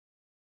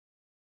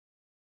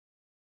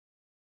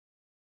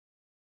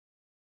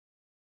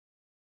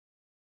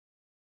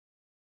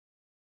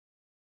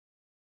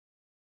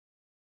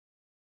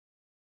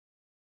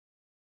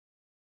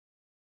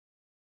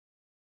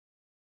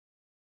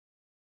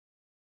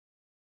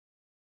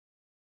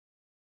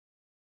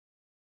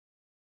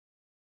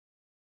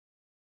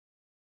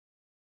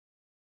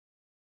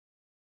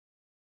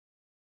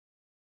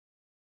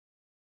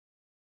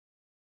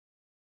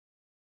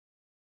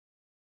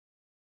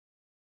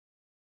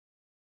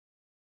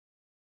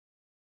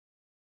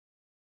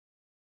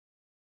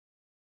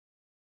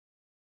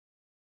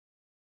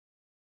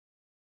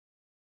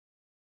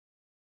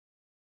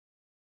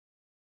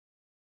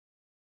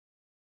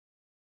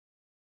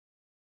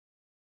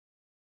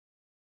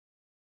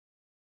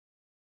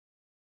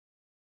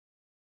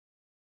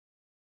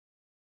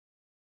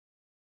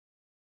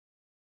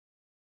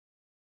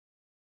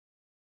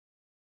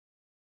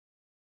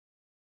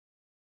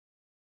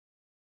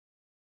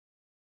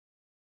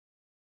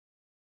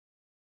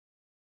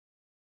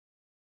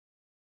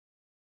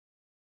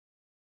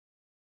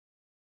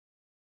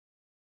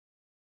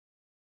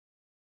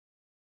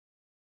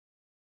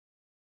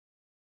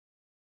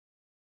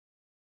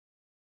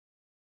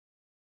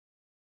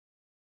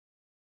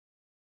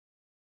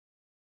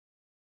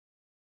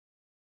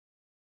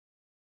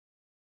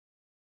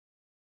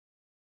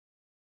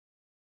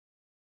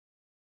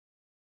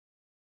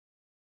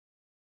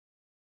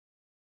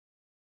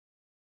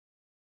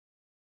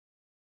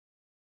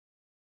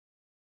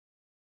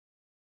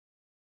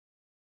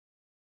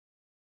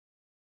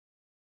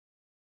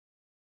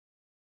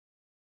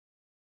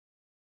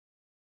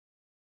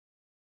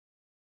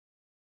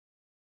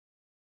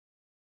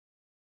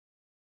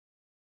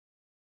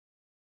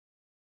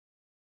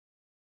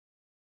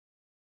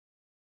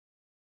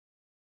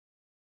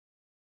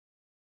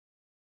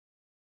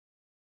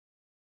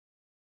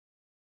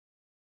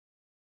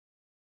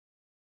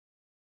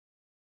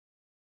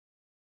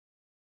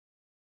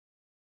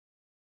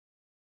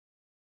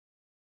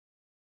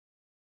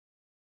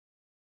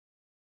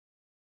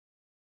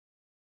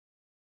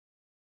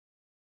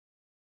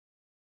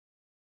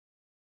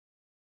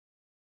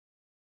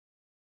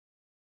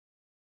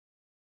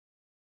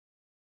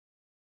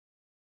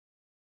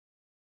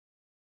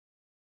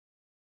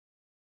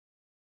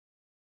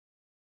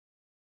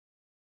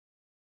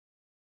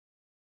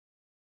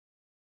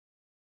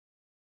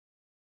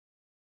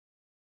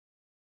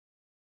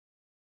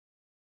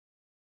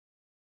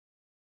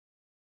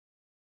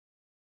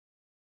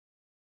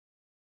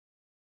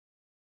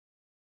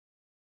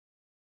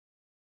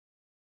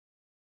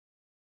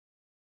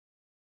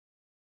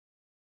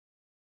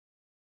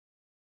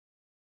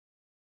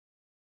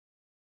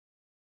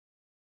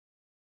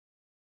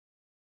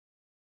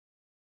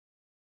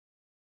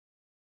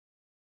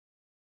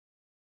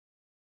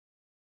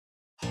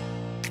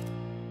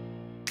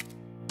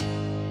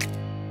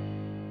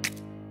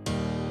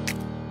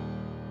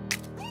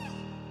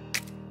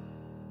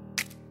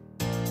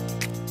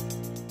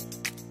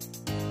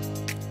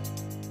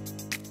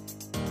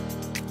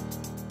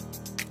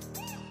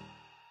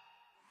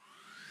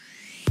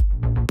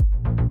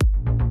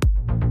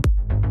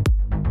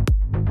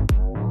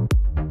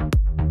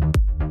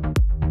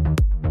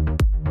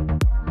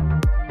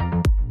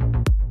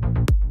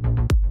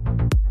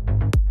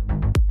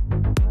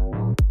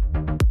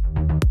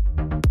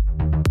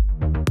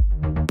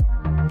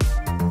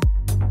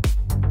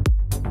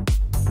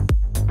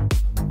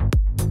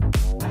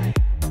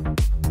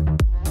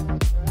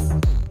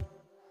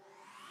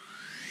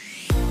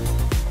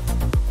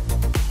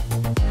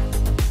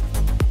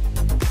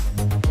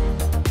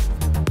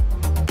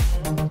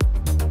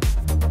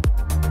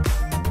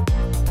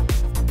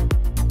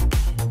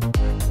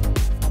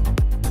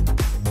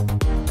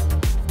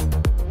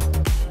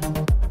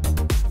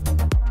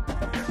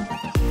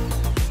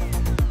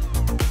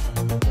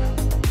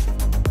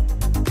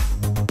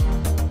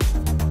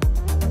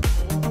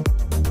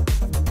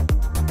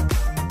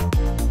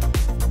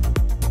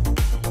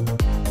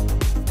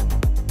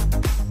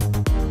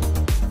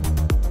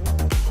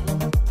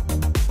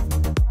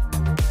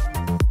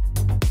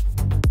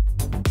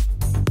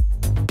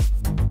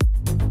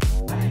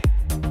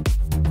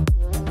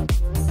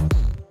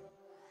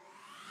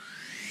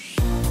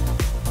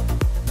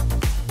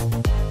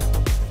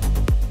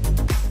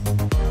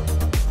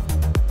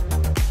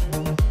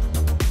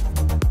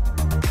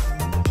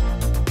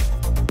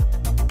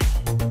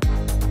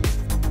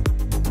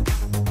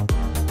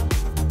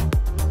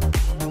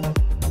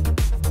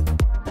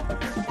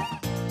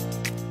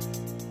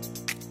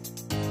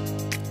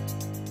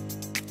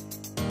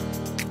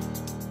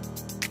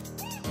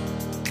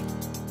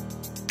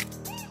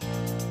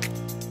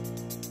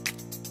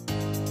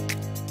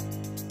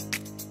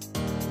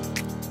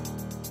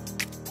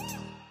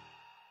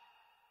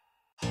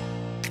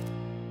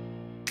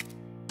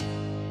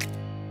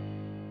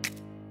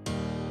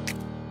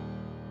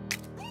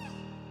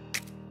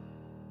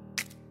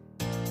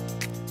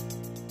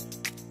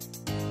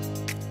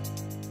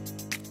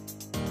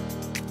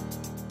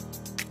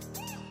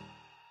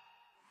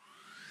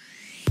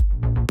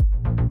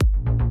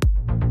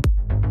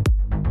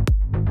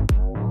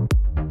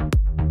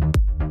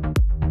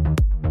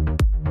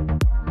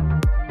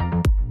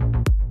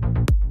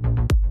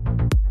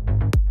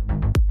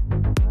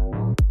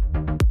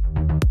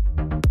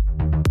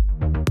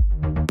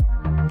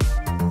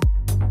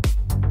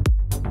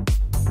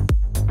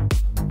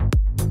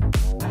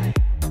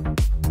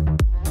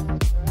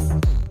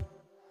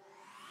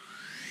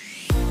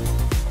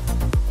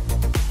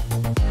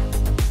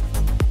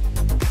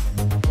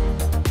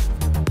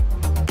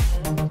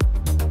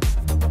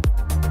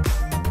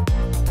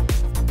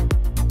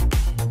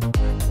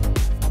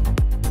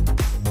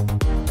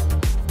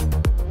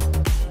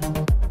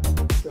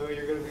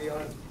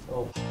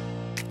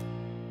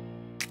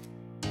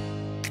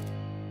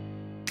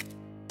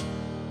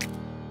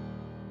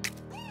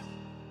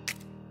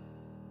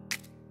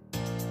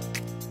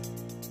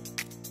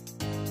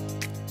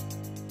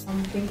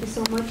Thank you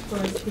so much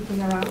for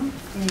sticking around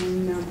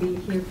and being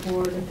here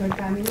for the third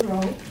time in a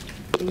row.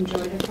 Enjoy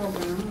the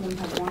program. We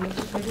have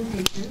wonderful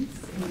presentations,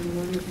 and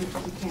we'll do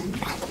what we can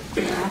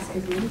to ask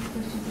as many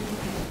questions as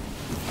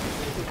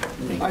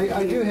we can.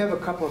 I do have a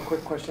couple of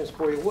quick questions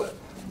for you. What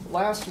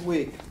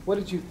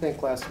did you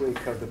think last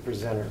week of the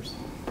presenters?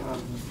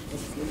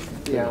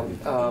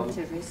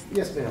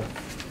 Yes, ma'am.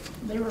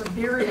 They were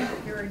very,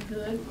 very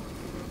good.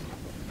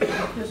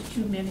 Just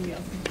too many of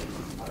them.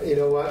 You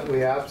know what?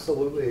 We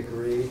absolutely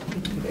agree.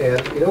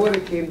 And you know what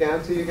it came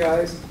down to, you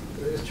guys?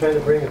 We're just trying to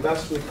bring the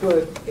best we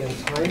could in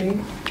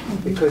timing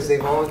because they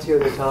volunteer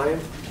their time.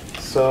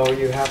 So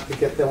you have to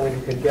get them when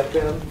you can get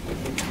them.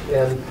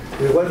 And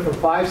we went from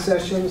 5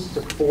 sessions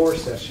to 4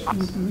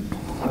 sessions. Do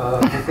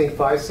you think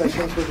 5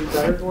 sessions would be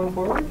better going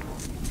forward?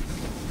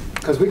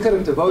 Because we could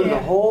have devoted a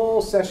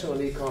whole session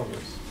on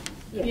e-commerce.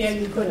 Yes. Yeah,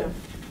 you could have.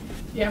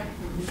 Yeah.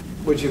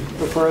 Would you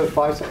prefer the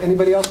 5 sessions?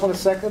 Anybody else want to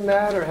second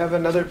that or have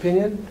another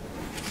opinion?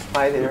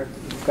 Hi there.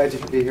 Glad you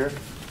could be here.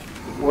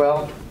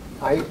 Well,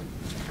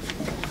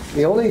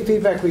 the only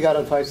feedback we got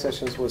on 5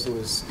 sessions was it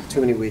was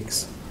too many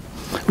weeks.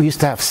 We used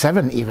to have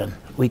 7 even.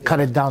 We cut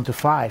it down to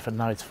 5, and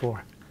now it's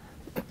 4.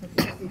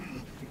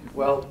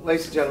 Well,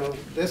 ladies and gentlemen,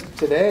 this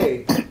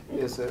today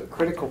is a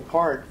critical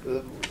part.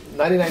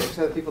 99%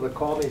 of the people that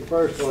call me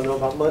first want to know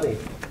about money.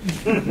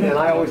 And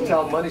I always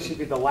tell them money should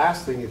be the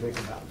last thing you think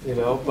about, you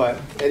know, but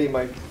Eddie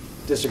might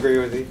disagree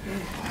with me.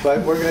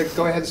 But we're going to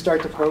go ahead and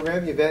start the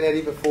program. You've met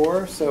Eddie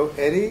before, so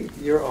Eddie,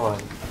 you're on.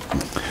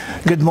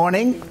 Good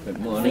morning. Good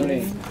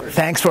morning.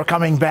 Thanks for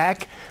coming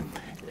back.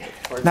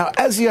 Now,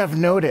 as you have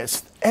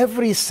noticed,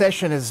 every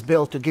session is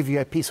built to give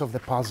you a piece of the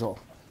puzzle.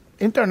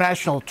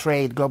 International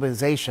trade,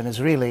 globalization is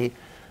really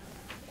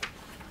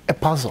a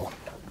puzzle.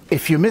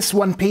 If you miss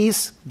one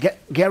piece,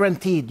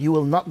 guaranteed you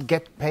will not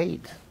get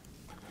paid.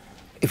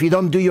 If you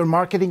don't do your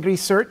marketing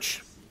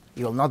research,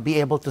 you will not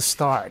be able to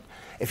start.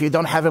 If you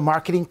don't have a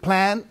marketing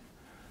plan,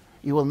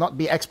 you will not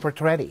be export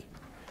ready.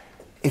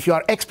 If you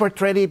are export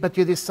ready, but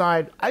you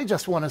decide, I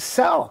just want to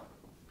sell,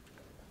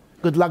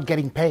 good luck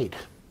getting paid.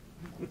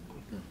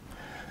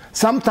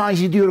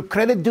 Sometimes you do your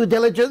credit due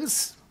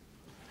diligence,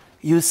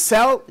 you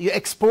sell, you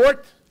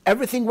export,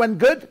 everything went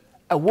good,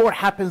 a war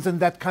happens in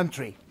that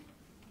country.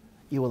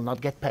 You will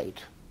not get paid.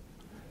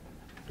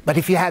 But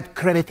if you had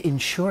credit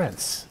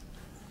insurance,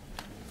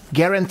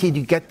 guaranteed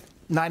you get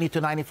 90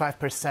 to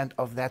 95%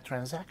 of that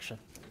transaction.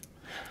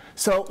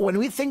 So when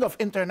we think of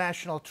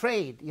international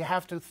trade, you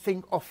have to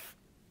think of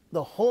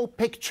the whole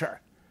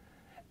picture,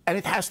 and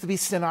it has to be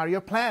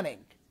scenario planning.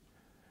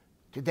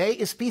 Today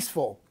is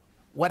peaceful.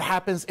 What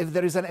happens if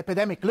there is an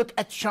epidemic? Look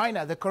at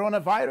China, the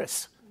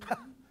coronavirus.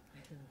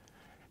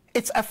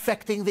 It's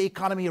affecting the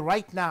economy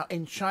right now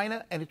in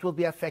China, and it will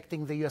be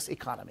affecting the US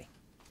economy.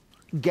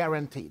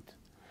 Guaranteed.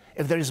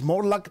 If there is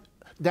more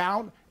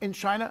lockdown in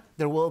China,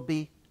 there will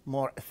be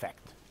more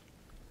effect.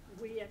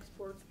 We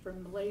export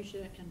from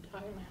Malaysia and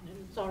Thailand, and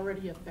it's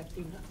already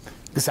affecting us.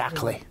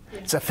 Exactly.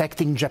 Yeah. It's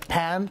affecting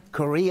Japan,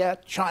 Korea,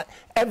 China,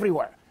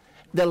 everywhere.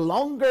 The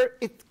longer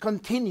it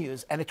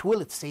continues, and it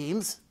will, it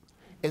seems,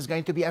 is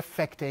going to be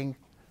affecting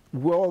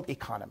world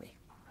economy.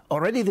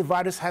 Already the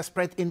virus has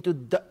spread into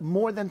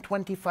more than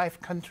 25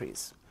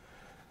 countries.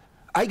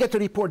 I get a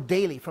report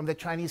daily from the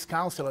Chinese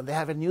Council, and they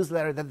have a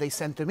newsletter that they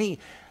send to me.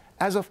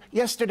 As of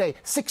yesterday,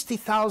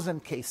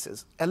 60,000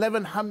 cases,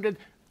 1,100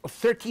 or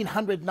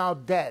 1,300 now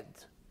dead.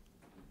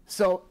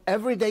 So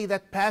every day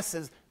that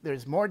passes,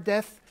 there's more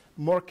death,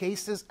 more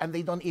cases, and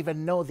they don't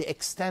even know the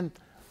extent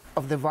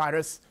of the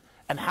virus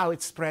and how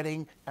it's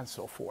spreading and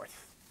so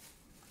forth.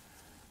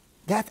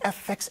 That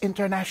affects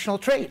international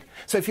trade.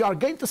 So if you are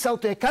going to sell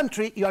to a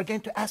country, you are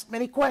going to ask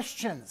many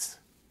questions.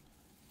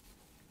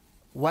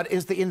 What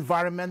is the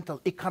environmental,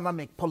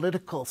 economic,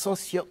 political,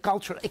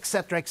 socio-cultural,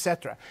 etc.,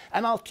 etc.?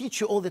 And I'll teach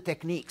you all the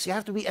techniques. You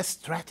have to be a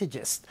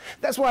strategist.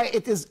 That's why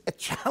it is a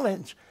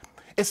challenge.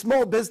 A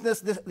small business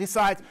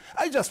decides,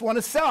 I just want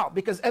to sell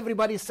because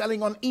everybody's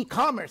selling on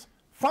e-commerce.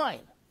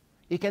 Fine,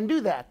 you can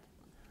do that.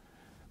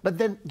 But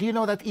then, do you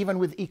know that even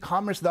with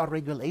e-commerce, there are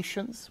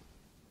regulations?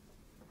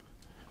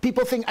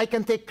 People think I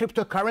can take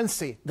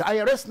cryptocurrency. The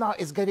IRS now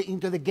is getting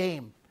into the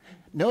game.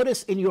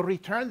 Notice in your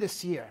return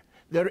this year,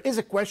 there is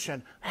a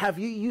question, have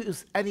you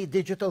used any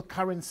digital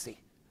currency?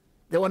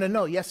 They want to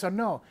know, yes or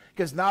no,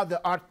 because now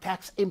there are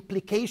tax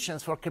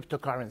implications for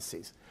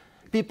cryptocurrencies.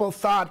 People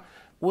thought,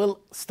 we'll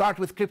start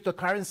with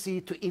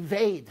cryptocurrency to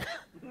evade.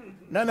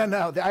 No.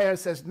 The IRS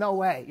says, no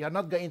way, you're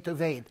not going to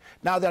evade.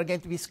 Now they're going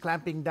to be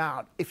clamping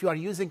down. If you are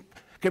using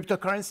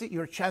cryptocurrency,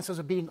 your chances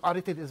of being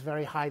audited is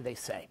very high, they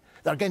say.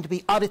 They're going to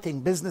be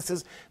auditing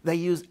businesses that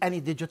use any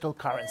digital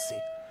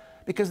currency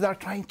because they're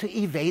trying to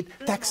evade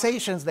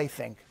taxations, they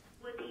think.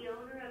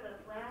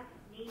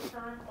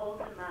 Nissan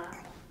Altima,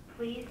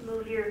 please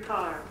move your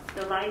car.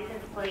 The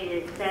license plate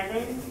is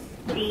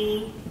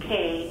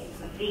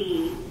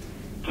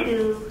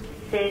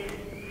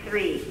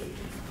 7DKV263.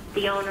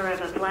 The owner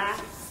of a black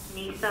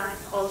Nissan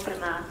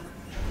Altima,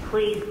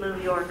 please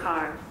move your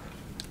car.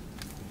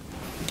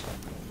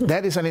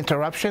 That is an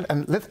interruption,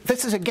 and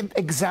this is a good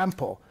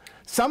example.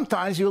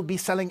 Sometimes you'll be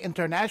selling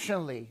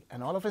internationally,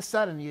 and all of a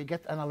sudden you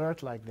get an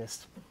alert like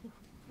this.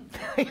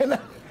 You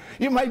know,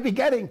 you might be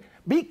getting,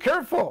 be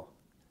careful.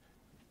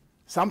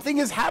 Something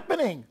is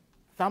happening.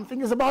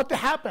 Something is about to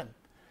happen.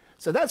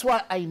 So that's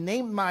why I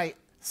named my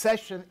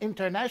session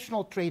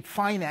International Trade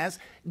Finance,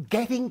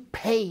 Getting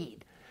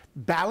Paid,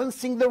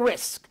 Balancing the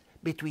Risk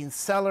Between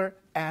Seller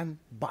and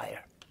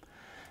Buyer.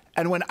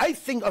 And when I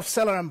think of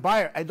seller and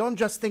buyer, I don't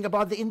just think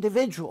about the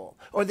individual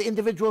or the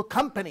individual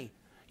company.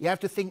 You have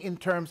to think in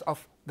terms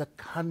of the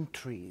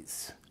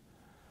countries.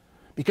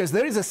 Because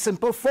there is a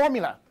simple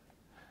formula.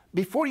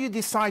 Before you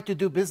decide to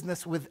do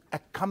business with a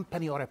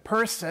company or a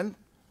person,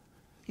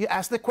 you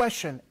ask the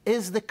question,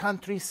 is the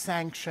country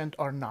sanctioned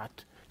or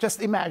not?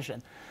 Just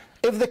imagine,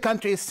 if the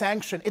country is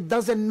sanctioned, it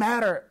doesn't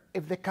matter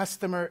if the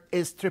customer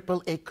is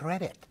AAA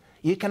credit.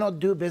 You cannot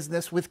do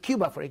business with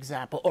Cuba, for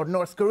example, or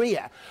North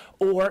Korea,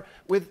 or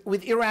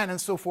with Iran and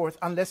so forth,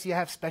 unless you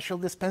have special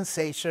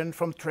dispensation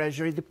from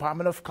Treasury,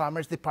 Department of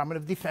Commerce, Department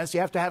of Defense. You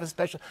have to have a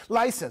special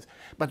license.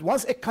 But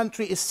once a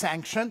country is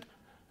sanctioned,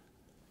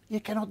 you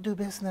cannot do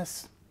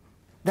business.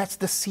 That's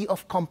the C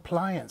of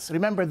compliance.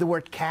 Remember, the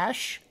word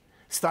cash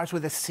starts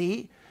with a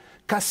C.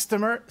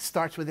 Customer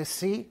starts with a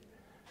C.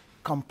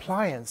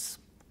 Compliance,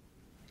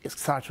 it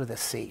starts with a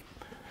C.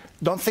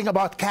 Don't think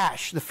about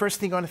cash. The first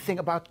thing you want to think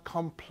about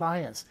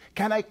compliance.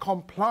 Can I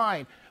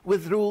comply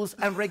with rules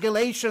and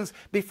regulations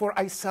before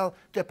I sell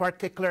to a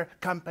particular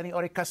company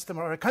or a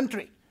customer or a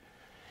country?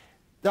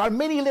 There are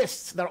many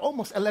lists. There are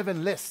almost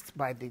 11 lists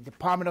by the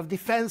Department of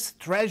Defense,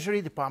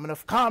 Treasury, Department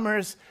of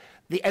Commerce,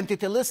 the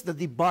entity list, the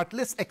DBART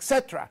list,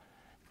 etc.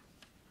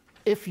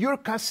 If your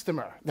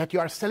customer that you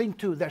are selling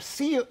to, their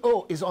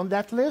CEO is on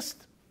that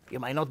list, you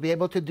might not be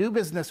able to do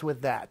business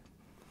with that.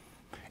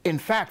 In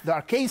fact, there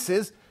are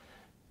cases,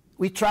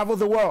 we travel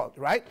the world,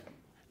 right?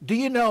 Do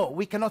you know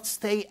we cannot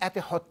stay at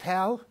a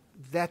hotel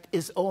that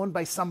is owned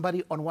by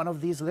somebody on one of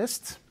these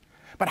lists?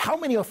 But how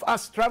many of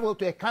us travel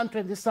to a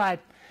country and decide,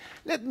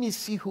 let me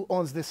see who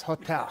owns this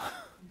hotel?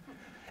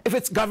 If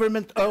it's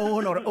government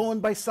owned or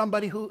owned by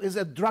somebody who is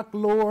a drug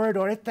lord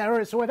or a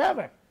terrorist or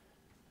whatever.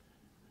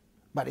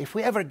 But if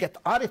we ever get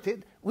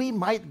audited, we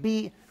might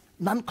be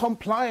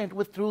non-compliant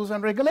with rules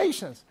and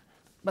regulations.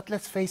 But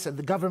let's face it,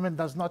 the government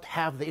does not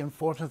have the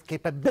enforcement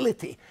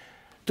capability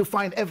to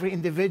find every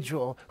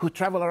individual who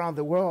travel around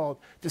the world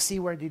to see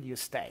where did you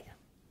stay.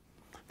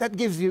 That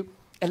gives you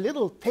a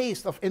little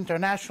taste of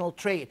international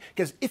trade,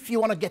 because if you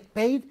want to get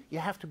paid, you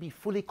have to be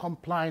fully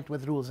compliant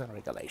with rules and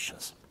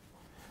regulations.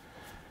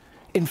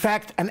 In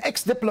fact, an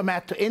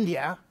ex-diplomat to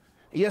India,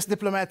 a US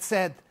diplomat,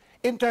 said,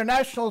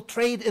 international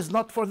trade is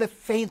not for the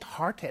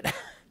faint-hearted,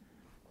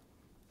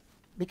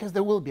 because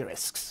there will be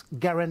risks,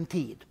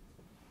 guaranteed.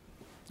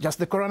 Just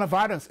the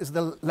coronavirus is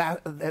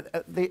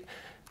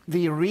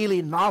the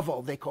really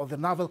novel, they call the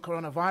novel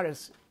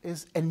coronavirus,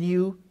 is a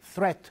new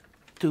threat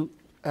to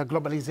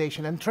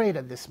globalization and trade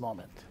at this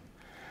moment.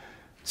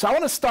 So I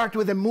want to start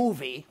with a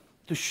movie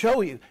to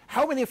show you.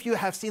 How many of you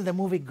have seen the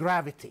movie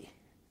Gravity?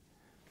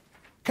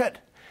 Good.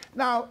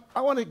 Now,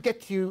 I want to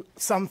get you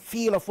some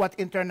feel of what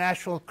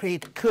international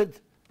trade could.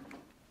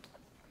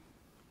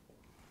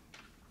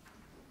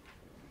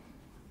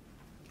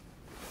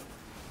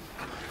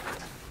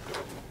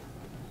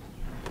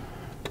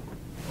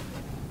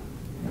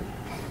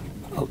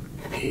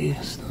 Okay,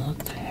 it's not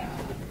there.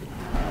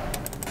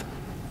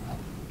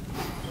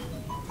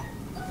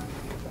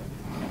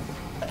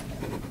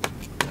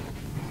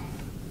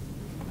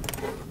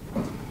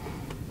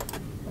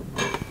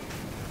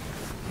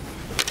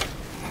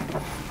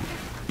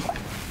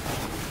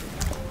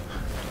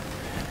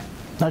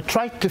 Now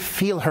try to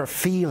feel her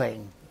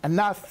feeling and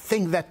now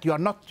think that you are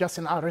not just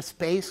in outer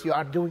space, you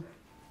are doing.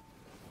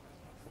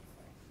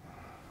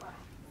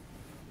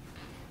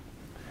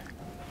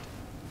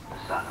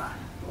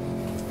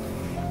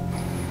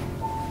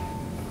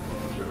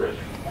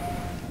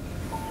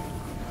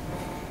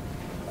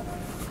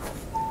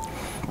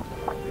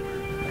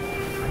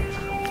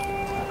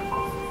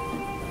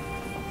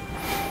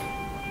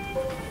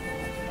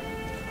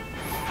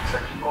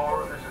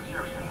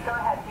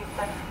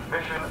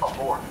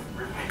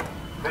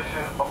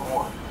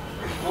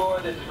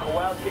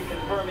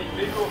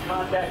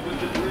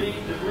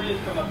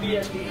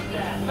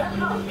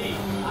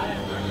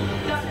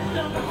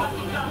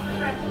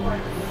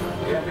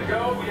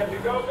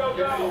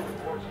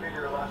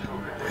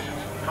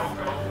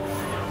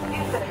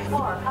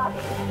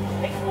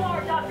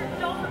 Explorer, Dr.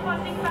 Stone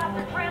requesting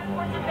faster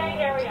transport to Bay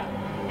Area.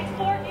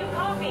 Explorer, do you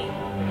copy?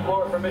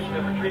 Explorer, permission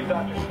to retrieve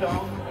Dr.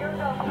 Stone. Your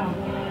cell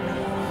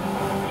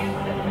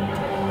Houston,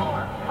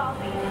 Explorer,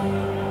 copy.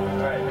 All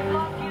right. We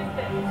lost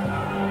Houston. We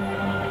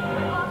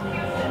lost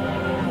Houston.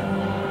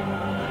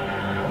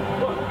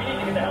 Look, we need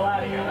to get the hell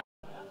out of here.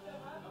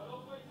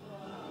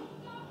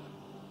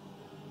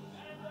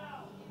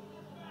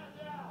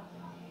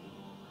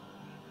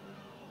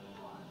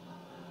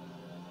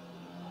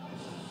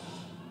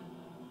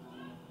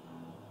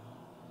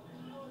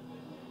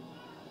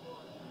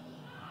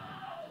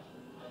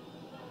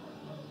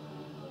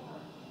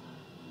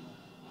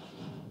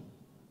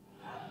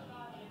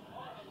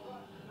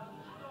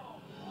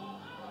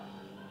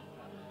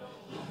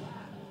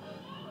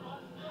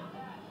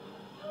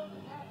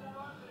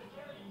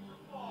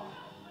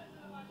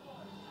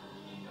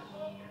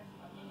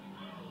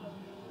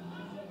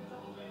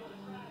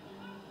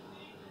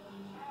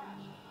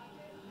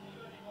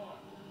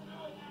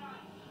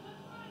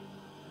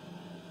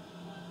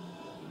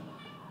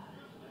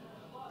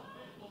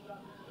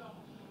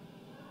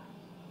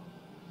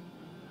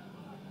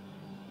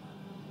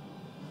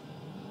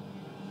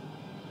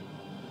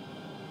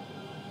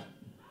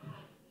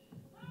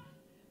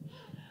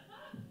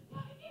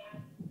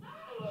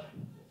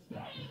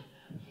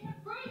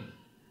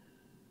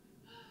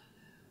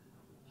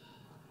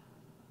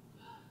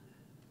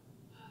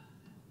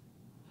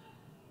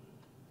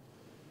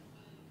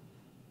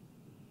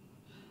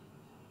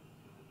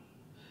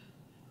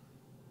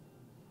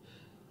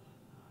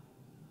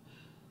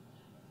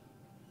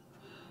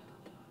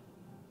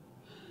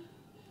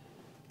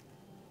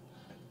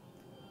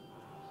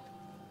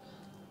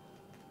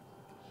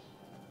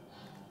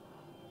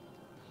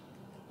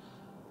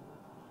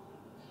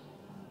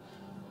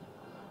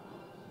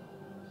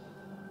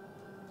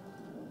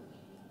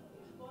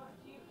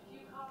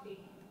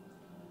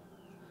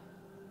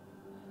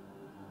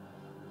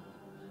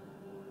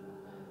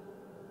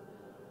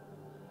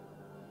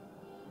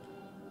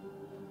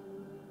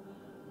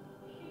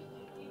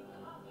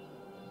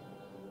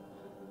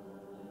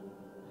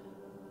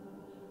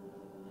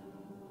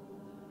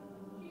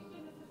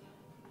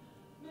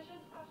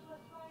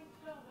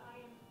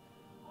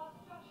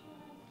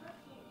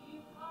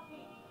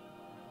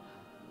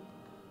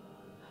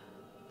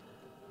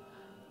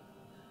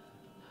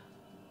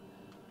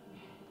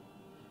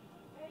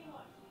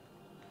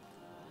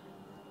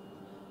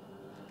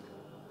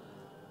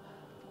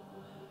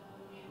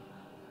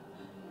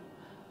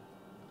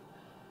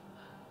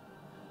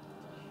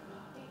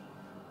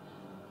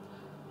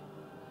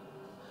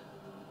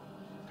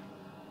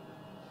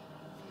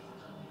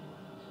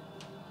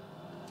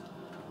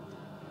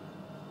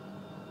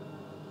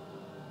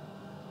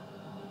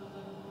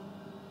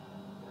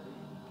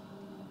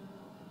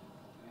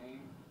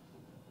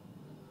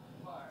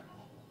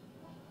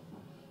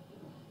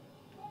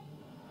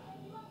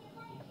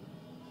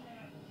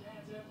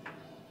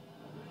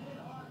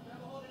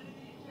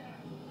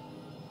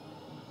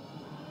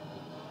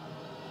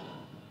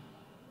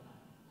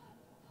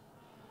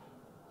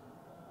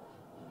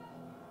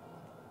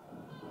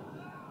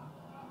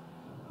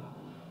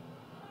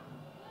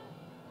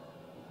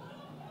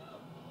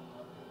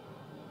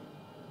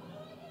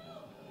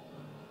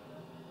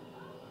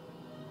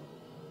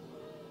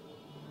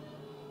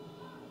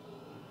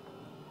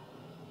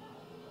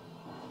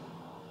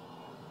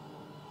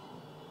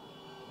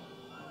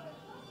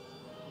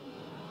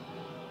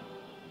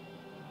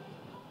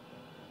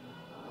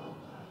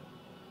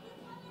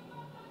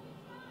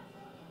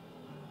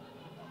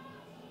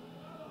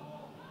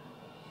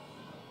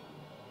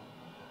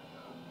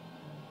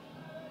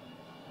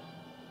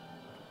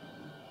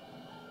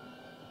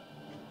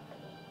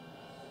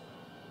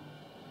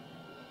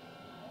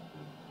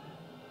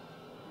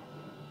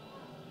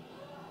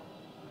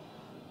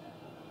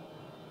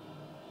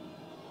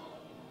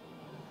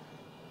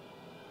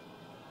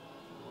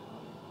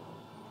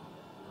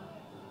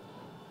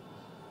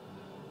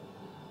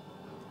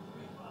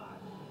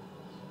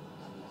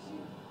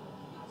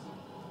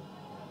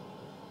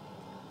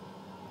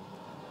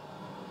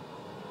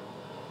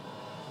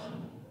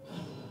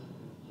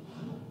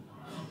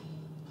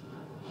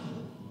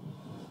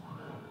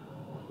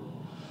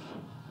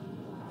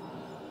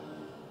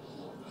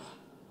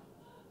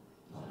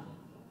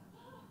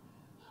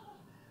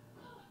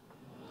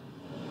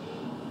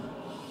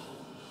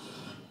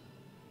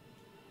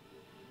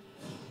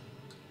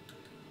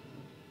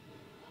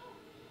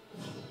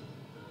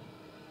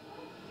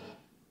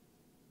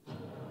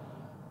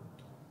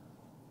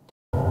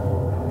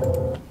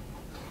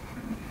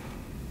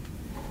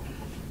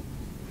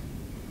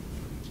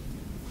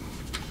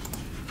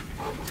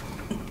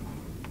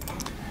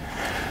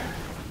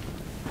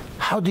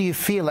 How do you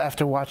feel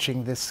after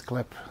watching this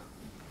clip?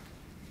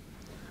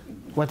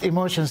 What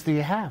emotions do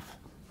you have?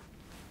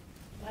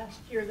 Last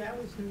year, that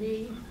was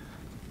me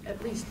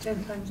at least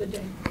 10 times a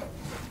day.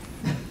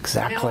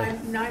 Exactly.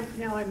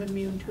 Now I'm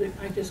immune to it.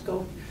 I just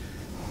go,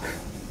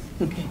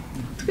 okay.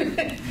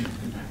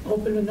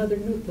 Open another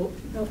notebook.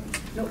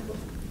 Notebook.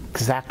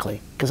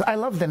 Exactly. Because I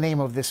love the name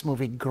of this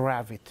movie,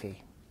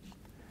 Gravity.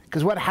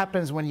 Because what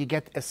happens when you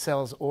get a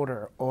sales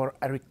order or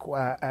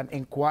an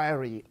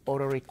inquiry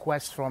or a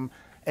request from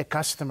a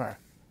customer?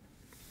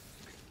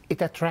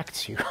 It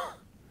attracts you.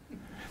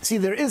 See,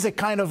 there is a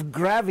kind of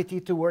gravity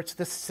towards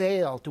the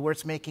sale,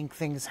 towards making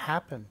things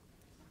happen.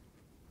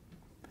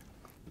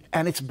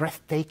 And it's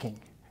breathtaking.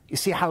 You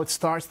see how it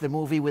starts the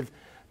movie with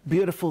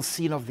beautiful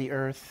scene of the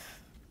earth,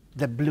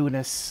 the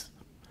blueness.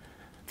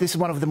 This is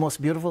one of the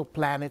most beautiful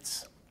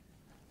planets.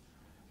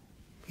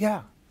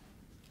 Yeah.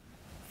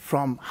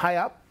 From high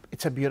up,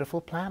 it's a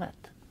beautiful planet.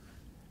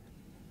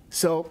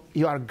 So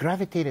you are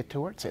gravitated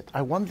towards it.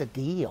 I want the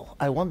deal.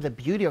 I want the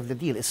beauty of the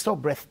deal. It's so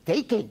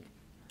breathtaking.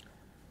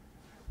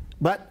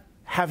 But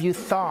have you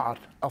thought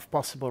of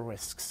possible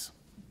risks?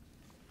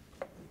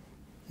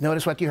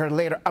 Notice what you heard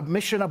later.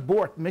 Mission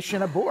abort,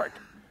 mission abort.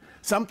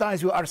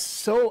 Sometimes we are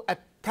so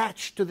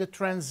attached to the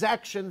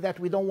transaction that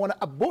we don't want to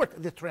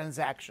abort the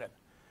transaction.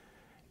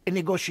 In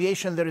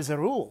negotiation, there is a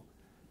rule.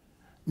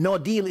 No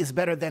deal is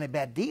better than a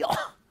bad deal.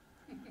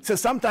 So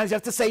sometimes you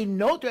have to say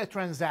no to a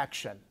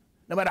transaction.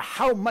 No matter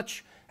how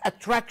much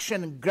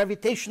attraction,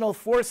 gravitational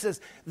forces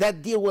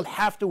that deal will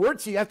have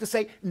towards you, you have to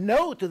say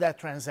no to that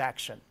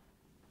transaction.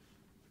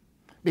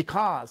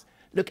 Because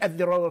look at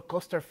the roller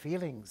coaster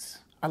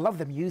feelings. I love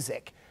the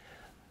music.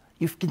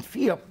 You can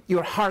feel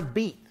your heart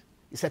beat.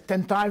 You said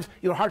 10 times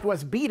your heart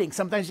was beating.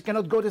 Sometimes you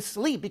cannot go to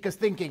sleep because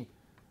thinking,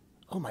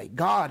 oh my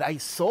God, I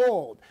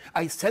sold.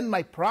 I sent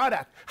my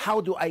product. How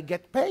do I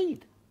get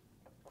paid?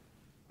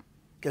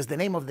 Because the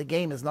name of the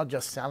game is not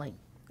just selling.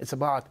 It's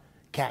about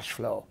cash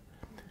flow.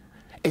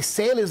 A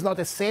sale is not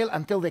a sale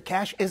until the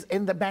cash is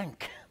in the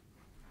bank.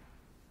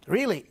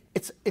 Really,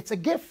 it's a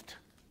gift.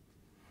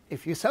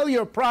 If you sell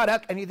your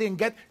product and you didn't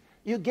get,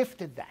 you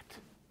gifted that.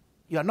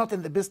 You are not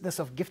in the business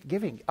of gift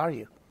giving, are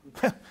you?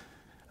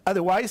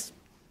 Otherwise,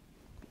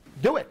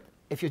 do it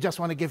if you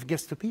just want to give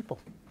gifts to people.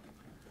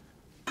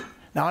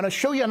 Now, I want to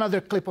show you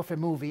another clip of a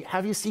movie.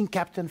 Have you seen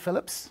Captain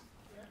Phillips?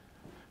 Yeah.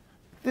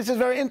 This is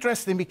very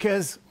interesting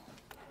because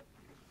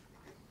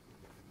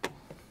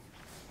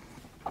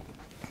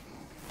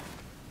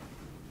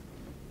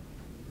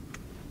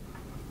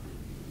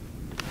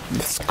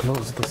let's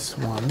close this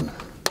one.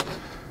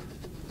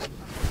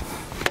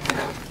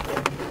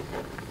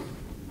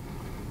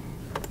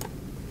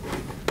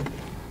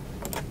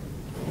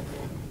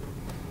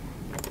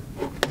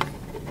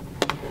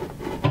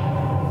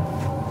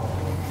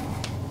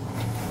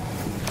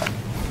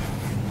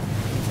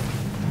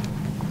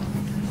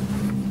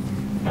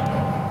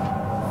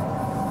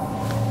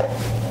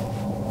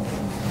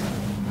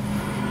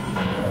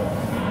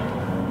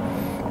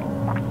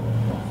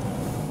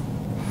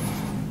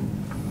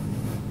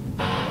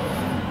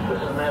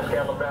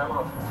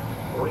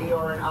 We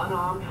are an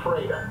unarmed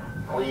freighter.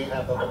 We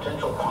have a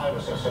potential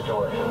piracy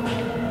situation.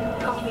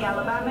 Copy,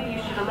 Alabama.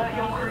 You should alert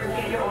your crew.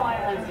 Get your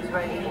fire hoses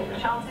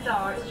ready. Chances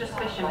are it's just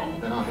fishermen.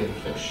 They're not here to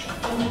fish.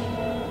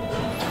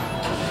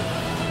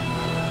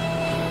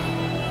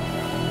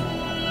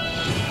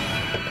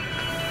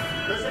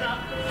 Listen up.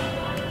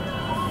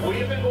 We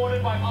have been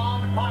boarded by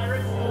armed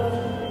pirates.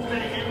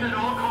 Stay hidden at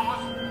all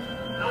costs.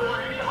 No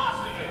more any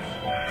hostages.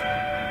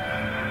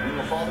 We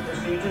will follow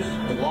procedures.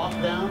 Lock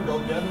down, go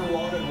dead in the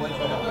water, and wait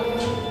for help.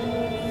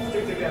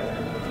 Stick together.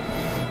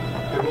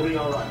 It will be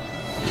all right.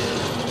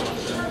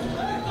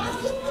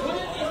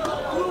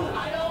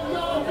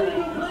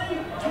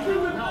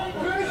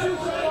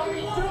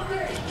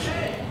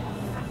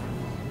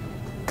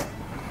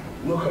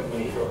 Look at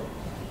me.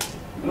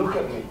 Look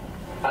at me.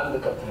 I'm the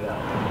captain now.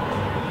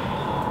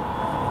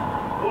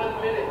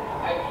 1 minute,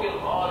 I kill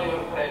all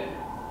your friends.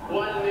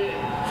 1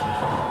 minute.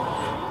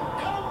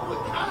 Come with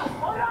us!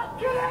 We're not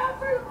killing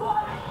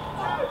everybody!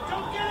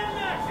 Don't get in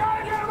there!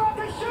 Gotta get him off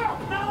the ship!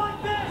 Not like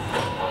this!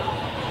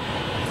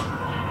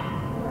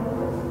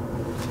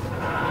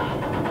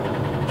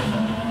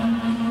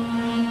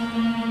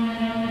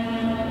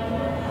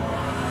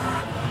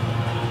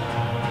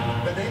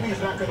 The Navy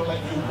is not gonna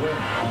let you win.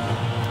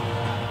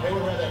 They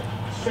would rather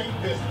sink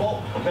this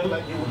boat than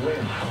let you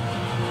win.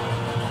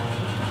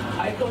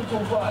 I come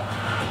too far.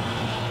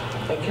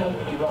 I can't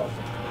give up.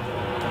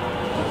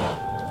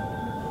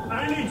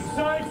 I need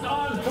sights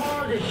on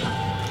target!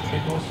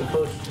 It was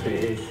supposed to be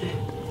easy.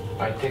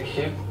 I take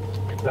ship,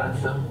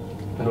 ransom,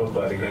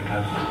 nobody can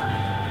help me.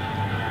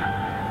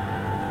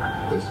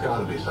 There's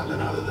gotta be something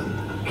other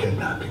than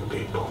kidnapping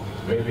people.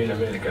 Maybe in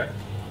America.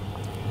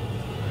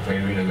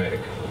 Maybe in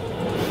America.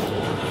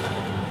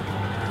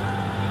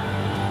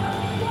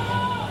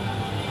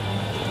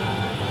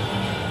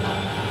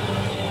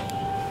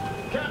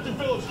 Captain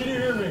Phillips, can you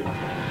hear me?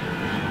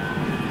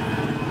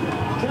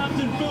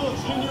 Captain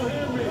Phillips, can you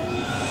hear me?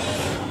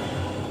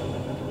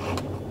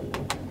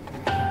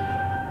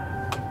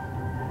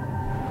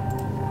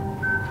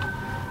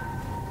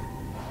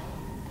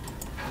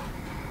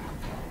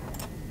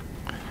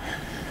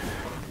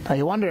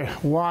 I wonder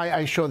why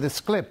I show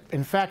this clip.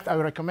 In fact, I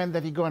would recommend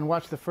that you go and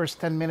watch the first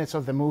 10 minutes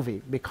of the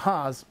movie,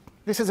 because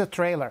this is a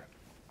trailer.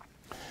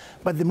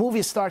 But the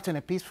movie starts in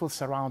a peaceful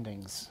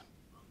surroundings,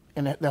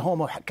 in the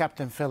home of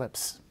Captain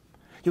Phillips.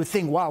 You would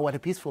think, wow, what a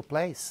peaceful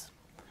place.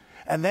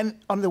 And then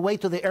on the way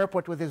to the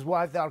airport with his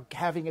wife, they are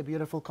having a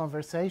beautiful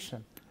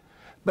conversation.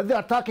 But they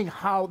are talking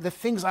how the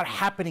things are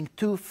happening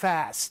too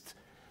fast.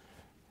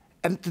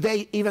 And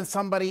today, even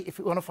somebody, if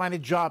you want to find a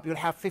job, you'll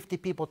have 50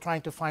 people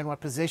trying to find what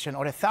position,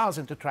 or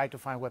 1,000 to try to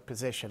find what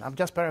position. I'm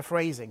just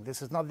paraphrasing.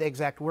 This is not the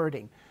exact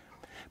wording.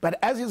 But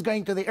as he's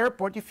going to the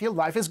airport, you feel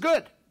life is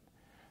good.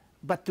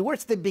 But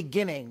towards the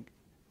beginning,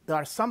 there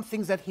are some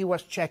things that he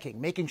was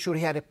checking, making sure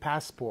he had a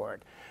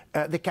passport.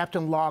 The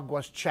captain log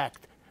was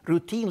checked,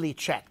 routinely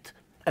checked,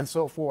 and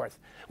so forth.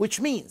 Which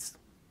means,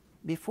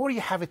 before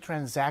you have a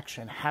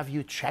transaction, have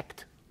you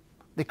checked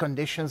the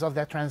conditions of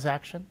that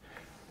transaction?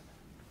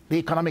 The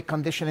economic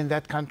condition in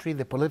that country,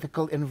 the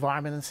political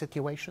environment and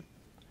situation?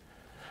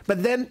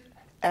 But then,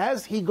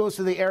 as he goes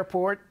to the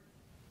airport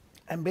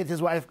and bids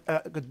his wife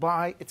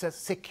goodbye, it's a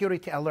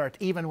security alert.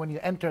 Even when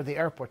you enter the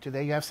airport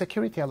today, you have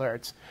security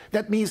alerts.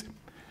 That means,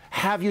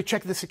 have you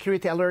checked the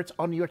security alerts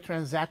on your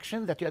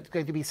transaction, that you're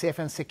going to be safe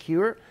and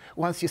secure?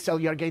 Once you sell,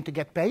 you're going to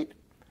get paid?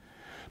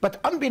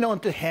 But unbeknown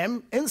to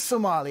him, in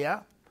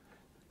Somalia,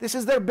 this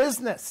is their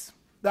business.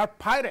 They're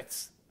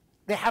pirates.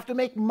 They have to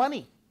make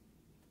money.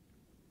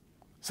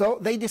 So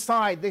they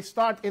decide, they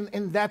start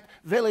in that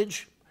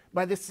village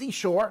by the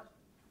seashore,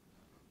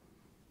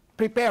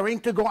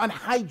 preparing to go and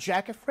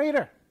hijack a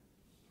freighter.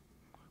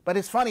 But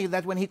it's funny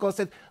that when he goes,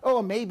 said,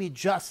 oh, maybe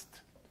just,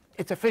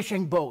 it's a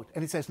fishing boat.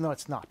 And he says, no,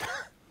 it's not.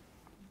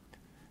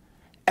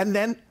 And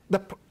then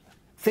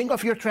think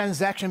of your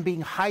transaction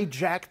being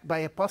hijacked by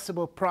a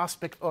possible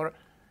prospect or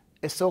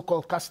a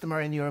so-called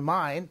customer in your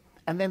mind,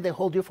 and then they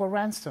hold you for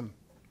ransom.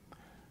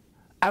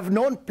 I've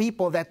known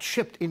people that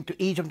shipped into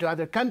Egypt to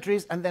other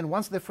countries, and then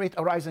once the freight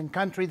arrives in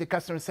country, the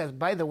customer says,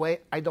 by the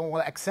way, I don't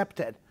want to accept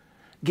it.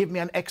 Give me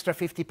an extra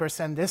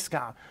 50%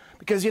 discount.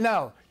 Because, you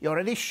know, you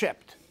already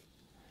shipped.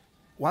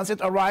 Once it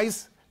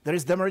arrives, there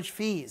is demurrage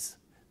fees.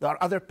 There are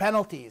other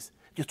penalties.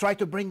 You try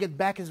to bring it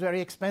back, it's very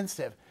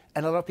expensive.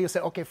 And a lot of people say,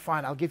 okay,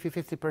 fine, I'll give you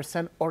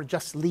 50%, or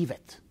just leave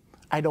it.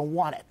 I don't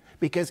want it,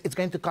 because it's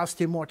going to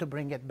cost you more to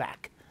bring it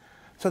back.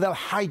 So they'll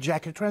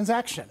hijack your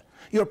transaction.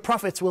 Your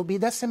profits will be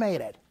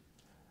decimated.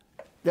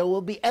 They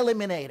will be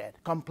eliminated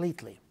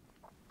completely.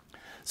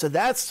 So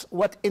that's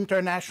what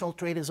international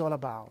trade is all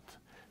about.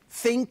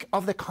 Think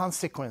of the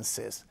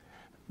consequences.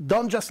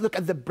 Don't just look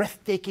at the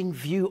breathtaking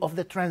view of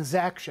the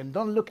transaction.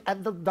 Don't look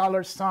at the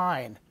dollar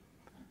sign.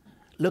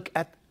 Look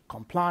at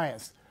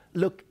compliance.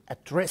 Look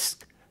at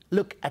risk.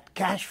 Look at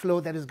cash flow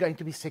that is going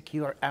to be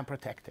secure and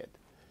protected.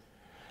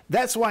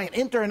 That's why in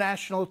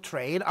international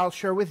trade, I'll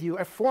share with you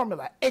a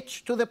formula,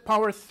 H to the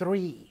power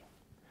 3.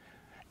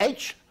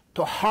 H,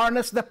 to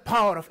harness the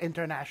power of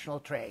international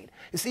trade.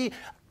 You see,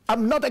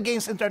 I'm not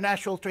against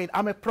international trade.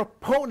 I'm a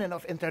proponent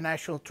of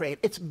international trade.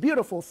 It's a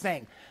beautiful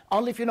thing,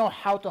 only if you know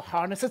how to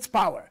harness its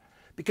power.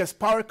 Because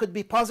power could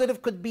be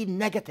positive, could be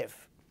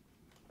negative.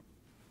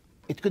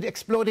 It could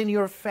explode in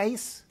your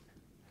face,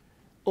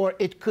 or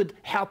it could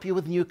help you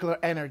with nuclear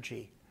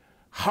energy.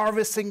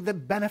 Harvesting the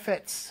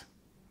benefits.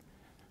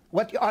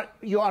 What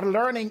you are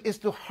learning is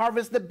to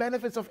harvest the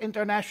benefits of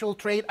international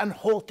trade and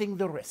halting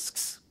the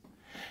risks.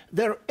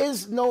 There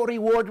is no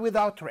reward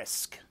without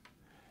risk.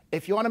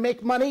 If you want to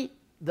make money,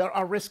 there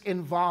are risks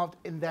involved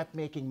in that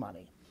making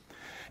money.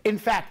 In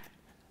fact,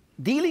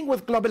 dealing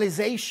with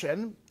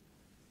globalization,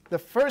 the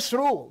first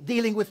rule,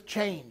 dealing with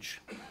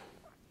change.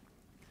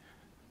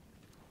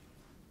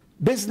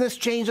 Business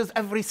changes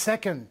every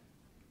second.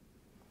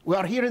 We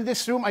are here in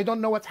this room, I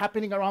don't know what's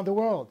happening around the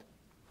world.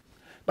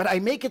 But I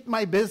make it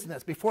my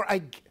business. Before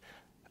I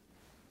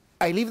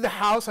leave the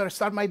house or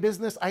start my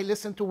business, I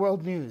listen to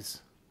world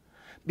news.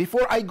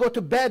 Before I go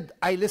to bed,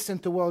 I listen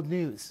to world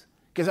news.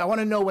 Because I want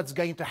to know what's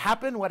going to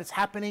happen, what is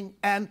happening,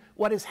 and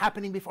what is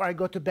happening before I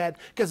go to bed.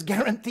 Because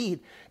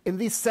guaranteed, in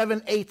these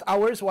 7-8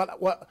 hours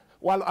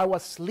while I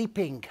was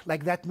sleeping,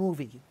 like that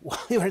movie, while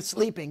you were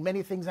sleeping,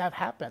 many things have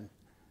happened.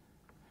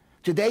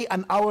 Today,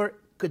 an hour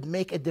could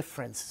make a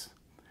difference.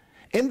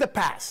 In the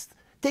past,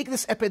 take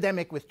this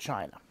epidemic with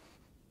China.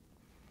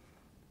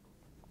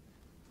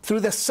 Through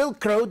the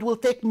Silk Road will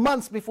take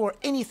months before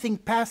anything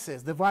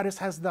passes. The virus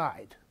has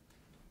died.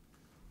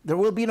 There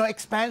will be no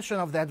expansion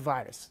of that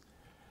virus.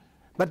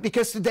 But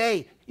because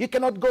today, you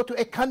cannot go to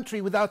a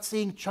country without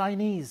seeing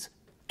Chinese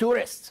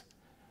tourists.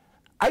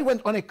 I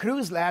went on a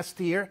cruise last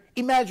year.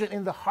 Imagine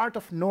in the heart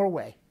of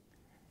Norway,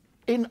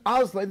 in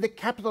Oslo, in the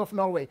capital of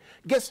Norway.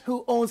 Guess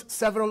who owns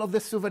several of the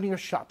souvenir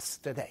shops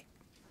today?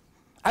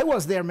 I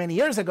was there many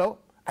years ago.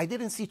 I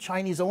didn't see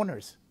Chinese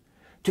owners.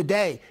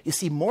 Today, you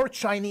see more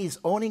Chinese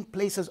owning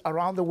places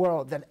around the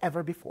world than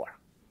ever before.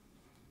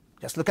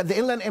 Just look at the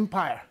Inland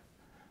Empire.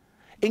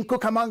 In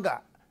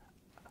Cucamonga,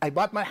 I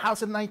bought my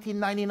house in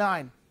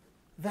 1999.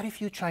 Very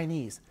few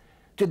Chinese.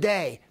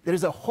 Today, there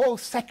is a whole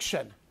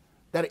section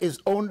that is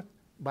owned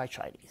by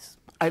Chinese.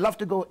 I love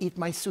to go eat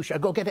my sushi. I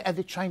go get it at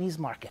the Chinese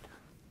market.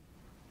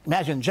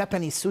 Imagine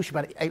Japanese sushi,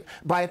 but I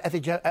buy it at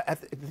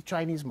the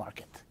Chinese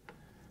market.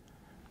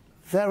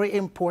 Very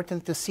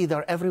important to see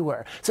they're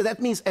everywhere. So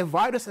that means a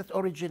virus that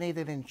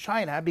originated in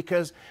China,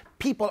 because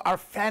people are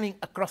fanning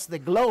across the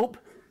globe,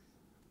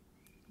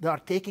 they are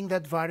taking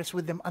that virus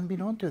with them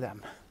unbeknown to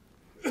them.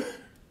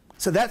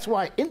 So that's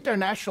why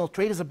international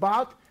trade is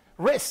about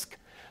risk.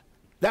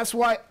 That's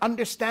why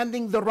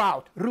understanding the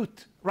route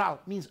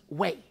means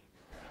way.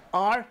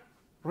 R,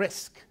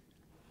 risk.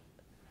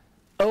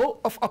 O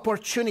of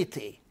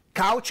opportunity,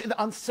 couch in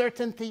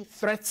uncertainty,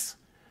 threats.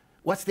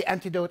 What's the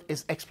antidote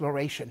is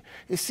exploration.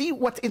 You see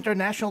what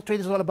international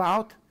trade is all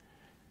about?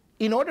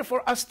 In order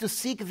for us to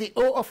seek the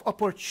O of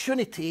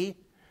opportunity,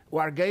 we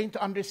are going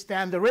to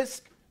understand the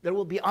risk. There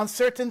will be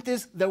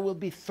uncertainties. There will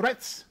be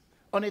threats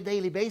on a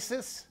daily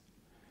basis.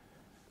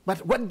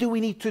 But what do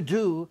we need to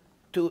do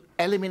to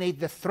eliminate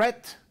the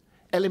threat,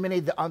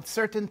 eliminate the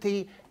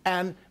uncertainty,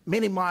 and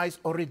minimize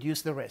or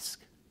reduce the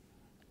risk?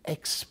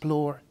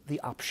 Explore the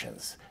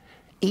options.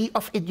 E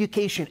of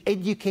education,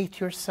 educate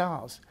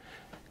yourselves.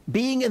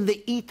 Being in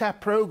the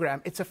ETAP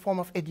program, it's a form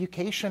of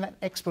education and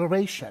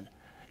exploration.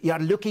 You are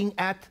looking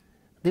at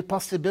the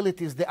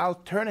possibilities, the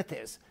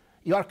alternatives.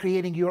 You are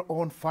creating your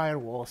own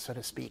firewall, so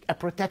to speak, a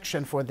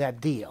protection for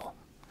that deal.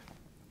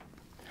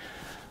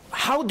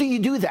 How do you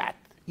do that?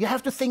 You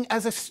have to think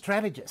as a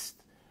strategist.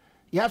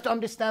 You have to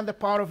understand the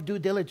power of due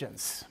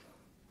diligence,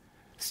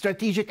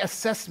 strategic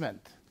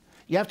assessment.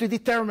 You have to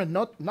determine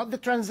not the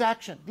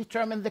transaction,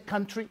 determine the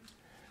country,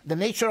 the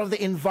nature of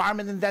the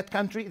environment in that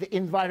country, the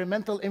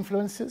environmental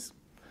influences,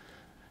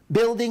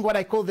 building what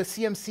I call the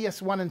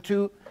CMCS 1 and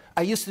 2.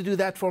 I used to do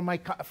that for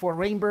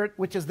Rainbird,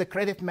 which is the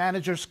credit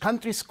manager's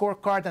country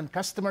scorecard and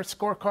customer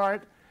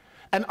scorecard,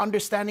 and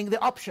understanding the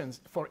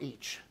options for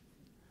each.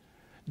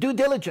 Due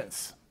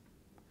diligence.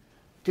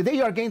 Today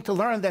you are going to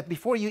learn that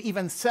before you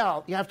even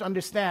sell, you have to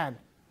understand,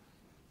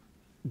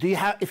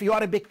 if you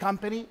are a big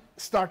company,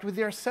 start with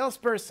your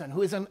salesperson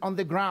who is on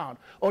the ground,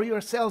 or your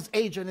sales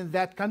agent in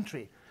that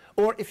country.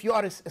 Or if you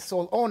are a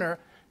sole owner,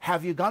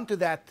 have you gone to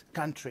that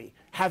country?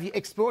 Have you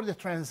explored the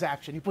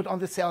transaction? You put on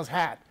the sales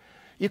hat.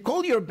 You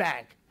call your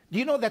bank. Do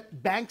you know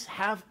that banks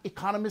have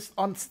economists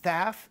on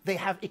staff? They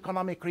have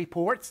economic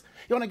reports.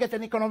 You want to get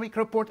an economic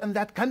report on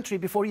that country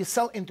before you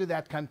sell into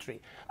that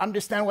country.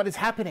 Understand what is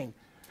happening.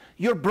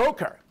 Your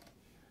broker,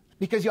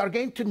 because you are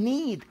going to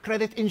need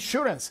credit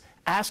insurance.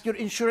 Ask your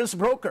insurance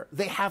broker.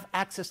 They have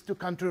access to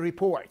country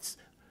reports.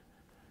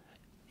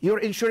 Your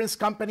insurance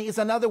company is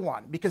another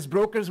one, because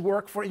brokers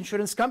work for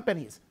insurance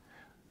companies.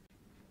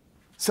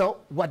 So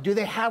what do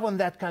they have on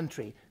that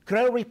country?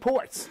 Credit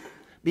reports.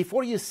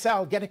 Before you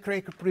sell, get a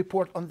credit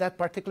report on that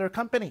particular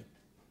company.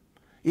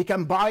 You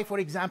can buy, for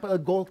example, a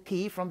gold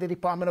key from the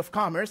Department of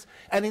Commerce,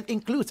 and it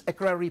includes a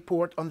credit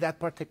report on that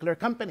particular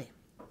company.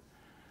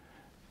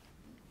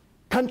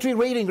 Country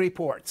rating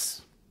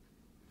reports.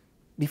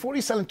 Before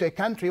you sell into a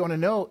country, you want to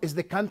know, is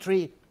the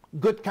country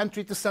good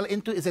country to sell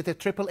into? Is it a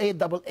AAA,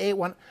 AA,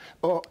 one,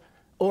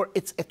 or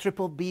it's a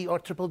triple B or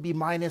triple B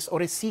minus,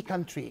 or a C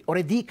country, or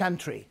a D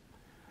country?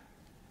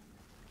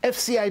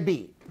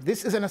 FCIB,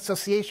 this is an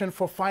association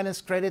for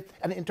finance, credit,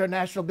 and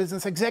international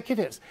business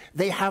executives.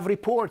 They have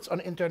reports on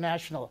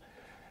international.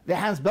 The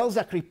Hans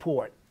Belzak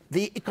report,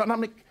 the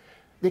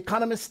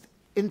Economist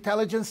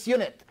Intelligence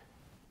Unit.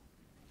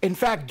 In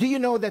fact, do you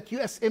know that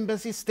U.S.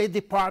 Embassy, State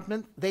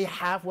Department, they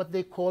have what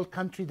they call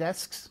country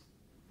desks?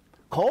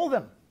 Call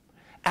them.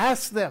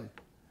 Ask them,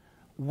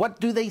 what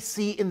do they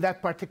see in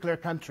that particular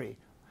country?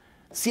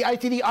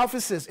 CITD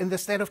offices in the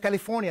state of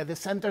California, the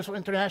Centers for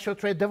International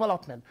Trade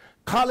Development,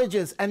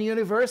 colleges and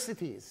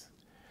universities,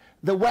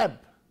 the web,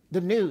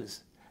 the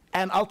news,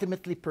 and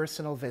ultimately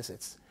personal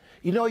visits.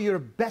 You know, your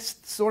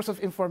best source of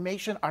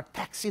information are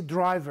taxi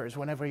drivers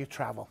whenever you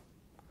travel.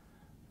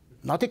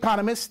 Not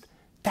economists,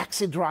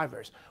 taxi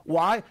drivers.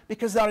 Why?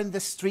 Because they're in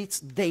the streets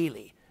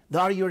daily. They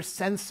are your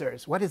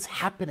sensors. What is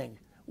happening?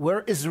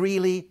 Where is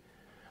really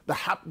the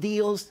hot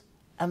deals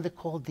and the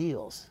cold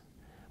deals?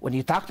 When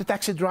you talk to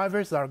taxi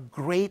drivers, they are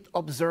great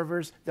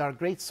observers. They are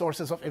great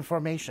sources of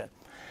information.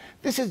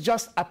 This is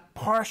just a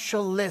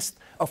partial list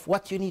of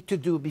what you need to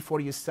do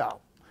before you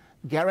sell.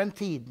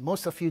 Guaranteed,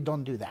 most of you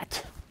don't do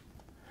that.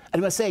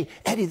 And you will say,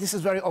 Eddie, this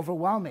is very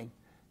overwhelming.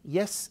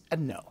 Yes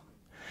and no.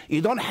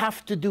 You don't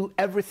have to do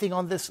everything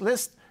on this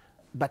list,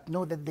 but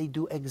know that they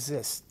do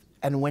exist.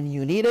 And when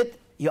you need it,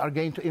 you are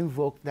going to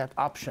invoke that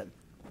option.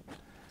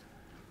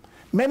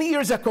 Many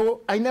years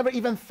ago, I never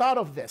even thought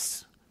of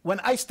this. When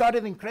I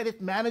started in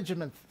credit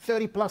management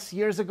 30 plus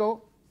years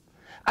ago,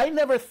 I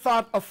never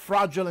thought of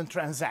fraudulent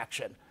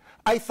transaction.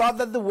 I thought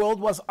that the world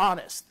was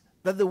honest,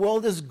 that the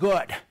world is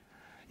good.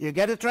 You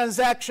get a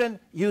transaction,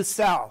 you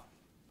sell.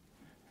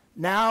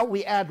 Now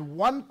we add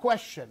one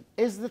question.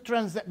 Is the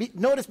transaction,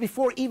 notice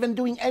before even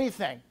doing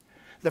anything,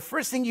 the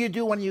first thing you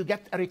do when you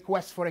get a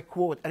request for a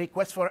quote, a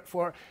request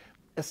for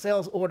a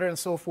sales order and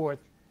so forth,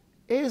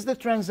 is the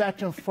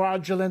transaction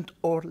fraudulent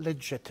or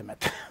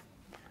legitimate?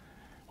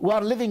 We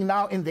are living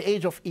now in the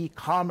age of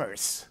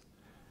e-commerce.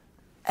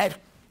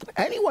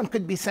 Anyone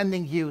could be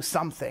sending you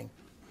something.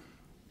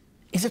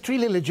 Is it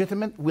really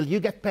legitimate? Will you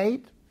get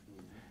paid?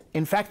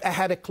 In fact, I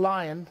had a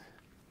client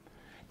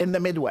in the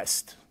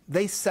Midwest.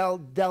 They sell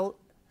Dell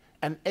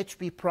and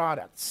HP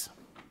products.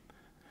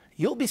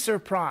 You'll be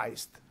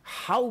surprised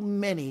how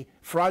many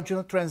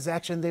fraudulent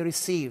transactions they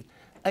received.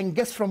 And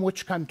guess from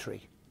which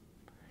country?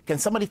 Can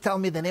somebody tell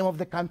me the name of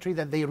the country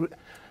that they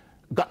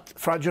got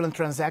fraudulent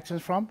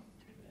transactions from?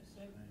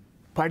 USA.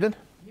 Pardon?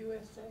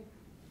 USA.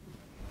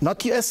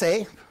 Not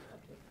USA.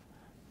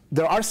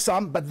 There are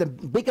some, but the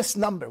biggest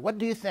number, what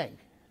do you think?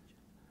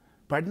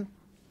 Pardon?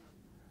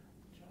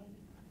 China.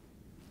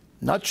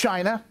 Not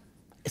China.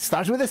 It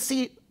starts with a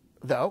C,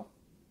 though.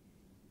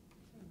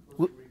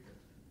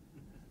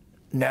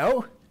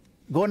 No.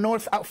 Go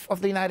north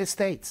of the United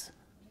States.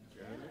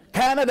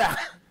 Canada.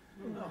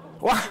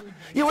 Well,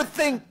 you would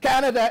think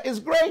Canada is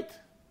great.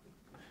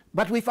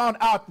 But we found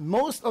out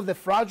most of the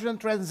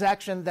fraudulent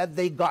transactions that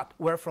they got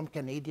were from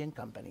Canadian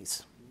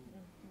companies.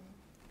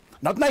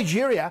 Not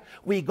Nigeria.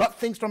 We got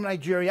things from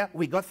Nigeria.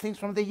 We got things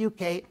from the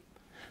UK.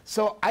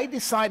 So I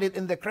decided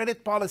in the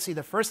credit policy,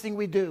 the first thing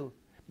we do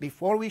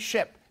before we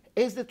ship,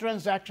 is the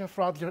transaction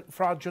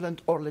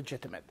fraudulent or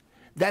legitimate?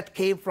 That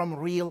came from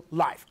real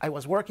life. I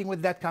was working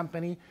with that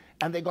company,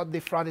 and they got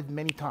defrauded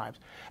many times.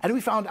 And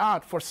we found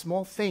out for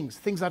small things,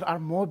 things that are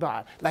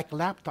mobile, like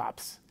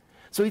laptops.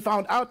 So we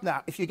found out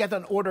now, if you get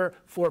an order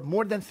for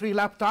more than 3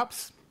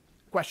 laptops,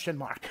 question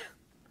mark.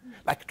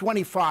 Like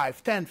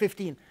 25, 10,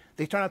 15,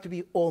 they turn out to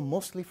be all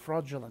mostly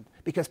fraudulent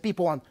because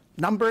people want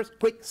numbers,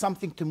 quick,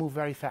 something to move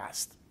very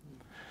fast.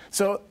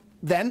 So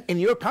then in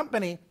your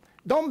company,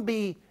 don't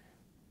be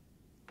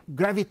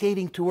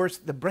gravitating towards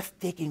the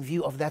breathtaking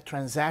view of that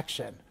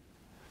transaction.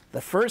 The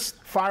first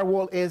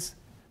firewall is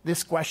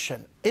this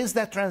question: is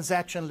that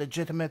transaction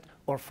legitimate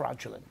or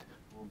fraudulent?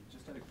 Well,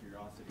 just out of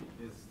curiosity,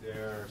 is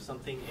there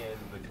something in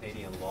the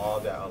Canadian law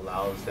that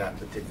allows that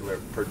particular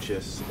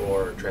purchase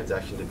or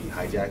transaction to be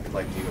hijacked,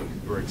 like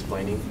you were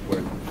explaining?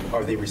 Where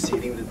are they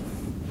receiving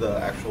the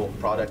actual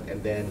product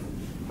and then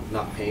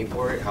not paying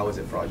for it? How is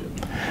it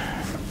fraudulent?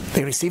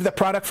 They receive the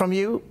product from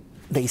you,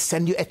 they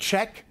send you a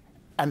check,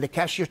 and the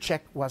cashier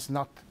check was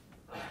not,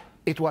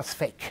 it was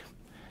fake.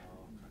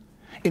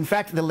 In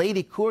fact, the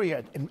lady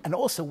couriered, and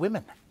also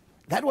women,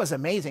 that was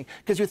amazing,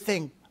 because you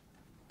think,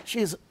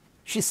 she's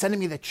sending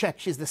me the check,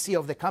 she's the CEO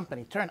of the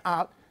company. Turn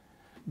out,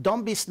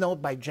 don't be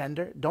snowed by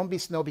gender, don't be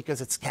snowed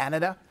because it's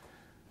Canada.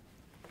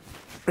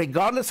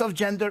 Regardless of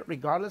gender,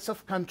 regardless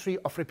of country,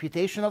 of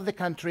reputation of the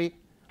country,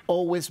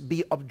 always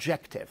be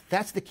objective.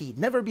 That's the key.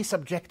 Never be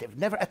subjective.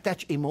 Never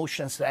attach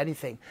emotions to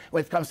anything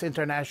when it comes to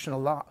international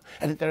law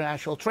and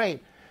international trade.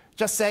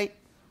 Just say,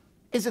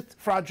 is it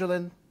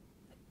fraudulent?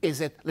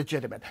 Is it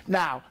legitimate?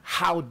 Now,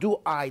 how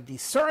do I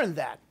discern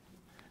that?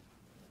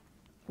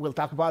 We'll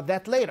talk about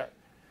that later.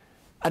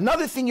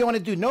 Another thing you want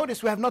to do,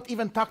 notice we have not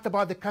even talked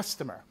about the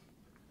customer.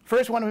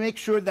 First, we want to make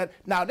sure that,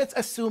 now let's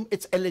assume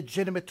it's a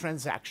legitimate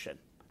transaction,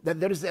 that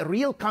there is a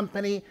real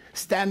company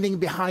standing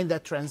behind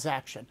that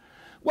transaction.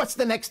 What's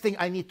the next thing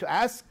I need to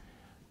ask?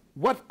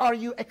 What are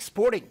you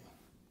exporting?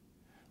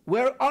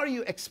 Where are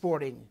you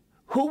exporting?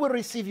 Who will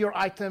receive your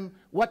item?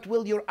 What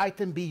will your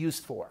item be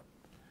used for?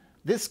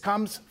 This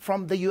comes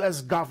from the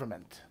US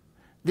government.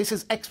 This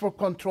is export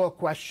control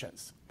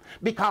questions.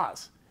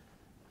 Because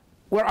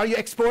where are you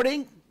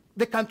exporting?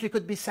 The country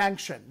could be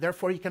sanctioned,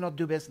 therefore you cannot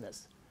do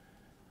business.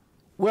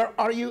 Where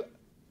are you,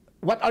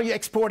 what are you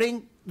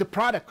exporting? The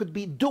product could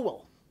be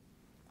dual,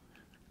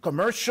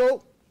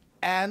 commercial,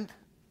 and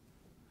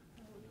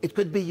it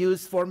could be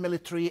used for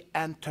military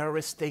and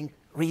terroristing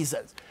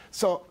reasons.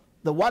 So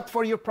the what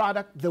for your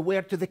product, the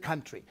where to the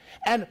country.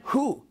 And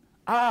who?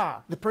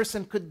 The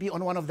person could be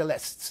on one of the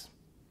lists.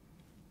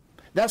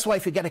 That's why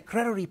if you get a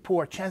credit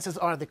report, chances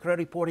are the credit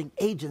reporting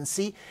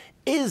agency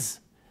is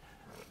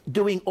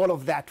doing all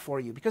of that for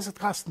you because it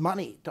costs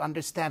money to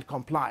understand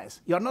compliance.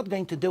 You're not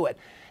going to do it.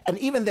 And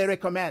even they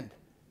recommend,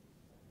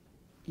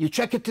 you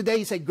check it today,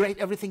 you say, great,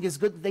 everything is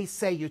good. They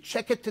say, you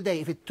check it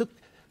today. If it took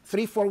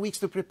 3-4 weeks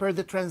to prepare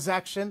the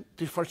transaction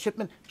for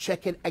shipment,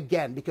 check it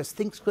again because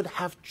things could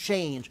have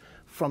changed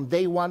from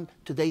day 1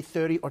 to day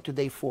 30 or to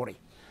day 40.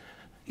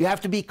 You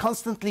have to be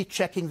constantly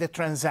checking the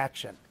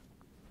transaction.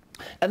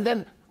 And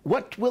then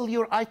what will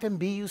your item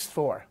be used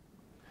for?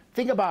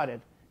 Think about it.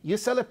 You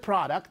sell a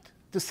product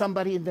to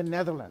somebody in the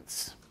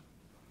Netherlands.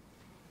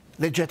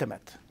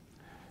 Legitimate.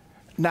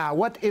 Now,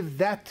 what if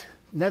that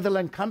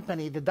Netherlands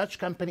company, the Dutch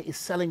company, is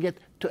selling it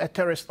to a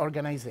terrorist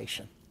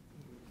organization?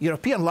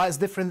 European law is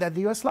different than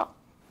the US law.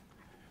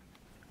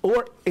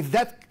 Or if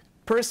that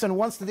person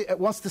wants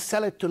to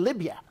sell it to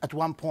Libya at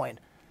one point,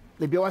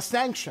 Libya was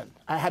sanctioned.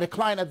 I had a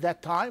client at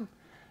that time,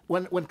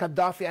 when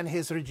Gaddafi and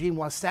his regime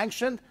was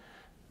sanctioned,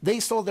 they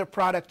sold their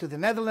product to the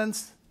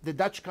Netherlands. The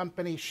Dutch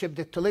company shipped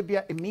it to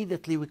Libya.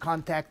 Immediately, we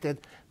contacted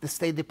the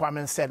State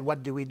Department and said,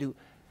 what do we do?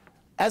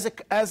 As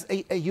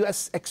a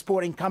US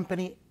exporting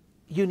company,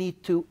 you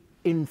need to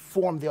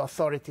inform the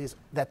authorities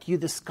that you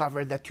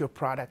discovered that your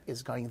product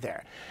is going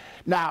there.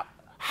 Now,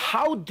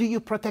 how do you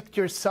protect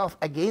yourself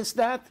against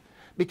that?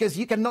 because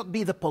you cannot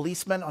be the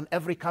policeman on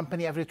every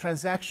company, every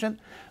transaction.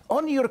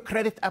 On your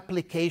credit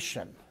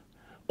application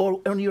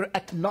or on your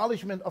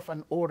acknowledgement of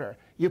an order,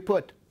 you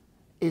put,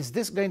 is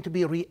this going to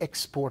be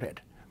re-exported?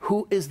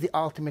 Who is the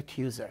ultimate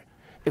user?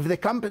 If the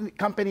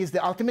company is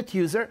the ultimate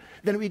user,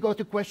 then we go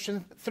to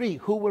question 3,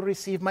 who will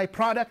receive my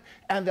product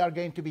and they are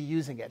going to be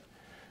using it.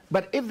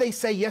 But if they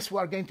say, yes, we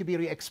are going to be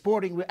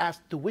re-exporting, we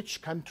ask to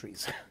which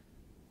countries?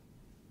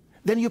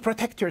 Then you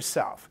protect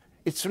yourself.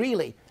 It's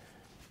really,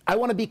 I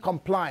want to be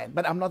compliant,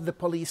 but I'm not the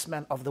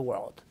policeman of the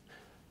world.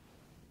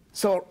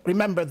 So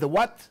remember the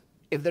what,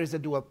 if there is a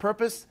dual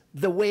purpose,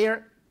 the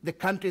where, the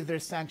country if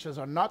there's sanctions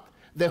or not,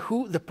 the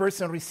who, the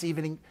person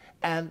receiving,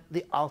 and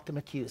the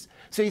ultimate use.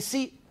 So you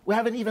see, we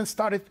haven't even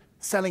started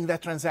selling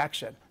that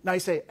transaction. Now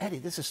you say, Eddie,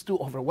 this is too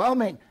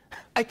overwhelming.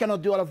 I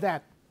cannot do all of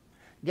that.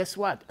 Guess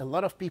what? A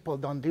lot of people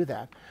don't do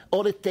that.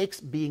 All it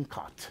takes being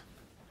caught.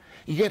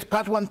 You get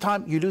caught one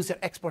time, you lose your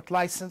export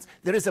license.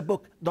 There is a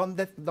book, Don't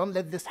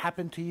Let This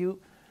Happen to You.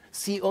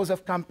 CEOs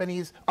of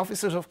companies,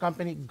 officers of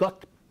companies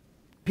got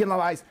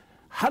penalized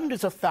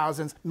hundreds of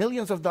thousands,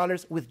 millions of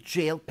dollars with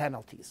jail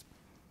penalties.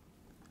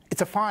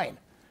 It's a fine.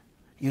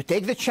 You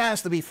take the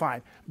chance to be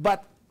fined.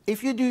 But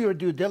if you do your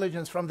due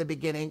diligence from the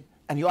beginning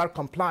and you are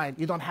compliant,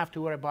 you don't have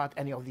to worry about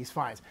any of these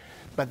fines.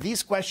 But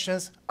these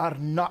questions are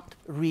not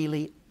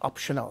really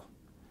optional.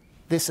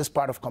 This is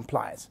part of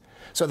compliance.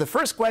 So the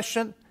first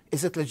question,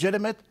 is it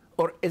legitimate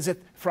or is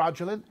it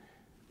fraudulent?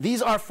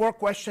 These are 4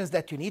 questions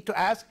that you need to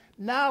ask.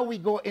 Now we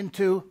go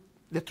into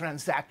the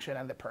transaction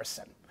and the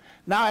person.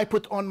 Now I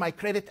put on my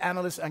credit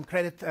analyst and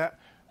credit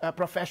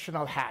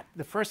professional hat.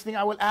 The first thing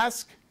I will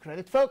ask,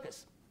 credit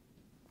focus.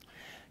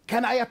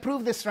 Can I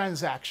approve this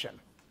transaction?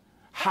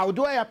 How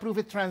do I approve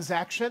a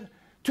transaction?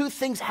 2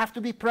 things have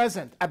to be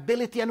present,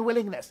 ability and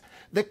willingness.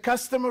 The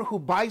customer who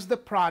buys the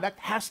product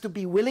has to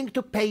be willing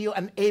to pay you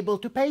and able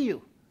to pay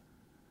you.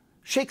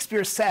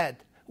 Shakespeare said,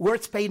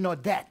 words pay no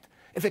debt.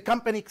 If a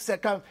company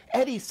said,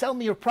 Eddie, sell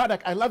me your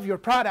product, I love your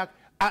product,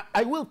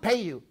 I will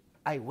pay you.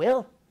 I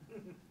will?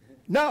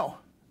 No,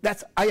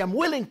 that's I am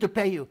willing to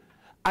pay you.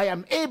 I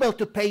am able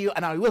to pay you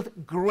and I will.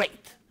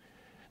 Great.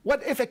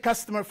 What if a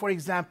customer, for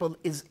example,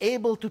 is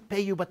able to pay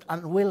you but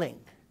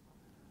unwilling?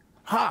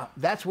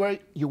 That's where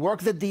you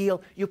work the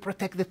deal, you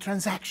protect the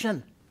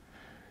transaction.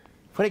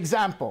 For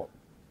example,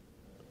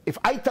 if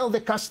I tell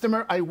the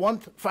customer I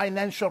want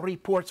financial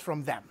reports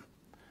from them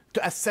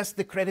to assess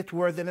the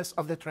creditworthiness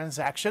of the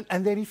transaction,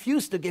 and they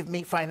refuse to give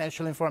me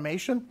financial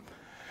information,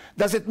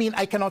 does it mean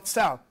I cannot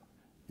sell?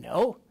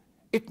 No.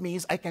 It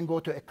means I can go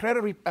to a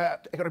credit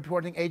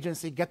reporting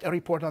agency, get a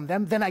report on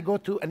them, then I go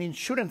to an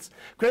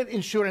credit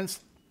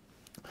insurance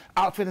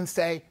outfit and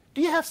say,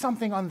 do you have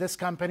something on this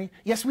company?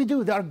 Yes, we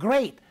do. They are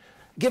great.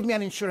 Give me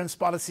an insurance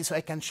policy so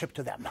I can ship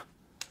to them.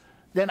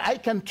 Then I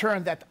can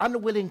turn that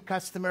unwilling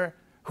customer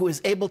who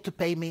is able to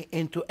pay me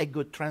into a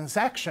good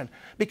transaction.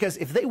 Because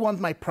if they want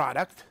my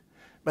product,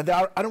 but they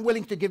are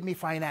unwilling to give me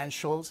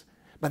financials,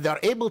 but they are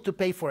able to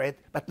pay for it,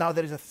 but now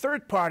there is a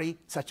third party,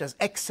 such as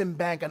Exim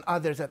Bank and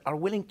others, that are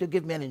willing to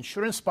give me an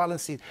insurance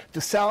policy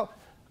to sell,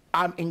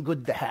 I'm in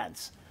good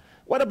hands.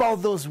 What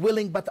about those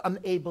willing but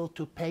unable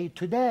to pay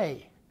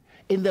today?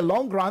 In the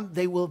long run,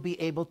 they will be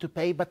able to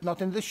pay, but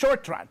not in the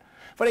short run.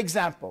 For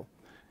example,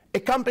 a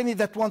company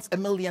that wants $1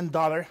 million,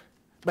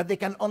 but they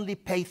can only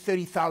pay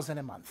 $30,000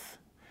 a month.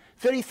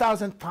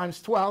 30,000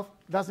 times 12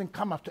 doesn't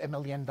come up to $1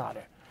 million.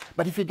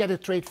 But if you get a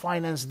trade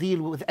finance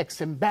deal with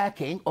Exim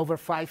backing over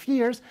 5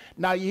 years,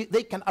 now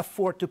they can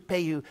afford to pay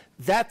you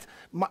that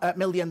 $1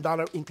 million,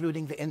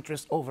 including the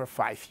interest, over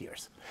 5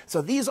 years.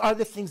 So these are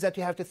the things that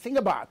you have to think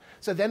about.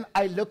 So then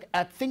I look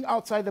at think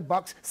outside the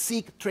box,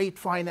 seek trade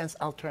finance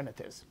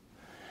alternatives.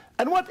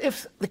 And what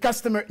if the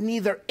customer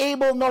neither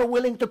able nor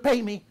willing to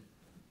pay me?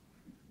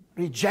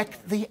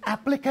 Reject the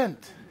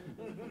applicant.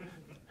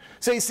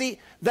 So you see,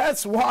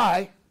 that's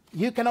why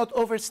you cannot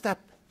overstep.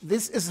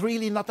 This is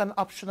really not an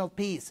optional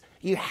piece.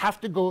 You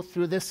have to go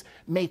through this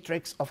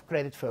matrix of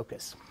credit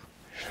focus.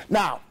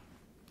 Now,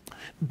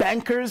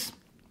 bankers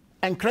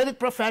and credit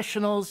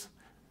professionals,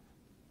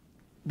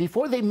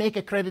 before they make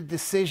a credit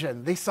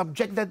decision, they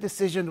subject that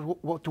decision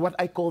to what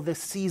I call the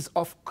C's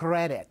of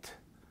credit.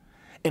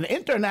 In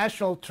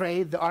international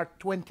trade, there are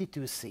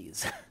 22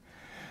 C's.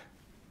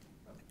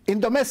 In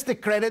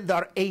domestic credit, there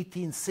are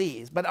 18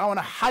 C's. But I want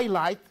to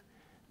highlight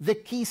the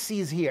key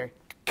C's here.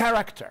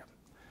 Character.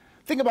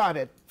 Think about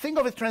it. Think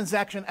of a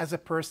transaction as a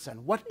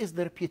person. What is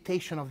the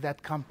reputation of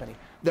that company?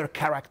 Their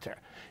character.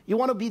 You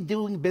want to be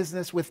doing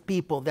business with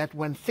people that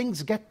when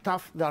things get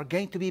tough, they are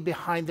going to be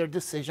behind their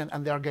decision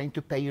and they are going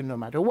to pay you no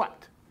matter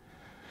what.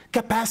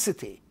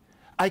 Capacity.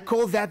 I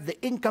call that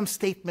the income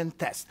statement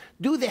test.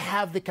 Do they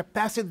have the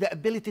capacity, the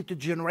ability to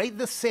generate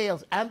the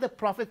sales and the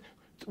profit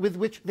with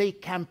which they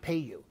can pay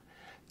you?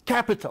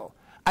 Capital.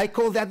 I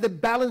call that the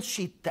balance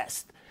sheet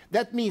test.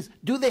 That means,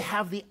 do they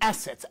have the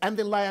assets and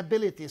the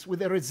liabilities with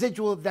the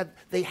residual that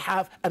they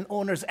have an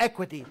owner's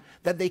equity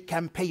that they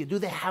can pay you? Do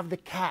they have the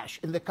cash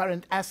in the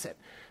current asset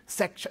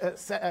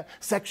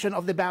section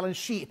of the balance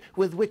sheet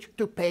with which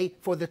to pay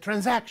for the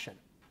transaction?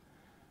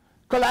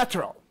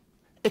 Collateral.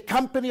 a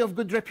company of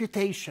good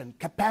reputation,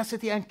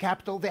 capacity and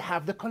capital, they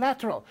have the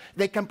collateral.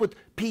 They can put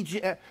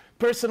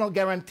personal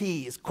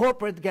guarantees,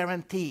 corporate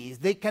guarantees.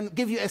 They can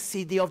give you a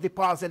CD of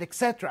deposit,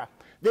 etc.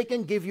 They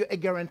can give you a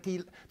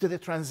guarantee to the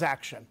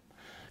transaction.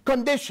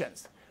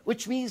 Conditions,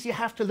 which means you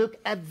have to look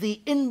at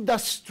the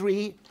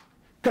industry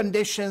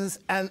conditions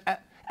and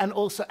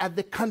also at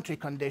the country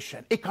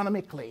condition,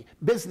 economically,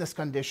 business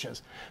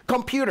conditions.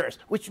 Computers,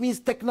 which means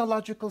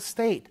technological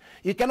state.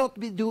 You cannot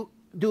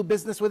do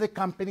business with a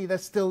company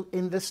that's still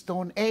in the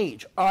Stone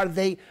Age. Are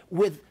they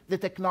with the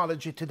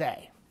technology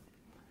today?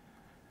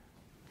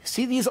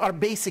 See, these are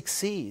basic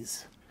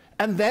C's.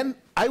 And then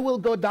I will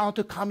go down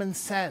to common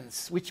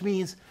sense, which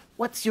means,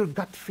 what's your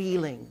gut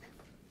feeling?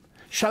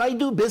 Shall I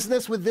do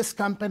business with this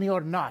company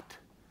or not?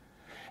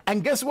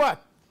 And guess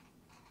what?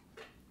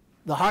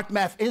 The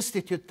HeartMath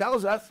Institute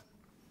tells us,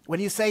 when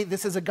you say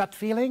this is a gut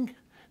feeling,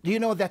 do you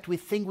know that we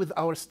think with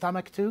our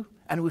stomach too,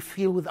 and we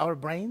feel with our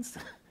brains?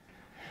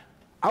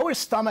 Our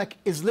stomach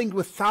is linked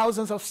with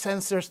thousands of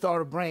sensors to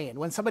our brain.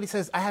 When somebody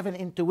says, I have an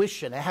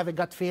intuition, I have a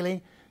gut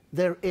feeling,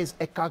 there is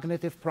a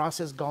cognitive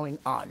process going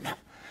on.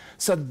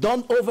 So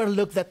don't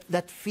overlook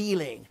that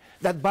feeling,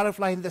 that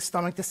butterfly in the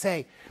stomach to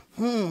say,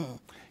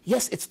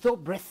 yes, it's so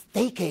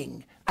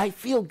breathtaking. I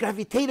feel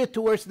gravitated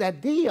towards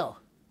that deal.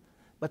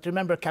 But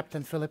remember,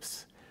 Captain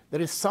Phillips, there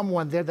is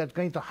someone there that's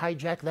going to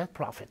hijack that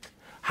profit,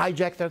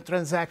 hijack that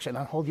transaction,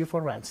 and hold you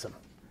for ransom.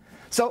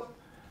 So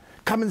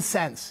common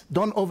sense.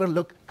 Don't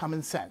overlook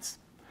common sense.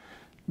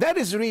 That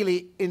is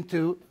really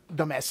into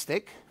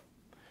domestic.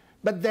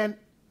 But then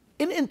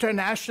in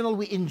international,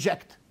 we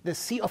inject the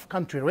C of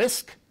country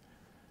risk,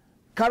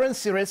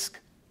 currency risk,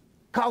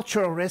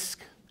 cultural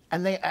risk,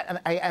 and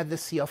I add the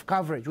C of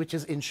coverage, which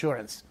is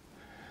insurance.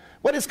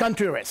 What is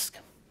country risk?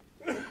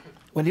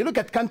 When you look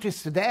at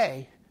countries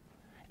today,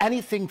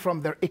 anything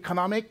from their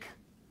economic,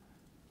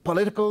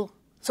 political,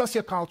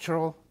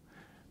 sociocultural,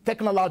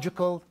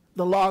 technological,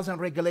 the laws and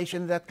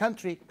regulations in that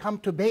country come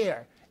to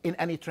bear in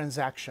any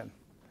transaction.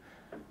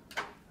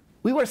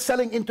 We were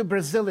selling into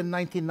Brazil in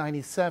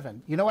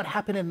 1997. You know what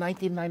happened in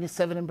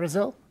 1997 in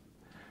Brazil?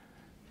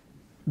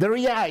 The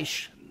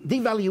reais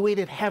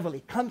devaluated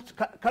heavily.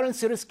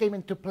 Currency risk came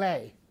into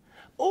play.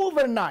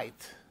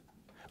 Overnight,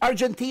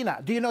 Argentina,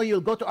 do you know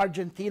you'll go to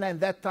Argentina in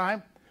that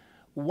time?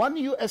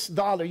 $1 US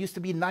used to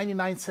be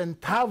 99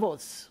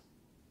 centavos.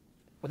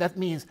 Well, that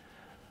means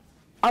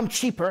I'm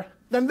cheaper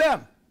than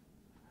them.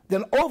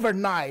 Then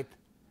overnight,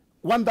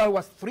 $1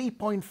 was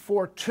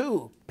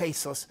 3.42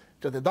 pesos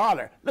to the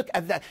dollar. Look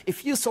at that.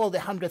 If you sold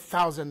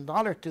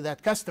 $100,000 to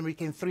that customer, you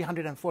came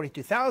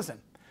 342,000.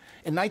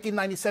 In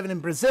 1997 in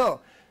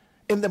Brazil,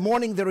 in the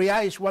morning the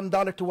reais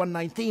 $1 to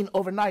 119,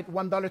 overnight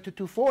 $1 to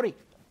 240.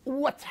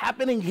 What's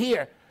happening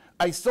here?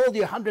 I sold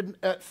you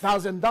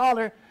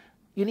 $100,000.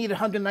 You need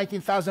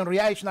 119,000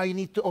 reais. Now you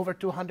need to over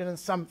 200 and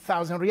some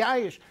thousand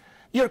reais.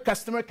 Your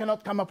customer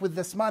cannot come up with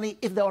this money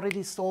if they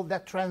already sold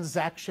that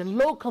transaction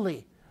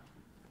locally.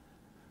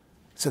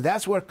 So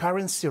that's where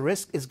currency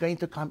risk is going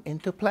to come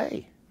into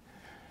play.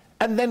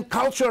 And then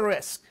cultural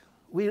risk.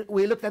 We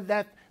looked at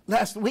that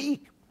last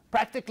week.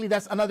 Practically,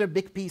 that's another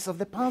big piece of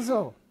the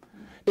puzzle.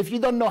 If you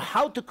don't know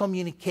how to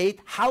communicate,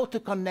 how to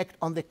connect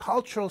on the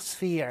cultural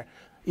sphere,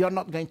 you're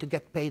not going to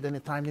get paid in a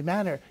timely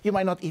manner. You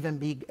might not even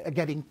be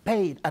getting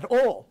paid at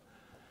all.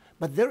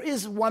 But there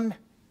is one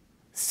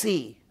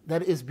C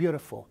that is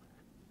beautiful.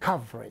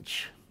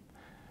 Coverage.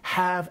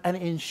 Have an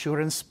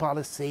insurance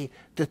policy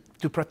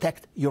to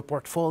protect your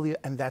portfolio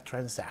and that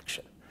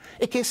transaction.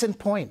 A case in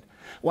point,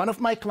 one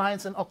of my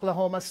clients in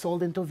Oklahoma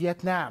sold into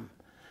Vietnam.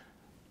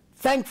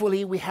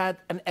 Thankfully, we had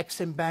an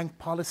Exim Bank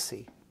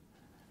policy.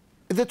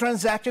 The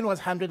transaction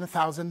was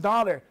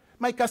 $100,000.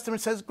 My customer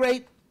says,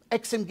 great,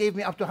 Exim gave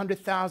me up to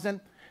 $100,000.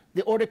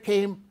 The order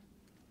came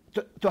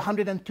to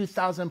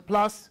 $102,000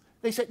 plus.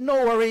 They said,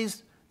 no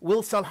worries,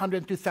 we'll sell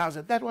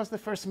 $102,000. That was the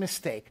first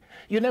mistake.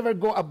 You never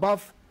go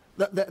above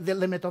the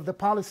limit of the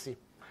policy.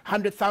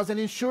 $100,000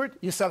 insured,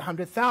 you sell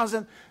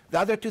 $100,000. The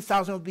other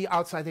 $2,000 will be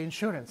outside the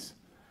insurance.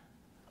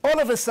 All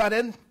of a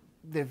sudden,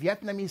 the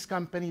Vietnamese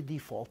company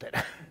defaulted.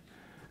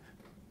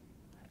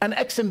 And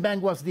Exim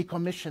Bank was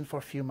decommissioned for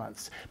a few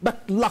months.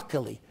 But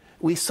luckily,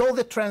 we sold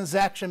the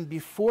transaction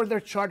before their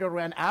charter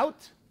ran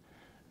out.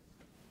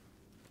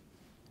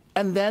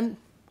 And then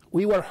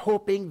we were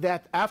hoping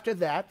that after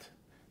that,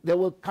 they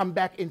will come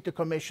back into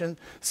commission,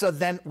 so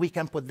then we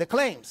can put the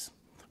claims.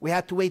 We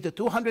had to wait the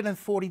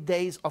 240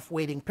 days of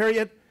waiting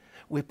period.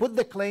 We put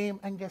the claim,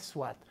 and guess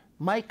what?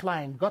 My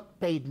client got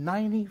paid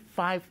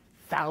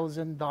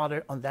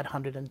 $95,000 on that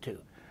 102.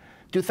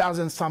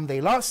 2,000 some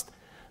they lost.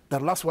 The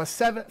loss was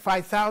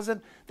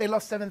 5,000. They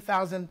lost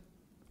 7,000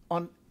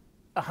 on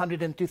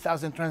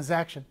 102,000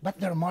 transaction, but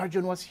their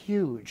margin was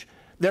huge.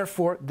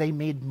 Therefore, they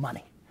made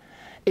money.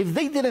 If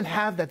they didn't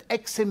have that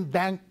Exim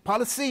Bank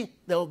policy,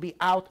 they will be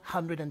out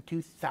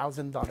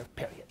 $102,000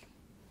 period.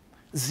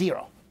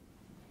 Zero.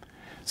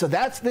 So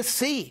that's the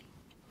C.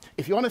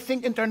 If you want to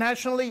think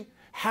internationally,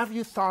 have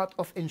you thought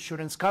of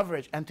insurance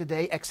coverage? And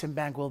today, Exim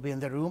Bank will be in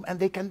the room, and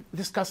they can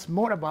discuss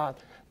more about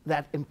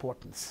that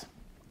importance.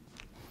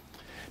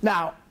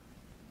 Now,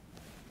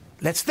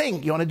 let's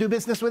think. You want to do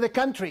business with a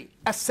country.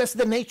 Assess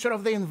the nature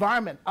of the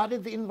environment.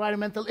 Audit the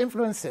environmental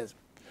influences.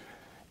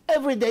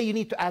 Every day you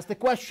need to ask the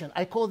question.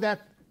 I call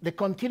that the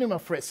continuum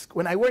of risk.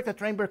 When I worked at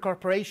Rainbow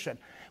Corporation,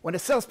 when a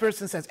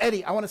salesperson says,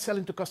 Eddie, I want to sell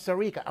into Costa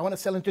Rica, I want to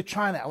sell into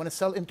China, I want to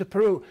sell into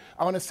Peru,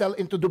 I want to sell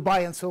into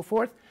Dubai and so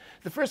forth,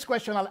 the first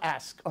question I'll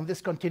ask on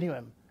this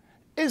continuum,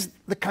 is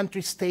the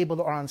country stable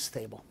or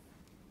unstable?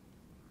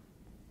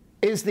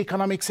 Is the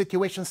economic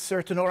situation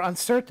certain or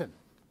uncertain?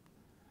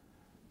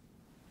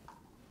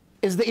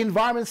 Is the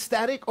environment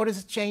static or is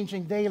it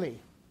changing daily?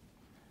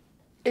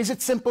 Is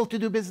it simple to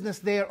do business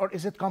there or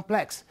is it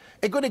complex?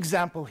 A good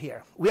example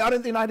here. We are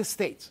in the United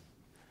States.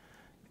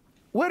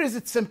 Where is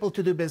it simple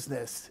to do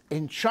business?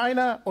 In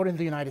China or in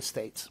the United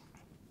States?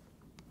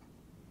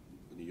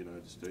 In the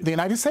United States. The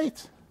United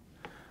States.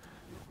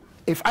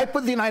 If I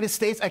put the United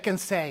States, I can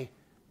say,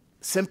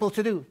 simple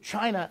to do.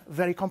 China,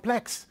 very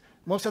complex.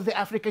 Most of the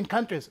African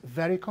countries,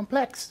 very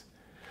complex.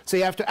 So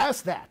you have to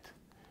ask that.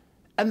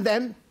 And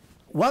then,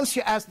 once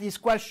you ask these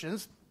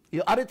questions,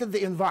 you audited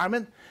the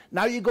environment,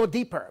 now you go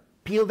deeper.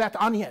 Peel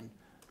that onion.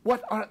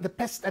 What are the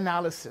pest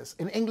analysis?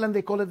 In England,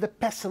 they call it the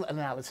pestle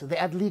analysis. They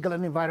add legal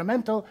and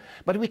environmental,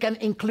 but we can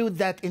include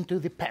that into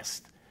the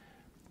pest.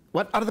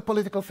 What are the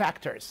political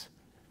factors?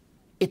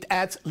 It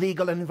adds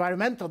legal and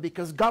environmental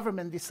because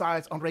government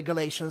decides on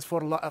regulations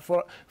for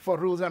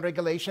rules and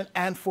regulation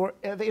and for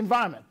the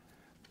environment.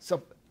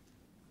 So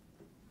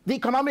the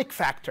economic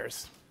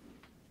factors,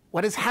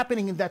 what is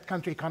happening in that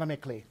country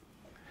economically?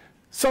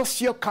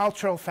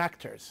 Socio-cultural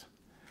factors.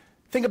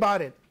 Think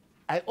about it.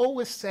 I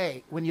always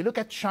say, when you look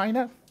at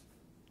China,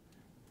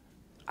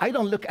 I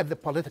don't look at the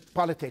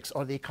politics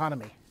or the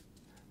economy.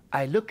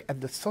 I look at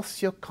the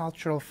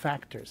socio-cultural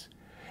factors.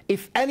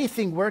 If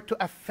anything were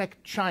to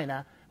affect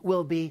China,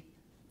 will be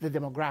the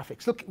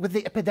demographics. Look, with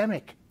the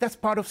epidemic, that's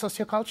part of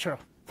sociocultural.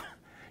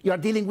 You are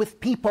dealing with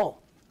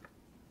people.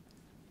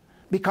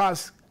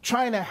 Because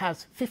China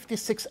has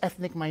 56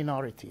 ethnic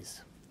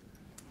minorities.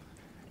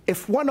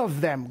 If one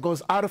of them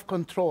goes out of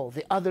control,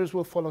 the others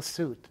will follow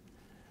suit.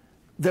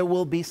 There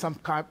will be some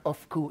kind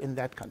of coup in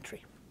that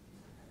country.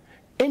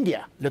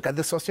 India, look at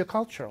the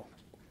sociocultural.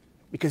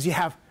 Because you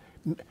have,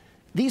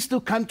 these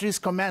two countries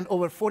command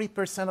over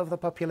 40% of the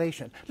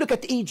population. Look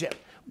at Egypt.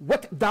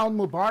 What down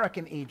Mubarak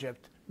in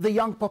Egypt? The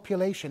young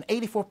population,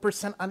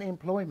 84%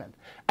 unemployment.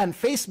 And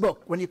Facebook,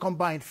 when you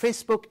combine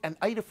Facebook and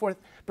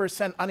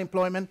 84%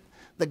 unemployment,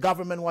 the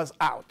government was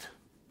out.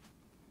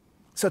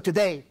 So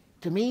today,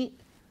 to me,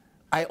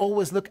 I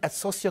always look at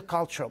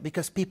sociocultural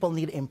because people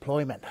need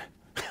employment.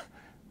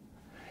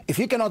 If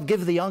you cannot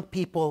give the young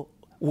people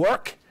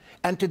work,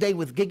 and today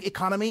with gig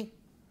economy,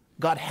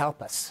 God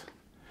help us.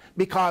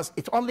 Because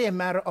it's only a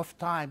matter of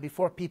time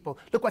before people,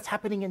 look what's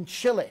happening in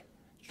Chile.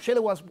 Chile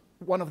was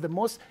one of the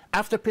most,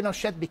 after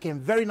Pinochet became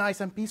very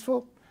nice and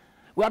peaceful.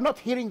 We are not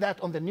hearing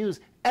that on the news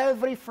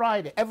every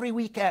Friday, every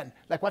weekend.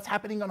 Like what's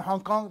happening in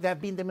Hong Kong, there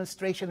have been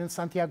demonstrations in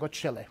Santiago,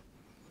 Chile,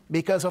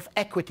 because of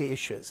equity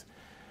issues.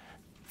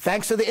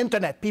 Thanks to the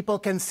internet, people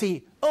can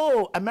see,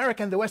 oh,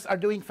 America and the West are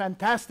doing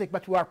fantastic,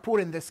 but we are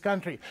poor in this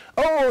country.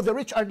 Oh, the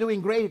rich are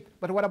doing great,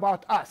 but what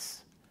about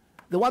us?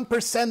 The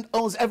 1%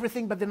 owes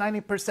everything, but the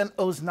 90%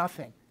 owes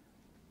nothing.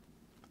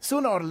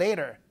 Sooner or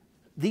later,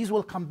 these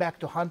will come back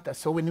to haunt us.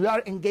 So when we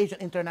are engaged in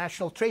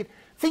international trade,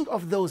 think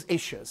of those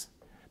issues.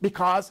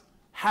 Because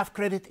have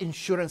credit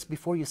insurance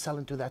before you sell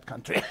into that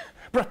country.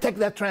 Protect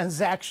that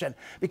transaction.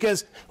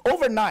 Because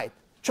overnight,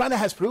 China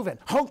has proven,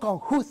 Hong Kong,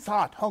 who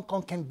thought Hong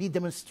Kong can be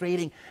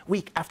demonstrating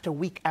week after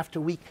week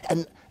after week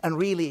and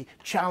really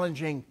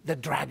challenging the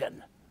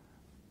dragon?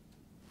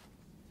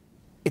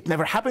 It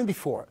never happened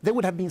before. They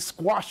would have been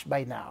squashed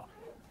by now.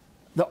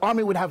 The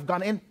army would have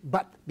gone in,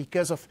 but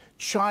because of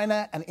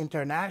China and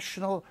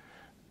international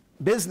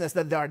business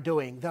that they are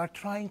doing, they are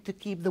trying to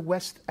keep the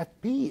West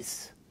at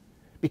peace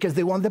because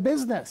they want the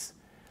business.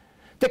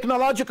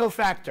 Technological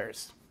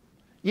factors,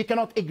 you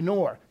cannot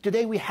ignore.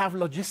 Today we have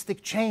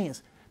logistic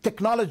chains.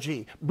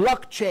 Technology,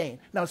 blockchain,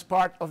 now is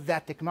part of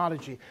that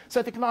technology.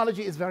 So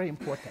technology is very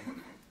important.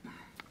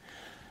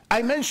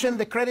 I mentioned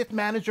the credit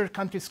manager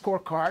country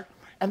scorecard,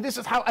 and this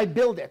is how I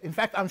build it. In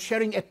fact, I'm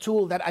sharing a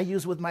tool that I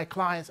use with my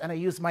clients and I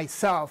use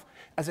myself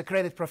as a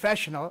credit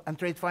professional and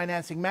trade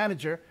financing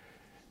manager.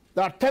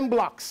 There are 10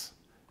 blocks.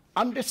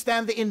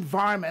 Understand the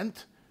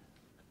environment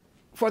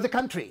for the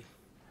country.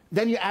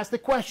 Then you ask the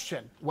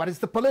question, what is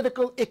the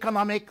political,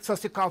 economic,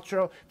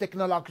 sociocultural,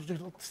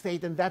 technological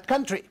state in that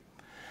country?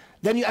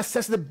 Then you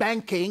assess the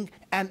banking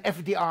and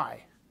FDI.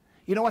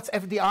 You know what's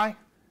FDI?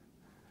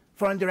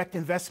 Foreign direct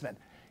investment.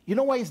 You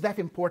know why is that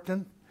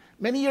important?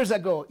 Many years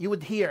ago, you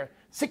would hear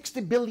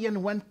 60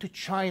 billion went to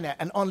China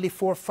and only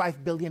 4 or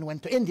 5 billion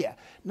went to India.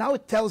 Now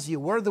it tells you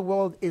where the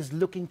world is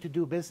looking to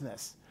do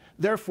business.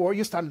 Therefore,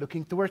 you start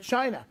looking towards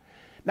China.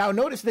 Now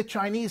notice the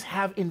Chinese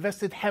have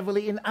invested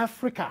heavily in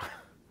Africa.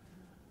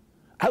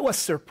 I was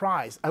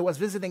surprised. I was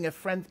visiting a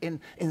friend in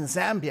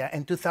Zambia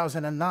in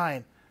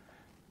 2009.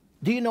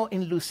 Do you know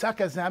in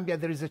Lusaka, Zambia,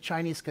 there is a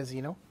Chinese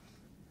casino?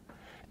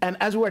 And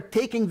as we're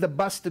taking the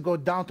bus to go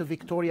down to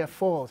Victoria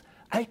Falls,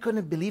 I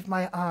couldn't believe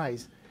my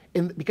eyes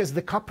because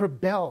the copper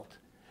belt,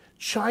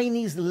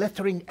 Chinese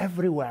lettering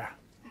everywhere.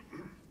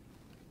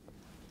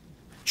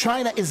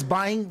 China is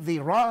buying the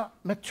raw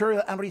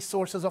material and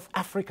resources of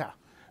Africa.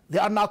 They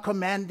are now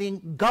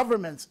commanding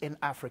governments in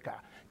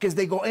Africa because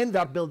they go in, they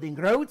are building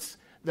roads,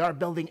 they are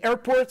building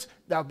airports,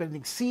 they are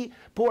building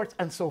seaports,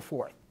 and so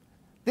forth.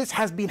 This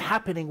has been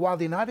happening while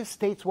the United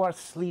States was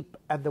asleep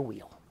at the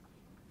wheel.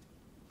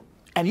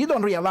 And you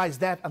don't realize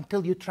that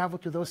until you travel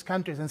to those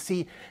countries and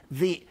see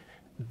the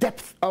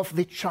depth of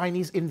the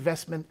Chinese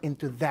investment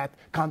into that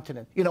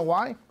continent. You know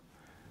why?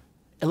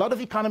 A lot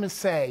of economists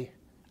say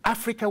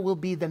Africa will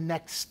be the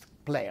next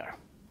player.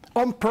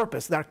 On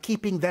purpose, they're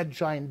keeping that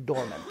giant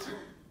dormant.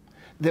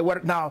 They were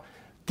now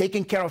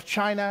taking care of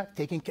China,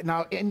 taking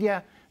now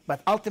India,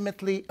 but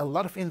ultimately a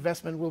lot of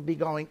investment will be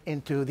going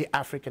into the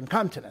African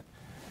continent.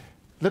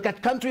 Look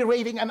at country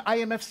rating and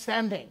IMF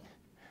standing.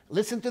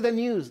 Listen to the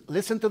news,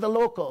 listen to the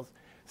locals.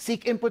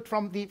 Seek input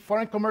from the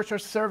Foreign Commercial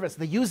Service,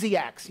 the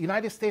USEACs,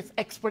 United States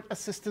Export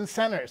Assistance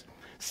Centers,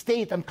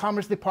 State and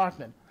Commerce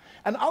Department.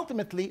 And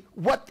ultimately,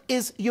 what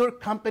is your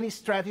company's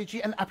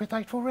strategy and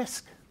appetite for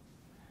risk?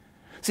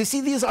 So you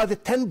see, these are the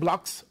 10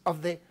 blocks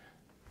of the,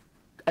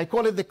 I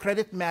call it the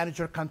credit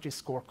manager country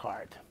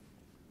scorecard.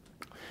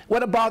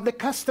 What about the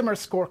customer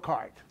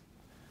scorecard?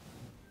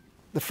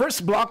 The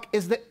first block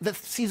is the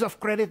C's of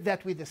credit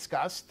that we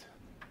discussed.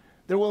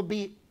 There will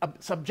be a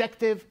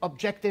subjective,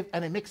 objective,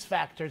 and a mixed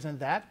factors in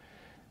that.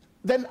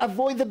 Then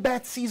avoid the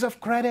bad C's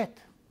of credit.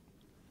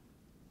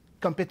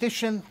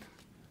 Competition,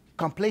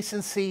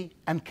 complacency,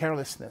 and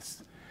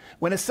carelessness.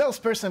 When a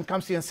salesperson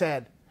comes to you and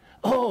said,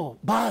 oh,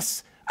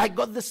 boss, I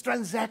got this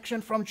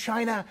transaction from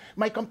China.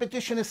 My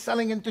competition is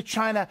selling into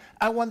China.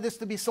 I want this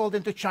to be sold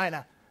into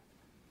China.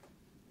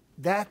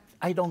 That,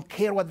 I don't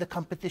care what the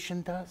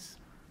competition does.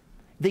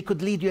 They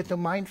could lead you into a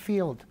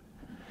minefield.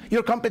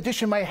 Your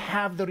competition might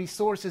have the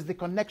resources, the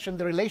connection,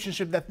 the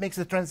relationship that makes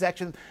the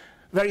transaction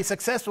very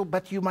successful,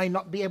 but you might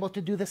not be able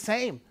to do the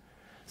same.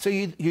 So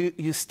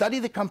you study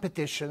the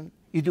competition,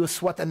 you do a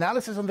SWOT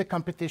analysis on the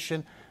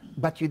competition,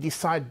 but you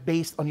decide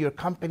based on your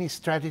company's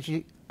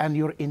strategy and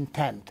your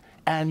intent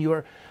and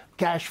your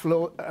cash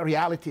flow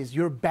realities,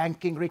 your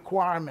banking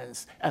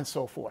requirements, and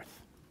so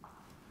forth.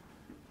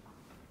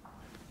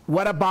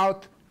 What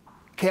about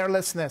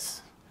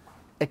carelessness?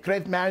 A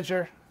credit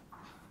manager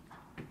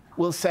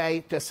will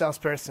say to a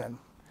salesperson,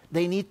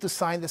 they need to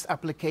sign this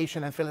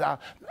application and fill it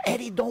out.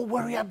 Eddie, don't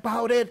worry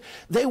about it.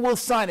 They will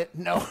sign it.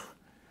 No.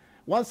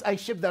 Once I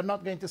ship, they're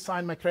not going to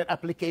sign my credit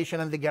application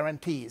and the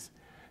guarantees.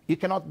 You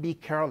cannot be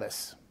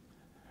careless.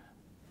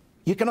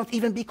 You cannot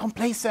even be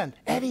complacent.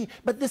 Eddie,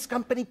 but this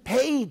company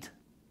paid.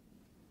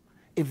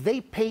 If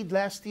they paid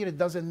last year, it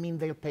doesn't mean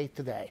they'll pay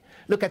today.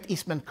 Look at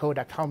Eastman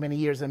Kodak, how many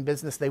years in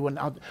business they went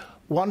out.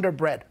 Wonder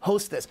Bread,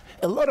 Hostess.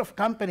 A lot of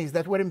companies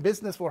that were in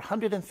business for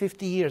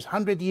 150 years,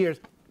 100 years,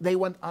 they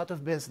went out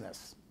of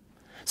business.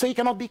 So you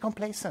cannot be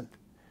complacent.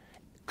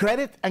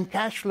 Credit and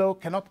cash flow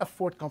cannot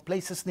afford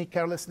complacency,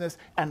 carelessness,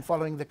 and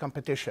following the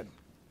competition.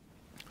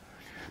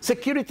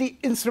 Security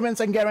instruments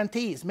and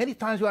guarantees. Many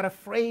times you are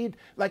afraid,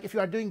 like if you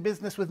are doing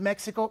business with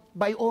Mexico,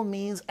 by all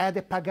means add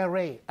a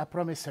pagaré, a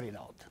promissory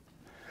note.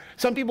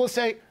 Some people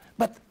say,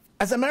 but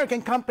as an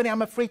American company,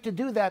 I'm afraid to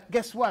do that.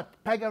 Guess what?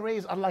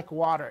 Pagarés are like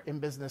water in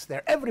business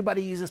there.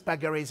 Everybody uses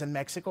pagarés in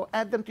Mexico.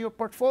 Add them to your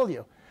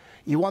portfolio.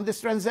 You want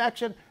this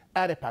transaction?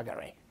 Add a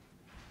pagaré.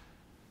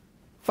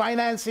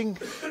 Financing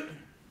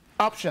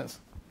options.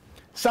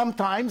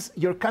 Sometimes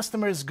your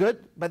customer is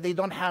good, but they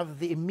don't have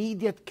the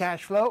immediate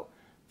cash flow.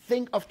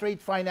 Think of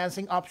trade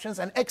financing options,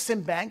 and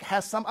Exim Bank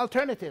has some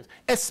alternatives.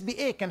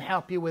 SBA can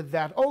help you with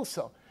that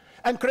also.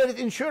 And credit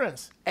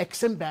insurance.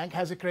 Exim Bank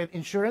has a credit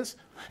insurance,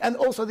 and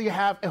also you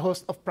have a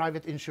host of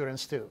private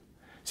insurance too.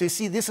 So you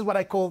see, this is what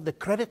I call the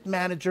credit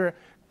manager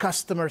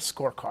customer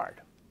scorecard.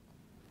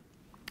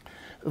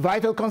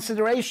 Vital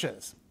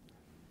considerations.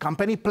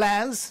 Company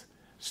plans,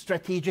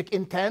 strategic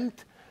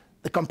intent,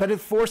 the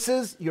competitive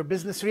forces, your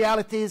business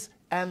realities,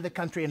 and the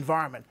country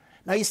environment.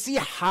 Now you see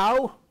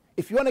how,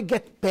 if you want to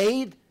get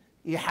paid,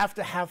 you have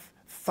to have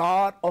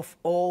thought of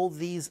all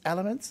these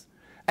elements.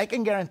 I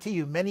can guarantee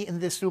you many in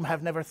this room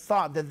have never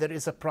thought that there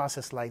is a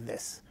process like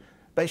this.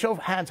 By show of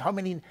hands, how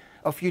many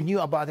of you knew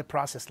about a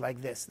process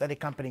like this that a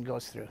company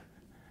goes through?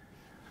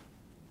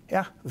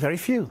 Yeah, very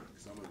few.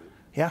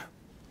 Yeah.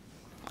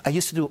 I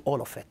used to do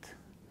all of it.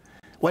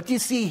 What you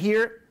see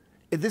here,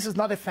 this is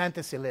not a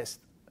fantasy list.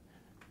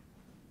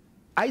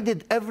 I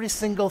did every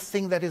single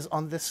thing that is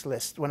on this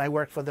list when I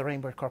worked for the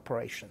Rainbow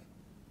Corporation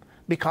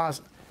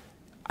because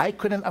I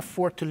couldn't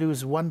afford to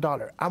lose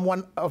 $1. I'm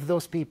one of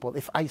those people.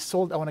 If I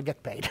sold, I want to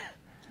get paid.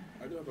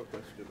 I do have a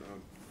question.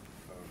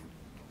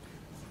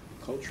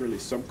 Culturally,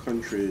 some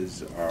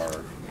countries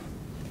are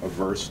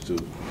averse to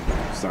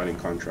signing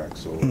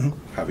contracts or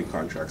having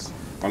contracts.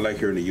 Unlike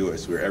here in the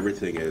U.S., where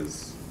everything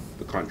is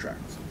the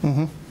contract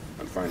and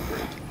fine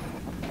print.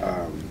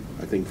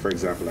 I think, for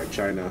example, like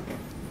China,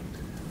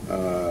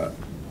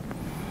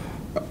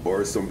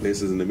 Or some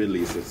places in the Middle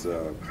East, it's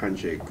a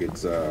handshake.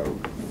 It's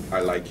I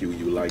like you,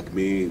 you like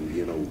me.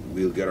 You know,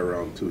 we'll get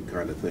around to it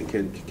kind of thing.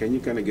 Can you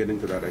kind of get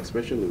into that,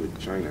 especially with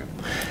China?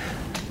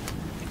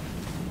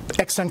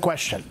 Excellent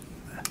question.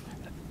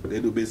 They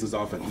do business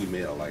off an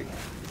email, like.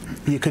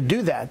 You could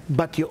do that,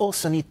 but you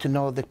also need to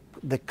know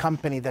the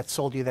company that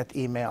sold you that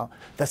email,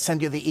 that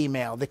sent you the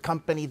email, the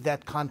company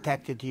that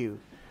contacted you.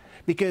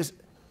 Because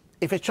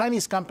if a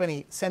Chinese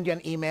company sends you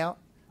an email,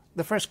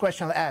 the first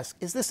question I'll ask,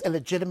 is this a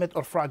legitimate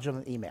or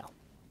fraudulent email?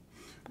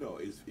 No,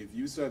 if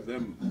you send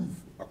them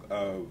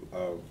a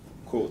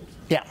quote,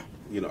 yeah,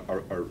 you know,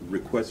 a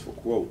request for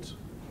quote,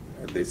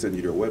 and they send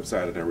you their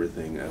website and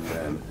everything, and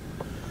then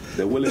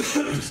they're willing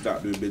to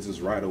start doing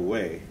business right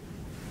away.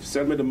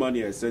 Send me the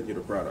money, I send you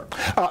the product.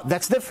 Oh,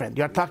 that's different.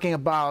 You're talking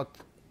about,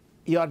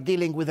 you're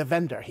dealing with a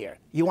vendor here.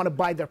 You want to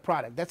buy their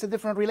product. That's a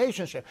different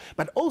relationship.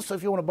 But also,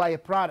 if you want to buy a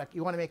product,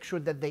 you want to make sure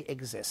that they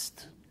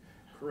exist.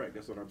 Correct,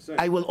 that's what I'm saying.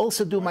 I will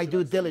also do my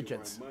due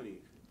diligence.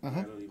 I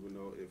don't even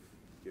know if,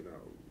 you know.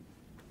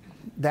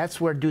 That's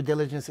where due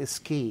diligence is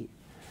key.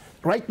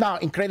 Right now,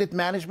 in credit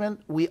management,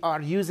 we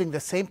are using the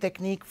same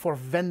technique for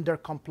vendor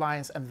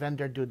compliance and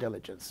vendor due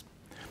diligence.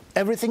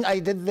 Everything I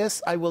did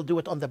this, I will do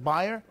it on the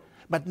buyer.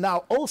 But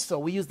now also,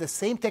 we use the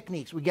same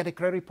techniques. We get a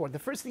credit report. The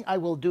first thing I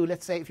will do,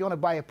 let's say, if you want to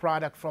buy a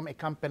product from a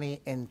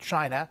company in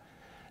China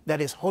that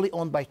is wholly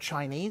owned by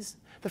Chinese,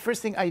 the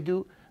first thing I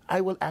do,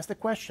 I will ask the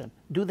question,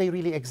 do they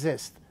really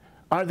exist?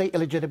 Are they a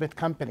legitimate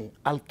company?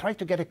 I'll try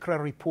to get a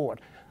credit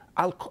report.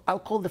 I'll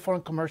call the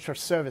Foreign Commercial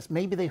Service.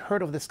 Maybe they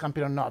heard of this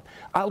company or not.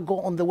 I'll go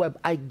on the web.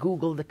 I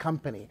Google the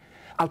company.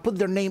 I'll put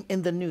their name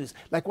in the news.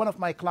 Like one of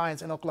my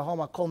clients in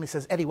Oklahoma called me and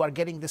says, Eddie, we're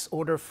getting this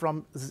order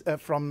from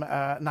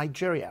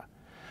Nigeria.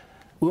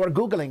 We were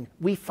Googling.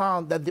 We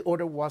found that the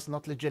order was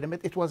not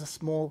legitimate. It was a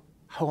small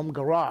home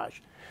garage.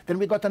 Then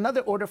we got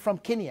another order from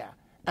Kenya.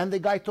 And the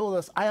guy told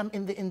us, I am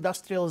in the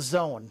industrial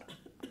zone.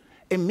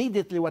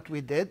 Immediately what we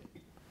did,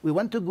 we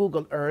went to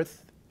Google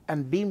Earth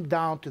and beamed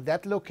down to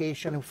that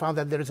location and found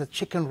that there is a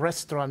chicken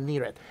restaurant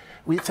near it.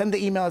 We sent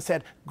the email and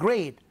said,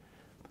 great.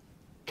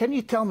 Can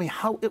you tell me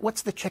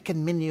what's the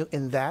chicken menu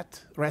in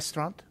that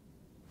restaurant?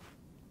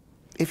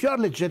 If you are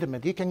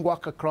legitimate, you can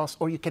walk across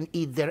or you can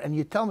eat there and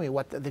you tell me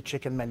what the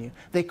chicken menu.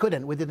 They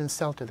couldn't. We didn't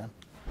sell to them.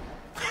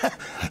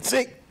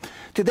 See,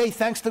 today,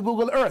 thanks to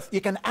Google Earth,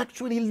 you can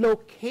actually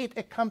locate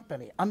a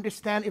company,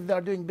 understand if they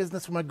are doing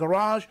business from a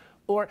garage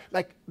or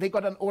like they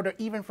got an order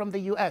even from the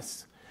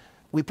US.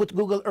 We put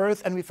Google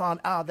Earth and we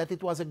found out that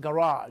it was a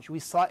garage. We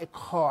saw a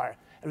car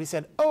and we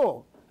said,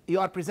 oh, you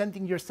are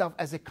presenting yourself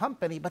as a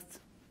company, but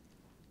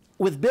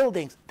with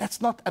buildings. That's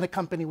not a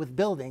company with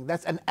building.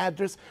 That's an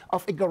address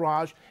of a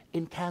garage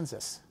in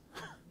Kansas.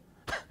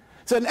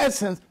 So in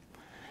essence,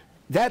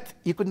 that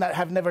you could not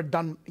have never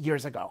done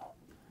years ago.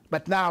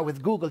 But now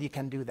with Google, you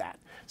can do that.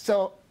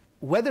 So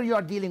whether you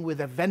are dealing with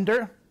a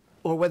vendor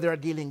or whether you are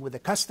dealing with a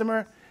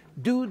customer,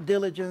 due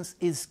diligence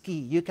is key.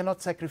 You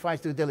cannot sacrifice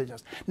due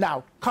diligence.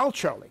 Now,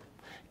 culturally,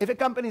 if a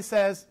company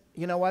says,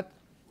 you know what,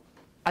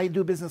 I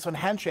do business on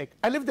handshake.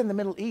 I lived in the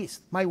Middle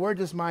East. My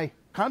word is my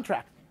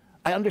contract.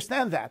 I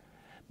understand that.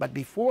 But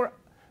before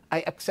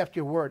I accept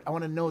your word, I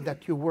want to know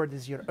that your word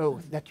is your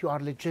oath, that you are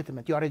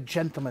legitimate, you are a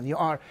gentleman, you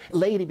are a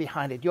lady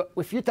behind it.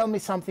 If you tell me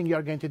something, you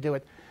are going to do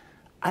it.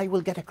 I will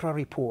get a credit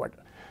report.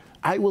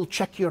 I will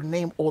check your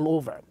name all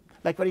over.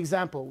 Like, for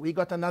example, we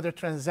got another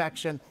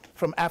transaction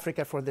from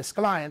Africa for this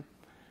client.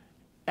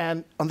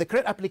 And on the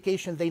credit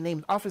application, they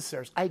named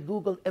officers. I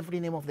Googled every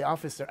name of the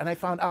officer, and I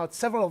found out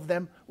several of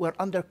them were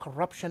under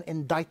corruption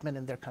indictment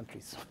in their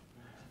countries.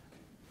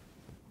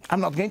 I'm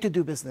not going to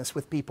do business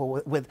with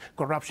people with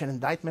corruption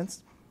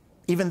indictments,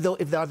 even though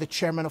if they are the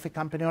chairman of a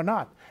company or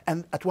not.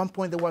 And at one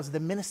point, there was the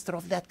minister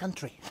of that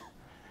country.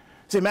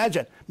 So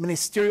imagine,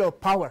 ministerial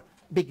power,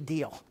 big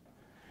deal.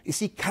 You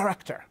see,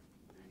 character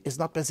is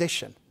not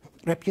position.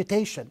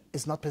 Reputation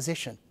is not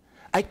position.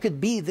 I could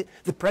be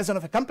the president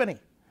of a company,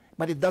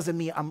 but it doesn't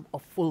mean I'm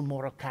of full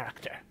moral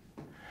character.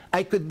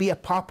 I could be a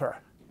pauper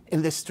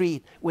in the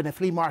street with a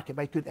flea market,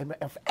 but I could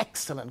have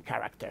excellent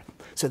character.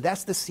 So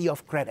that's the C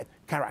of credit,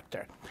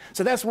 character.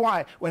 So that's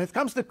why when it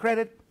comes to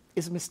credit,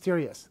 it's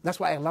mysterious.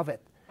 That's why I love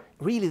it.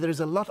 Really, there is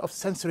a lot of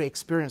sensory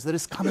experience. There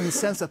is common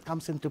sense that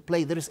comes into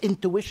play. There is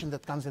intuition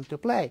that comes into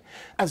play,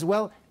 as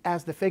well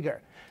as the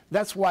figure.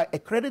 That's why a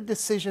credit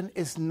decision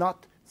is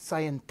not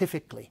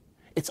scientifically.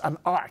 It's an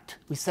art.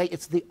 We say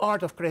it's the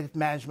art of credit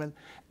management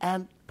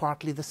and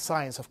partly the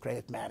science of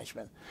credit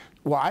management.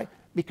 Why?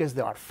 Because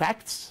there are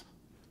facts,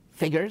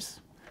 figures,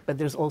 but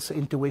there's also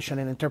intuition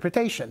and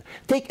interpretation.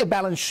 Take a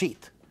balance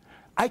sheet.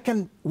 I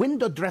can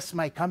window dress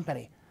my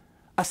company.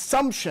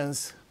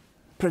 Assumptions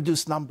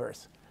produce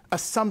numbers.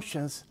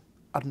 Assumptions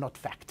are not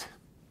fact.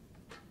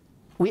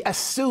 We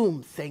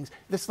assume things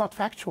that's not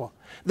factual.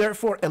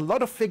 Therefore, a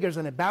lot of figures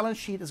on a balance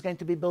sheet is going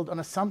to be built on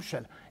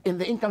assumption. In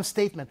the income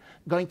statement,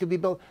 going to be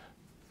built.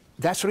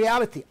 That's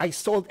reality. I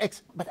sold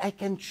X, but I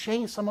can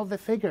change some of the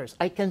figures.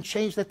 I can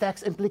change the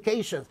tax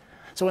implications.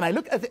 So when I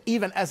look at it,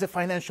 even as a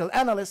financial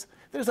analyst,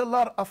 there's a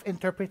lot of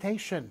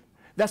interpretation.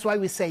 That's why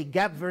we say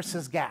gap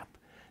versus gap.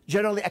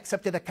 generally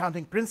accepted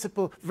accounting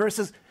principle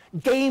versus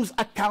games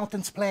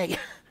accountants play.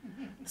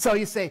 So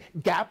you say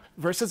GAAP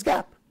versus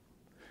GAAP.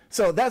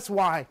 So that's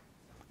why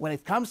when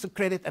it comes to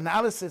credit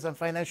analysis and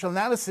financial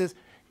analysis,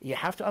 you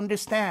have to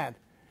understand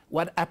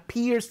what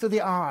appears to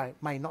the eye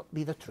might not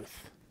be the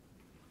truth.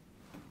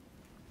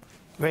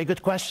 Very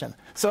good question.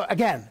 So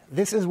again,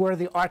 this is where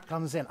the art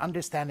comes in,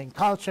 understanding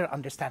culture,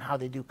 understand how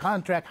they do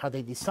contract, how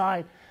they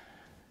decide.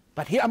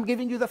 But here I'm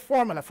giving you the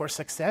formula for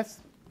success.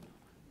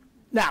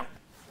 Now,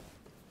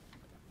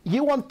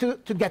 you want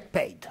to get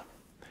paid.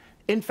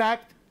 In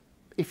fact,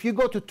 if you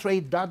go to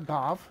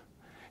trade.gov,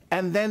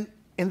 and then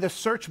in the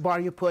search bar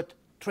you put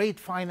Trade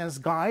Finance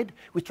Guide,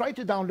 we tried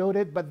to download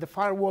it, but the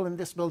firewall in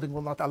this building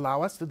will not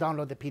allow us to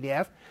download the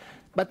PDF.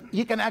 But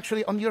you can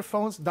actually, on your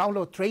phones,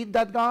 download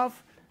trade.gov,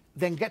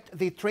 then get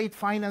the Trade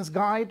Finance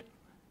Guide.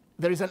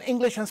 There is an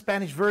English and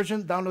Spanish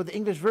version. Download the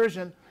English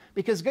version,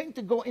 because it's going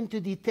to go into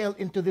detail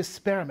into this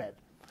pyramid.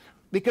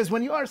 Because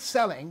when you are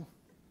selling,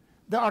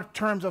 there are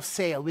terms of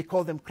sale. We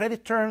call them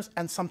credit terms,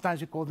 and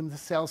sometimes we call them the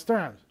sales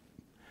terms.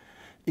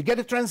 You get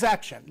a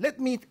transaction. Let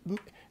me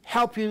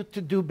help you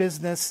to do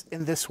business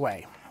in this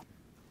way.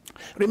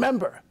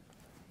 Remember,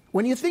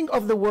 when you think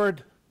of the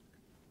word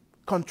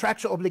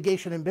contractual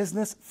obligation in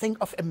business, think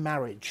of a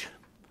marriage.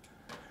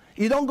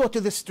 You don't go to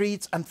the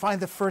streets and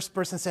find the first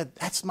person said,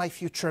 that's my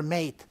future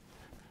mate.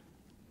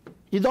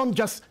 You don't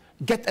just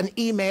get an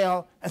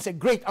email and say,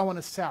 great, I want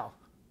to sell.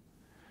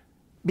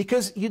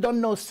 Because you don't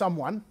know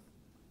someone,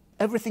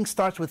 everything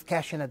starts with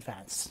cash in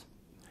advance.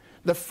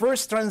 The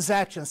first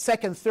transaction,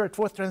 second, third,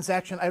 fourth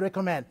transaction, I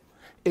recommend,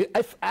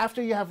 if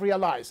after you have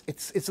realized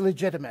it's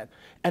legitimate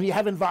and you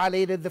haven't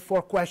violated the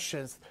 4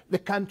 questions, the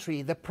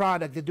country, the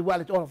product, the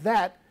duality, all of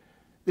that,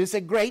 they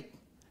say, great,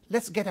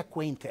 let's get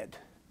acquainted.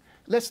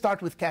 Let's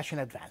start with cash in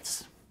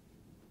advance.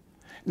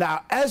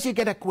 Now, as you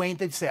get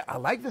acquainted, you say, I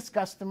like this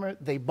customer,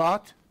 they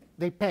bought,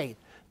 they paid.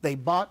 They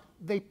bought,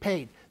 they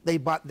paid. They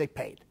bought, they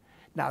paid.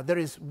 Now, there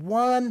is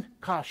one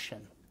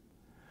caution.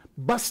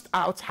 Bust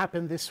outs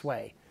happen this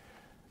way.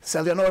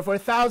 Sell you an order for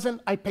 1,000,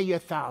 I pay you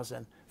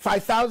 1,000.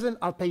 5,000,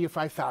 I'll pay you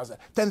 5,000.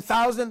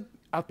 10,000,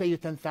 I'll pay you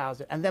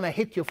 10,000. And then I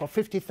hit you for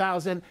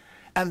 50,000,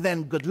 and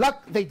then good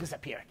luck, they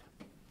disappeared.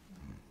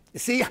 You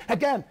see,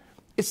 again,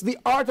 it's the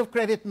art of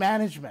credit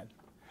management.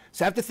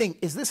 So I have to think,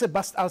 is this a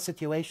bust out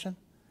situation?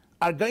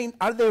 Are they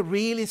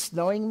really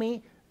snowing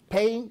me,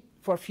 paying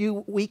for a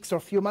few weeks or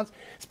a few months,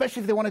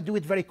 especially if they want to do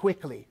it very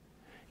quickly?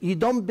 You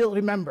don't build,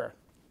 remember,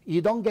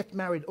 you don't get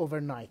married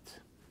overnight.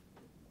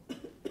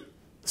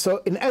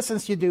 So in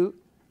essence, you do,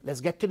 let's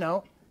get to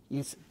know.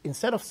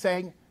 Instead of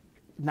saying,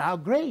 now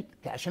great,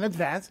 cash in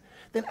advance,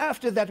 then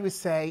after that we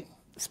say,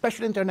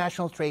 especially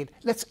international trade,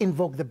 let's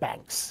invoke the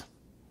banks.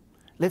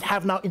 Let's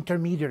have now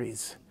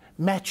intermediaries,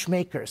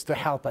 matchmakers to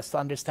help us to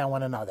understand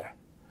one another.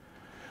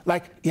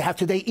 Like you have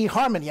today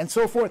eHarmony and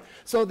so forth.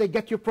 So they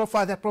get your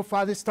profile, that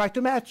profile, they start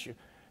to match you.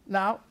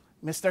 Now,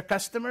 Mr.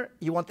 Customer,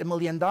 you want $1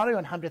 million,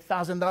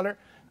 $100,000,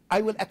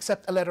 I will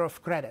accept a letter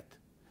of credit.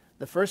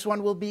 The first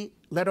one will be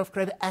letter of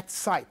credit at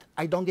sight.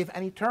 I don't give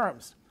any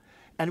terms.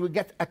 And we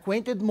get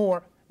acquainted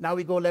more. Now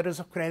we go letters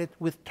of credit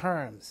with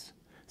terms.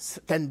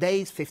 10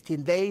 days,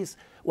 15 days,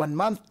 1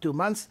 month, 2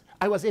 months.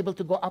 I was able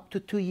to go up to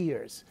 2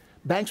 years.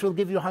 Banks will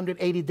give you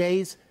 180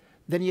 days.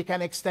 Then you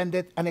can extend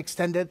it and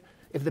extend it.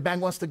 If the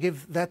bank wants to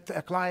give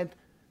that client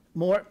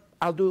more,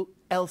 I'll do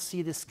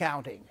LC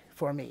discounting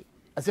for me,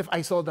 as if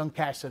I sold on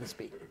cash, so to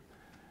speak.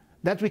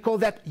 That we call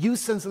that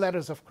usance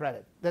letters of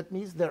credit. That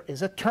means there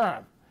is a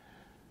term.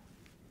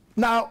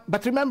 Now,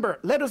 but remember,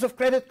 letters of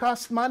credit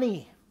cost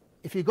money.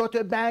 If you go to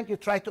a bank, you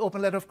try to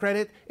open a letter of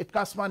credit, it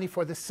costs money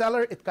for the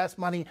seller, it costs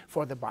money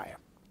for the buyer.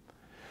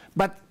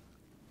 But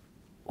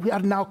we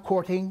are now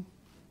courting,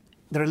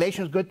 the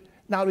relation is good.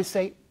 Now we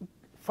say,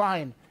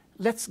 fine,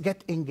 let's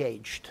get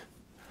engaged.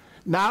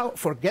 Now,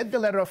 forget the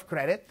letter of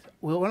credit.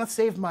 We want to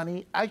save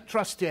money. I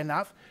trust you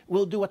enough.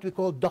 We'll do what we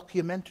call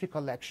documentary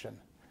collection.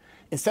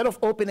 Instead of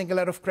opening a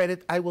letter of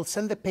credit, I will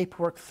send the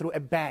paperwork through a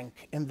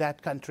bank in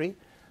that country.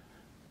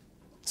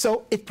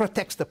 So it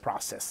protects the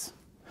process.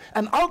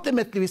 And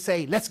ultimately we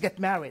say, let's get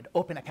married,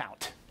 open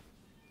account.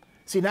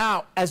 See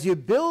now, as you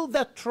build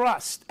the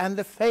trust and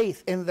the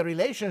faith in the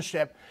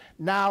relationship,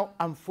 now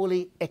I'm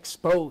fully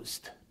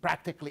exposed,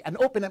 practically. An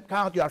open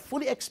account, you are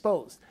fully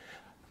exposed.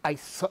 I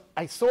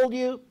sold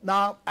you,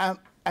 now I'm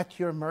at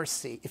your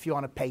mercy if you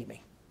want to pay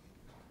me.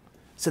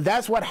 So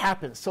that's what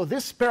happens. So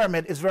this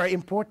pyramid is very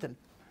important.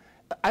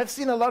 I've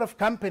seen a lot of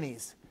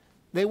companies,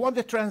 they want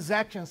the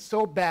transaction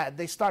so bad,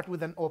 they start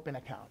with an open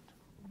account.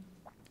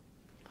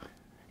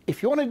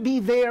 If you want to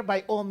be there,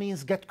 by all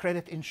means, get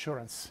credit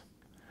insurance.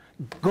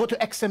 Go to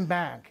Exim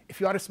Bank.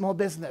 If you are a small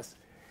business,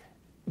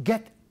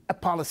 get a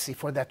policy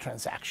for that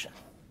transaction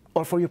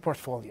or for your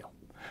portfolio.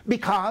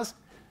 Because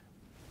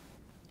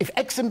if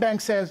Exim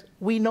Bank says,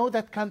 we know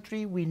that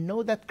country, we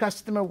know that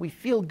customer, we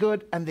feel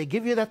good, and they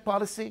give you that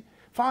policy,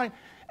 fine.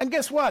 And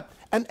guess what?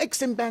 An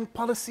Exim Bank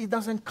policy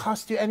doesn't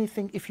cost you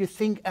anything if you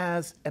think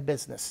as a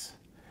business.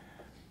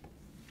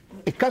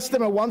 A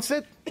customer wants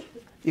it,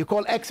 You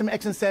call Exim,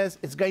 Exim says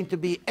it's going to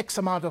be X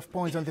amount of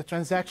points on the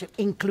transaction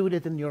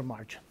included in your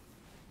margin.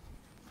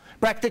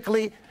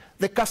 Practically,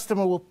 the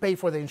customer will pay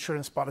for the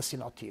insurance policy,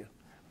 not you.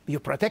 You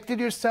protected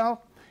yourself,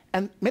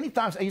 and many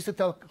times I used to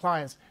tell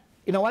clients,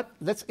 you know what,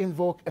 let's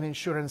invoke an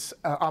insurance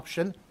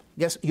option.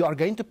 Yes, you are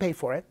going to pay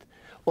for it,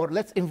 or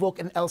let's invoke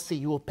an LC.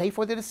 You will pay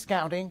for the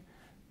discounting,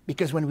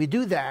 because when we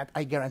do that,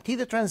 I guarantee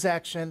the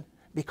transaction,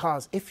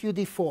 because if you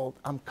default,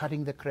 I'm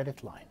cutting the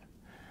credit line.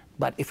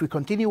 But if we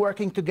continue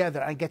working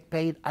together and get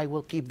paid, I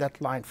will keep that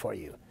line for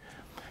you.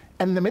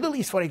 And in the Middle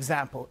East, for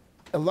example,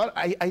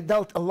 I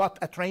dealt a lot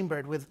at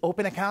Rainbird with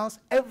open accounts.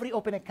 Every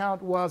open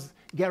account was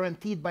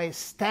guaranteed by a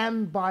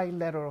standby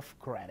letter of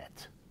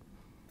credit.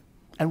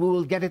 And we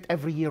will get it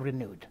every year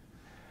renewed.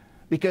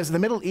 Because the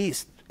Middle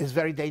East is a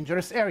very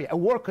dangerous area. A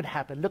war could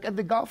happen. Look at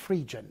the Gulf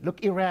region.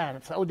 Look,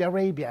 Iran, Saudi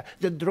Arabia,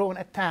 the drone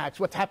attacks,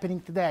 what's happening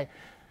today.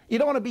 You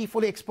don't want to be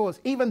fully exposed.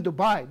 Even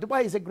Dubai.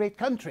 Dubai is a great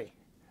country.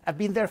 I've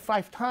been there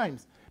 5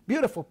 times.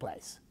 Beautiful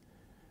place.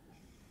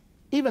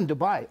 Even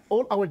Dubai,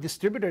 all our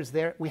distributors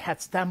there, we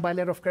had standby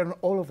letter of credit on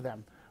all of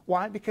them.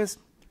 Why? Because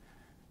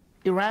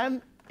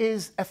Iran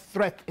is a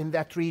threat in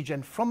that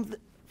region from the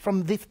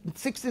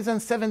 60s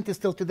and 70s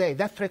till today.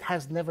 That threat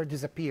has never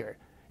disappeared.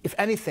 If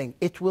anything,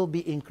 it will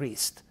be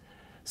increased.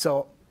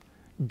 So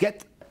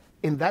get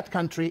in that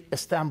country a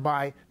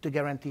standby to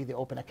guarantee the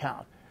open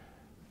account.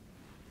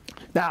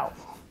 Now,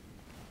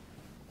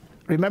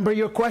 remember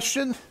your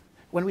question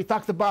when we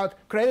talked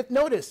about credit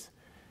notice?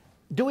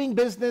 Doing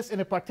business in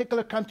a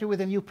particular country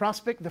with a new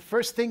prospect, the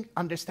first thing,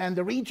 understand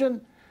the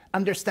region,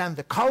 understand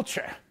the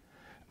culture,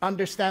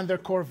 understand their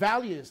core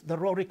values, the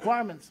role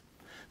requirements.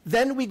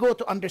 Then we go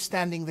to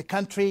understanding the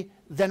country,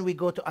 then we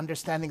go to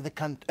understanding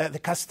the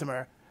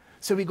customer.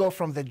 So we go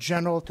from the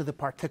general to the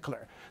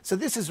particular. So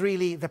this is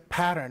really the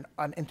pattern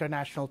on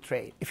international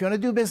trade. If you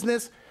want to do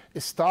business,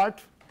 you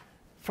start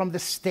from the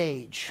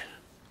stage,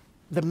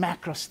 the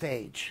macro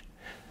stage.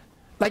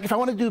 Like if I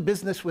want to do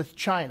business with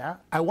China,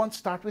 I won't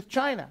start with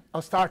China.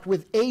 I'll start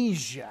with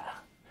Asia.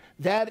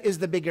 That is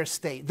the bigger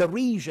state. The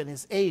region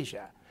is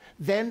Asia.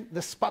 Then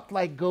the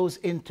spotlight goes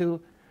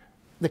into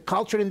the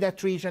culture in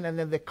that region, and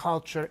then the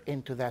culture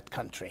into that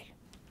country.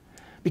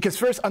 Because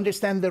first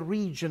understand the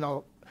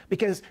regional,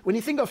 because when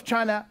you think of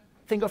China,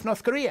 think of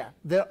North Korea.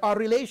 There are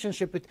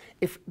relationships with,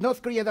 if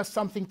North Korea does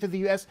something to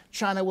the US,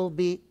 China will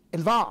be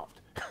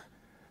involved.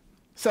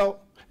 So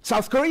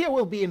South Korea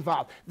will be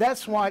involved.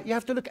 That's why you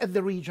have to look at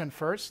the region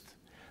first,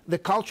 the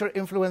culture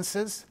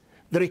influences,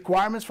 the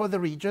requirements for the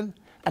region,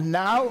 and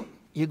now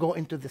you go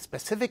into the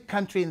specific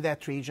country in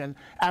that region.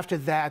 After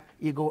that,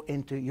 you go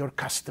into your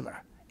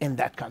customer in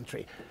that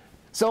country.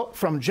 So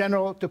from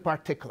general to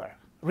particular,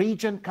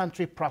 region,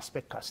 country,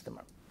 prospect,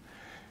 customer.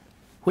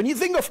 When you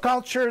think of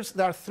cultures,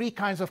 there are 3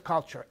 kinds of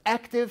culture: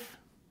 active,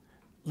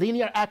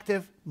 linear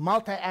active,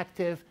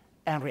 multi-active,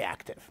 and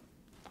reactive.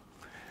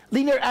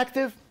 Linear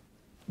active,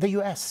 the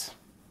US.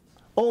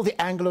 All the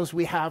Anglos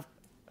we have,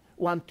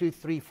 1, 2,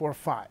 3, 4,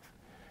 5.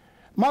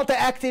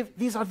 Multi-active,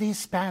 these are the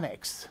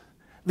Hispanics.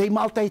 They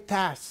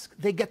multitask.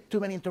 They get too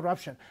many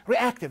interruptions.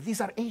 Reactive,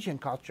 these are Asian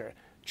culture,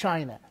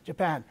 China,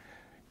 Japan.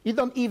 You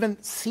don't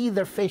even see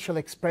their facial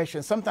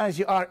expressions. Sometimes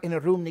you are in a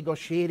room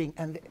negotiating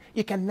and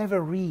you can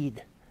never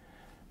read.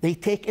 They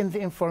take in the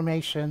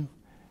information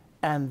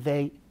and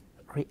they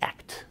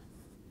react.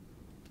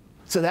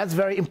 So that's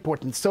very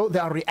important. So they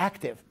are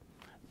reactive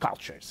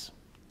cultures.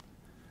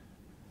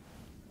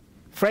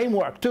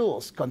 Framework,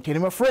 tools,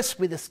 continuum of risk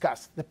we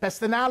discussed, the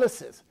pest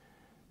analysis,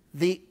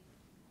 the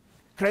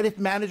credit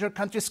manager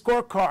country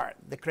scorecard,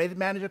 the credit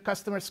manager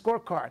customer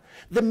scorecard,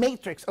 the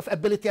matrix of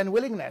ability and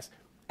willingness,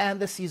 and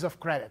the C's of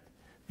credit.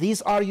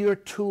 These are your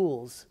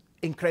tools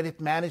in credit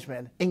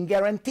management in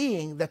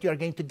guaranteeing that you are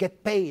going to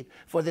get paid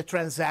for the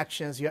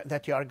transactions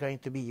that you are going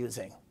to be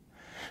using.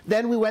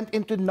 Then we went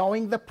into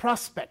knowing the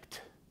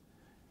prospect,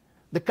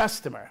 the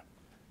customer.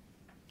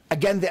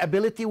 Again, the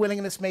ability,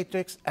 willingness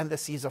matrix, and the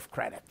C's of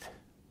credit.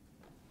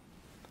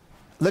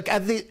 Look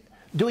at the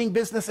doing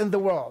business in the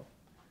world.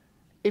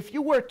 If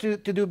you were to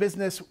do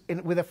business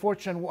with a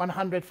Fortune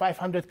 100,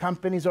 500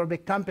 companies or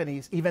big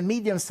companies, even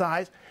medium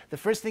size, the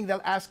first thing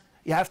they'll ask,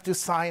 you have to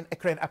sign a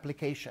credit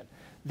application.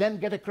 Then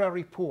get a credit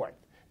report.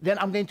 Then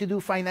I'm going to do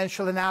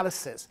financial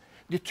analysis,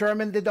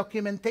 determine the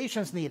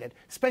documentations needed,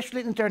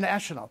 especially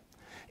international.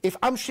 If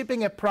I'm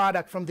shipping a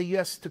product from the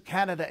US to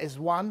Canada is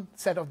one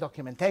set of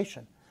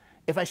documentation.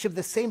 If I ship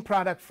the same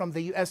product from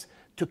the US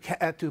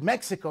to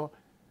Mexico,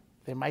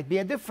 there might be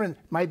a different,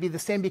 might be the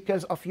same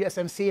because of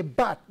USMCA,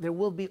 but there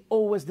will be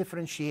always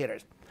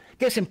differentiators.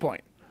 Case in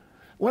point,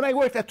 when I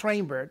worked at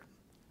Rainbird,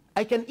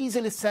 I can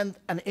easily send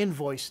an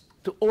invoice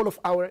to all of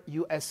our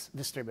US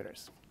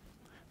distributors.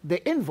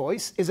 The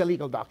invoice is a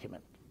legal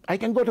document. I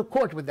can go to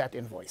court with that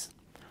invoice.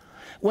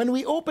 When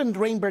we opened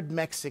Rainbird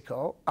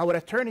Mexico, our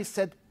attorney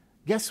said,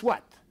 guess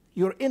what?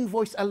 Your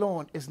invoice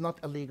alone is not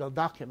a legal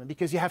document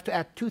because you have to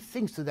add 2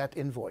 things to that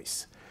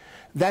invoice.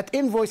 That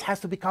invoice has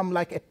to become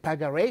like a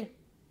pagare,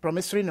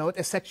 promissory note,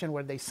 a section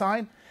where they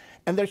sign,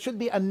 and there should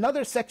be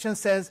another section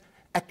says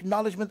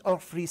acknowledgement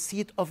of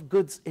receipt of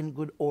goods in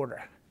good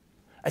order.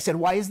 I said,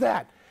 why is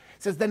that?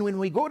 He says, then when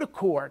we go to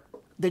court,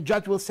 the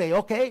judge will say,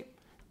 okay,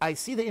 I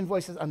see the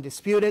invoice is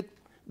undisputed,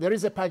 there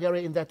is a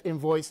pagare in that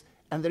invoice,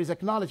 and there is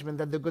acknowledgement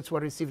that the goods were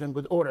received in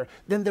good order.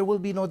 Then there will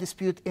be no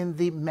dispute in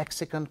the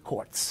Mexican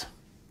courts.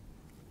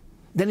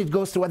 Then it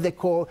goes to what they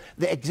call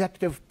the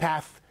executive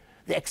path,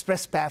 the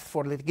express path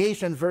for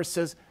litigation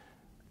versus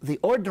the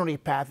ordinary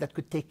path that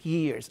could take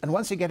years. And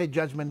once you get a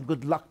judgment,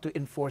 good luck to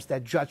enforce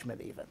that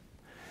judgment even.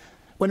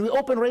 When we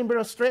opened Rainbow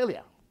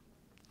Australia,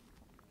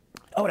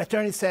 our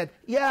attorney said,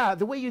 yeah,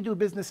 the way you do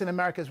business in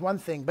America is one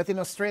thing, but in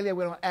Australia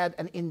we're going to add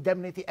an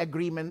indemnity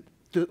agreement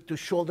to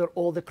shoulder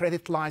all the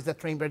credit lines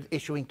that Rainbow is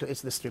issuing to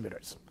its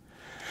distributors.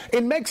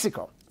 In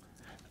Mexico,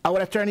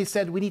 our attorney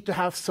said we need to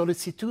have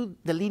solicitud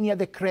de línea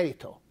de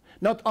crédito,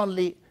 not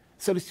only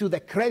solicitud de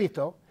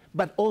crédito,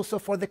 but also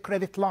for the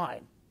credit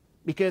line,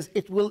 because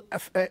it will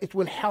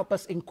help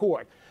us in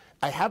court.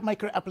 I have my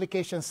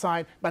application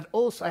signed, but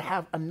also I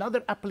have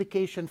another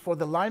application for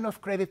the line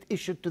of credit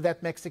issued to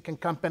that Mexican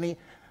company,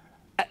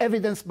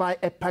 evidenced by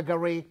a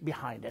pagare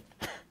behind it.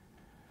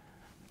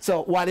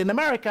 So while in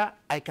America,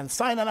 I can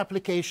sign an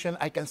application,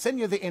 I can send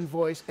you the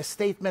invoice, a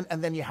statement,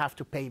 and then you have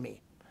to pay me.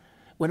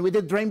 When we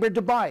did Rainbow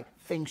Dubai,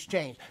 things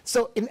changed.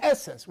 So in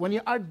essence, when you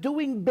are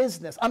doing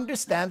business,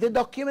 understand the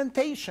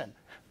documentation.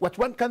 What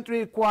one country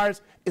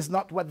requires is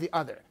not what the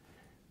other.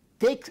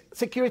 Take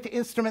security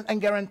instrument and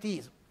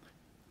guarantees.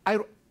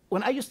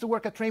 When I used to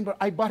work at Rainbow,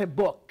 I bought a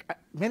book.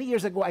 Many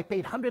years ago, I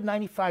paid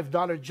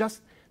 $195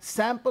 just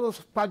samples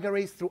of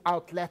pagares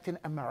throughout Latin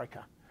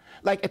America.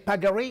 Like a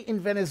pagare in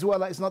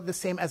Venezuela is not the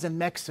same as in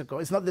Mexico.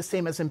 It's not the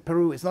same as in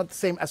Peru. It's not the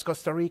same as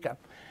Costa Rica.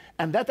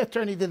 And that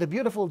attorney did a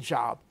beautiful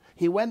job.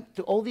 He went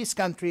to all these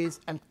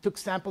countries and took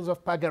samples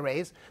of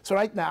pagares. So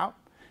right now,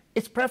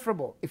 it's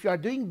preferable. If you are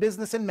doing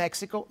business in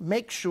Mexico,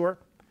 make sure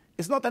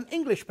it's not an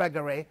English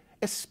pagare,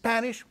 a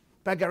Spanish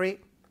pagare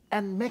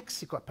and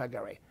Mexico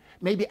pagare.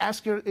 Maybe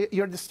ask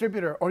your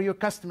distributor or your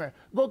customer,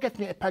 go get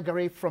me a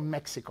pagare from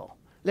Mexico.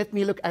 Let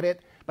me look at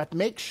it, but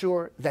make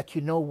sure that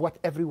you know what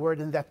every word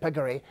in that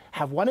pagare.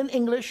 Have one in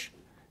English,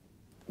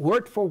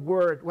 word for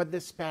word, what the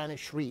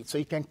Spanish reads, so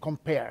you can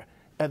compare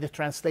the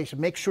translation.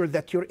 Make sure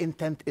that your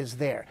intent is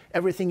there.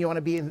 Everything you want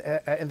to be in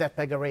that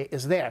pagare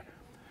is there.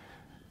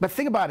 But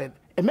think about it.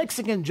 A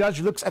Mexican judge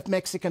looks at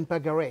Mexican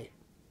pagare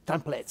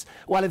templates,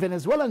 while a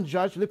Venezuelan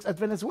judge looks at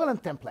Venezuelan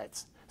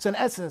templates. So in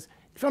essence,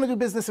 if you want to do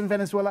business in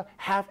Venezuela,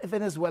 have a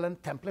Venezuelan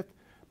template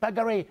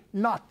pagare,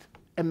 not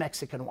a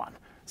Mexican one.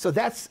 So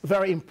that's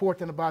very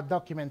important about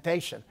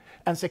documentation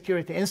and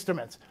security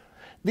instruments.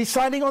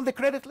 Deciding on the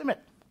credit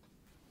limit.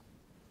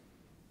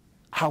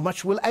 How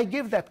much will I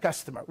give that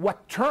customer?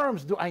 What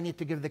terms do I need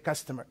to give the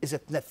customer? Is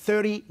it net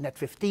 30, net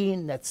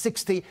 15, net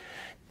 60?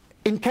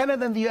 In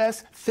Canada and the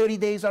US, 30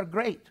 days are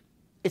great.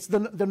 It's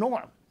the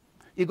norm.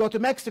 You go to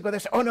Mexico, they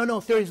say, oh,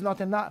 no, 30 is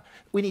not enough.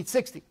 We need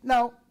 60.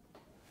 No,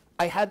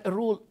 I had a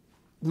rule,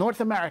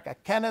 North America,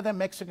 Canada,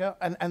 Mexico,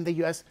 and the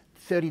US,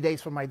 30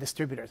 days for my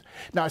distributors.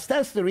 Now, it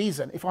stands to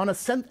reason, if I want to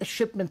send a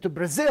shipment to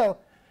Brazil,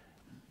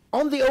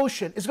 on the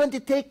ocean, it's going to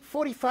take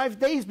 45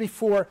 days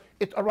before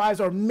it arrives,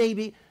 or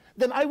maybe,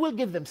 then I will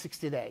give them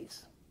 60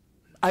 days.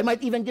 I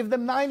might even give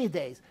them 90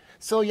 days.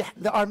 So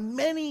there are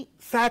many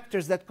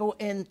factors that go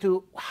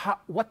into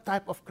what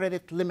type of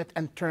credit limit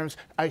and terms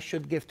I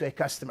should give to a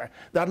customer.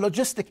 There are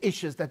logistic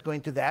issues that go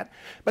into that.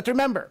 But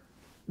remember,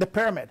 the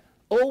pyramid,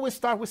 always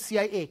start with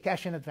CIA,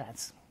 cash in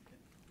advance.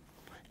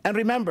 And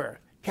remember,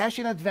 cash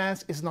in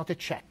advance is not a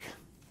check,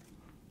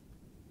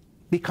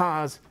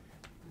 because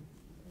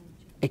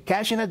a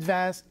cash in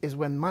advance is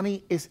when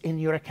money is in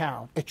your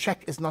account. A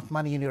check is not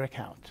money in your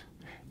account.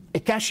 A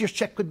cashier's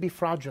check could be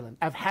fraudulent.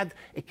 I've had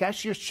a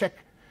cashier's check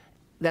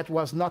that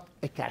was not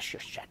a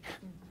cashier's check.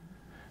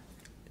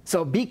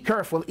 So be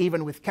careful,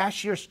 even with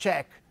cashier's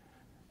check,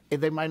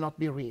 they might not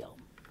be real.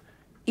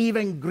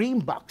 Even green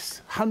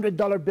bucks,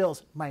 $100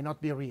 bills, might not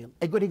be real.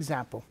 A good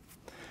example.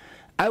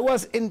 I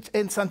was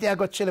in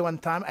Santiago, Chile one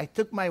time. I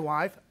took my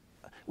wife.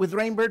 With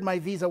Rainbird, my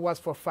visa was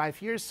for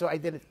 5 years, so I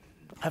didn't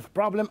have a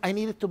problem. I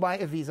needed to buy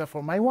a visa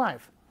for my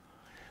wife.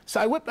 So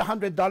I whipped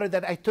 $100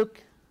 that I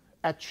took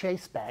at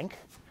Chase Bank.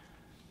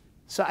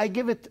 So I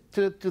give it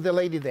to the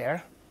lady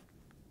there.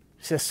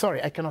 She says,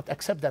 sorry, I cannot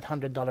accept that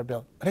 $100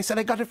 bill. And I said,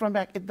 I got it from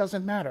bank. It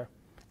doesn't matter.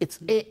 It's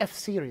AF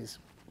series.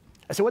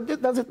 I said, what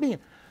does it mean?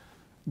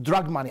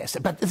 Drug money. I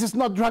said, but this is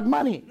not drug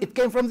money. It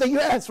came from the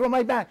US, from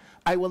my bank.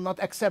 I will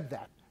not accept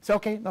that. So,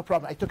 okay, no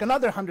problem. I took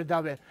another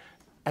 $100.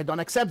 I don't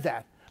accept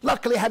that.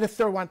 Luckily, I had a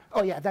third one.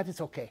 Oh, yeah, that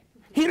is okay.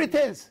 Here it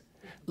is.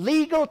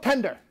 Legal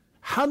tender,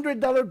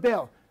 $100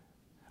 bill.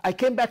 I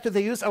came back to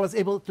the US. I was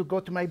able to go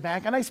to my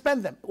bank, and I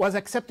spent them. Was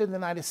accepted in the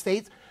United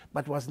States,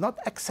 but was not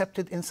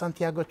accepted in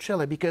Santiago,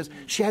 Chile, because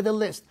she had a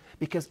list.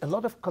 Because a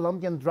lot of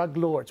Colombian drug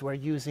lords were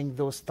using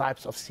those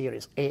types of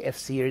series, AF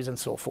series and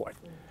so forth.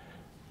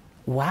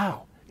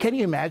 Wow. Can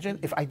you imagine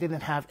if I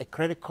didn't have a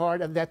credit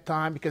card at that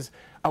time, because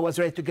I was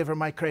ready to give her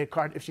my credit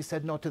card if she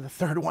said no to the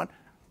third one?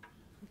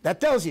 That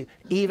tells you,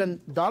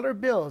 even dollar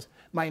bills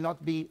might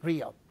not be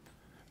real.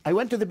 I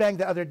went to the bank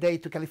the other day,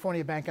 to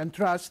California Bank and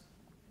Trust.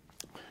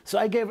 So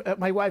I gave,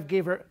 my wife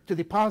gave her to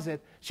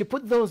deposit. She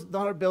put those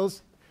dollar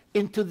bills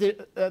into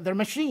their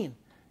machine,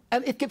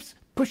 and it keeps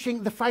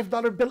pushing the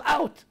 $5 bill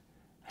out.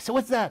 I said,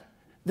 what's that?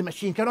 The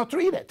machine cannot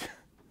read it.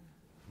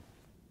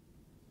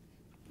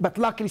 But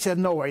luckily she said,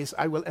 no worries,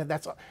 I will, and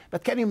that's all.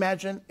 But can you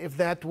imagine if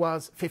that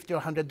was $50 or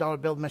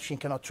 $100 bill, the machine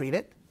cannot read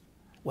it?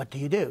 What do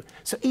you do?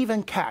 So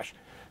even cash.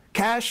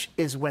 Cash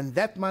is when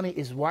that money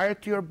is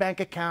wired to your bank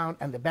account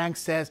and the bank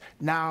says,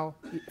 now,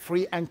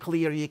 free and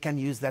clear, you can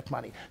use that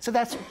money. So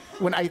that's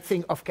when I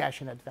think of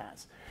cash in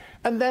advance.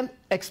 And then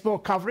explore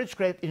coverage,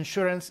 credit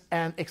insurance,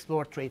 and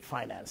explore trade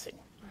financing.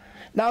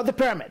 Now the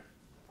pyramid.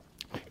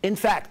 In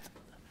fact,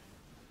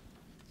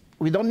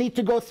 we don't need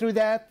to go through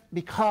that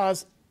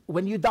because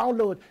when you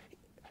download,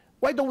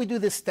 why don't we do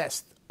this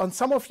test? On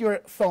some of your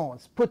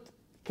phones,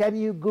 can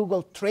you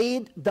Google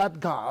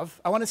trade.gov?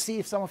 I want to see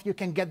if some of you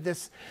can get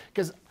this,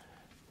 because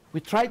we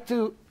tried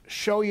to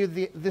show you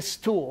this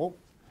tool,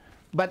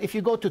 but if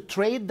you go to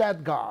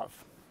trade.gov,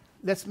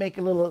 let's make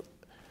a little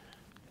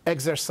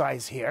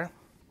exercise here.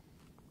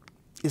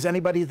 Is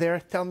anybody there?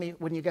 Tell me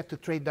when you get to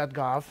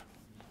trade.gov.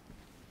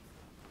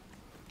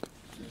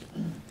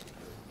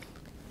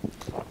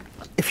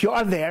 If you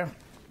are there,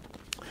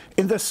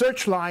 in the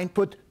search line,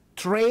 put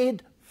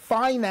Trade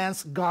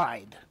Finance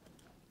Guide.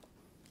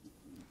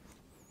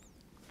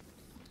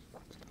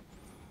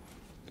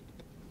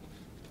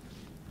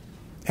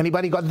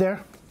 Anybody got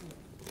there?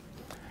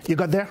 You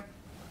got there?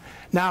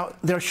 Now,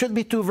 there should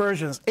be two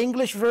versions,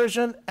 English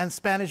version and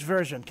Spanish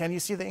version. Can you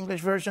see the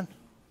English version?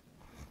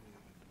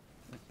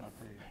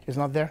 It's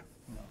not there?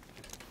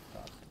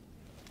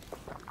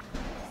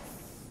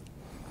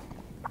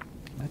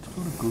 Let's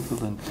go to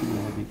Google and see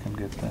where we can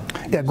get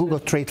that. Yeah, Google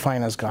Trade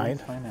Finance Guide.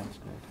 Trade Finance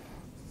Guide.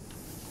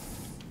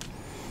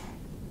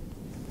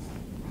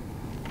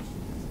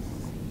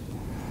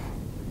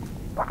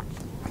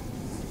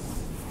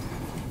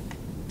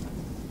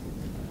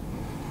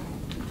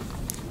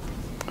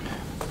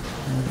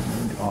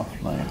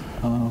 Offline.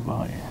 Oh,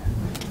 boy.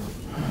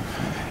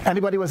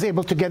 Anybody was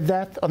able to get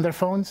that on their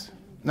phones?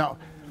 No.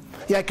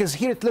 Yeah, because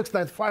here it looks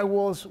like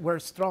firewalls were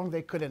strong,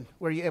 they couldn't.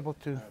 Were you able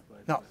to?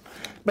 No.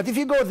 But if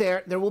you go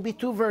there, there will be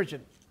two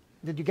versions.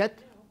 Did you get?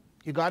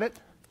 You got it?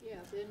 Yeah,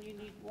 then you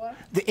need what?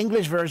 The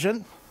English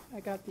version. I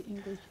got the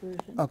English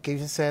version. Okay,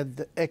 you said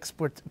the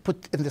export,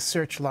 put in the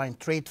search line,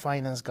 Trade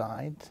Finance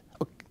Guide.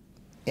 Okay.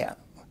 Yeah.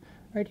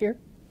 Right here?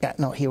 Yeah,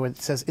 no, here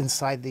it says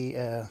inside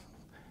the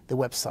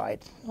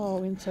website.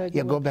 Oh, inside the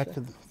Yeah, go website. back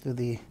to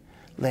the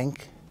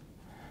link.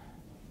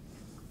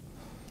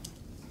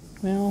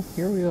 Well,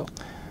 here we go.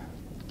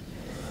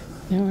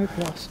 Now I've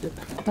lost it.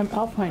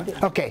 I'll find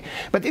it. Okay,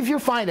 but if you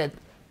find it,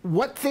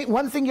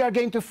 one thing you are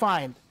going to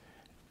find,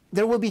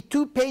 there will be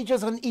 2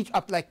 pages on each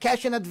up, like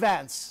cash in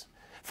advance.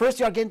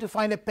 First, you are going to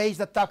find a page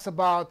that talks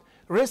about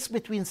risk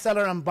between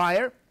seller and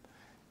buyer,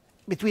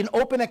 between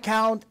open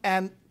account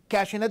and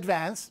cash in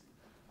advance.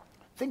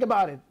 Think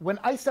about it. When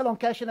I sell on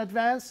cash in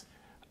advance,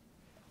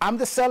 I'm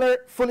the seller,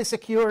 fully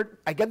secured.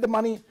 I get the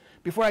money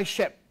before I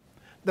ship.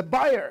 The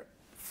buyer,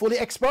 fully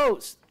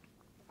exposed.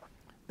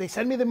 They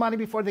send me the money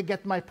before they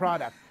get my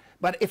product.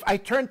 But if I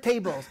turn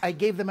tables, I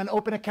gave them an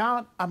open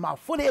account, I'm now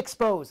fully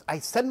exposed. I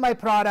send my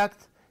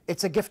product,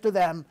 it's a gift to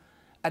them,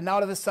 and now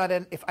all of a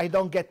sudden, if I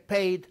don't get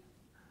paid,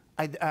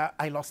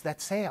 I lost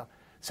that sale.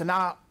 So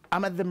now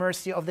I'm at the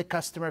mercy of the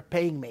customer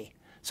paying me.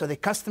 So the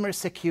customer is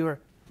secure,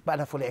 but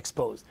I'm fully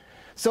exposed.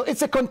 So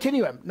it's a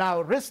continuum.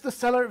 Now, risk to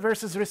seller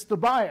versus risk to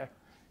buyer.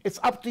 It's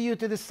up to you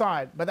to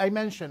decide. But I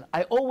mentioned,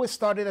 I always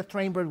started at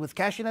Trainbird with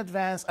cash in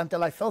advance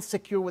until I felt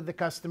secure with the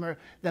customer.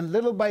 Then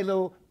little by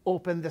little,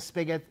 opened the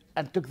spigot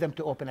and took them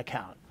to open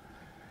account.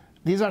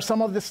 These are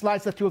some of the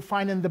slides that you'll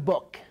find in the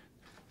book.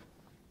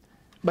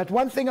 But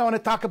one thing I want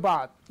to talk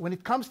about, when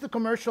it comes to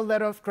commercial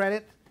letter of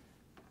credit,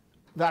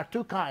 there are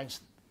 2 kinds.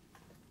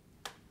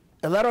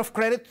 A letter of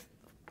credit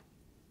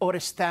or a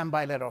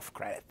standby letter of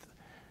credit.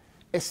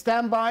 A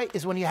standby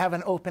is when you have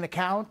an open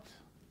account.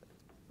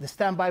 The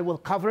standby will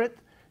cover it.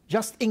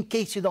 Just in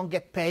case you don't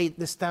get paid,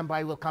 the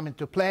standby will come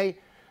into play.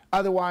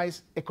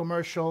 Otherwise, a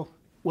commercial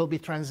will be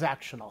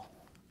transactional.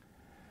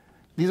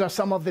 These are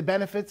some of the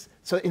benefits.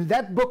 So in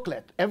that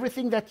booklet,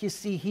 everything that you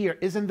see here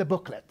is in the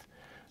booklet.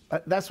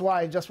 That's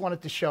why I just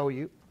wanted to show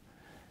you.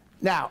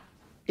 Now,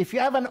 if you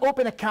have an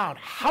open account,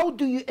 how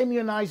do you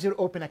immunize your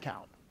open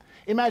account?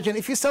 Imagine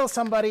if you sell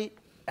somebody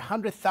a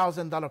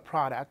 $100,000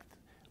 product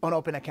on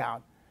open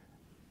account,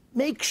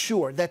 make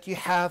sure that you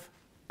have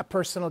a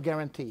personal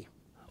guarantee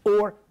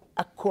or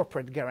a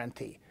corporate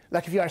guarantee.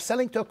 Like if you are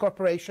selling to a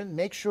corporation,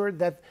 make sure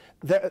that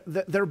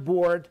their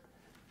board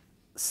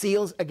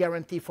seals a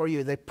guarantee for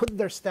you. They put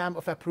their stamp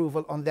of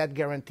approval on that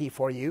guarantee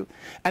for you.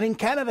 And in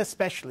Canada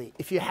especially,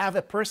 if you have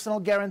a personal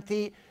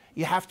guarantee,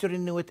 you have to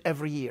renew it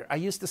every year. I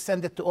used to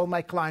send it to all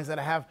my clients that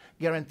I have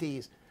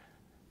guarantees.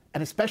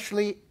 And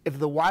especially if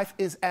the wife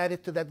is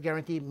added to that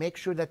guarantee, make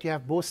sure that you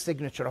have both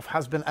signature of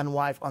husband and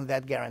wife on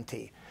that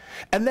guarantee.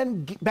 And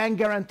then bank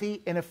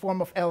guarantee in a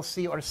form of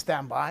LC or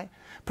standby,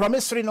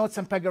 promissory notes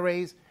and peg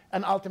arrays,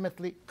 And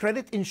ultimately,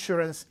 credit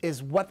insurance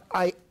is what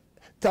I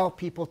tell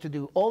people to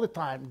do all the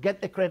time.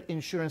 Get the credit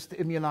insurance to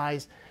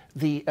immunize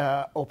the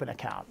open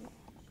account.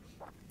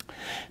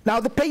 Now,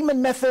 the payment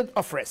method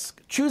of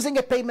risk. Choosing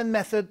a payment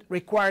method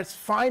requires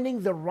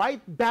finding the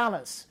right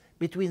balance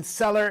between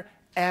seller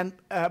and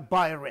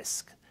buyer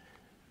risk.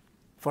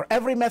 For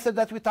every method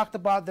that we talked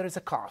about, there is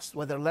a cost,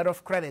 whether letter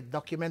of credit,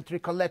 documentary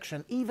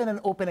collection, even an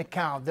open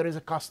account, there is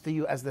a cost to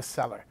you as the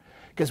seller.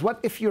 Because what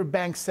if your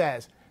bank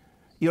says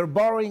your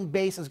borrowing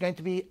base is going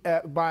to be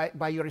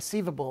by your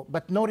receivable,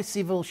 but no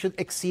receivable should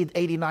exceed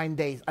 89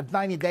 days. At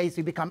 90 days,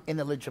 you become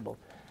ineligible.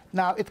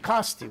 Now, it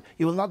costs you.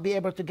 You will not be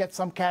able to get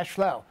some cash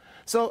flow.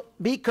 So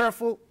be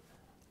careful.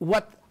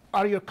 What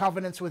are your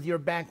covenants with your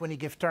bank when you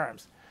give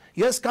terms?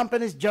 U.S.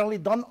 companies generally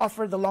don't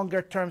offer the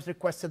longer terms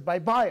requested by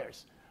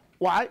buyers.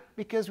 Why?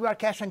 Because we are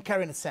cash and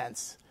carry in a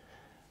sense.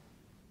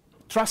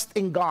 Trust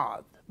in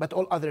God, but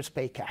all others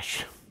pay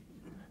cash.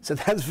 So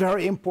that's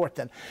very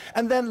important.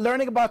 And then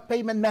learning about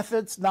payment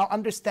methods, now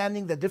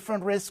understanding the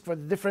different risks for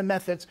the different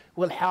methods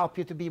will help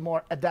you to be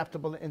more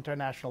adaptable in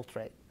international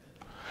trade.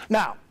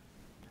 Now,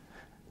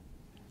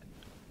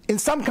 in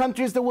some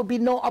countries, there will be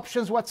no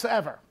options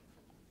whatsoever.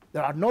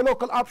 There are no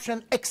local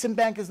options. Exim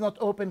Bank is not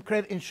open.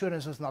 Credit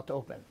insurance is not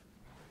open.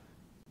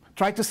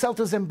 Try to sell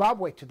to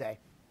Zimbabwe today.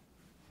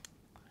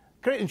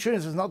 Credit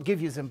insurance does not give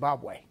you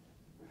Zimbabwe.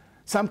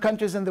 Some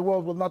countries in the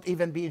world will not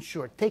even be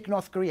insured. Take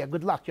North Korea.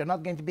 Good luck. You're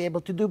not going to be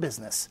able to do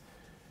business.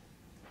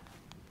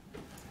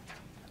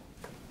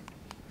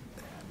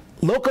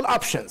 Local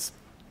options.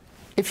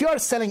 If you are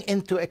selling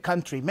into a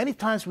country, many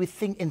times we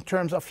think in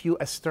terms of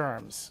U.S.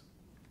 terms.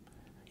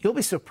 You'll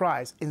be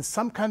surprised. In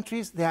some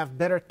countries, they have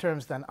better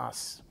terms than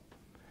us.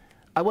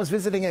 I was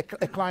visiting a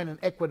client in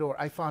Ecuador.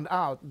 I found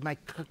out my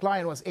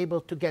client was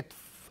able to get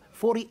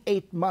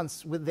 48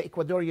 months with the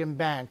Ecuadorian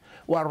bank,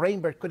 while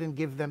Rainbird couldn't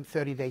give them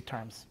 30-day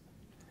terms.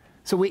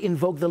 So we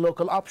invoked the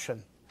local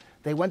option.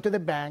 They went to the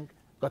bank,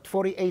 got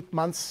 48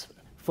 months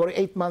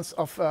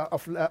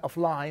of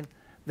line.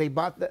 They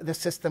bought the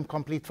system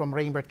complete from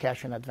Rainbird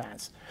Cash in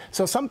advance.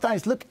 So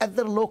sometimes look at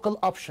the local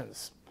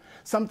options.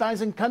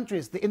 Sometimes in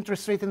countries, the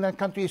interest rate in that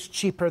country is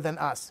cheaper than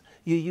us.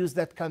 You use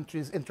that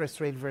country's interest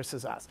rate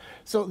versus us.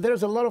 So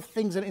there's a lot of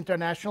things in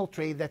international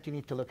trade that you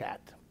need to look at.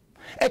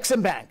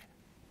 Exim Bank.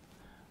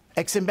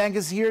 Exim Bank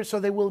is here, so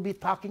they will be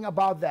talking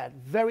about that.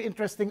 Very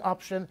interesting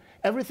option.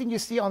 Everything you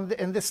see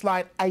in this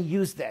slide, I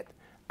used it.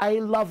 I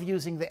love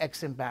using the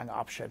Exim Bank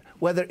option,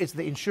 whether it's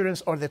the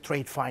insurance or the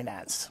trade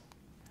finance.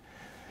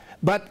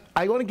 But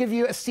I want to give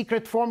you a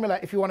secret formula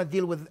if you want to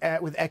deal with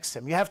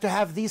Exim. You have to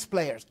have these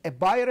players: a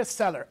buyer, a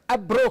seller, a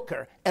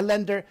broker, a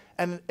lender,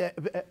 and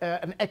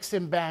an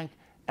Exim Bank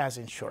as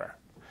insurer.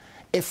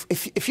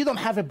 If you don't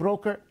have a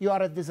broker, you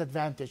are at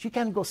disadvantage. You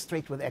can't go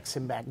straight with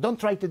Exim Bank. Don't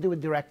try to do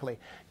it directly.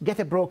 Get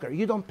a broker.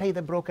 You don't pay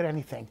the broker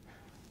anything.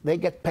 They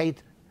get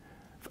paid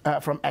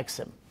from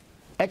Exim.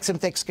 Exim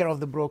takes care of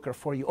the broker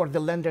for you, or the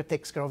lender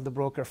takes care of the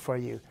broker for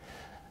you.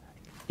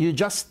 You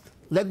just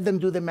let them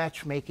do the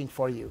matchmaking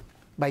for you.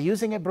 By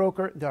using a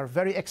broker, they are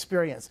very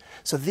experienced.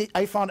 So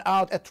I found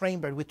out at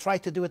Rainbird, we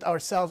tried to do it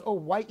ourselves. Oh,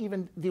 why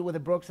even deal with a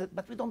broker?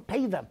 But we don't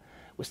pay them.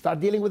 We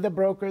start dealing with the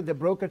broker. The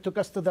broker took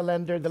us to the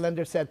lender. The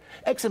lender said,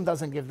 Exim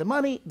doesn't give the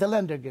money. The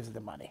lender gives the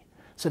money.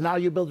 So now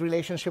you build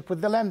relationship with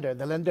the lender.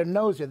 The lender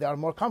knows you. They are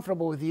more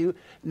comfortable with you.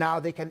 Now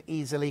they can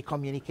easily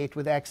communicate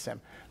with Exim.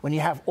 When you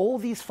have all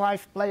these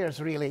 5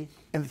 players really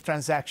in the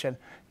transaction,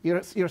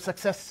 your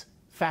success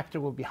factor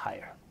will be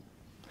higher.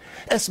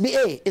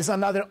 SBA is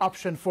another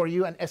option for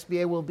you, and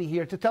SBA will be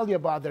here to tell you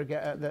about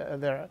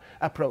their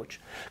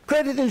approach.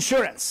 Credit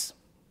insurance.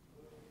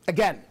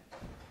 Again,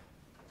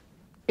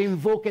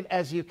 invoke it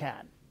as you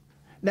can.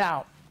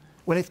 Now,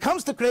 when it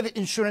comes to credit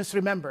insurance,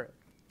 remember,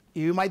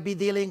 you might be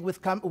dealing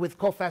with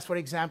COFAS, for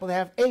example. They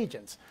have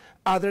agents.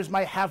 Others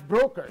might have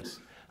brokers.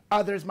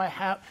 Others might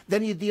have,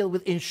 then you deal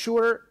with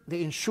insurer,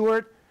 the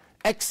insured.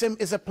 Exim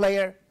is a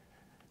player.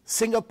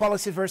 Single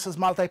policy versus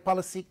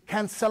multi-policy,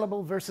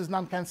 cancelable versus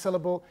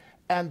non-cancelable,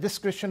 and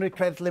discretionary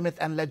credit limit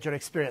and ledger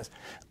experience.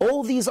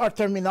 All these are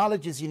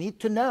terminologies you need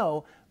to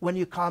know when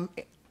you come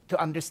to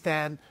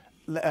understand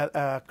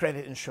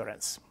credit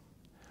insurance.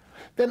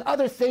 Then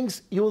other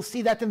things, you will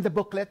see that in the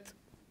booklet,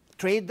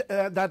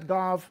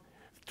 trade.gov,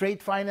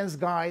 Trade Finance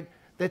Guide.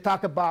 They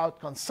talk about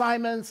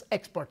consignments,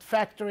 export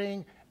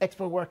factoring,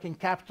 export working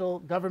capital,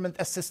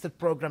 government-assisted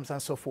programs,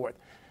 and so forth.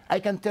 I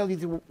can tell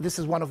you this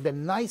is one of the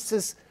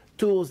nicest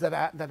tools that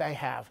I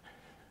have.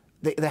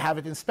 They have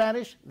it in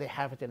Spanish, they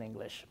have it in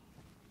English.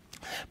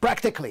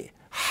 Practically,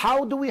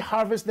 how do we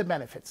harvest the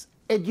benefits?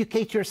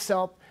 Educate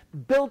yourself,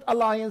 build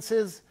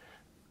alliances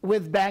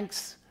with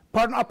banks,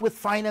 partner up with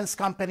finance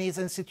companies,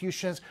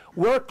 institutions,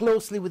 work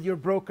closely with your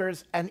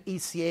brokers and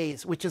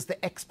ECAs, which is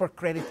the export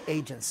credit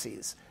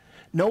agencies.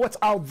 Know what's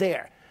out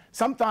there.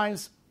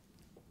 Sometimes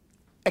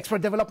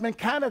Export Development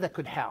Canada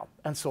could help,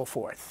 and so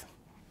forth.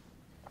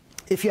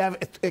 If you have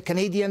a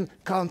Canadian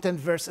content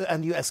versus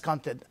and US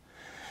content.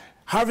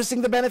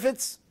 Harvesting the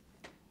benefits,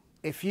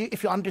 if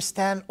you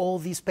understand all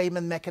these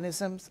payment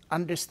mechanisms,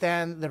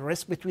 understand the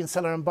risk between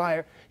seller and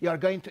buyer, you are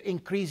going to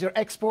increase your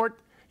export,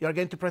 you are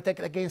going to protect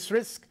against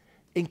risk,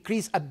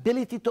 increase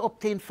ability to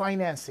obtain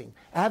financing.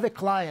 I have a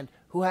client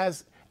who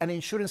has an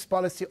insurance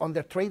policy on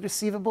their trade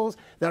receivables.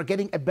 They're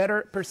getting a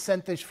better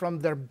percentage from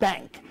their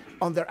bank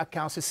on their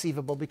accounts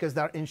receivable because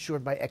they're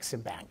insured by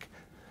Exim Bank.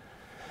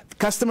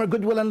 Customer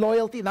goodwill and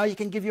loyalty. Now you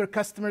can give your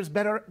customers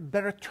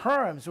better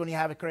terms when you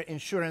have a credit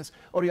insurance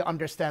or you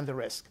understand the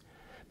risk.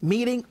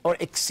 Meeting or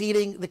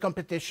exceeding the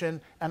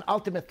competition, and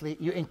ultimately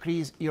you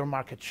increase your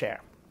market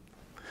share.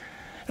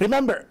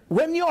 Remember,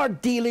 when you are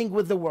dealing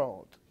with the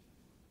world,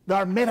 there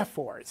are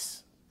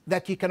metaphors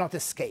that you cannot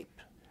escape.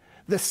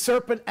 The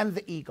serpent and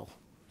the eagle.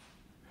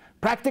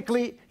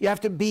 Practically, you have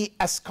to be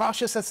as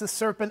cautious as the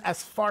serpent,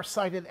 as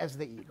farsighted as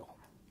the eagle.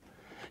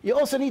 You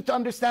also need to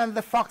understand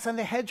the fox and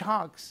the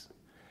hedgehogs.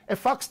 A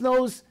fox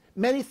knows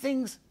many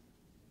things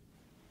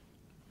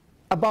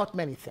about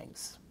many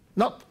things,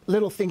 not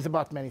little things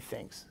about many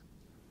things.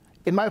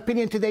 In my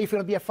opinion today, if you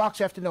want to be a fox,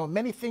 you have to know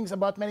many things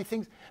about many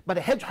things, but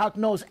a hedgehog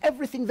knows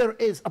everything there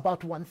is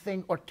about one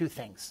thing or two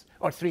things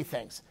or three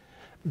things.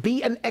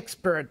 Be an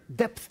expert,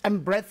 depth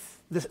and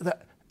breadth, the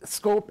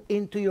scope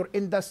into your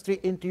industry,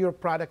 into your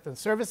product and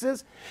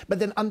services, but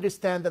then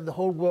understand that the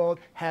whole world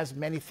has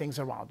many things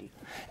around you.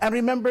 And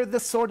remember the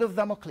sword of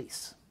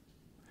Damocles.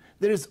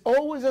 There is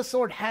always a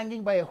sword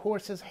hanging by a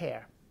horse's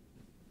hair.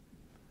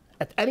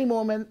 At any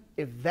moment,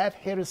 if that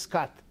hair is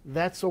cut,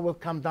 that sword will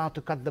come down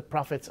to cut the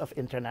profits of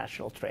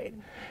international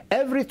trade.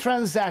 Every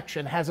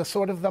transaction has a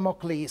sword of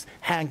Damocles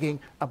hanging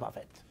above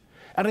it.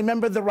 And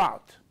remember the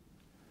route.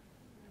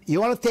 You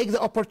want to take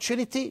the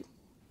opportunity,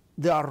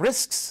 there are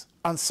risks,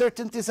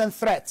 uncertainties, and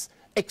threats.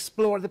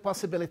 Explore the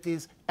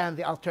possibilities and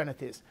the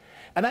alternatives.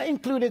 And I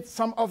included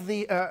some of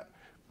the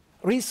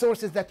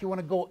resources that you want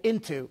to go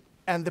into,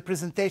 and the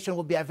presentation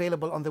will be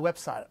available on the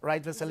website,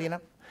 right,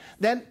 Vasilina?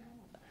 Then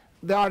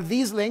there are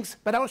these links,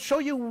 but I'll show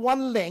you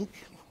one link.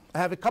 I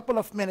have a couple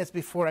of minutes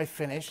before I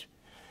finish.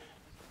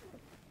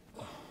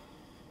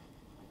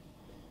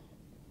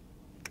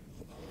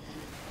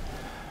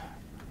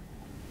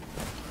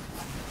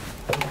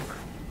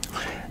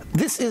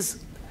 This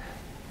is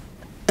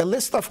a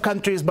list of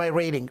countries by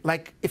rating.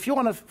 Like, if you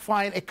want to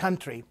find a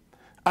country,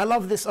 I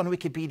love this on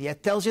Wikipedia.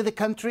 It tells you the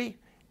country,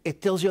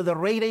 it tells you the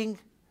rating,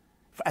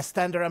 as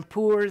Standard &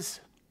 Poor's.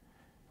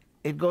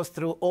 It goes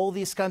through all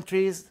these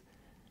countries.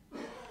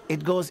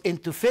 It goes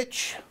into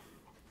Fitch.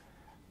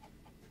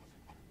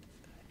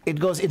 It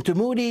goes into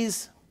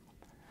Moody's.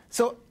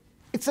 So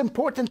it's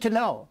important to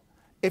know.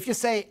 If you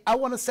say, I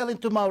want to sell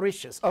into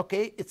Mauritius,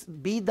 okay, it's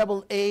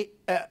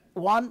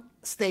Baa1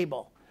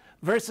 stable,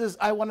 versus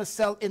I want to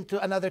sell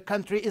into another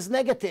country is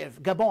negative,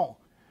 Gabon.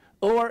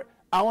 Or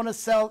I want to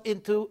sell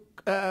into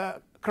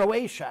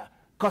Croatia,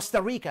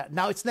 Costa Rica,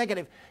 now it's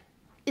negative.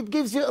 It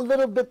gives you a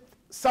little bit,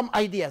 some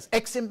ideas.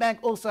 Exim Bank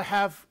also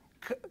have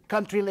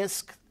country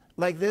lists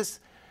like this,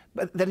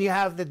 but then you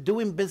have the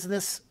doing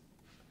business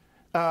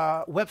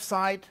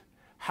website,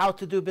 how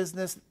to do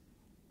business.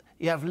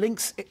 You have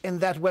links in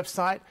that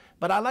website,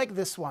 but I like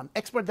this one,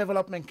 Export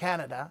Development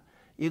Canada.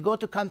 You go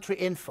to country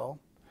info,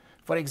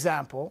 for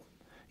example,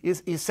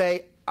 you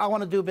say, I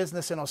want to do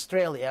business in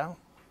Australia.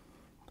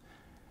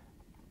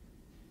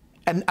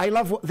 And I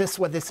love this,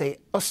 what they say,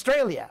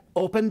 Australia,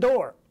 open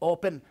door,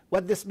 open.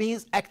 What this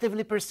means,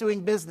 actively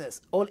pursuing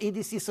business. All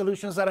EDC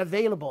solutions are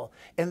available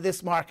in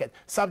this market,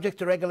 subject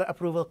to regular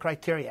approval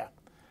criteria.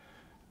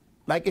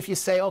 Like if you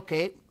say,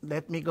 okay,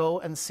 let me go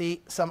and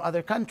see some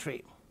other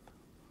country.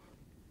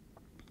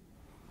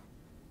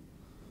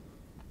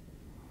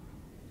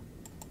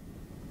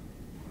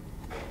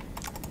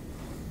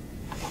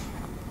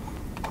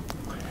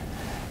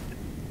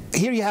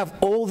 Here you have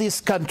all these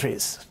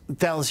countries, it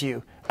tells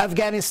you.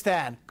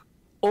 Afghanistan,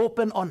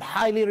 open on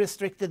highly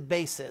restricted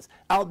basis.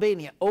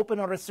 Albania, open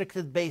on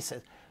restricted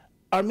basis.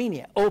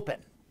 Armenia, open.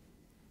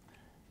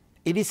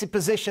 EDC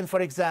position, for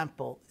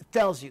example, it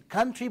tells you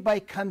country by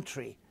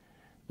country,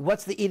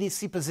 what's the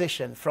EDC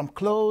position from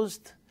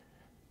closed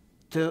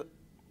to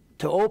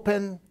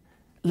open,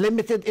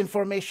 limited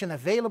information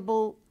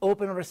available,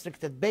 open on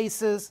restricted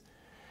basis,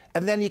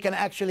 and then you can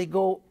actually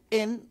go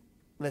in.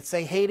 Let's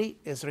say Haiti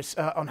is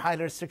on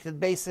highly restricted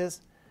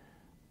basis.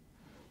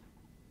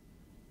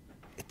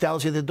 It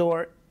tells you the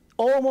door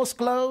almost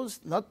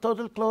closed, not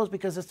total closed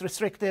because it's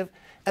restrictive.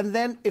 And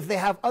then if they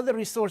have other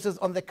resources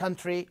on the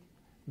country,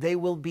 they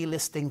will be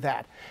listing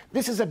that.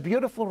 This is a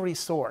beautiful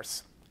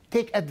resource.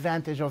 Take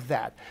advantage of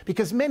that.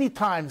 Because many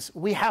times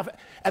we have,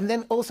 and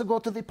then also go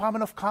to the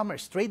Department of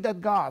Commerce,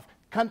 trade.gov,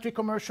 country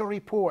commercial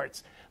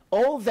reports,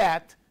 all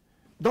that.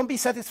 Don't be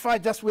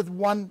satisfied just with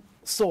one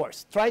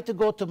source. Try to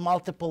go to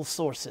multiple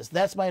sources.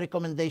 That's my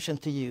recommendation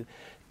to you.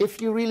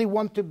 If you really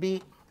want to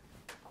be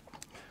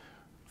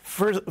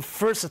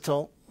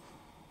versatile,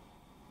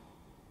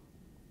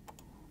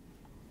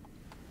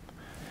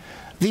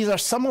 these are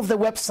some of the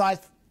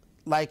websites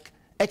like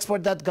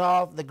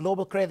export.gov, the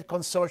Global Credit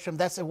Consortium.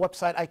 That's a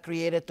website I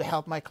created to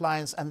help my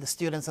clients and the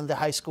students in the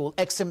high school.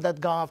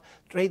 Exim.gov,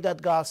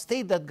 trade.gov,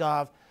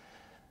 state.gov.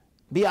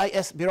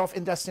 BIS, Bureau of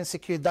Industry and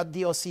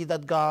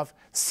Security.doc.gov,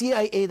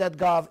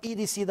 CIA.gov,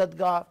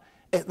 EDC.gov,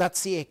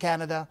 .ca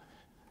Canada,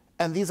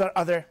 and these are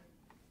other.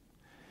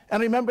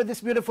 And remember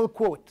this beautiful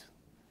quote,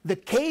 "The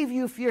cave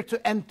you fear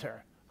to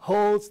enter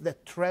holds the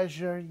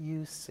treasure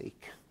you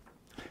seek."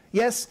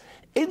 Yes,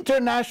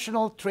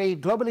 international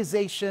trade,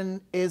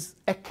 globalization is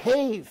a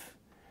cave.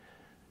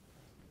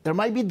 There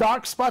might be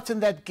dark spots in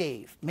that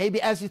cave.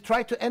 Maybe as you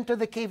try to enter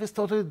the cave, it's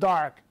totally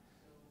dark.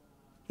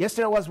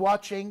 Yesterday I was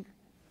watching,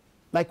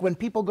 like when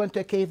people go into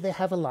a cave, they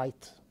have a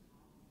light.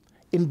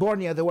 In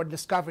Borneo, they were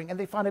discovering, and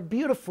they found a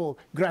beautiful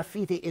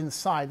graffiti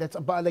inside that's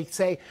about, they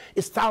say,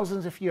 is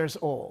thousands of years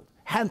old.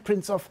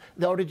 Handprints of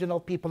the original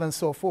people and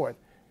so forth.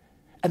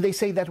 And they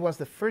say that was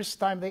the first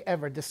time they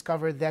ever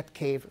discovered that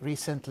cave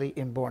recently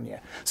in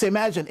Borneo. So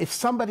imagine if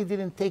somebody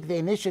didn't take the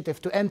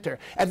initiative to enter.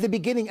 At the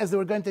beginning, as they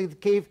were going to the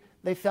cave,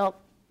 they felt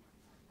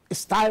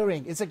it's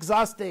tiring, it's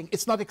exhausting,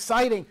 it's not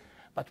exciting.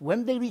 But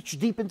when they reached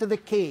deep into the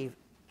cave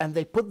and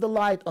they put the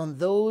light on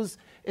those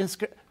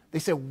they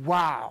said,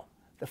 wow,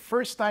 the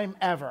first time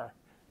ever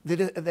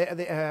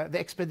the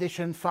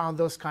expedition found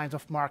those kinds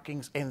of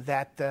markings in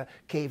that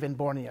cave in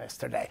Borneo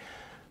yesterday.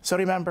 So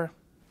remember,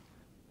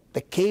 the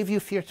cave you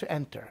fear to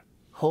enter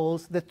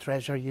holds the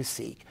treasure you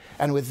seek.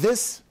 And with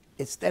this,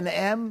 it's 10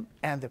 a.m.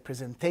 and the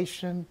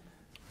presentation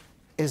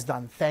is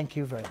done. Thank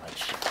you very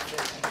much.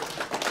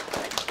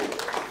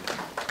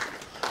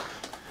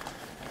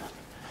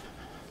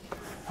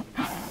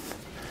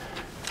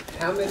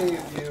 How many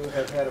of you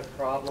have had a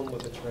problem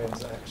with a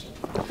transaction?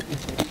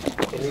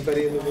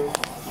 Anybody in the room?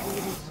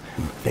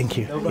 Thank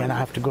you. And I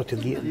have to go to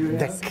the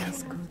deck.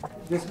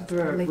 Just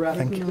for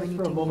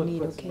a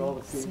moment,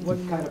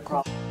 what kind of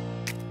problem?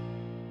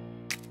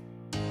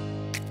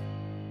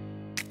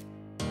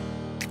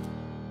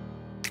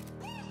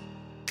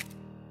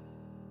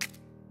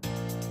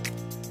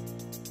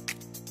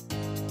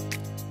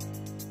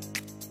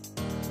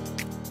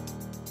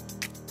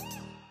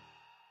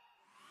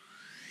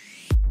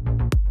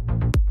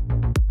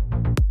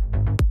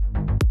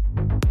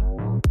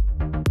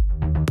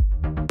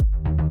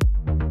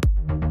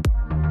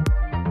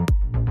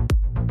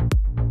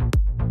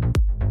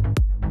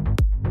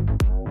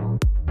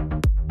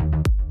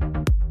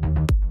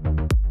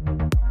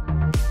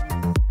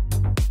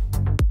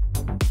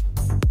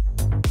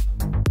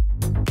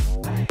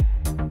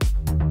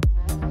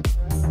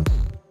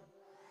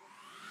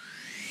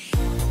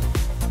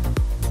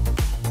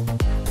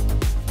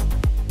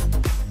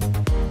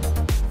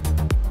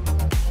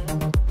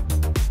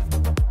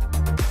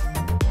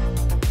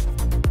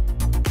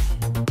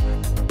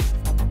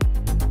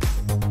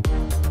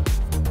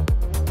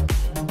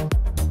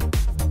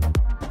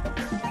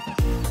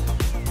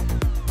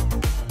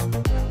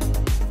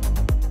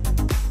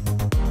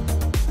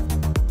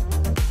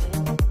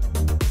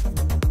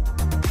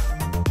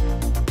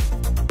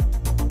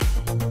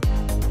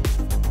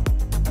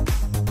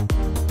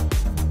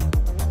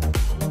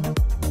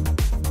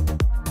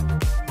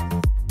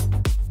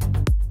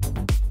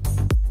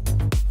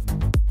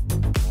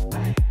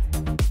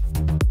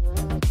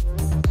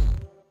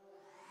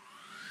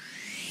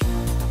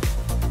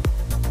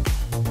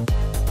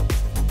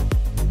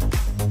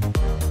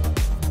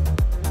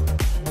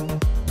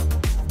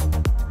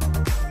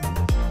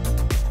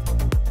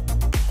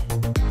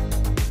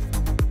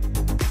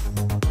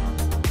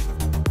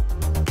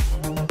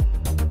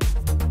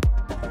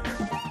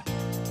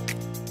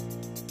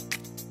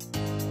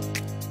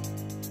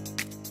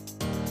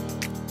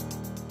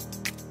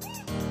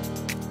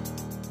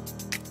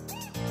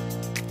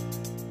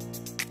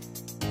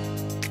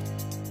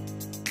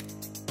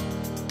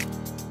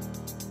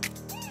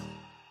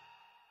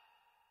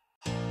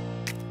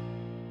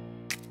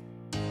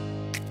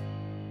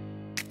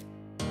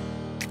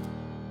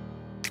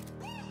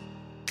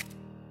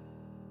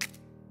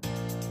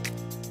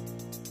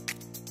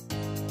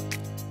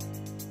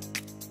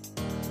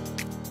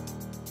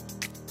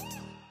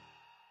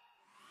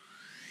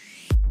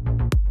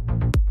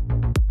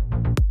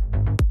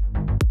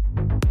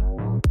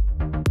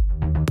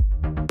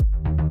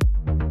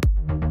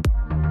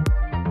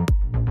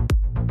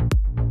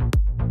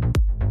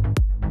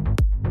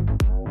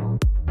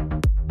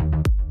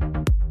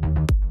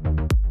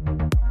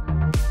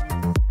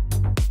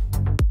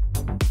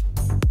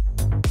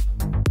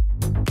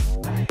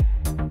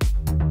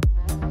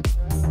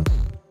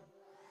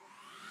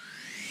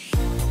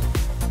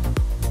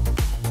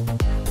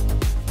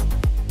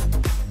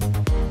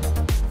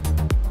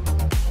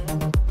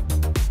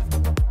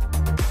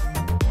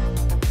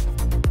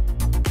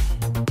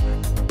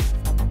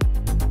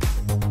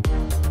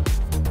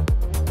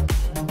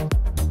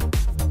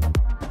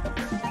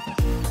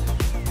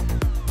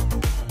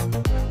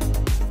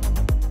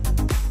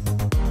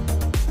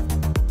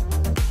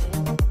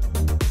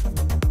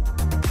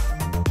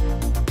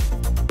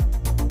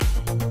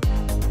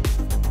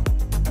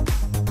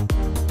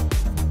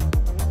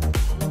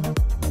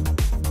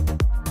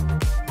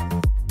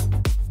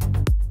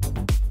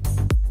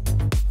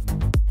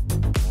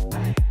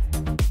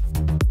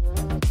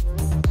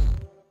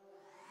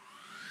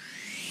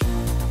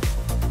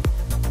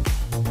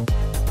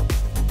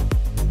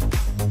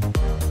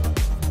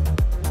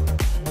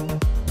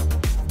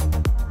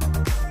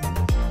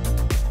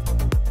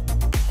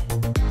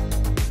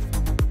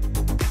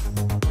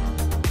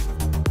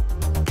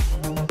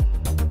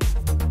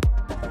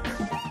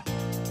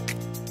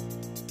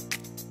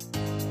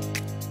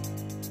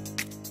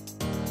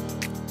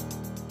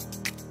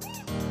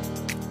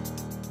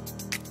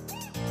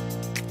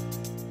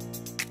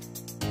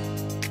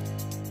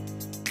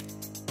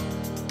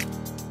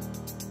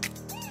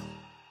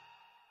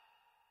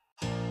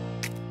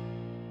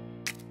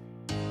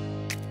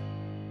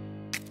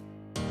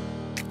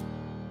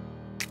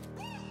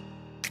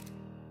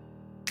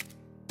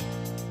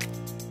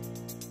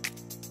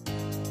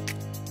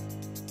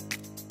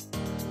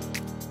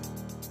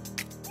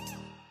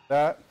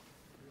 that,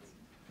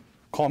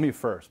 call me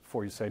first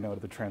before you say no to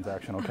the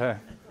transaction, okay?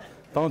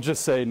 Don't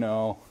just say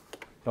no.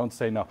 Don't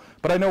say no.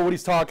 But I know what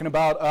he's talking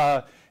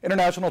about.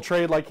 International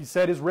trade, like he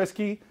said, is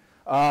risky.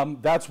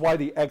 That's why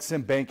the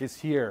Ex-Im Bank is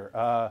here.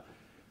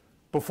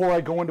 Before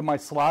I go into my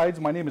slides,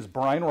 my name is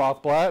Brian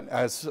Rothblatt.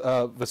 As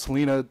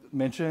Vasilina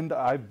mentioned,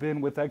 I've been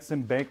with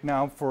Ex-Im Bank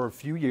now for a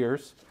few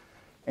years.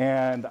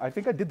 And I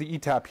think I did the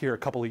ETAP here a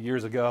couple of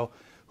years ago.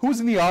 Who's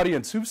in the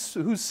audience?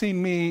 Who's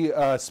seen me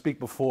speak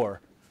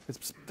before?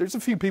 There's a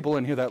few people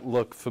in here that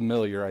look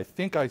familiar. I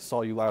think I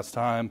saw you last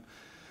time.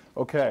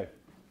 Okay.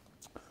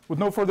 With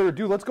no further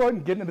ado, let's go ahead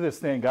and get into this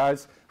thing,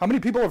 guys. How many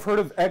people have heard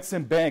of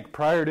Ex-Im Bank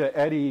prior to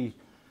Eddy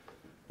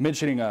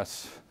mentioning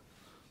us?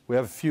 We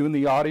have a few in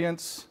the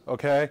audience,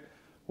 okay?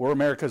 We're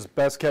America's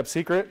best kept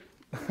secret,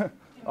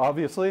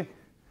 obviously.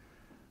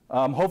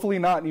 Hopefully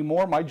not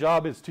anymore. My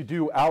job is to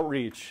do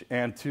outreach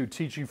and to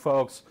teach you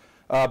folks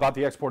about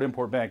the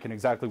Export-Import Bank and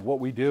exactly what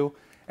we do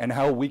and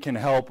how we can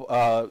help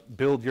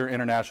build your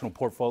international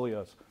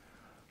portfolios.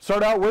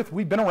 Start out with,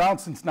 we've been around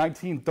since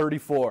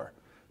 1934.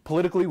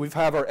 Politically, we've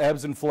had our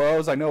ebbs and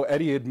flows. I know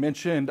Eddy had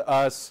mentioned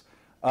us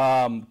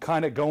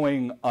kind of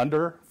going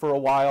under for a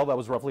while. That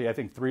was roughly, I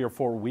think, 3 or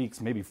 4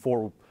 weeks, maybe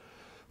four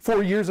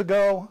years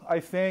ago, I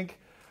think.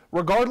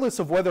 Regardless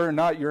of whether or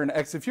not you're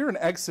if you're an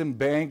Ex-Im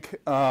Bank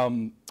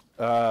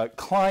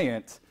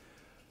client,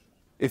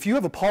 if you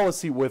have a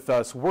policy with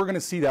us, we're going to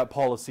see that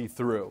policy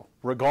through,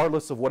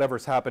 regardless of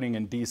whatever's happening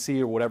in DC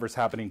or whatever's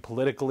happening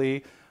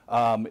politically.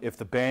 If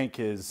the bank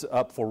is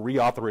up for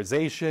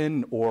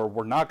reauthorization or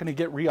we're not going to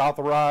get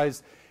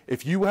reauthorized,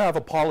 if you have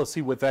a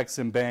policy with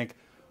Ex-Im Bank,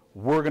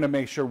 we're going to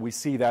make sure we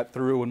see that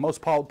through. And most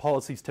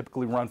policies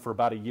typically run for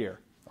about a year,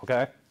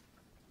 okay?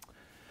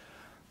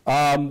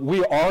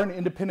 We are an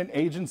independent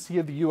agency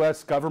of the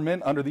U.S.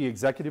 government under the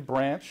executive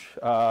branch,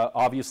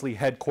 obviously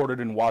headquartered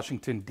in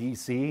Washington,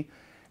 D.C.,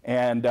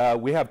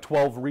 and we have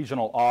 12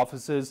 regional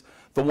offices.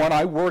 The one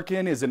I work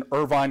in is in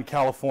Irvine,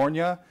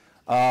 California.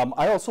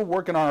 I also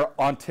work in our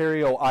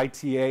Ontario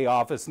ITA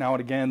office now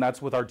and again.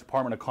 That's with our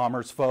Department of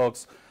Commerce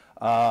folks,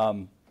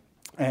 and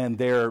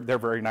they're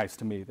very nice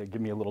to me. They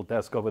give me a little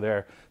desk over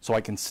there so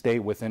I can stay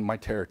within my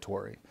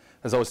territory.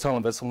 As I was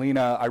telling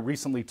Vasilina, I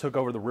recently took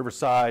over the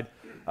Riverside,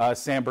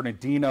 San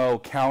Bernardino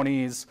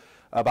counties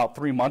about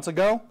 3 months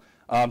ago.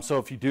 So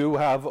if you do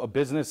have a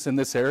business in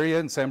this area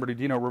in San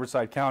Bernardino,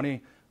 Riverside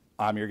County,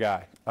 I'm your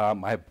guy.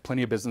 I have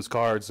plenty of business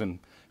cards and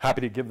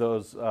happy to give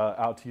those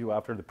out to you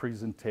after the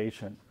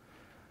presentation.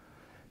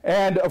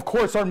 And of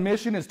course, our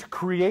mission is to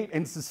create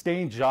and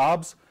sustain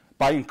jobs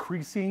by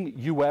increasing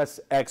U.S.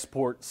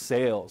 export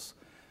sales.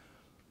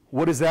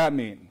 What does that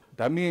mean?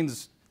 That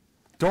means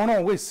don't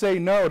always say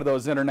no to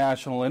those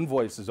international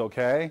invoices,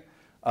 okay?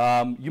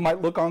 You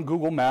might look on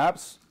Google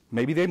Maps.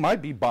 Maybe they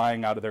might be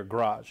buying out of their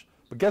garage.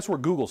 But guess where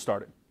Google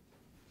started?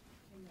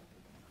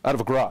 Out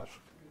of a garage,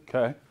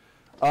 okay?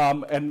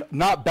 And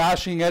not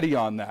bashing Eddy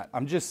on that.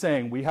 I'm just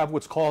saying we have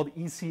what's called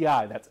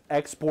ECI, that's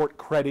Export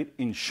Credit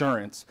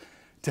Insurance,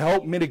 to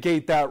help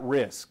mitigate that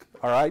risk,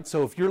 all right?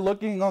 So if you're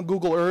looking on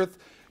Google Earth,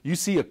 you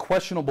see a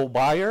questionable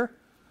buyer,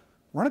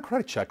 run a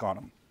credit check on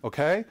them,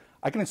 okay?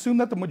 I can assume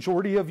that the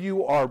majority of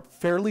you are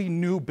fairly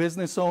new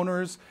business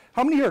owners.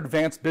 How many are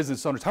advanced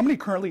business owners? How many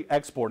currently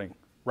exporting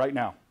right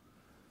now?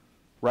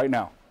 Right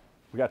now.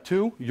 We got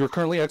 2. You're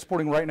currently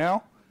exporting right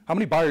now? How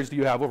many buyers do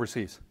you have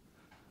overseas?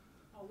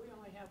 Oh, we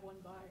only have 1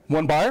 buyer.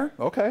 1 buyer?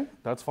 Okay,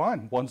 that's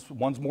fine.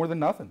 One's more than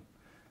nothing.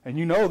 And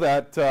you know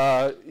that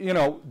you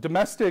know, the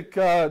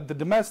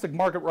domestic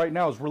market right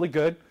now is really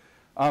good.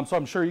 So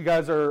I'm sure you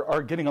guys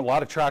are getting a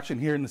lot of traction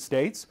here in the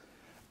States.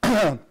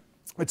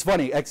 It's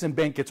funny, Ex-Im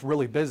Bank gets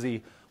really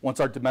busy once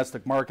our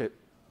domestic market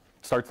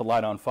starts to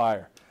light on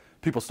fire.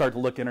 People start to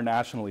look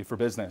internationally for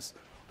business.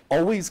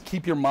 Always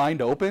keep your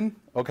mind open,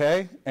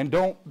 okay? And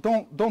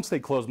don't stay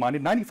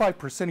closed-minded.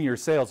 95% of your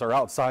sales are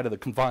outside of the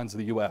confines of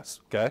the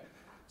U.S., okay?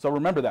 So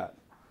remember that.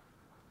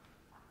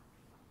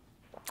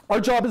 Our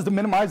job is to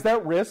minimize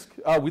that risk.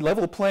 We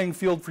level the playing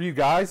field for you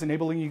guys,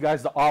 enabling you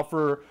guys to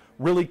offer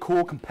really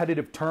cool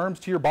competitive terms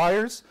to your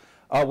buyers.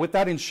 With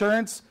that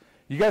insurance,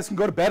 you guys can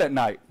go to bed at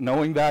night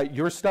knowing that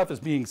your stuff is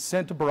being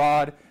sent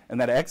abroad and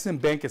that Ex-Im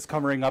Bank is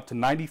covering up to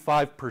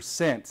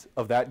 95%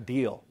 of that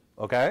deal,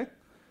 okay?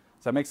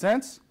 Does that make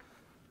sense?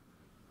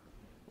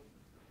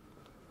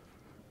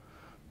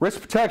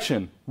 Risk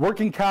protection,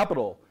 working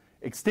capital,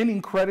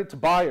 extending credit to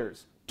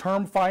buyers,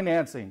 term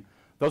financing.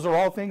 Those are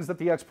all things that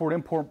the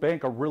Export-Import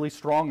Bank are really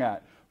strong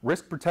at.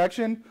 Risk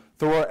protection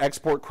through our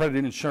export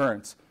credit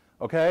insurance,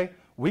 okay?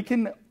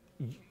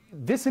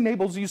 This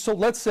enables you, so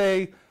let's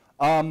say,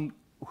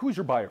 who's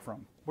your buyer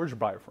from? Where's your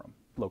buyer from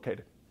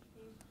located?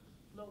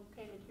 He's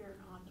located here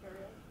in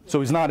Ontario. So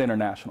he's not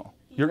international.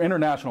 You're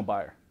international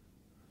buyer.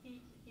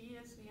 He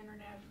is the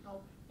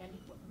international, and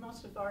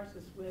most of ours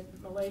is with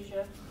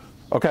Malaysia.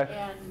 Okay.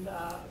 And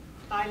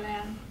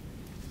Thailand,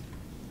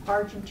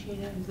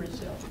 Argentina, and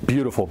Brazil.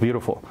 Beautiful,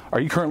 beautiful. Are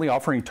you currently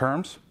offering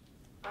terms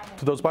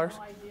to those buyers?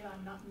 I have no idea.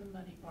 I'm not in the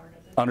money part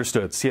of it.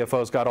 Understood.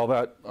 CFO's got all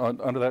that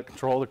under that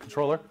control, the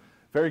controller?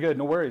 Very good,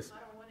 no worries. I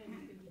don't want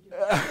anything to do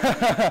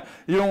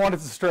You don't want it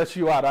to stress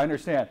you out, I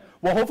understand.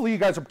 Well, hopefully you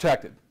guys are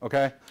protected,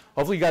 okay?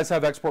 Hopefully you guys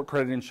have export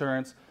credit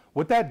insurance.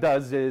 What that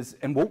does is,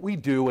 and what we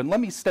do, and let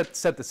me set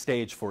the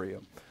stage for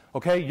you,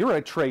 okay? You're at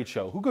a trade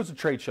show. Who goes to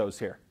trade shows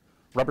here?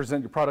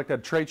 Represent your product at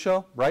a trade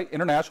show, right?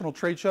 International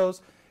trade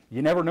shows.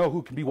 You never know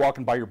who can be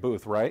walking by your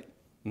booth, right?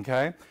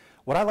 Okay?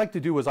 What I like to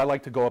do is I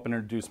like to go up and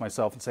introduce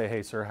myself and say,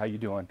 hey, sir, how you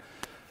doing?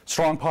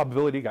 Strong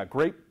probability, you got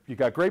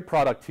great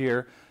product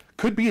here.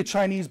 Could be a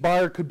Chinese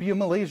buyer, could be a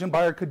Malaysian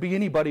buyer, could be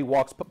anybody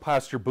walks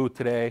past your booth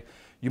today.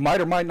 You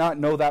might or might not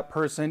know that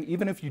person.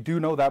 Even if you do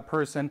know that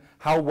person,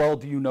 how well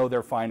do you know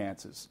their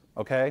finances,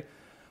 okay?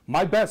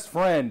 My best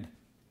friend,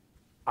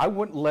 I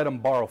wouldn't let him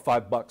borrow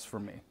 $5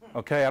 from me,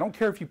 okay? I don't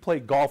care if you play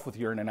golf with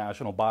your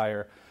international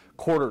buyer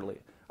quarterly.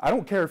 I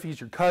don't care if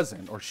he's your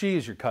cousin or she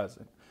is your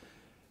cousin.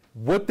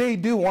 What they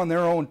do on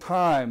their own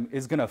time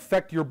is going to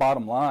affect your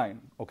bottom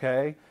line,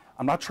 okay?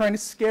 I'm not trying to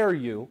scare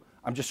you.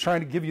 I'm just trying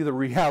to give you the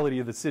reality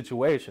of the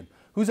situation.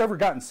 Who's ever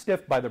gotten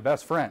stiffed by their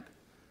best friend?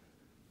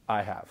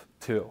 I have,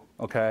 too,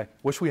 okay?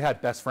 Wish we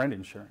had best friend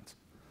insurance.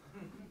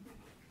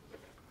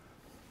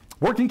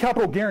 Working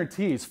capital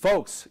guarantees.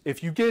 Folks,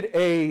 if you get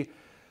a $1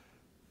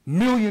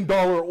 million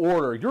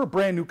order, you're a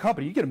brand new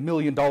company, you get a $1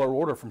 million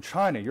order from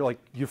China, you're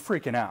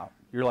freaking out.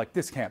 You're like,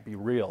 this can't be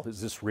real.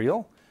 Is this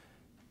real?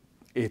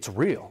 It's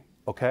real,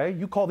 okay?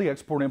 You call the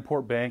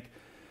Export-Import Bank.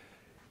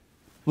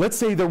 Let's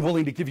say they're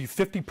willing to give you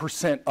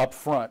 50% up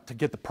front to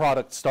get the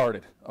product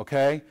started,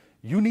 okay?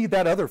 You need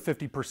that other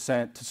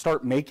 50% to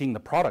start making the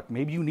product.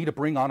 Maybe you need to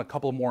bring on a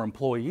couple more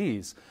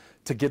employees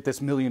to get this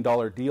 $1 million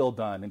deal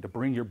done and to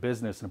bring your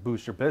business and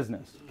boost your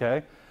business,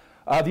 okay?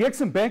 The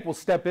Ex-Im Bank will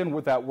step in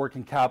with that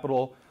working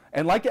capital.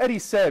 And like Eddie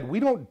said, we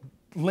don't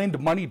lend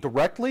money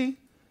directly.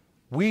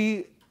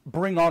 We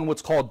bring on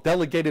what's called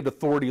delegated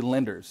authority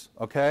lenders,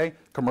 okay?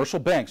 Commercial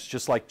banks,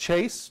 just like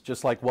Chase,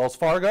 just like Wells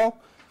Fargo,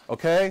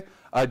 okay?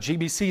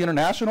 GBC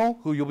International,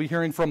 who you'll be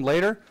hearing from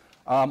later,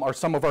 are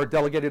some of our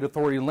delegated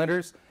authority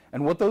lenders.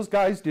 And what those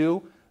guys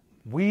do,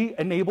 we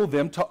enable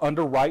them to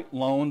underwrite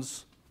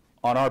loans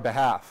on our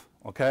behalf,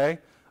 okay?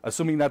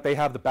 Assuming that they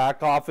have the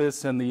back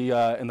office and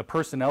the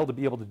personnel to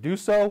be able to do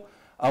so,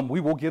 we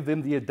will give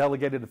them the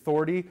delegated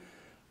authority.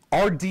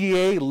 Our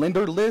DA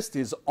lender list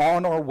is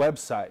on our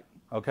website,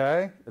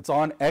 okay? It's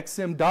on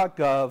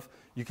exim.gov.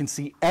 You can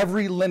see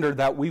every lender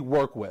that we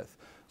work with.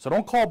 So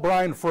don't call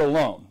Brian for a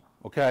loan,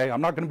 okay? I'm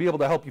not going to be able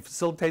to help you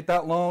facilitate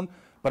that loan,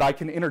 but I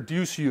can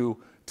introduce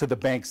you to the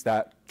banks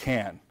that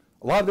can.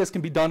 A lot of this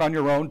can be done on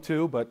your own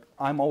too, but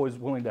I'm always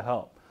willing to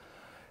help.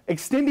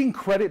 Extending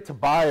credit to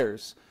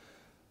buyers.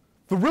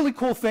 The really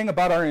cool thing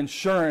about our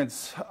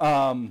insurance,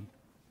 on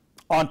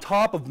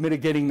top of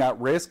mitigating that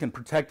risk and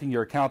protecting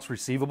your accounts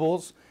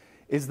receivables,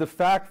 is the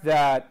fact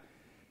that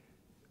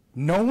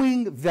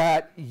knowing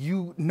that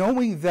your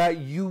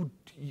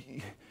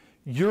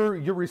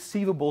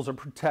receivables are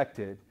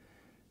protected,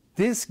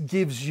 this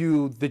gives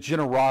you the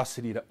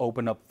generosity to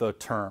open up the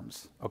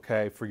terms,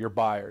 okay, for your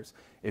buyers.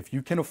 If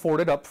you can afford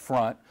it up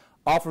front,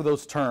 offer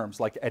those terms.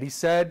 Like Eddie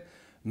said,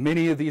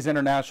 many of these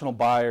international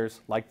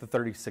buyers like the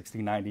 30, 60,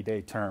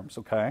 90-day terms,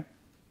 okay?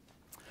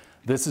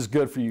 This is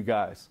good for you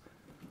guys.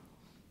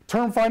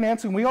 Term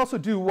financing, we also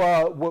do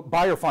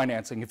buyer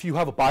financing. If you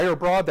have a buyer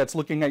abroad that's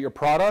looking at your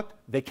product,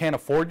 they can't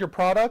afford your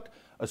product,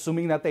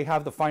 assuming that they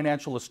have the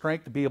financial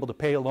strength to be able to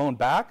pay a loan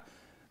back,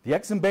 the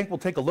Ex-Im Bank will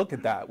take a look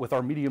at that with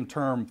our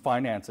medium-term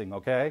financing,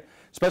 okay?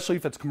 Especially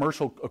if it's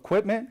commercial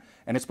equipment,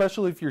 and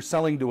especially if you're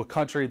selling to a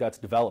country that's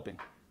developing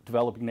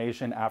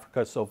nation,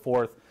 Africa, so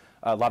forth.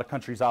 A lot of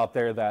countries out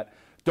there that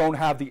don't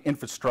have the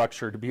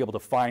infrastructure to be able to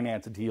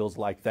finance deals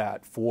like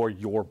that for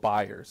your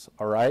buyers,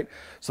 all right?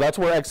 So that's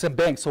where Ex-Im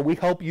Bank, so we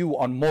help you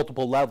on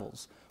multiple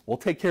levels. We'll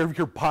take care of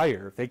your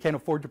buyer. If they can't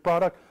afford your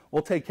product,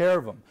 we'll take care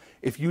of them.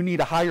 If you need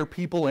to hire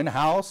people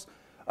in-house,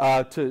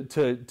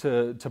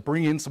 to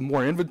bring in some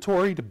more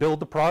inventory, to build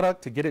the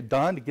product, to get it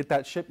done, to get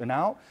that shipment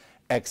out,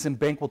 Ex-Im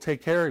Bank will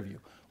take care of you.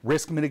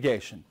 Risk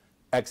mitigation,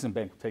 Ex-Im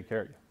Bank will take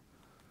care of you.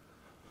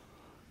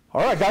 All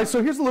right, guys,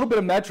 so here's a little bit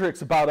of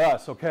metrics about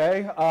us,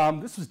 okay?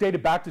 This was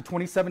dated back to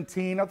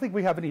 2017. I don't think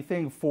we have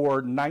anything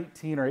for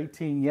 19 or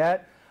 18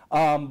 yet,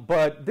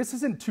 but this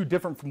isn't too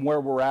different from where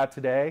we're at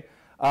today.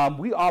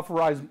 We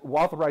authorize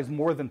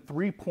more than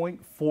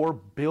 $3.4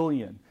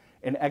 billion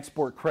in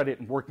export credit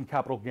and working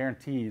capital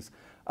guarantees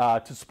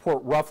to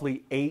support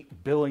roughly $8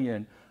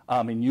 billion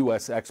in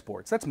U.S.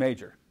 exports. That's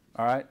major,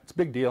 all right? It's a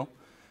big deal.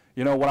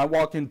 You know, when I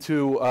walk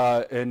into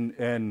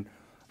an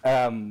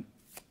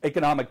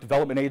economic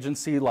development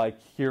agency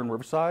like here in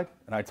Riverside,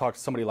 and I talk to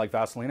somebody like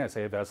Vasilina, I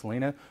say, hey,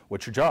 Vasilina,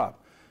 what's your job?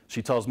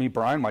 She tells me,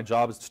 Brian, my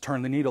job is to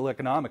turn the needle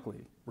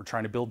economically. We're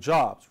trying to build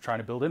jobs. We're trying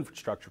to build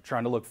infrastructure. We're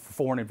trying to look for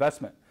foreign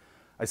investment.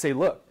 I say,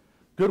 look,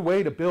 good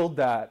way to build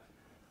that,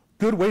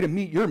 good way to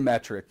meet your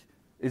metric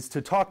is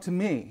to talk to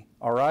me,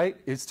 all right?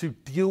 Is to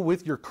deal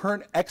with your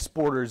current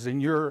exporters in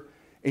your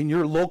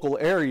local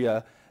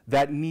area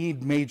that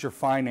need major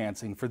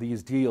financing for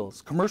these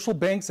deals. Commercial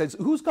banks,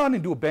 who's gone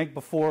into a bank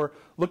before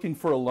looking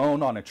for a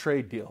loan on a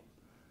trade deal?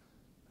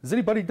 Has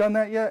anybody done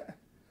that yet?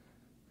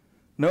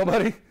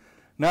 Nobody?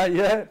 Not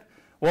yet?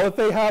 Well, if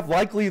they have,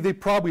 likely they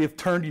probably have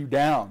turned you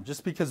down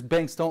just because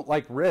banks don't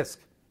like risk,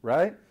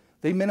 right?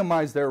 They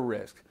minimize their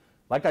risk.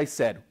 Like I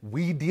said,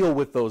 we deal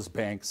with those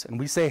banks and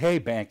we say, hey,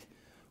 bank,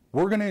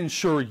 we're going to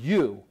insure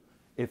you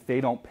if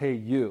they don't pay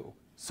you,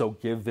 so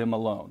give them a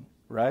loan,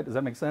 right? Does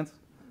that make sense?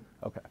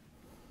 Okay.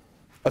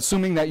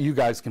 Assuming that you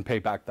guys can pay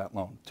back that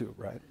loan too,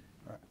 right?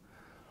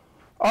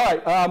 All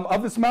right,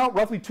 of this amount,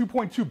 roughly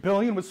 $2.2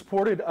 billion was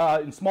supported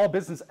in small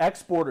business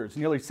exporters.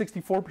 Nearly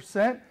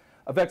 64%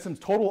 of EXIM's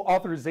total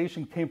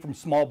authorization came from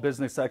small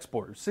business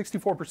exporters.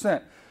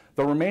 64%.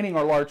 The remaining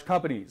are large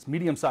companies,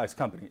 medium-sized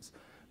companies.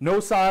 No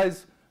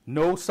size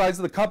of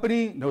the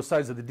company, no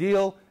size of the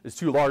deal is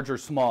too large or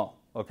small,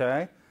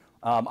 okay?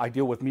 I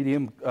deal with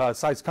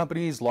medium-sized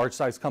companies,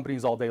 large-sized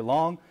companies all day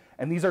long,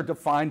 and these are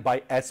defined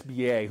by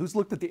SBA. Who's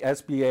looked at the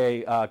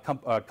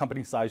SBA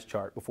company size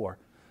chart before?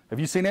 Have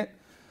you seen it?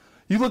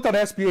 You looked on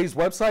SBA's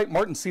website.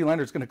 Martin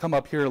Selander is going to come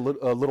up here a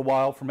little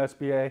while from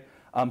SBA.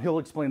 He'll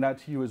explain that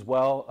to you as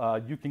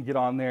well. You can get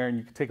on there and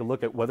you can take a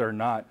look at whether or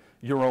not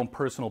your own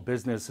personal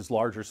business is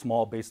large or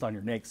small based on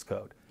your NAICS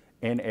code,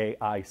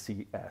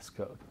 N-A-I-C-S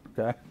code,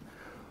 okay?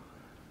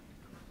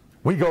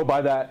 We go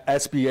by that.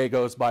 SBA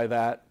goes by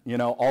that. You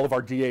know, all of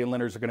our DA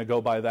lenders are going to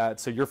go by that.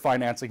 So your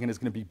financing is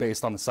going to be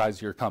based on the size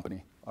of your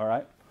company, all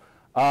right?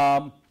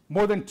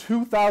 More than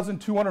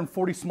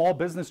 2,240 small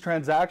business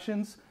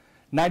transactions,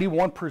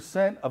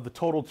 91% of the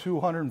total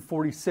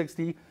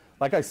 240-60.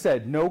 Like I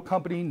said, no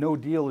company, no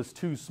deal is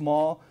too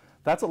small.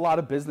 That's a lot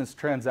of business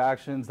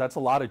transactions. That's a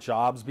lot of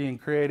jobs being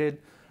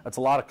created. That's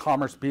a lot of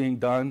commerce being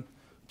done.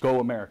 Go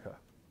America.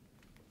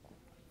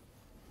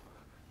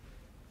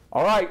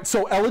 All right,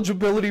 so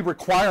eligibility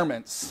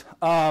requirements.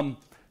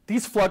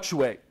 These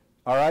fluctuate,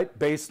 all right,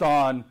 based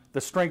on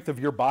the strength of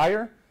your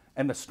buyer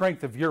and the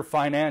strength of your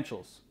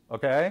financials,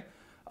 okay?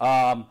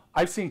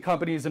 I've seen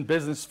companies in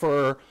business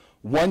for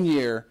 1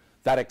 year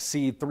that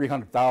exceed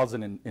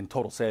 $300,000 in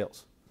total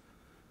sales.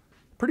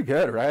 Pretty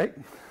good, right?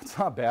 It's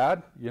not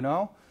bad, you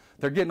know?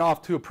 They're getting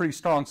off to a pretty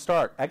strong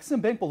start.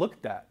 Exim Bank will look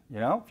at that, you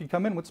know? If you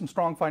come in with some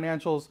strong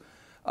financials,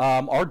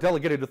 our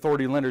delegated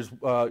authority lenders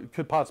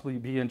could possibly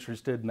be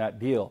interested in that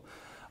deal.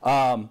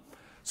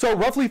 So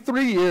roughly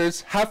 3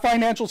 years, have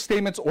financial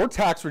statements or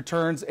tax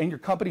returns, and your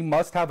company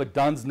must have a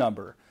DUNS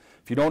number.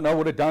 If you don't know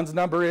what a DUNS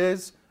number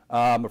is,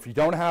 if you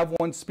don't have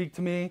one, speak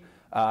to me.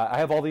 I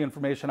have all the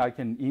information I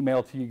can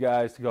email to you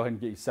guys to go ahead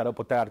and get you set up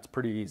with that. It's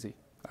pretty easy,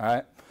 all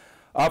right?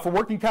 For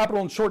working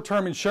capital and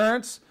short-term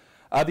insurance,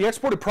 the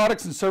exported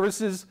products and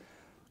services,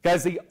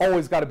 guys, they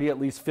always got to be at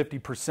least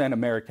 50%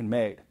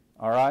 American-made,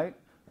 all right?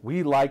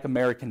 We like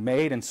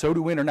American-made, and so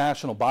do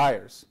international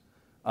buyers.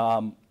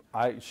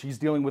 She's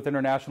dealing with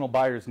international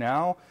buyers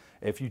now.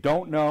 If you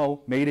don't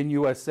know, Made in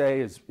USA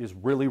is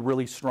really,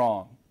 really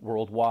strong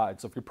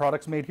worldwide. So if your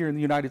product's made here in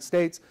the United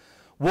States,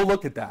 we'll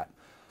look at that.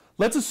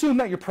 Let's assume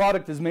that your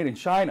product is made in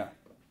China.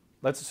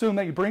 Let's assume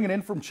that you bring it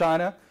in from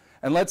China,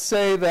 and let's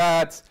say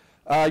that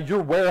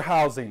your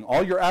warehousing,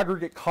 all your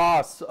aggregate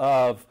costs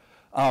of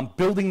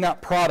building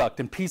that product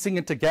and piecing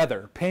it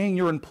together, paying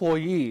your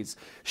employees,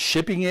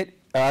 shipping it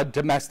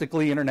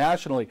domestically,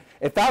 internationally.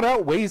 If that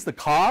outweighs the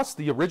cost,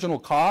 the original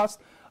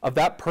cost of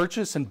that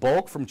purchase in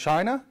bulk from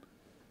China,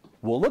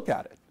 we'll look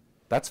at it.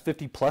 That's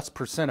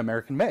 50+%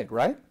 American made,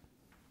 right?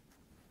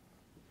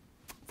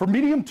 For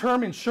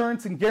medium-term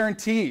insurance and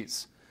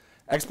guarantees,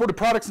 exported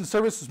products and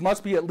services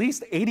must be at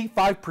least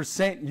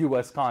 85%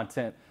 U.S.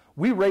 content.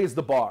 We raise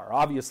the bar.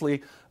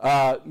 Obviously,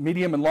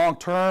 medium and long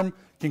term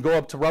can go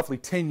up to roughly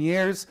 10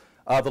 years.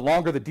 The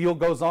longer the deal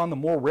goes on, the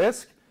more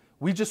risk.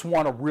 We just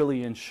want to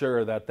really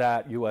ensure that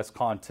that U.S.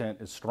 content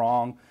is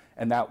strong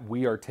and that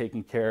we are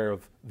taking care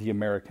of the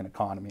American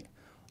economy,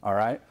 all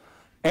right?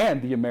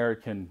 And the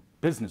American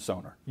business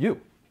owner, you,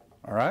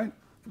 all right?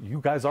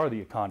 You guys are the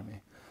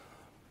economy.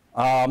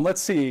 Let's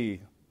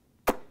see.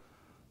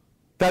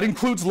 That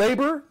includes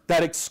labor.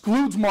 That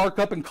excludes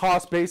markup and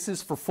cost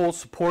basis for full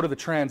support of the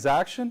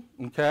transaction,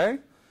 okay?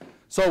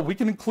 So we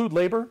can include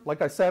labor,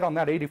 like I said, on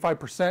that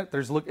 85%.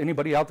 There's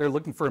anybody out there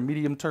looking for a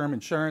medium-term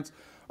insurance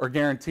or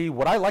guarantee.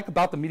 What I like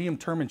about the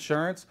medium-term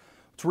insurance,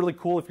 it's really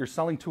cool if you're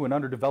selling to an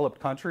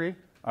underdeveloped country,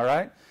 all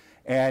right?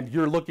 And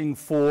you're looking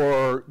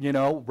for, you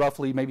know,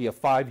 roughly maybe a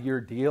 5-year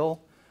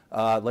deal.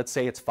 Let's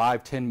say it's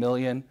 $5–10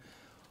 million.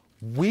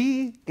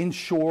 We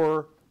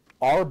insure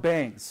our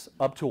banks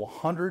up to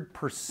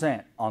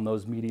 100% on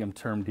those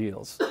medium-term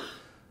deals.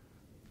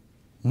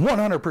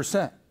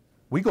 100%.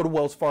 We go to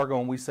Wells Fargo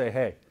and we say,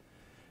 hey,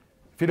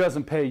 if he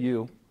doesn't pay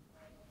you,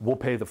 we'll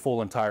pay the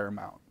full entire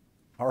amount.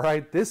 All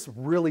right? This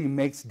really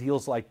makes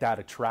deals like that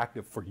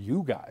attractive for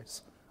you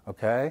guys,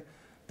 okay?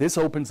 This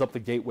opens up the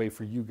gateway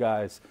for you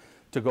guys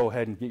to go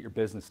ahead and get your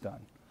business done.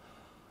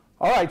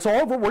 All right, so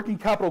all of our working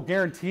capital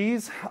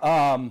guarantees,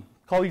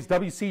 call these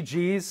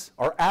WCGs,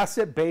 are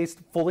asset-based,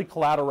 fully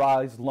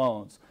collateralized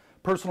loans.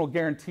 Personal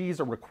guarantees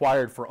are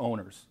required for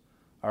owners,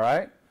 all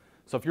right?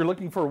 So if you're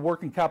looking for a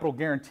working capital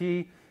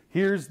guarantee,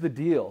 here's the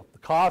deal. The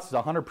cost is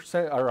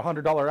 100% or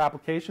 $100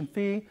 application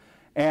fee,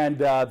 and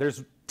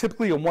there's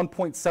typically a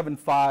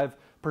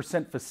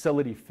 1.75%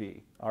 facility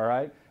fee, all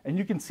right? And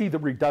you can see the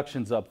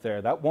reductions up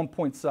there. That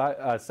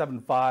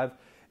 1.75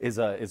 is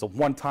a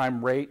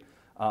one-time rate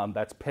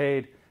that's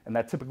paid, and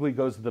that typically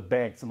goes to the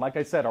banks. And like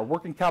I said, our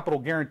working capital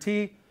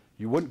guarantee,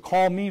 you wouldn't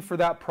call me for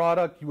that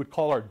product. You would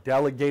call our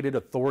delegated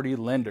authority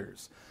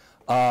lenders.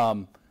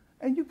 And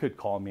you could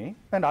call me,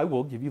 and I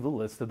will give you the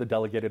list of the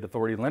delegated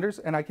authority lenders,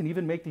 and I can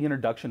even make the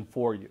introduction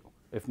for you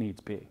if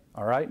needs be.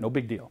 All right? No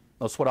big deal.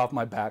 No sweat off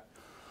my back.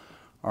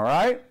 All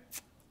right?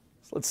 So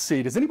let's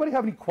see. Does anybody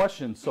have any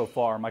questions so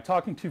far? Am I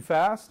talking too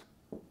fast?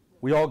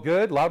 We all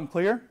good? Loud and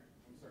clear?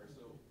 I'm sorry,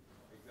 so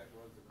exactly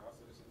what's the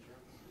cost of this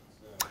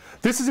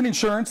insurance? This is an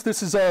insurance.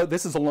 This is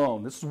a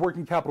loan. This is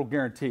working capital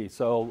guarantee.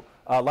 So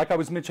like I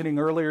was mentioning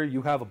earlier,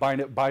 you have a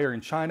buyer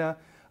in China.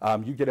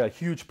 You get a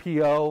huge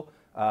PO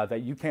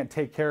that you can't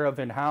take care of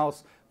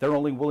in-house. They're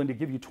only willing to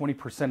give you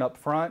 20% up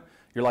front.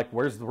 You're like,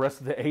 where's the rest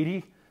of the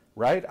 80?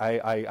 Right?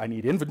 I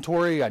need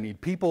inventory. I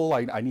need people.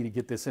 I need to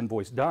get this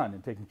invoice done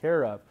and taken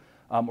care of,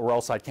 or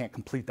else I can't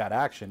complete that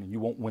action and you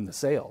won't win the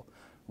sale.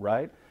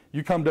 Right?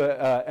 You come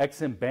to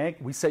Ex-Im Bank.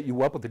 We set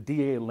you up with a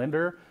DA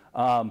lender.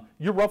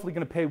 You're roughly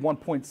going to pay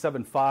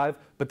 1.75,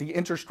 but the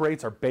interest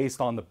rates are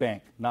based on the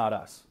bank, not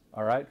us.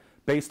 All right?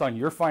 Based on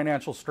your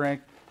financial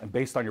strength and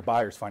based on your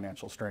buyer's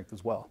financial strength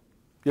as well.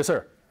 Yes,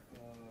 sir?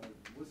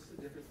 What's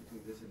the difference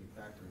between this and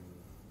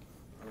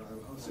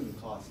factoring? I'm assuming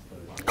cost.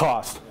 But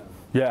cost.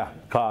 Yeah,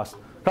 cost.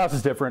 Cost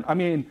is different. I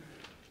mean,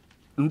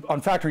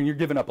 on factoring, you're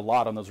giving up a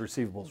lot on those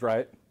receivables,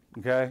 right?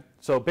 Okay?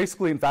 So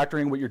basically in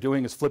factoring, what you're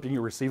doing is flipping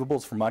your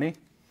receivables for money.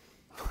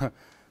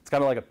 It's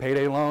kind of like a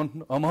payday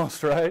loan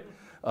almost, right?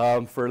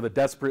 For the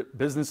desperate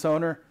business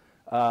owner.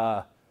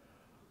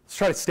 Let's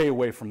try to stay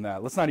away from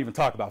that. Let's not even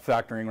talk about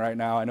factoring right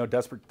now. I know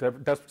desperate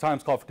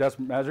times call for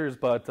desperate measures,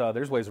 but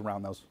there's ways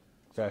around those.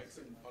 Okay.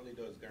 So only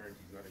does guarantees,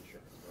 not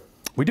insurance,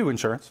 right? We do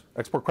insurance,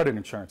 export credit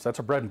insurance. That's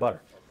our bread and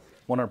butter,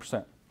 100%.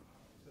 Excuse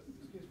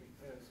me.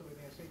 So when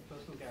you're saying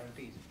personal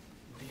guarantees,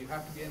 do you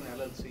have to be an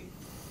LLC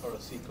or a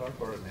C corp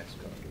or an S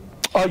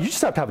corp? You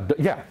just have to have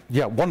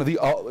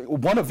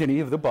one of any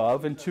of the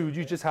above, and two,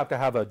 you just have to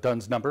have a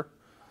DUNS number.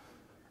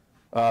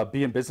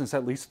 Be in business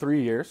at least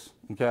 3 years.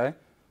 Okay.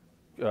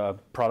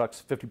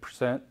 Products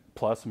 50%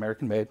 plus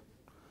American made.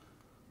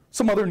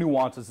 Some other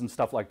nuances and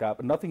stuff like that,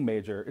 but nothing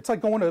major. It's like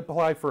going to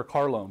apply for a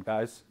car loan,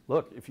 guys.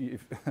 Look, if you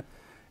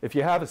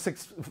have a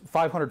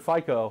 500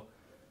 FICO,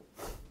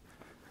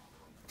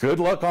 good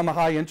luck on the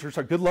high interest,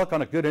 or good luck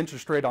on a good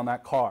interest rate on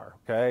that car.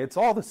 Okay, it's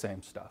all the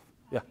same stuff.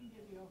 Yeah. I can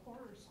give you a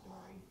horror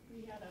story.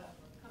 We had a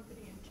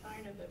company in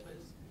China that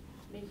was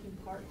making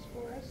parts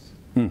for us,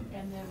 and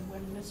then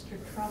when Mr.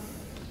 Trump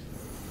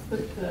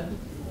put the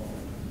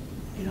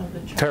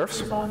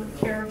tariffs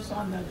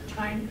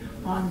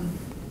on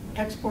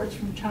exports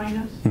from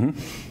China,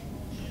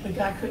 the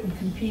guy couldn't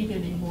compete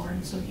anymore,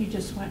 and so he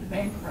just went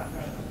bankrupt.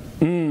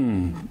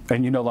 And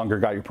you no longer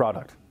got your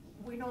product.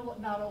 We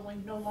not only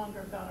no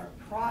longer got our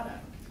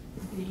product,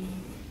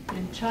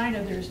 in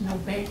China there's no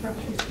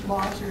bankruptcy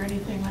laws or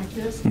anything like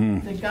this.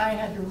 The guy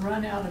had to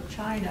run out of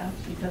China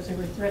because they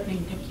were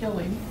threatening to kill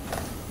him,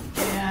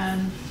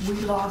 and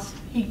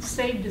he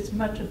saved as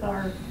much of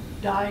our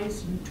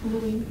dies and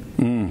tooling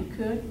he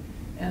could,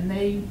 and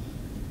they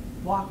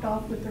walked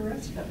off with the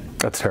rest of it.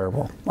 That's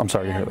terrible. I'm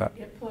sorry to hear that.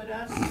 It put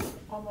us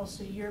almost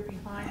a year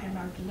behind in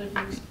our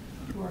deliveries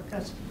to our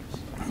customers.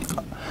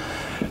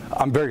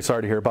 I'm very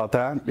sorry to hear about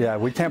that. Yeah,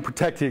 we can't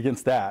protect you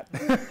against that.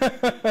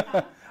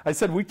 I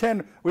said we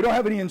don't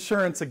have any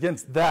insurance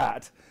against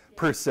that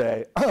per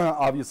se.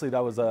 Obviously, that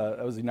was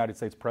the United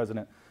States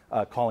president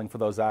calling for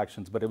those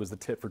actions, but it was the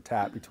tit for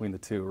tat between the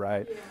two,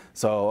 right? Yeah.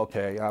 So,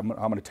 okay, I'm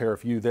going to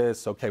tariff you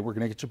this. Okay, we're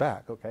going to get you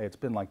back. Okay, it's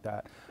been like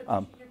that.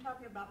 But you're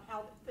talking about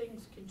how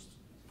things can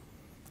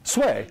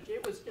sway.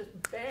 It was just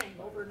bang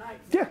overnight.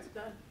 Yeah. It's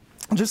done.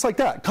 Just like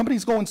that.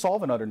 Companies go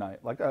insolvent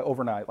overnight.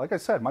 Like I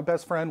said, my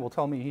best friend will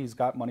tell me he's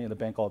got money in the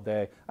bank all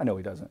day. I know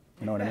he doesn't.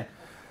 You know what I mean?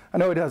 I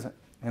know he doesn't.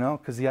 You know,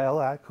 because the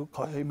LI,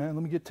 hey man,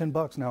 let me get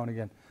 $10 now and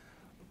again.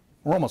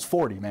 We're almost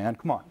 40, man.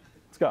 Come on,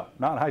 let's go.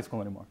 Not in high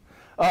school anymore.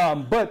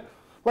 But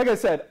like I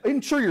said,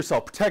 insure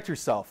yourself, protect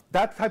yourself.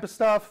 That type of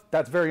stuff,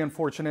 that's very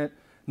unfortunate.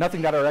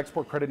 Nothing that our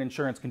export credit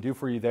insurance can do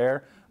for you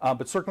there.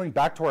 But circling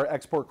back to our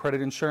export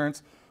credit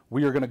insurance,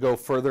 we are going to go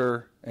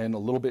further and a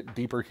little bit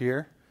deeper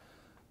here.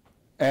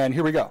 And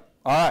here we go.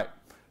 All right.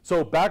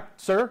 So back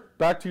to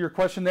your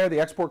question there, the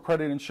export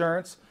credit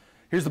insurance.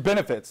 Here's the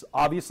benefits.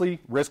 Obviously,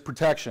 risk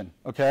protection,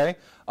 okay?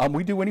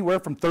 We do anywhere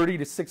from 30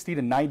 to 60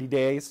 to 90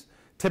 days.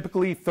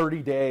 Typically,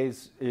 30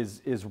 days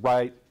is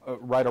right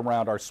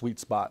around our sweet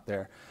spot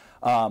there.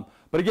 But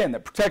again,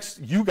 that protects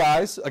you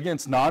guys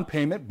against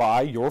non-payment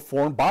by your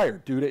foreign buyer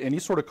due to any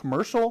sort of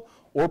commercial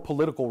or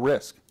political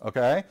risk,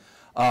 okay?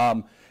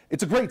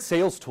 It's a great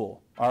sales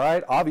tool, all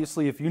right?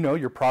 Obviously, if you know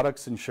your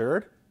product's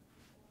insured,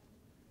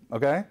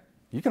 okay,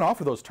 you can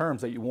offer those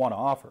terms that you want to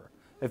offer.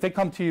 If they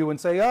come to you and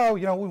say, oh,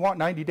 you know, we want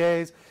 90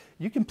 days,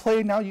 you can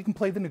play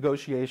the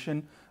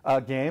negotiation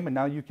game, and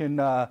now you can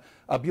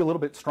be a little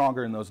bit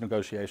stronger in those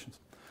negotiations.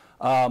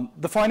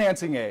 The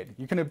financing aid,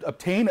 you can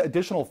obtain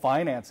additional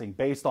financing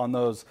based on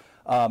those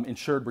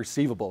insured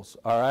receivables,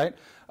 all right?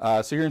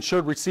 So your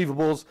insured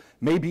receivables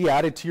may be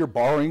added to your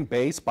borrowing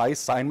base by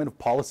assignment of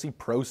policy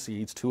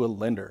proceeds to a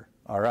lender,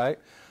 all right?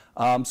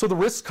 So the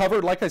risks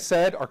covered, like I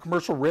said, are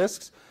commercial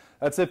risks.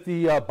 That's if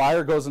the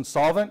buyer goes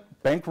insolvent,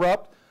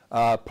 bankrupt,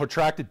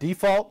 protracted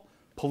default,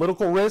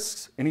 political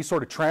risks, any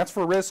sort of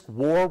transfer risk,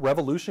 war,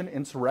 revolution,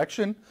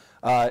 insurrection,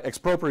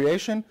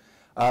 expropriation,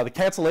 the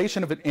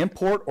cancellation of an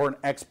import or an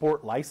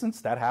export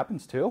license, that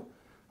happens too,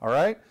 all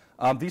right?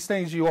 These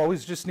things you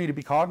always just need to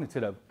be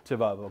cognitive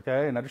of,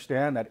 okay, and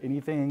understand that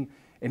anything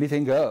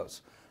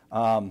goes.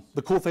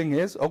 The cool thing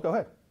is, oh, go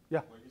ahead, yeah.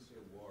 When you say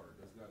war,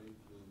 does that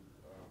include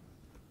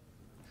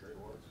trade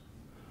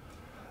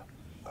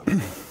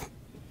wars?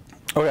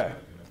 Okay.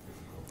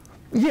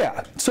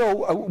 Yeah,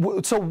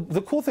 so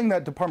the cool thing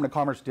that Department of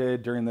Commerce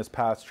did during this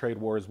past trade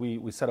war is we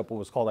set up what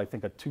was called, I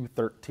think, a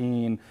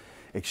 213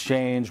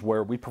 exchange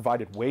where we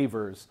provided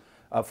waivers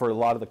for a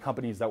lot of the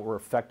companies that were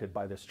affected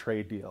by this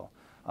trade deal.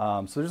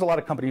 So there's a lot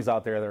of companies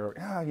out there that are,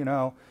 yeah, you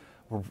know,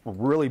 we're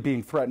really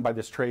being threatened by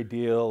this trade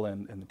deal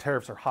and the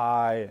tariffs are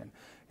high and,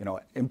 you know,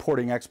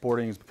 importing,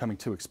 exporting is becoming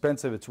too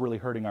expensive. It's really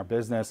hurting our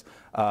business.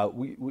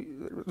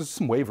 There's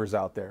some waivers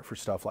out there for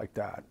stuff like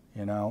that,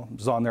 you know.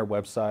 It's on their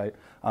website.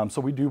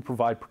 So we do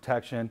provide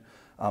protection.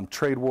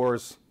 Trade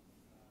wars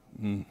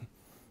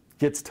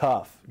gets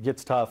tough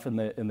in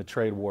the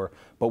trade war,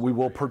 but we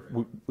will,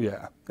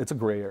 yeah, it's a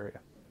gray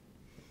area.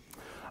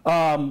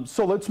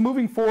 So let's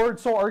moving forward.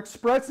 So our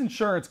express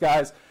insurance,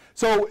 guys.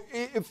 So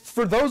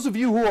for those of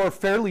you who are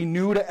fairly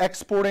new to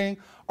exporting,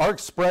 our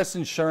express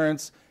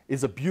insurance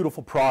is a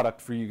beautiful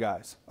product for you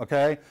guys,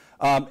 okay?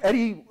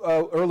 Eddie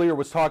earlier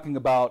was talking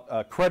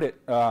about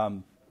credit,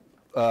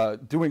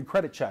 doing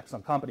credit checks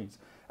on companies.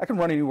 That can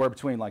run anywhere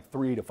between like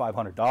 $300 to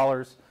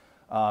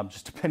 $500,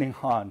 just depending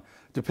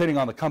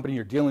on the company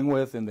you're dealing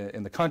with in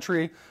the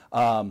country.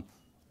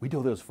 We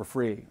do those for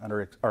free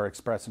under our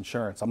express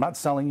insurance. I'm not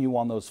selling you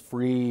on those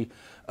free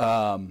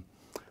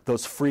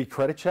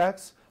credit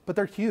checks, but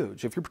they're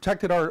huge. If you're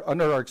protected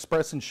under our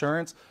express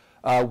insurance,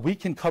 we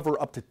can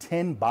cover up to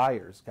 10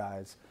 buyers,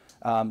 guys.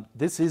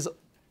 This is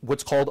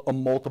what's called a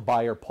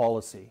multi-buyer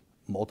policy.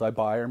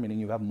 Multi-buyer meaning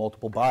you have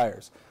multiple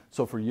buyers.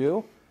 So for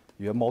you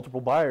have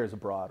multiple buyers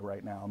abroad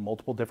right now in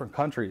multiple different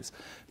countries.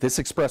 This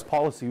express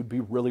policy would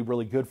be really,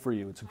 really good for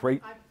you. It's a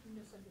great... I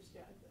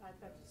misunderstood. I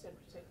thought you said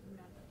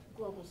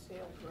global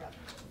sales rep.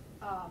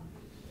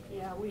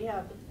 Yeah, we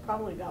have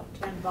probably about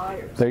 10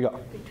 buyers. There you go.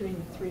 Between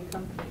the three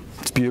companies.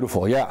 It's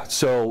beautiful, yeah.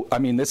 So, I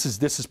mean, this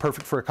is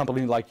perfect for a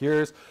company like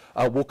yours.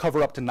 We'll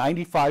cover up to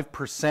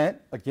 95%,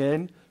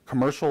 again,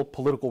 commercial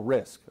political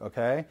risk,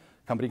 okay?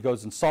 Company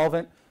goes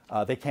insolvent,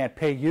 they can't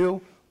pay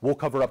you, we'll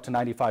cover up to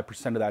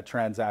 95% of that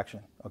transaction,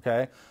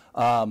 okay?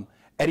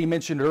 Eddie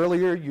mentioned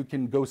earlier, you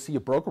can go see a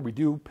broker. We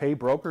do pay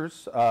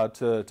brokers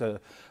to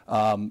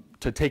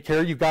take care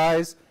of you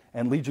guys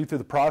and lead you through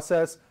the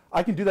process.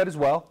 I can do that as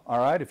well, all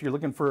right? If you're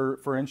looking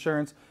for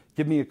insurance,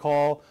 give me a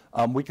call.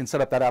 We can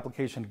set up that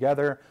application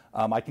together.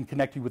 I can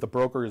connect you with a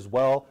broker as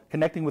well.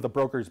 Connecting with a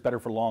broker is better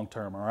for long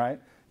term, all right?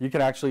 You can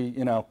actually,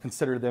 you know,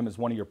 consider them as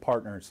one of your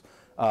partners,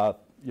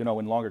 you know,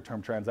 in longer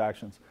term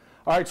transactions.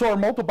 All right, so our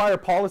multi-buyer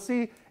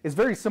policy is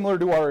very similar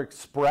to our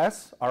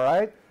express, all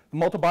right? The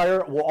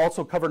multi-buyer will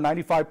also cover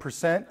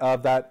 95%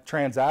 of that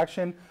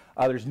transaction.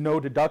 There's no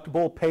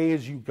deductible, pay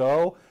as you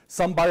go.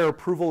 Some buyer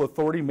approval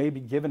authority may be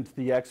given to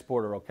the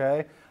exporter,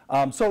 okay?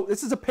 So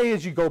this is a pay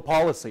as you go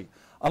policy.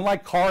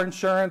 Unlike car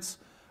insurance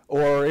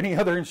or any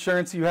other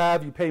insurance you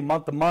have, you pay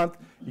month to month.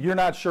 You're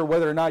not sure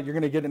whether or not you're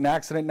going to get in an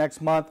accident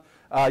next month.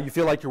 You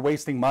feel like you're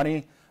wasting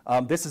money.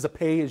 This is a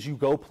pay as you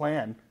go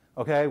plan,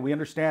 okay? We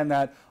understand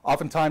that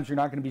oftentimes you're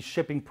not going to be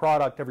shipping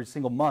product every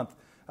single month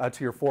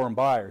to your foreign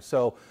buyers.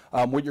 So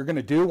what you're going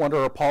to do under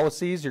our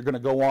policies, you're going to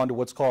go on to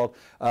what's called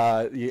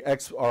our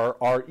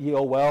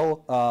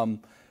EOL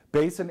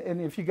base.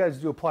 And if you guys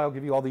do apply, I'll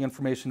give you all the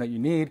information that you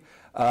need.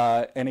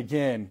 And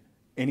again,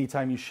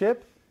 anytime you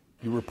ship,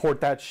 you report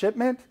that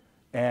shipment,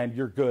 and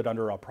you're good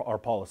under our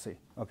policy,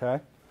 okay?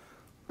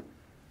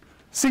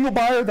 Single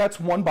buyer, that's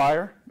one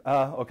buyer,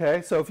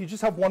 okay? So if you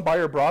just have one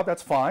buyer abroad,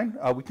 that's fine.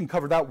 We can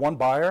cover that one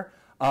buyer.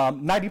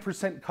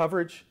 90%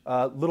 coverage,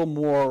 a little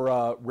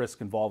more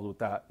risk involved with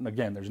that. And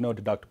again, there's no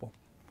deductible.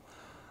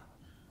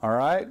 All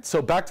right,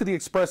 so back to the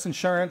express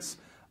insurance.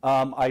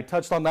 I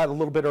touched on that a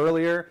little bit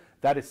earlier.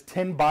 That is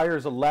 10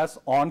 buyers or less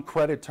on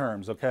credit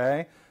terms,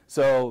 okay?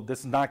 So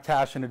this is not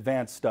cash in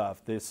advance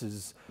stuff. This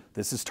is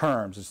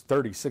terms. It's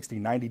 30, 60,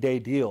 90-day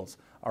deals,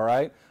 all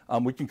right?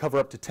 We can cover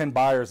up to 10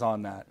 buyers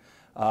on that.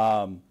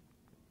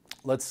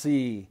 Let's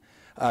see.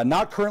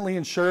 Not currently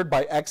insured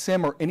by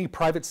EXIM or any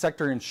private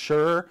sector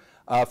insurer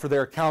for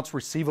their accounts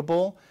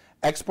receivable.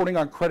 Exporting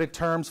on credit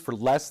terms for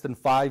less than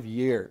 5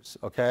 years,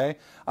 okay?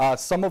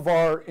 Some of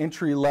our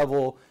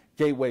entry-level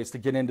gateways to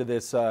get into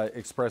this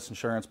express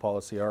insurance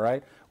policy, all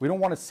right? We don't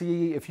want to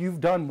see, if you've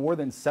done more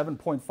than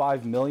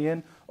 7.5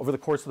 million over the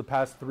course of the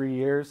past 3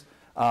 years,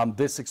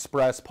 this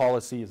express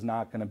policy is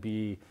not going to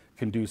be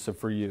conducive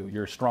for you.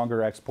 You're a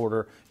stronger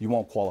exporter, you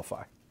won't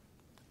qualify.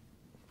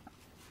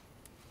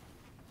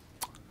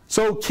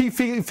 So key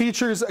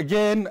features,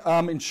 again,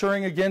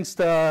 insuring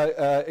against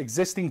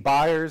existing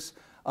buyers,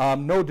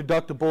 no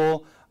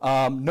deductible,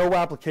 no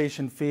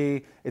application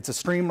fee. It's a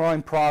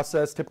streamlined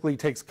process, typically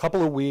takes a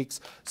couple of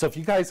weeks. So if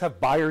you guys have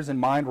buyers in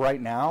mind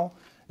right now,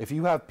 if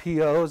you have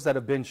POs that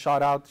have been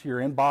shot out to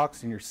your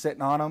inbox and you're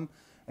sitting on them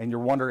and you're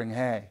wondering,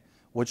 hey,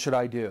 what should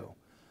I do?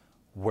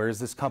 Where's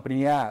this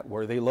company at?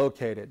 Where are they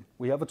located?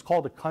 We have what's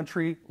called a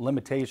country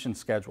limitation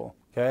schedule,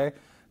 okay?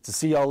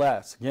 It's a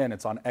CLS. Again,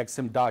 it's on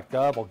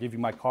xm.gov. I'll give you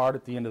my card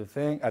at the end of the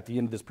thing, at the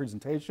end of this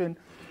presentation,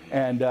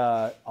 and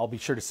I'll be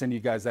sure to send you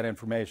guys that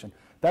information.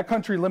 That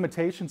country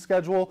limitation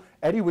schedule,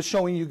 Eddie was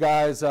showing you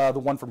guys the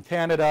one from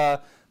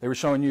Canada. They were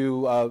showing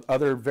you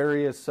other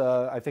various,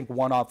 I think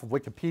one off of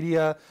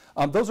Wikipedia.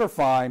 Those are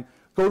fine.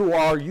 Go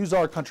to use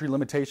our country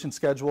limitation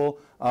schedule.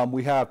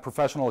 We have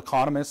professional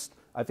economists.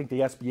 I think the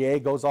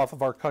SBA goes off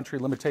of our country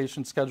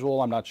limitation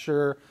schedule. I'm not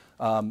sure.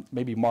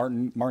 Maybe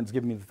Martin's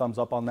giving me the thumbs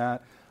up on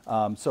that.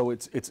 So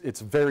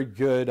it's very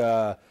good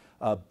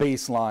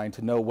baseline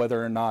to know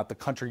whether or not the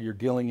country you're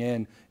dealing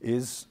in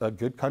is a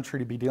good country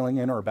to be dealing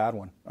in or a bad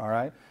one, all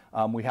right?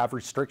 We have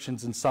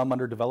restrictions in some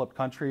underdeveloped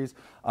countries,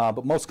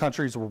 but most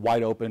countries are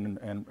wide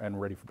open and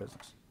ready for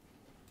business.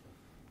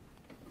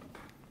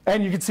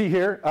 And you can see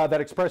here that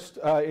Express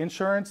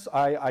Insurance,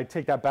 I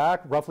take that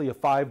back, roughly a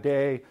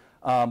 5-day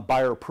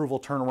buyer approval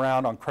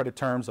turnaround on credit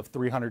terms of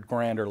 $300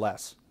 grand or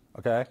less,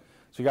 okay?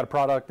 So you got a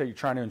product that you're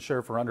trying to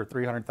insure for under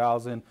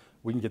 $300,000.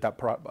 We can get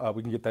that.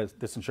 We can get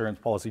this insurance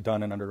policy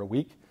done in under a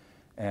week,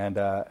 and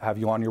have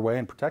you on your way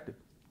and protected.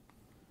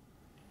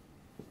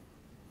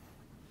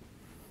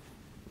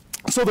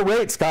 So the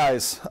rates,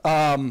 guys,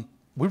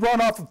 we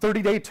run off of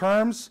 30-day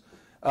terms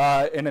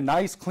in a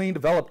nice, clean,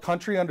 developed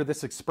country under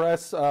this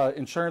Express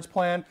insurance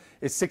plan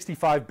is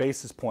 65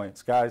 basis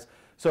points, guys.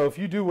 So if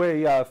you do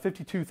a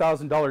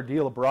 $52,000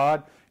 deal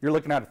abroad, you're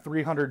looking at a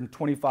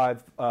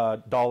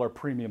 $325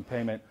 premium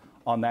payment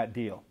on that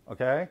deal,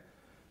 okay?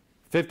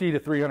 50 to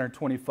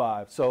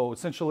 325. So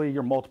essentially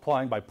you're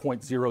multiplying by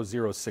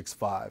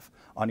 0.0065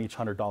 on each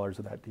 $100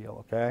 of that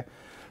deal, okay?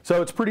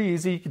 So it's pretty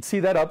easy. You can see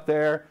that up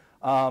there.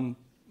 Not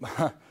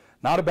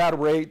a bad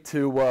rate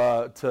to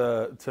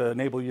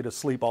enable you to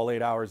sleep all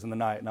 8 hours in the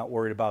night, not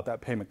worried about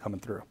that payment coming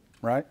through,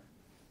 right?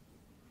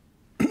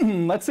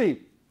 Let's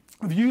see.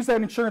 If you use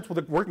that insurance with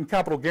a working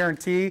capital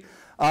guarantee,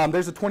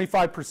 there's a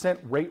 25%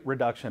 rate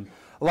reduction.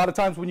 A lot of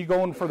times when you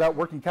go in for that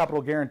working capital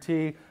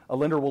guarantee, a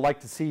lender will like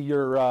to see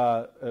your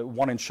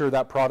want to insure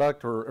that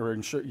product or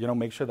insure,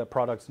 make sure that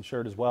product's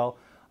insured as well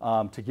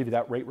to give you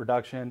that rate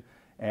reduction.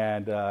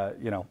 And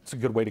it's a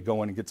good way to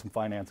go in and get some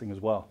financing as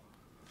well.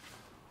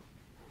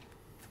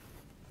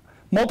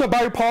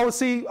 Multi-buyer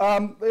policy,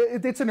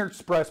 it's an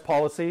express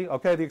policy,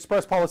 okay? The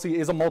express policy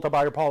is a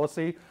multi-buyer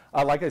policy.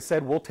 Like I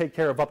said, we'll take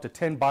care of up to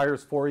 10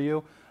 buyers for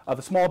you.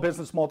 The small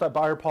business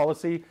multi-buyer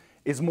policy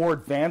is more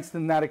advanced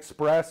than that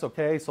express,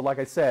 okay? So like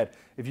I said,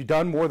 if you've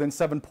done more than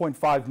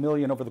 7.5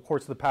 million over the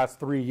course of the past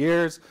 3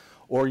 years,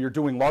 or you're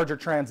doing larger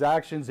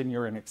transactions and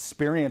you're an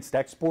experienced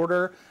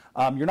exporter,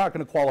 you're not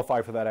going to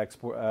qualify for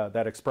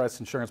that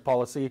express insurance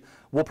policy.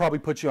 We'll probably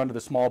put you under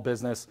the small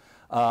business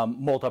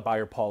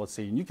multi-buyer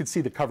policy. And you can see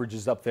the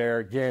coverages up there.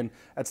 Again,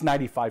 that's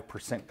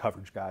 95%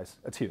 coverage, guys.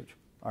 That's huge,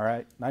 all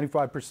right?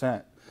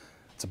 95%.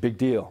 It's a big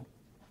deal.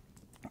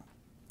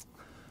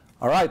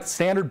 All right,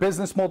 standard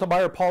business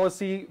multi-buyer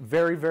policy,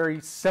 very, very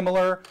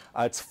similar.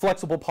 It's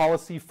flexible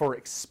policy for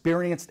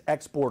experienced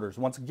exporters.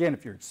 Once again,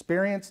 if you're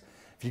experienced,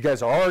 if you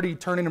guys are already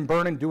turning and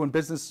burning, doing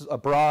business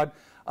abroad,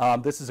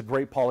 this is a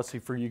great policy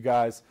for you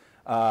guys.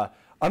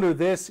 Under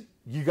this,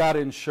 you got to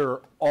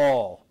insure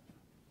all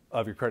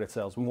of your credit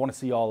sales. We want to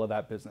see all of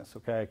that business,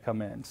 okay,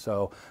 come in.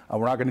 So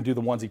we're not going to do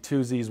the onesie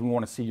twosies. We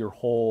want to see your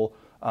whole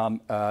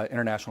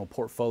international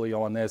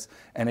portfolio on this.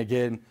 And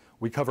again,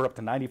 we cover up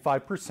to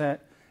 95%.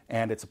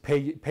 And it's a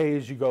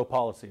pay-as-you-go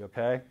policy,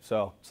 okay?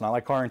 So it's not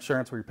like car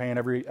insurance where you're paying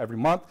every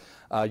month.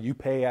 You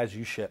pay as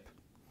you ship.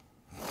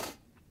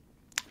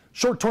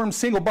 Short-term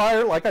single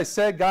buyer, like I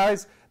said,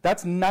 guys,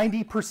 that's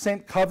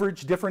 90%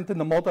 coverage different than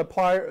the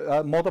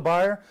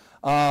multi-buyer.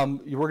 We're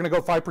going to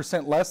go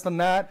 5% less than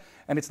that.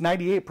 And it's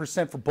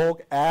 98% for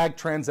bulk ag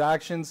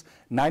transactions,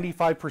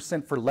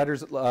 95% for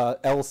letters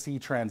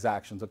LC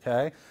transactions,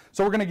 okay?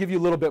 So we're going to give you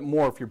a little bit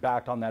more if you're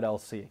backed on that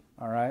LC,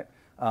 all right?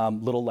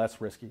 Little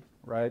less risky,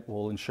 right?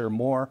 We'll insure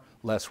more,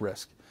 less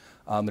risk.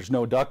 There's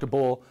no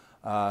deductible.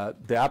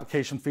 The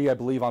application fee, I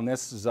believe, on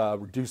this is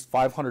reduced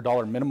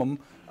 $500 minimum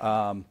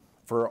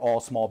for all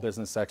small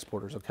business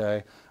exporters,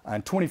 okay?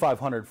 And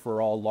 $2,500 for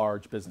all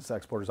large business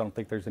exporters. I don't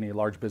think there's any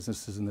large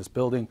businesses in this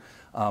building,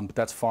 but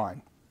that's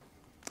fine.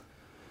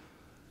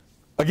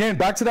 Again,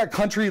 back to that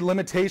country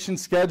limitation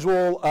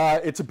schedule,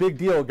 it's a big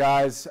deal,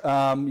 guys.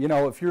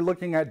 If you're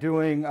looking at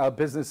doing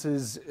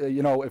businesses,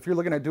 if you're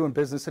looking at doing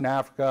business in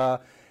Africa,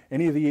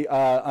 any of the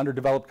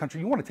underdeveloped country,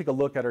 you want to take a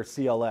look at our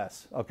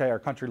CLS, okay, our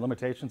country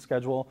limitation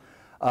schedule.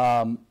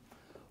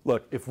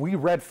 Look, if we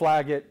red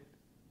flag it,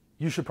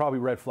 you should probably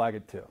red flag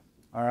it too,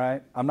 all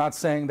right? I'm not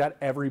saying that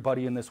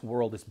everybody in this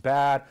world is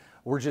bad.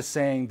 We're just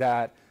saying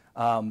that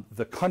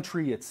the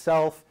country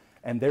itself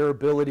and their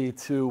ability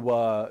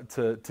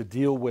to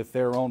deal with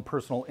their own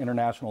personal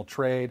international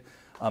trade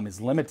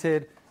is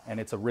limited, and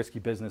it's a risky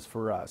business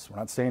for us. We're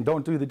not saying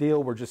don't do the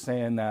deal. We're just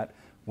saying that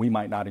we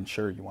might not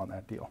insure you on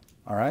that deal.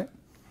 All right?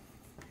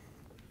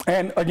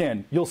 And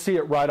again, you'll see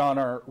it right on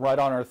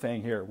our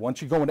thing here.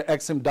 Once you go into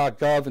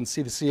exim.gov and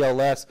see the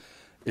CLS,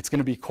 it's going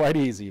to be quite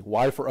easy.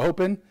 Y for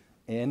open,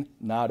 in,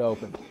 not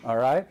open. All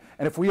right?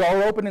 And if we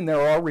are open and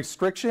there are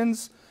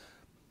restrictions,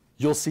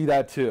 you'll see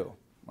that too.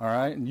 All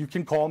right? And you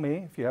can call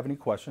me if you have any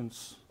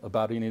questions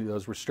about any of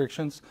those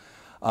restrictions.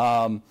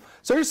 So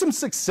here's some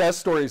success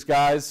stories,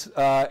 guys.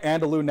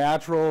 Andalou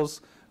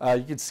Naturals,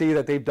 you can see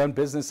that they've done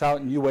business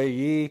out in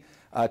UAE.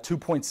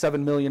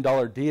 $2.7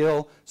 million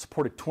deal,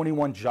 supported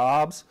 21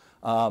 jobs.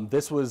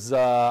 This was,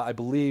 I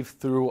believe,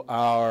 through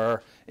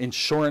our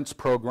insurance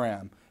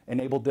program,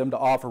 enabled them to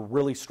offer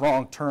really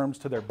strong terms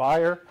to their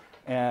buyer.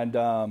 And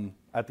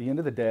at the end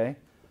of the day,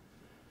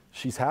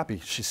 she's happy,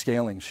 she's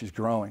scaling, she's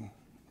growing.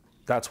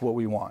 That's what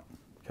we want,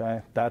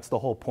 okay? That's the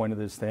whole point of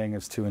this thing,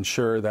 is to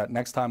ensure that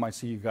next time I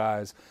see you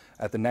guys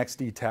at the next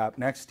ETAP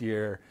next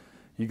year,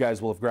 you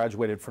guys will have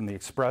graduated from the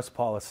express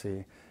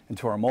policy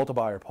into our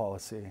multi-buyer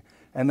policy.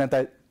 And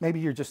that maybe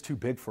you're just too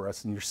big for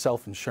us and you're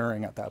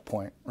self-insuring at that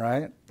point,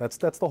 right? That's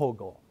the whole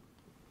goal.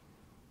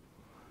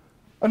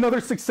 Another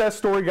success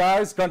story,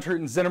 guys, Guntert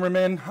and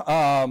Zimmerman.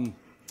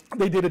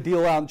 They did a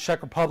deal out in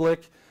Czech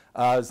Republic.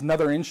 It's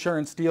another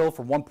insurance deal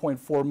for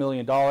 $1.4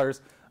 million.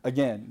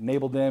 Again,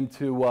 enabled them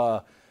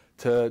to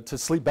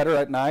sleep better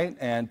at night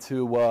and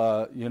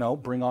to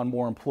bring on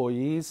more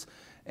employees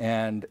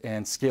and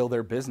scale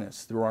their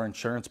business through our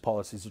insurance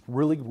policies. It's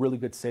really, really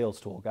good sales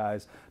tool,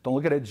 guys. Don't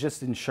look at it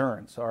just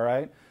insurance, all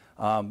right,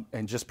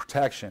 and just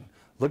protection.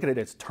 Look at it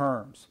as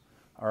terms,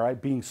 all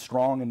right, being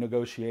strong in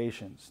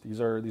negotiations.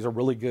 These are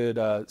really good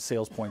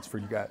sales points for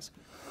you guys.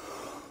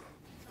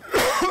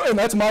 And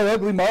that's my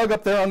ugly mug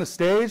up there on the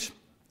stage.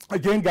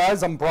 Again,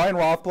 guys, I'm Brian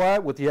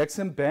Rothblatt with the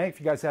Exim Bank. If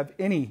you guys have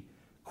any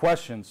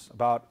questions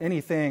about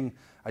anything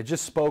I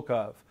just spoke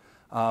of,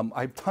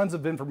 I have tons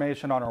of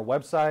information on our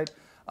website.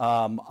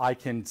 I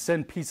can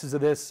send pieces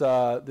of this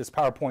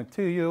PowerPoint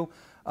to you,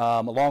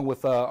 along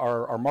with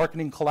our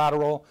marketing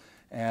collateral,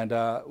 and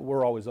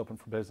we're always open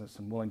for business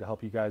and willing to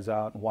help you guys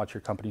out and watch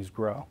your companies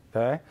grow,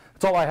 okay?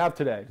 That's all I have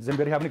today. Does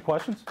anybody have any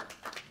questions?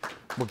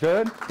 We're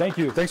good? Thank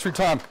you. Thanks for your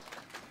time.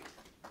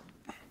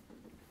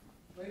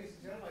 Ladies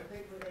and gentlemen, I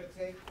think we're going to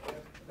take,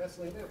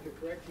 Vesselina, if you're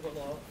correct,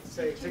 we'll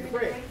say take a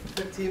break.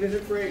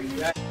 15-minute break.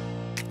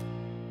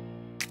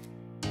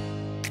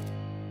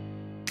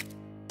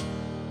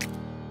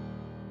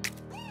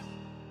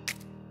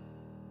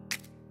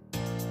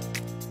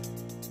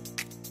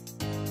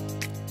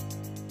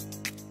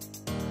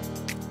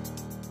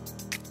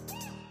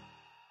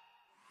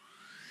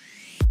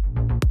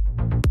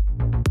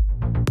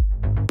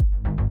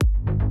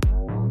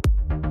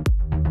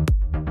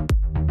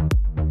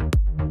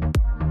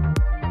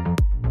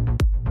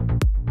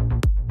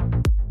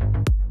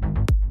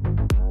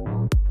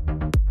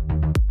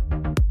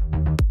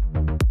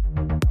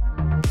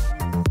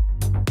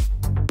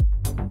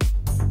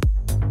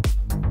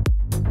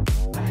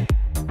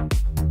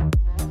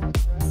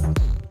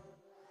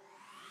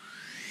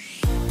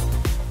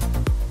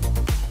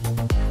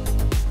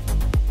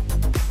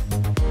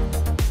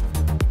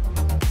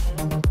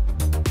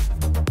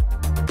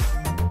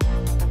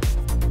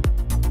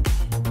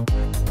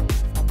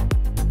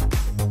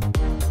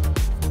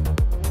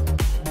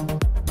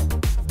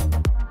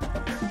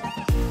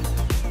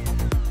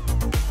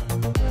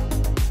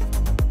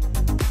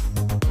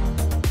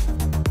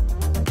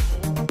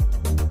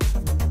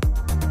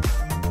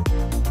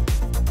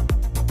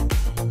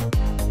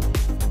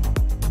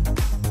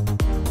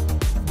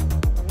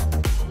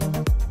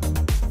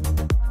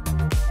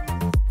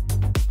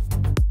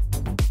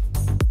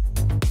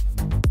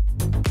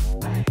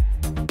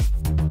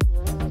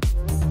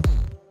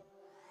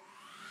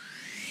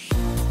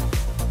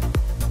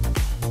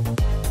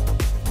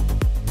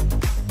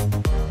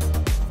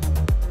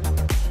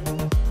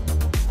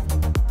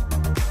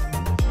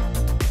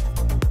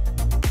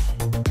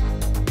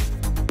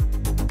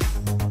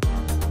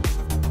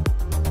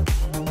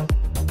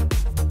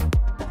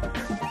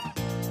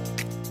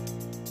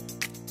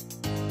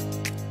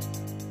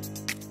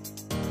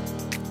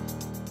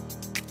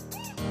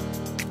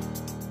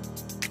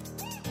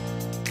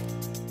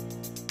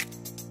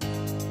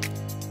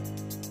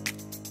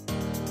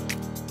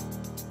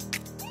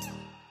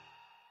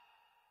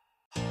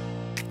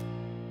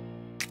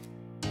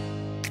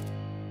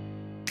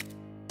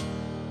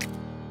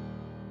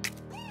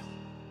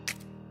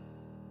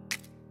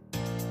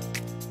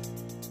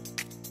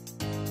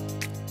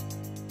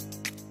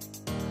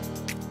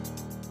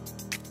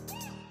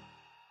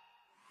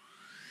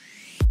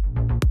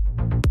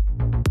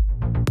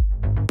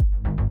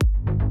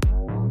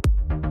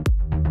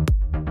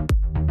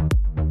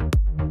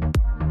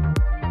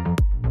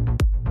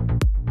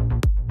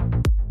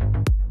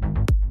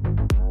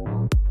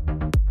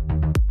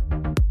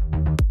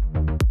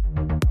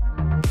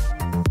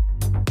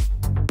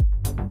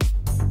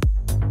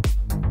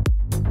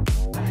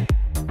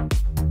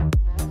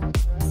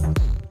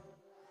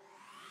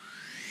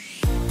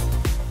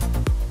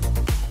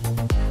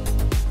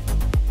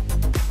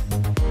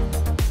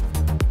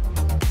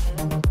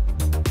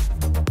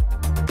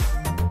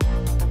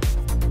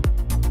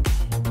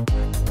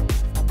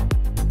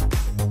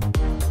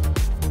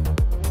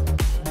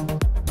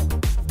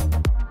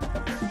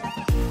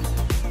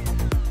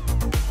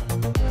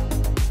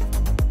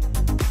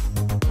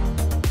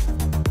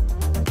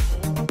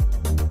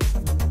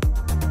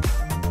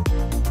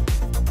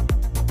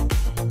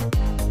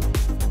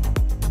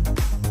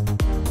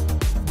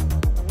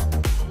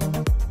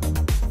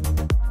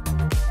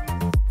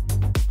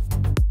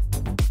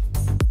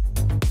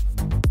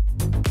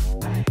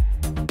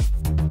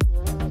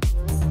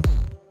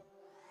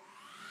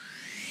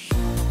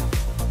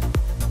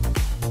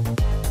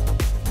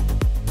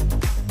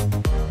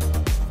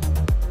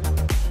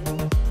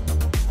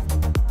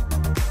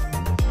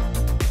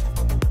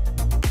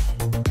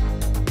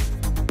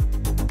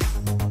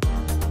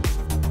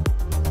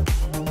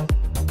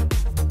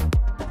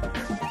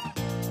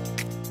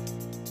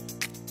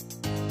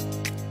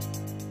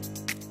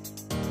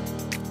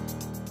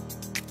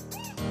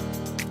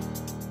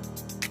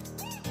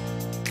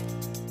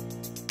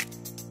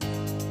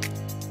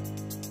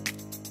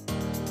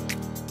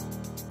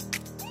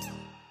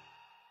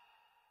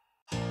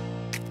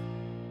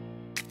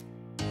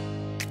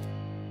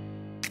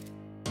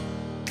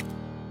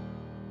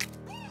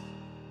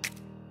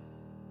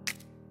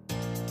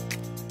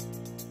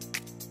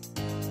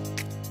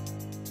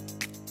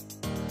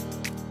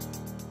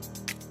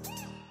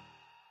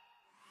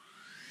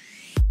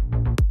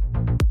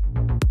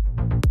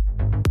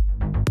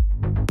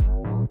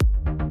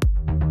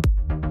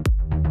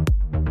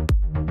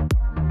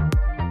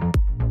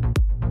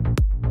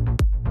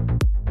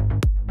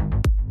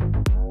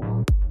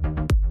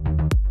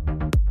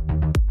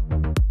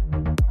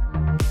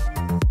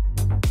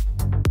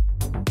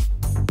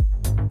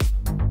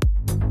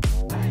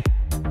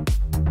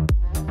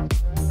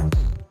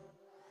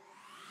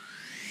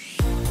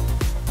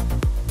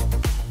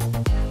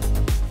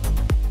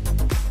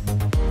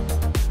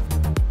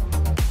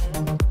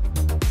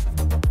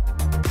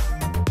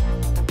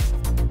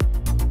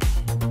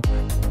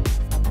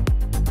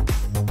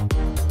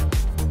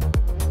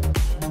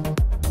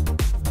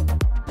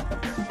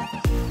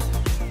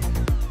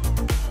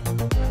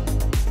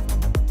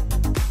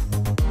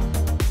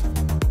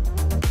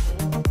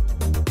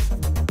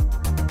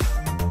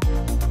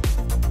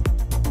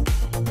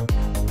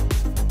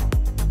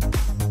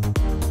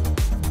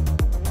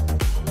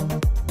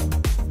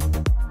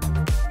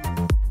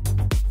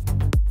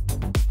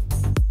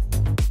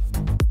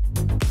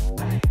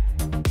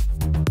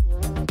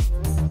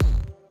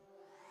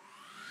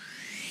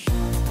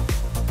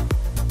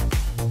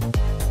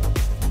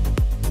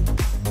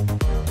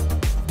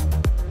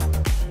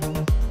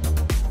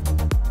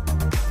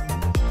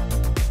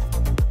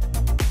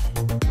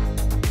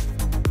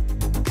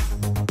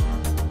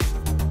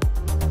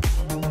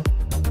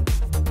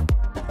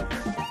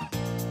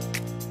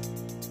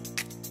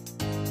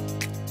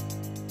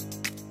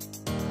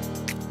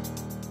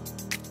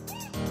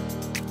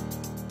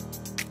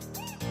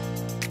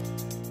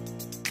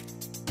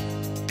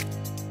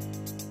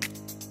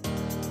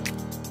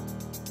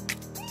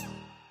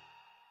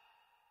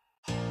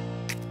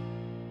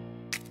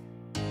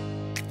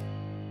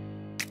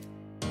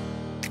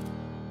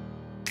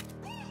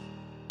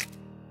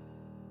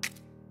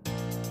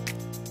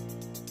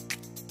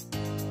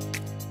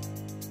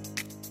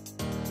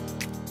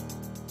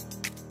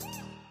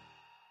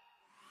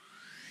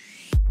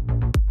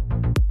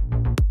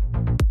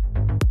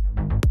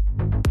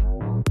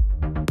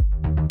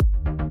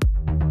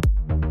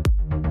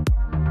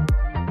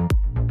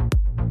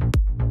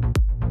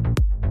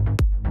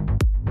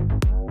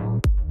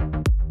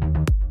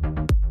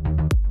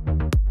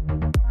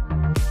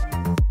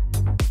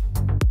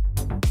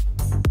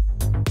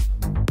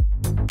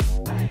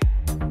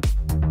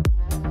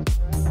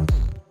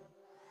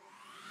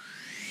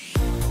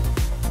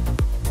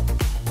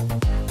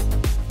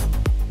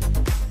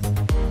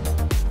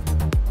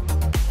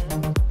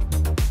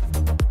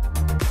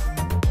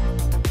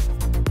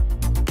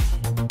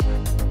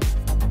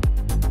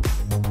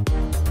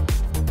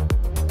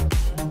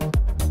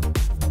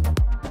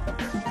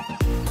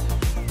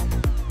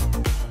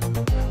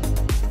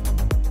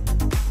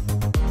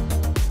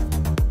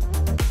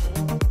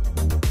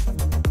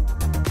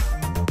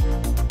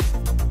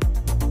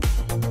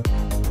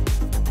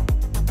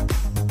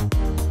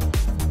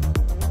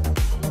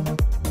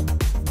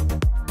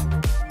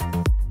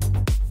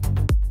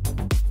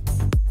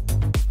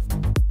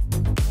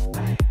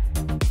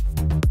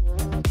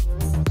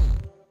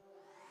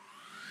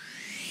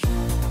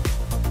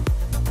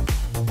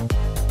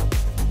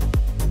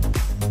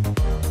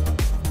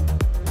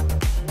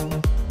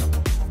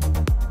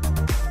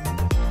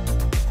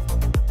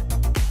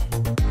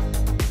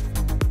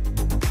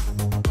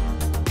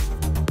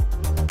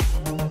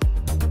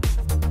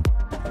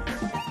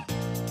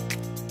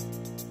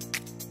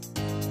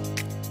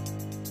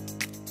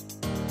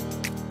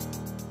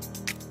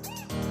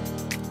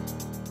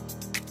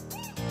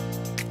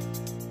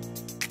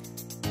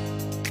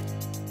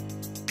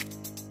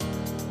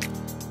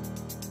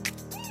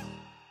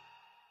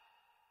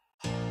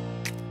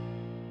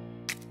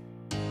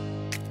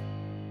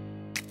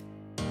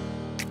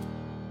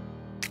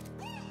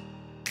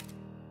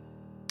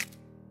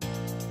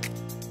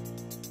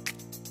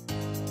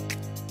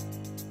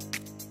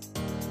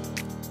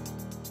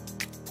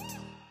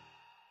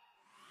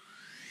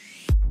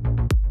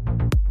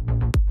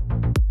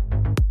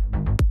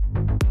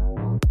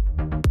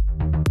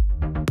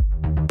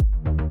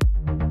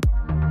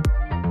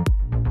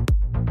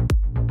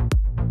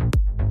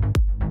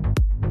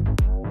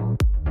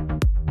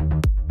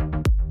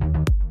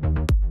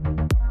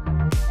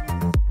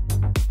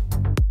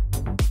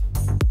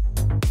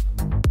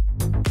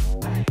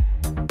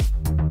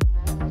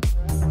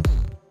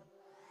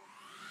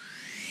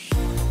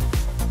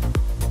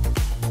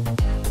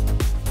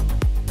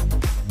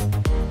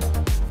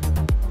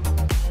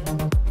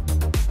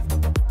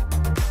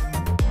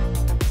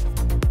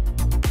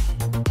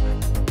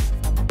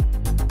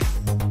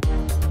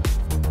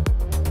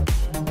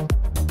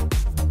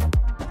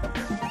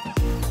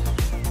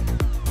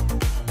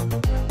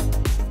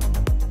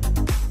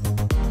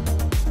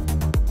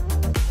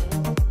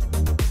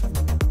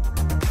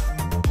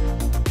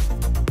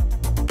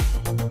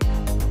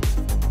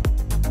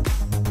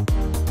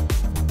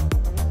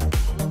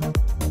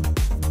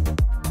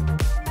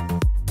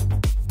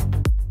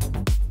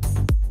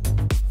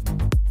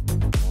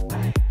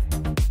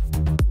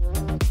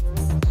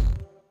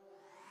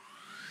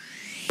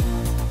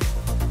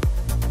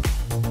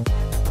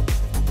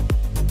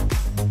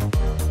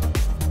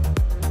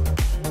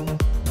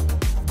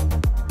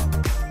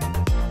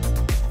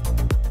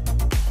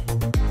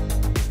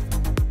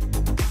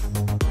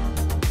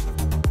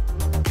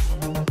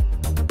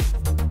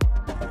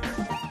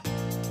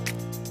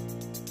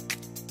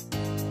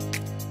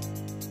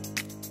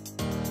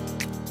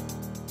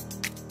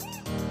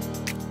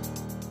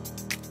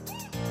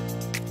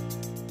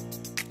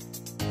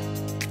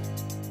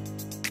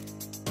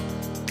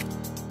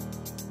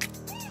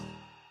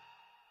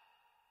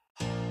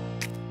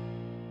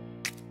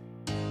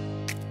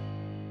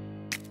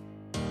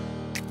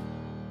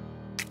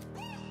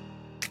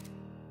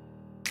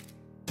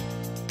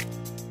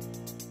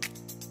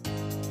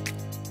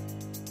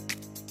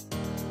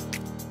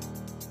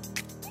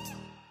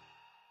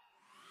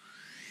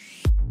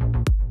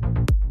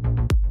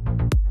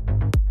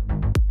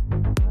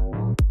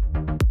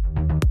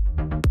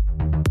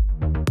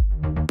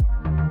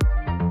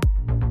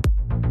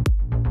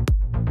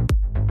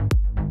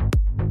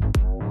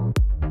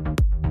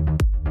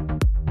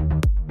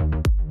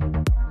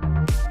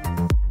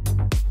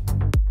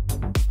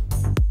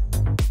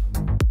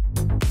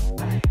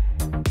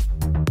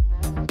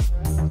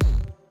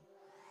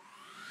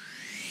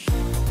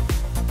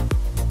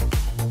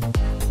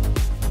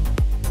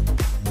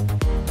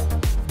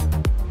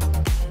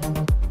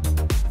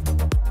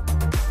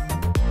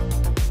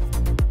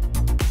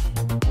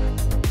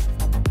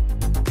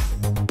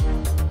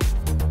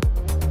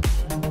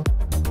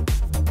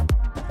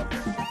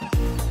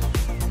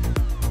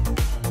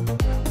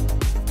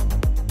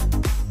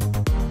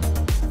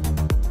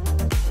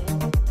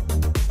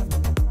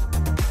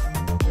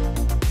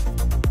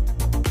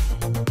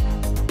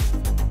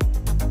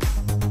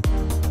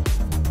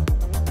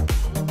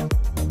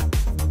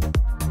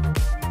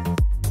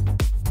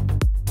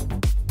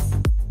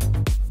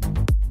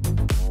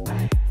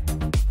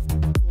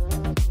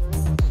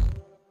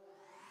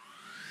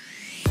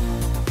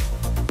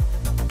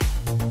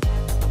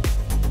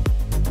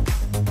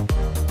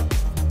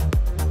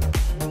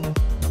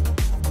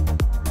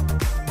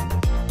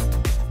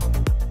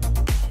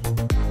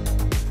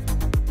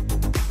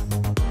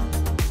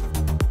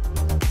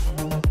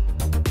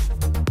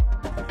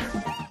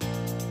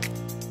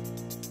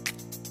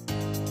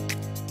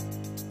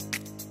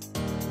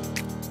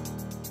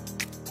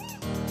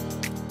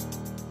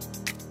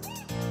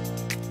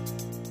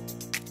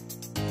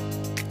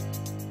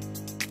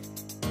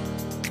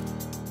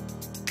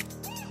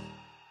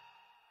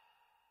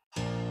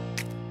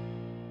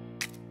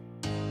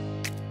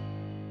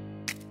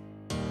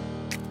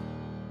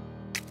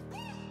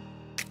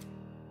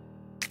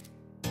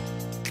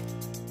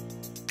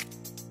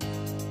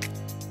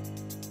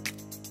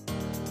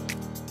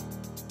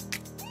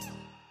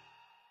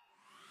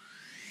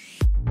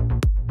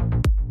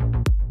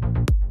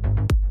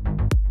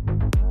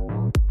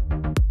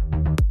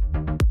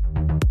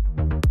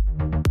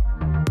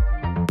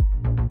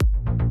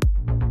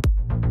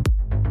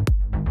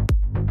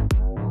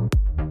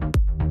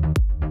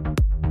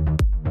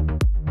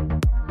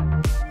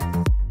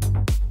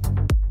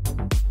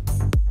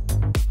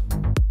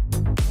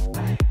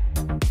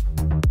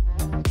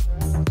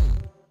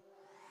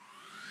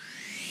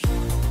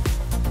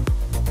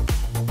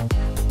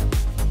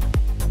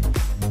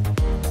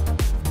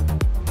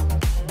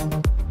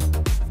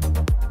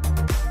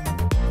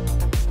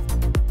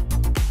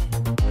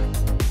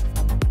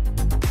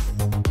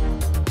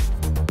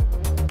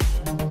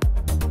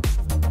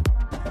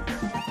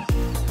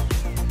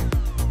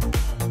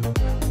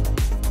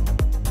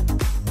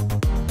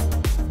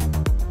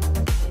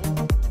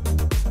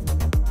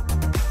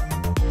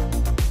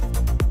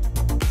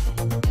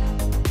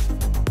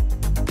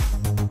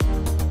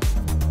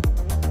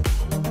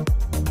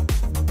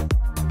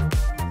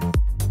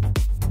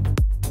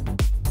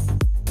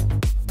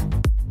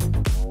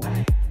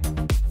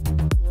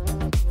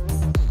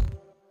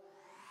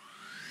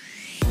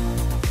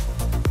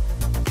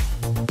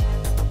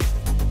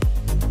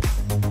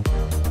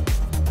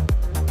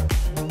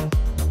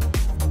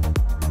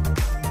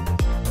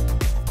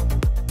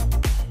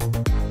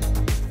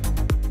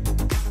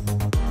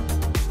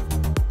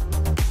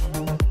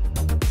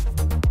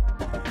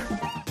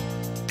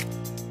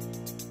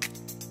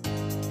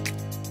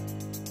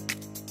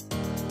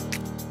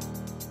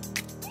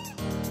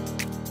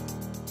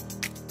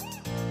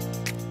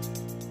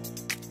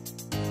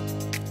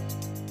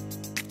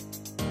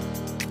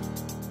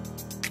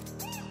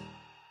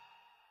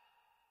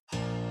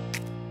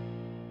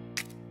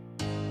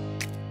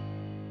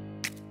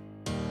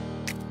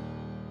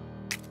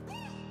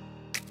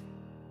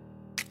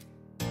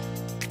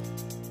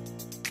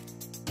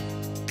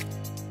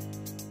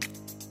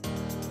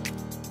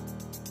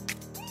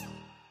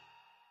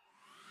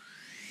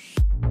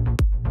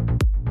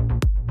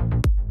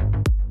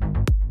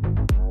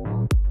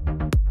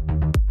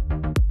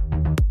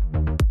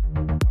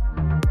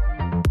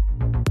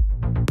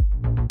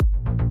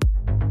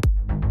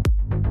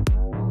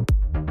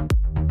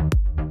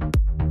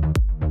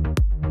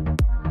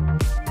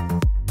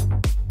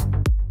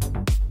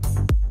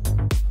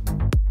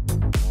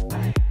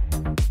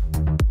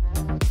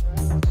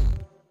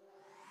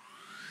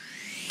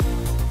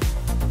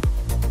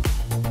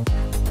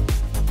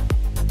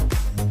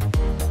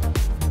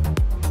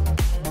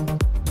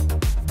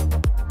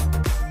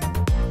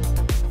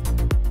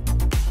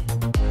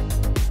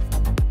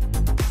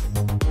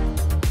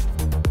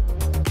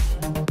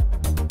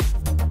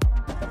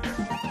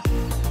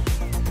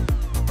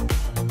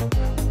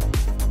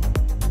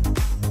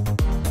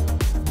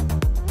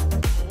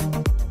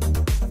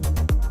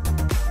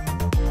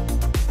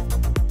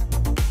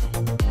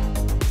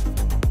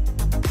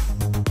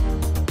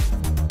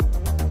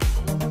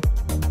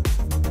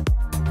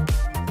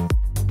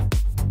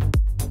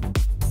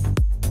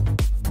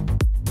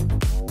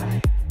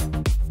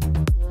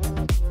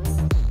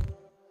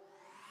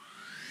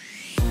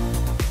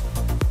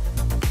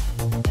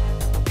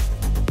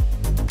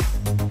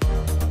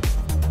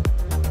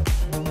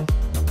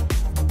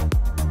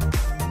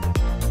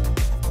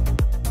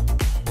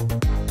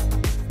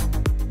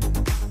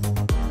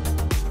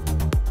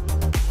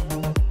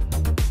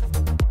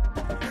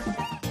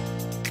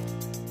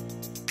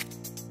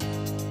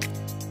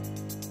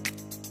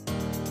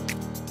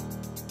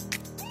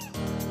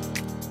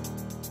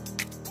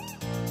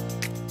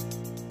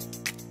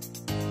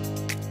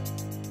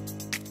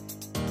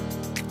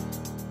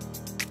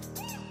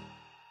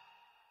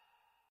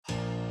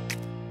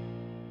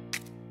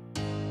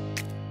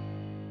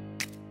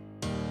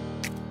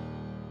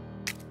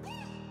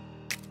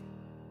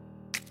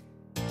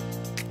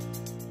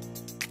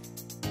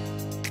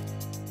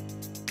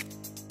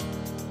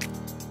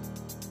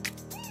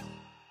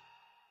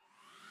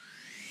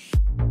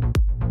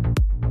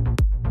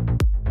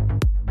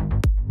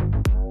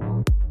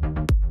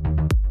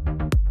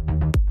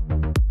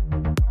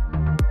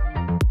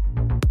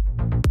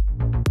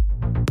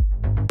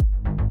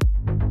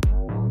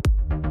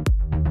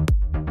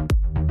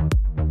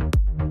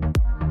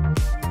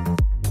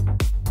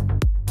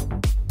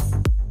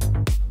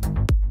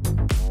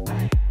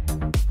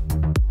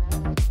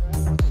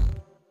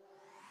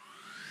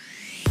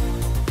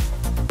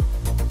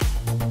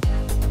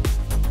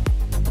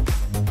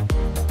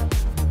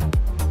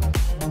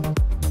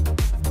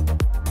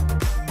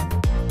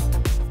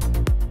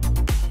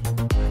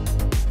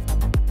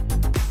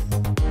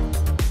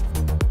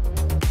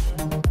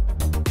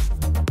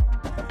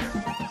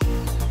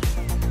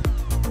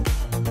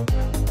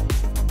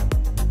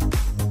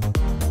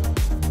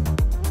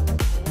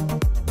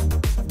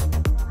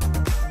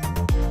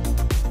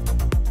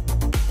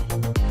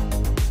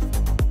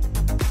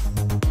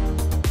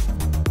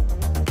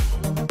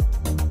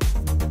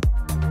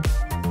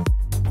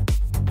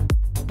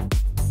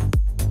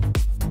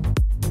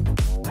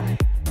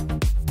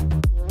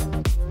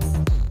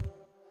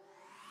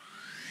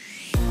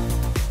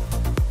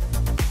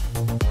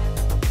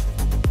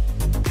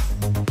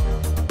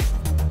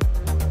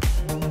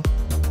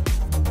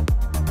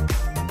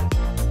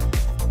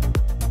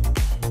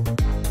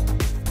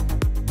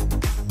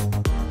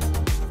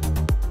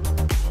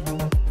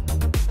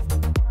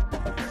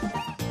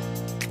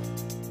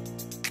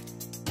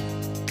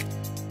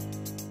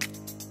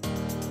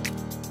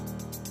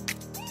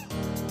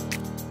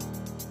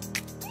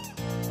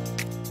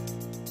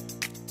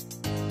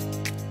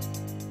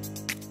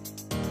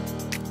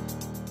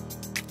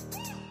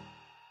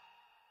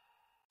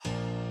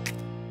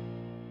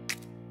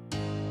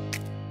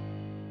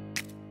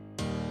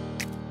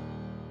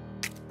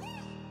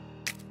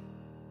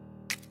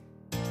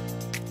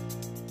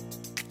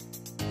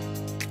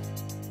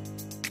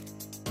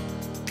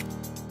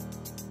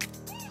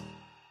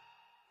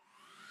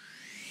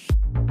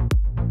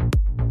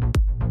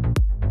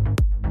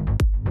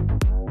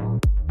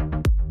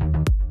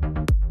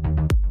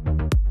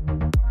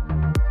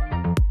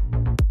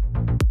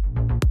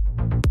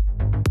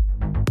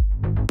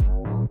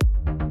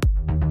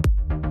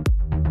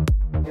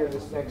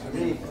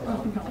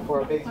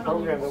 big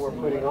program that we're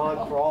putting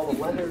on for all the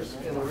lenders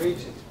in the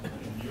region.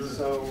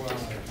 So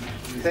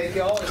thank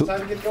you all. It's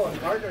time to get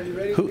going. Martin, are you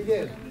ready to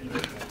begin?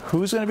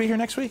 Who's going to be here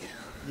next week?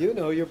 You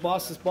know, your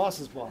boss's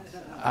boss's boss.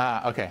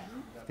 Okay.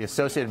 The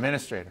associate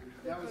administrator.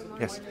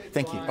 Yes.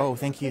 Thank you. Oh,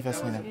 thank you,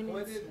 Veselina.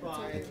 Appointed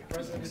by the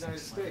President of the United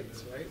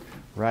States, right?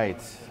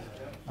 Right.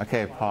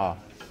 Okay, Paul.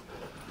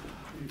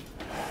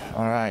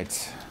 All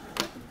right.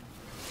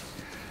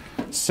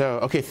 So,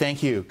 okay,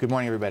 thank you. Good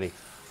morning, everybody.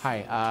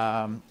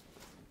 Hi.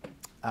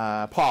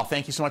 Paul,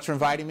 thank you so much for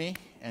inviting me.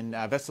 And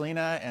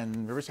Veselina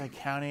and Riverside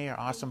County are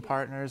awesome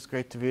partners.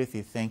 Great to be with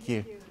you. Thank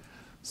you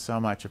so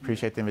much.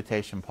 Appreciate the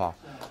invitation, Paul.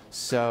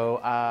 So,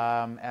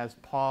 as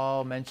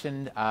Paul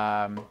mentioned,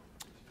 I'm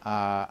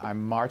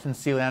Martin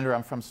Selander.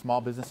 I'm from Small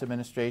Business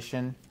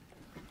Administration,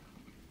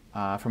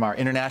 from our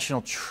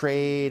International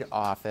Trade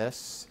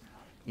Office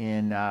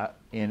in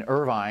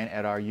Irvine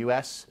at our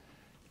U.S.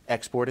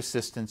 Export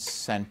Assistance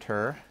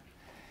Center.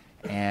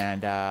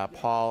 And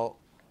Paul,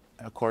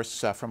 of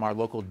course, from our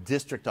local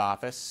district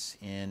office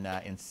in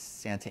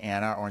Santa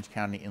Ana, Orange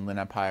County Inland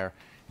Empire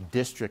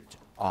District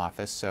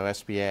Office. So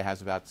SBA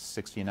has about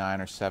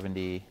 69 or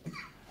 70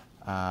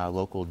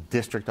 local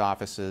district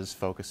offices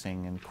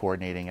focusing and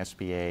coordinating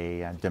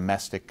SBA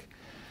domestic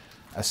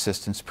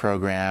assistance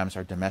programs,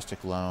 our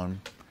domestic loan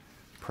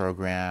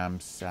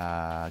programs,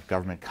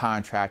 government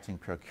contracting,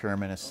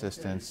 procurement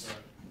assistance,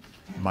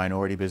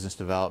 minority business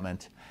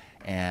development,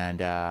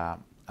 and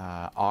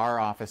our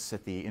office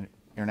at the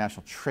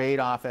International Trade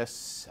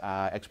Office,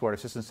 Export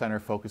Assistance Center,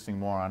 focusing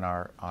more on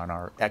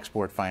our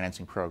export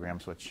financing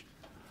programs, which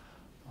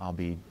I'll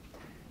be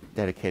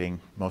dedicating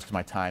most of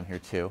my time here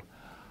to.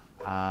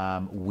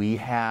 We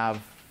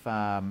have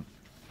a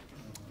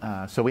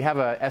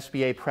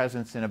SBA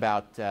presence in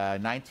about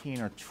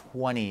 19 or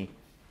 20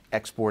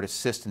 export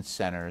assistance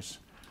centers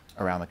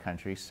around the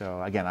country.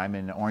 So again, I'm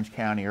in Orange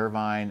County,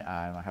 Irvine.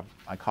 I have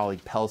my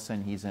colleague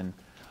Pelson. He's in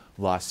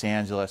Los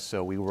Angeles.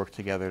 So we work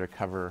together to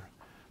cover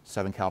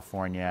Southern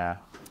California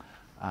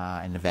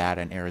and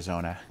Nevada and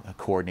Arizona,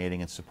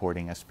 coordinating and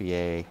supporting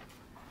SBA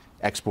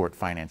export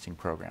financing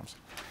programs.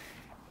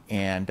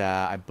 And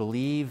I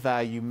believe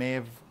you may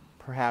have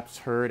perhaps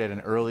heard at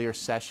an earlier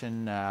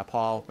session,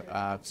 Paul,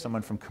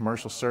 someone from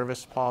commercial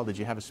service. Paul, did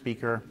you have a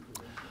speaker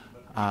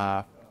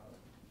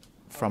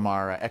from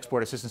our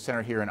Export Assistance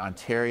Center here in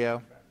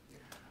Ontario?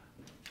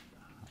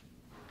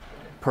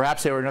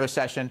 Perhaps they were in another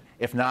session.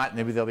 If not,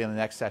 maybe they'll be in the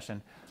next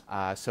session.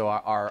 So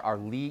our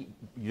lead,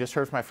 you just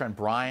heard from my friend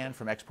Brian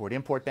from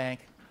Export-Import Bank.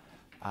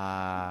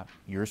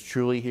 Yours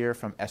truly here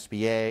from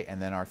SBA,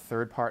 and then our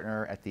third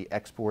partner at the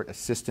Export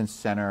Assistance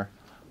Center,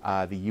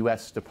 the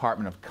U.S.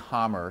 Department of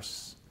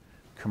Commerce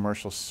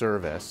Commercial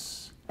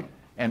Service.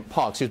 And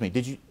Paul, excuse me,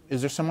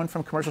 is there someone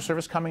from Commercial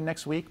Service coming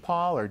next week,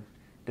 Paul, or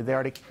did they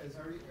already?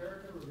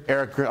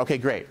 Eric, okay,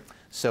 great.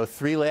 So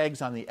 3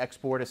 legs on the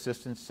Export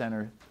Assistance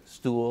Center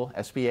stool,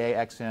 SBA,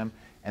 XM,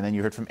 and then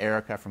you heard from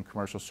Erica from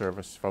Commercial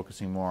Service,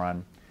 focusing more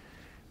on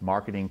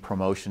marketing,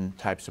 promotion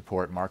type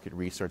support, market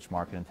research,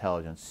 market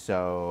intelligence.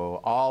 So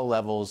all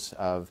levels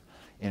of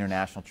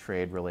international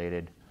trade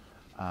related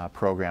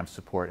program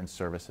support and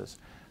services.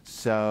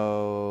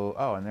 So,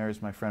 oh, and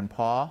there's my friend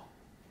Paul.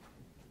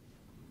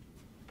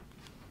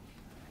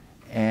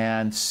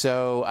 And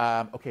so,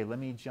 okay, let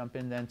me jump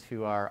in then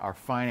to our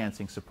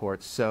financing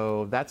support.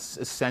 So that's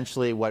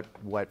essentially what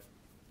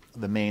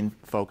the main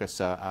focus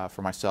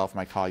for myself and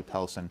my colleague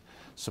Pelson,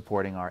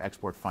 supporting our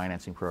export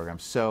financing program.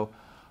 So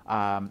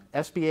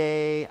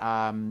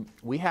SBA,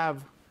 we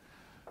have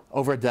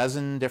over a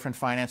dozen different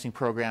financing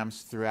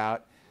programs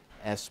throughout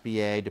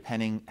SBA,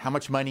 depending how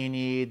much money you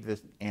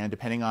need and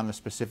depending on the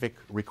specific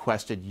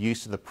requested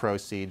use of the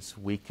proceeds,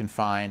 we can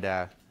find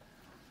a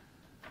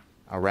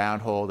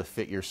round hole to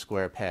fit your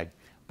square peg.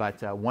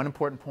 But one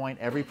important point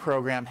every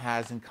program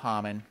has in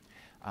common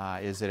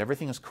is that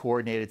everything is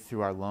coordinated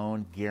through our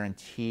loan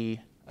guarantee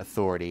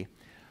authority,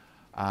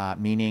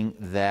 meaning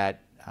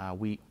that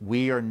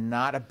we are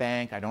not a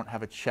bank. I don't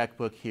have a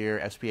checkbook here.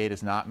 SBA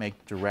does not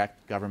make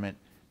direct government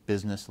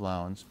business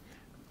loans,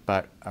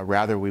 but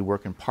rather we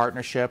work in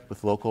partnership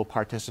with local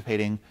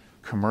participating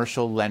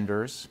commercial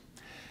lenders,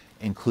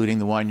 including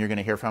the one you're going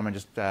to hear from in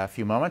just a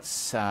few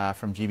moments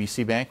from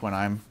GBC Bank when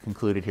I'm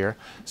concluded here.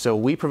 So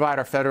we provide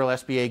our federal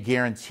SBA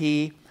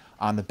guarantee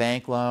on the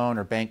bank loan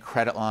or bank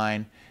credit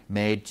line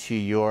made to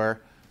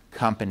your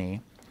company.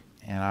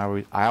 And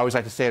I always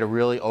like to say, to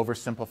really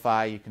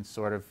oversimplify, you can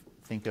sort of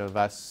think of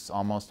us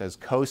almost as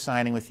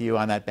co-signing with you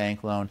on that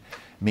bank loan,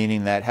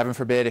 meaning that, heaven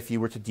forbid, if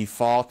you were to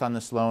default on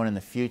this loan in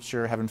the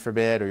future, heaven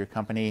forbid, or your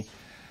company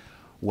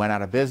went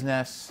out of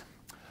business,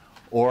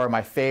 or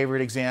my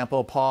favorite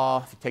example,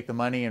 Paul, if you take the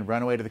money and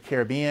run away to the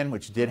Caribbean,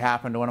 which did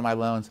happen to one of my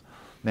loans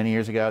many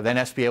years ago, then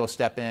SBA will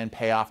step in,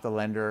 pay off the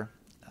lender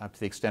up to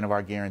the extent of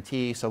our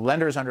guarantee. So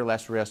lenders under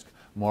less risk,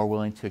 more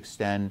willing to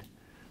extend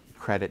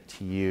credit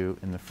to you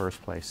in the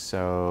first place.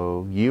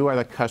 So you are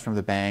the customer of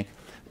the bank.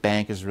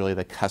 Bank is really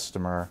the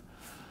customer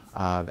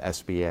of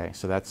SBA.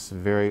 So that's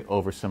very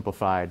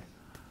oversimplified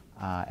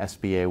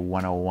SBA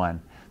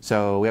 101.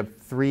 So we have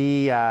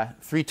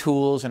three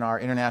tools in our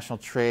international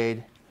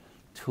trade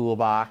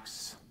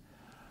toolbox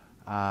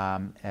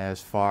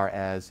as far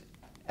as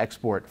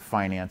export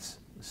finance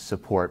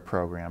support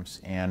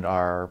programs. And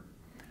our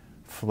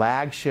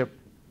flagship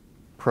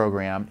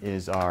program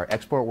is our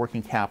Export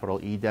Working Capital,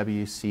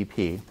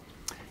 EWCP.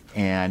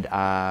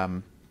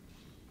 And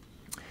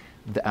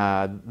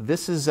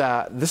this is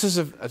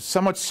a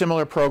somewhat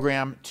similar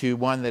program to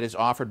one that is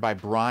offered by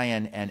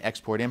Brian and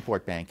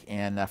Export-Import Bank.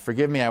 And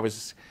forgive me, I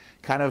was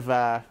kind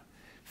of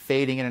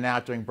fading in and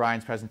out during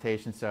Brian's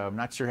presentation, so I'm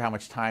not sure how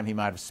much time he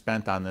might have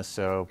spent on this,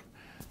 so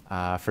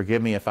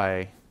forgive me if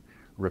I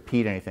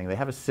repeat anything. They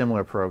have a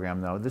similar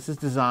program, though. This is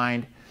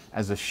designed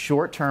as a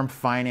short-term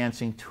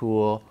financing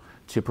tool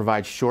to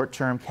provide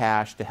short-term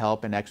cash to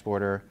help an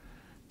exporter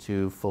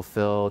to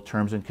fulfill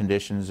terms and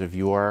conditions of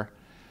your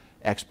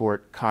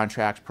export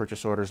contracts,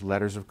 purchase orders,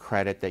 letters of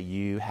credit that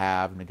you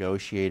have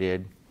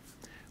negotiated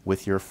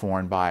with your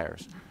foreign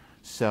buyers.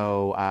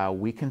 So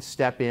we can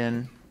step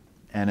in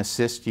and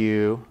assist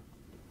you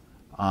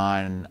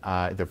on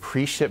the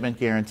pre-shipment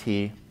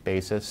guarantee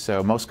basis.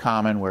 So most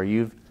common where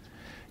you've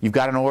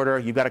got an order,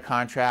 you've got a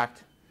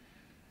contract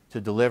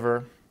to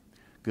deliver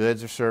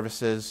goods or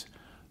services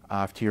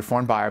to your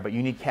foreign buyer, but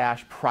you need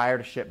cash prior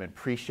to shipment,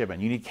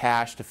 pre-shipment. You need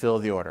cash to fill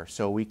the order.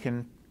 So we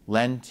can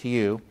lend to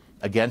you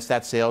against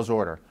that sales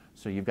order.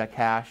 So you've got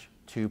cash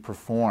to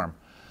perform,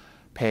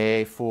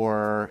 pay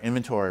for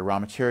inventory, raw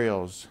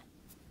materials,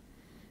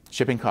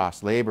 shipping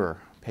costs, labor,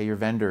 pay your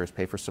vendors,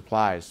 pay for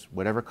supplies,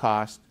 whatever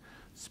costs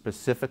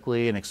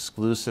specifically and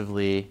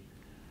exclusively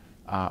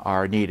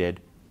are needed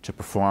to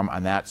perform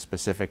on that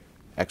specific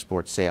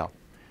export sale.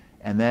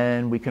 And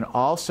then we can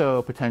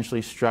also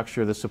potentially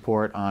structure the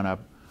support on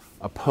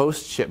a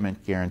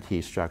post-shipment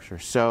guarantee structure.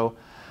 So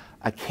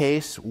a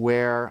case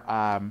where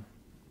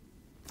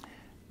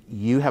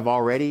you have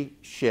already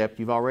shipped,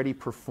 you've already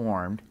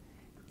performed,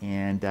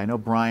 and I know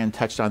Brian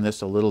touched on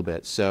this a little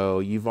bit. So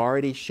you've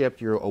already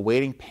shipped, you're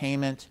awaiting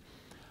payment.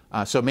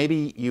 So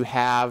maybe you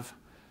have,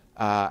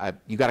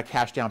 you got a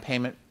cash down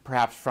payment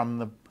perhaps from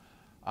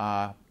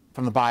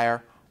the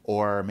buyer,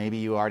 or maybe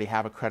you already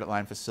have a credit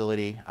line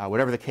facility.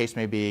 Whatever the case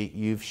may be,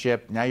 you've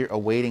shipped, now you're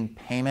awaiting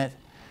payment.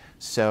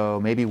 So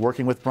maybe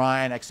working with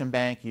Brian, Ex-Im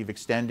Bank, you've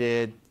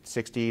extended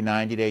 60,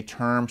 90-day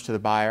terms to the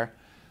buyer.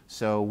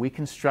 So we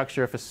can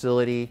structure a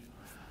facility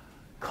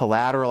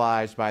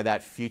collateralized by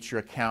that future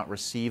account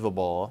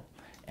receivable,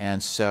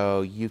 and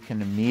so you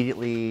can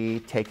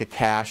immediately take a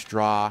cash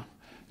draw.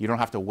 You don't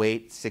have to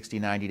wait 60,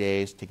 90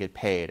 days to get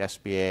paid.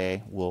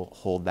 SBA will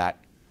hold that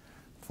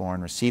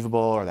foreign receivable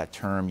or that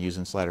term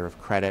using its letter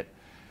of credit.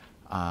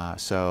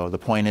 So the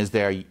point is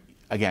there,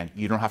 again,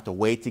 you don't have to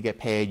wait to get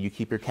paid. You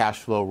keep your cash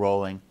flow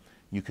rolling.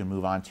 You can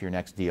move on to your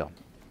next deal.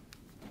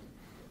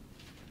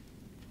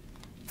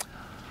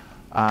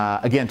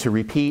 Again, to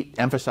repeat,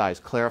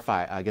 emphasize,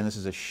 clarify, again, this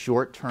is a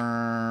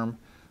short-term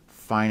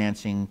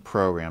financing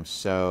program.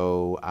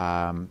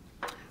 So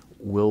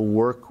we'll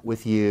work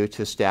with you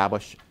to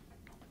establish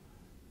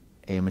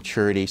a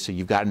maturity so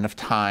you've got enough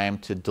time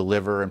to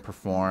deliver and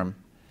perform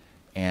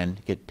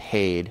and get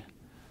paid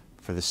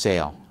for the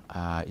sale.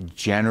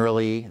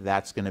 Generally,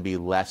 that's going to be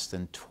less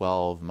than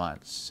 12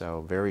 months,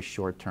 so very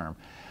short term.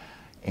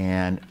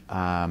 And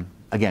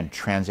again,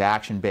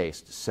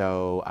 transaction-based.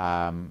 So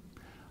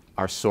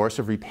our source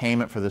of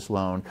repayment for this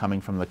loan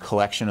coming from the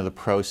collection of the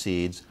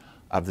proceeds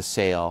of the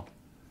sale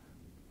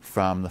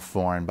from the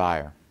foreign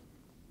buyer.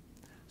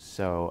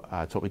 So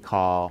it's what we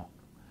call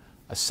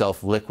a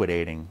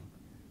self-liquidating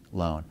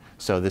loan.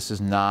 So this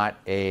is not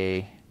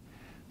a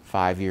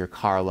 5-year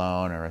car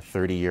loan or a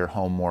 30-year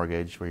home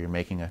mortgage where you're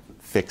making a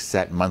fixed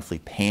set monthly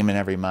payment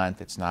every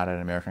month. It's not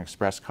an American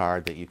Express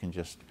card that you can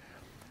just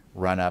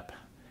run up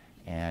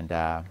and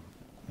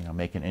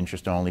make an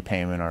interest-only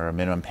payment or a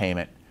minimum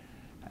payment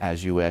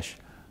as you wish.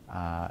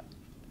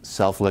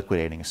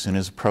 Self-liquidating. As soon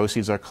as the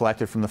proceeds are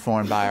collected from the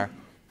foreign buyer,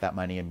 that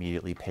money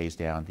immediately pays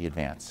down the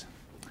advance.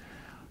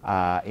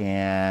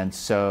 And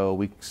so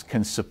we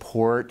can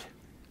support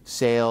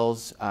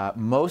sales,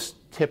 most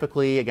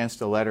typically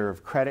against a letter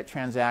of credit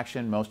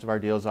transaction. Most of our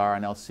deals are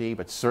on LC,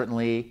 but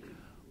certainly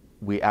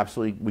we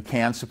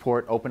can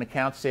support open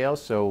account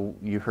sales. So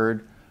you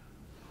heard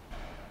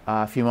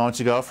a few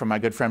moments ago from my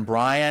good friend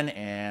Brian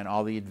and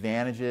all the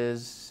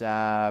advantages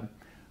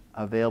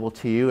available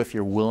to you if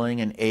you're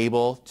willing and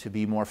able to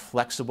be more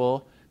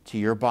flexible to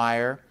your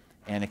buyer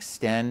and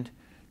extend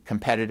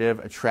competitive,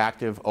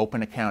 attractive,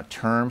 open account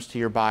terms to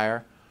your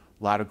buyer.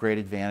 A lot of great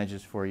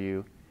advantages for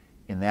you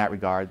in that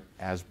regard,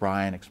 as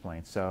Brian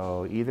explained.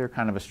 So either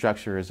kind of a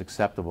structure is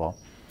acceptable.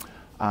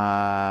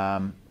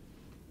 One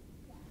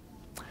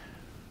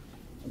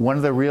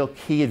of the real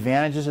key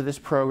advantages of this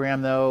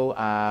program, though,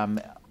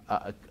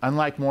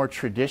 unlike more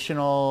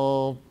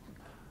traditional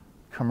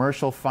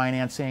commercial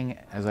financing,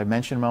 as I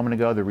mentioned a moment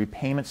ago, the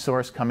repayment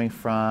source coming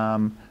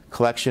from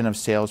collection of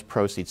sales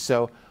proceeds.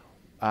 So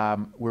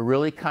we're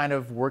really kind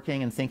of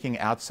working and thinking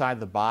outside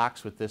the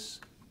box with this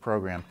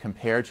program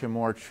compared to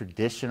more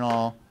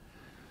traditional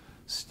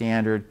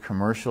standard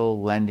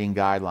commercial lending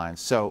guidelines.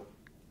 So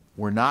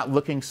We're not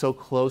looking so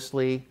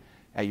closely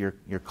at your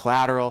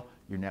collateral,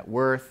 your net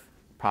worth,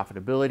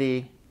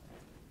 profitability,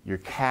 your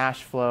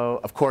cash flow.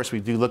 Of course, we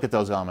do look at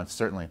those elements,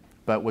 certainly.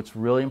 But what's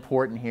really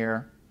important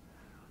here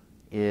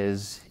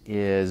is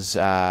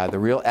the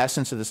real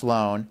essence of this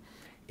loan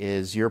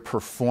is your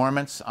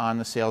performance on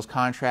the sales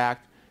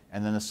contract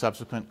and then the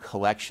subsequent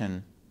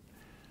collection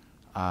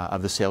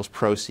of the sales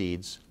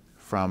proceeds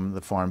from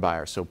the foreign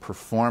buyer. So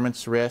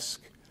performance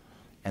risk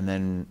and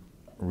then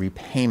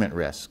repayment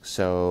risk.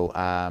 So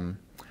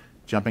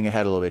jumping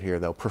ahead a little bit here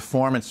though,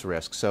 performance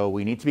risk. So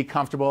we need to be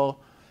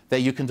comfortable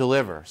that you can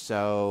deliver.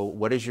 So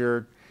what is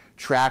your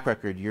track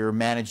record, your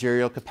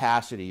managerial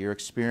capacity, your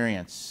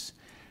experience,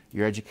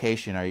 your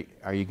education?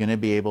 Are you going to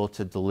be able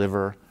to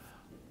deliver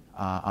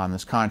on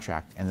this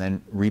contract? And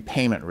then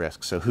repayment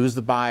risk. So who's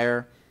the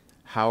buyer?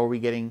 How are we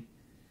getting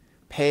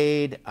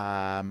paid?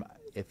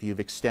 If you've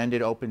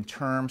extended open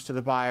terms to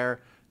the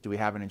buyer, do we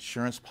have an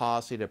insurance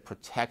policy to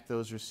protect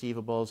those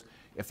receivables?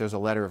 If there's a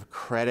letter of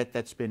credit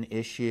that's been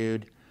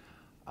issued,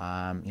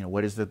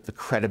 what is the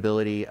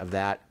credibility of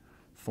that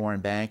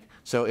foreign bank?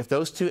 So if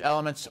those two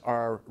elements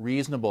are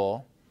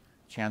reasonable,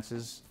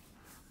 chances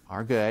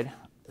are good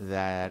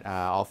that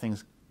all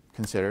things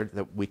considered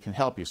that we can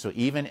help you. So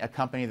even a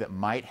company that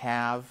might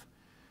have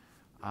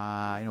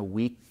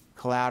weak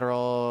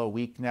collateral,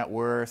 weak net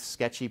worth,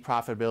 sketchy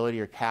profitability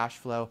or cash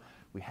flow,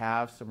 we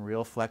have some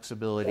real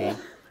flexibility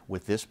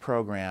with this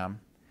program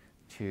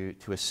to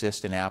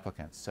assist an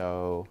applicant.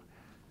 So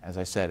as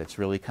I said, it's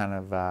really kind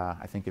of,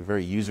 I think, a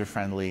very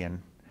user-friendly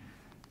and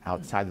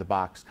outside the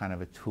box kind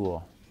of a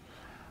tool.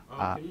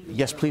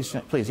 Yes, please,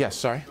 yes,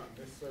 sorry. Not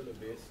necessarily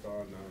based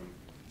on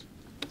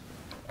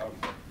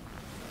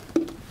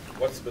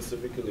what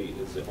specifically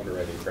is the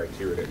underwriting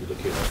criteria that you're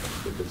looking at,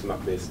 if it's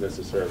not based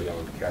necessarily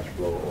on cash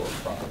flow or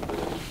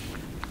profitability.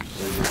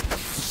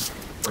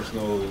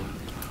 Personal.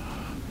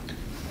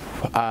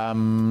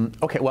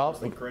 Okay, well,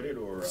 credit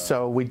or,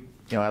 so we,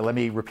 let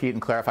me repeat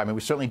and clarify. I mean,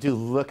 we certainly do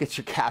look at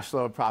your cash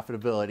flow and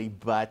profitability,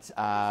 but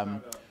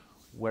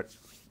what?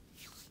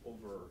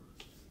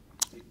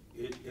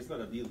 It's not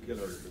a deal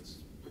killer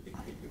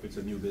if it's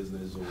a new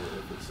business or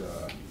if it's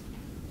a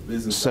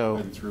business that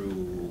went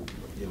through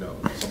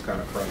some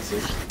kind of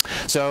crisis.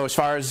 So as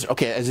far as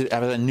as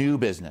a new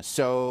business,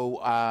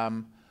 so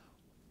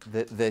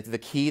the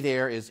key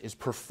there is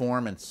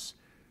performance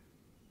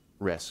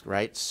risk,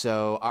 right?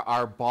 So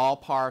our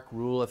ballpark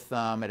rule of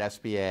thumb at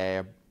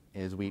SBA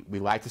is we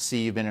like to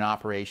see you've been in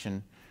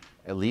operation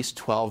at least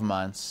 12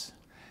 months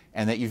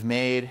and that you've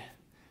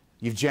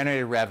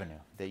generated revenue,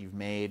 that you've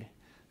made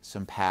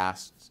some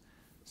past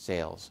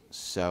sales,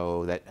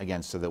 so that,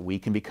 again, so that we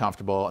can be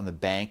comfortable and the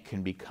bank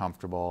can be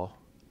comfortable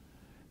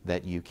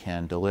that you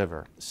can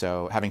deliver.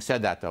 So having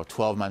said that though,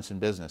 12 months in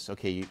business,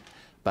 okay,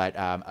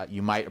 but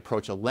you might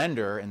approach a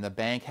lender and the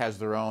bank has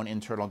their own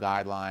internal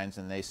guidelines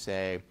and they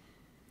say,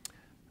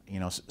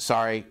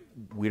 sorry,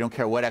 we don't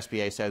care what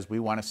SBA says, we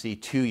want to see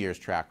 2 years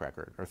track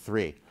record or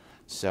 3.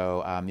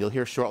 So you'll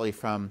hear shortly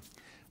from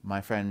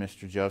my friend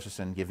Mr.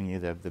 Josephson giving you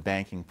the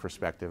banking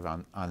perspective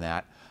on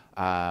that.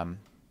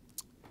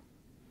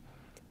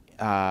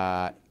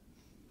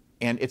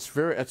 And it's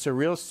a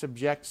real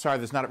sorry,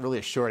 there's not really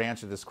a short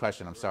answer to this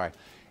question, I'm sorry.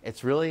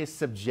 It's really a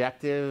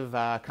subjective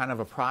kind of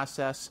a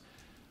process.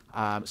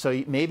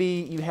 So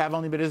maybe you have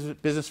only been in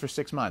business for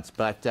 6 months,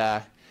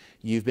 but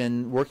you've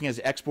been working as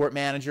export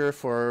manager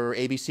for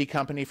ABC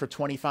company for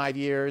 25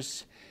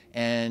 years,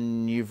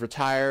 and you've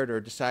retired or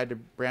decided to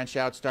branch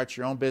out, start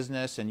your own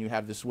business, and you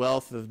have this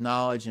wealth of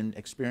knowledge and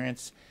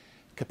experience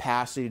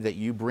capacity that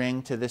you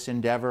bring to this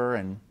endeavor,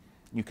 and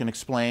you can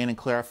explain and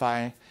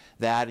clarify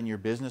that in your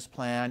business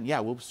plan. Yeah,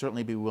 we'll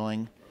certainly be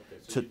willing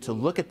to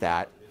look at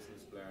that.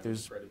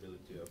 There's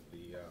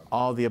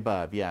all the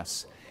above,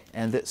 yes.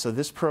 And so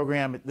this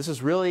program, this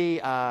is really,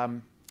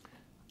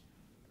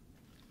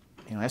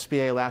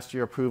 SBA last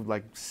year approved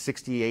like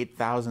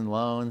 68,000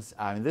 loans.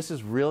 I mean, this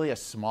is really a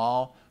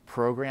small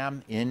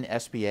program in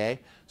SBA.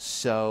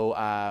 So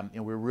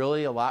we're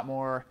really a lot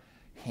more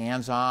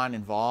hands-on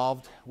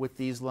involved with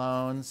these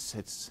loans.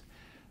 It's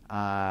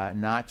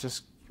not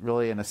just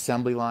really an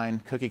assembly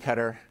line cookie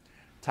cutter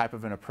type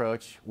of an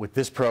approach with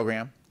this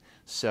program.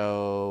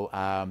 So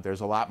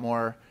there's a lot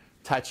more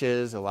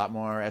touches, a lot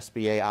more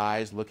SBA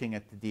eyes looking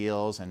at the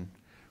deals and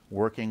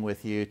working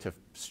with you to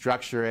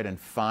structure it and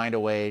find a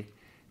way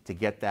to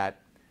get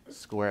that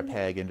square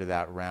peg into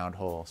that round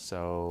hole.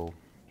 So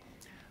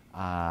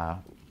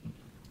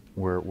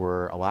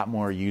we're a lot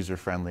more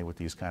user-friendly with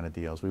these kind of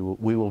deals. We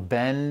will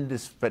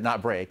bend, but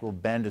not break. We'll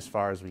bend as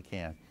far as we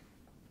can.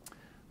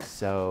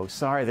 So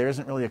sorry, there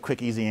isn't really a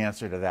quick, easy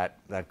answer to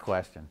that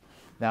question.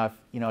 Now,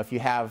 if you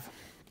have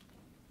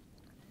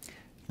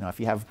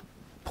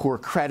poor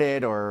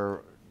credit,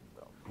 or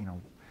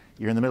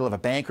you're in the middle of a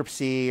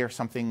bankruptcy or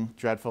something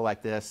dreadful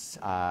like this,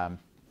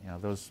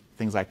 those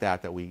things like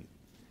that we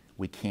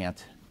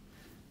can't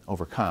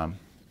overcome.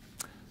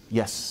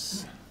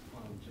 Yes.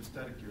 Just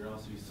out of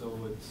curiosity, so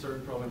with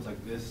certain programs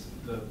like this,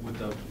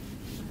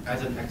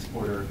 as an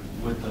exporter,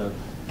 would the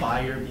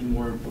buyer be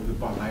more important, would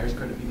the buyer's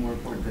credit be more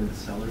important than the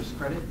seller's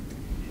credit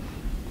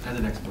as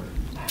an exporter?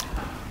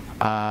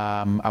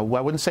 I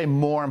wouldn't say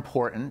more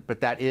important,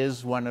 but that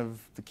is one of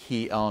the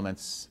key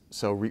elements.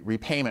 So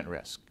repayment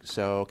risk.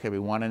 So okay, we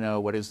want to know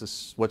what's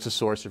the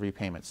source of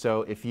repayment.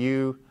 So if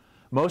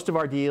most of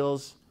our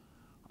deals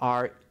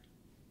are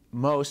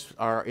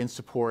in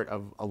support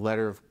of a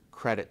letter of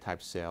credit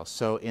type sale.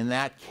 So in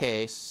that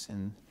case,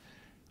 and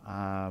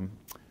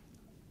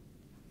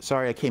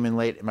sorry I came in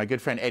late, my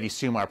good friend Eddy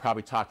Sumar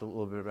probably talked a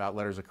little bit about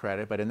letters of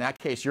credit, but in that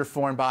case your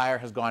foreign buyer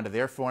has gone to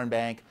their foreign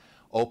bank,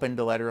 opened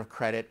a letter of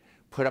credit,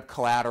 put up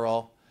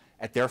collateral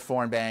at their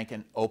foreign bank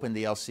and opened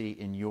the LC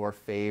in your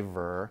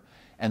favor.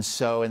 And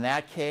so in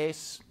that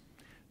case,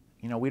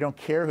 we don't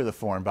care who the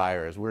foreign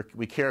buyer is.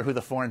 We care who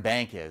the foreign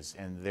bank is,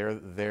 and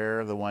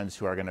they're the ones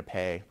who are going to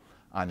pay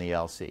on the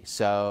LC.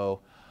 So,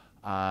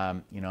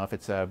 if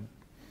it's a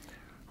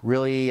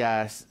really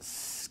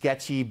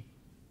sketchy,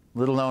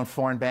 little-known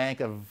foreign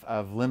bank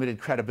of limited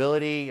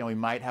credibility, we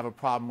might have a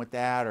problem with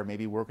that, or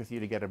maybe work with you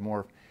to get a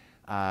more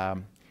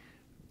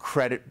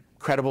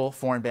credible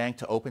foreign bank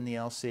to open the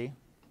LC.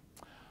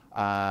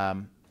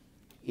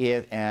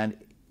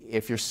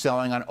 If you're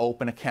selling on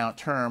open account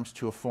terms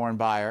to a foreign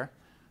buyer,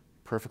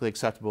 perfectly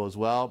acceptable as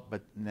well,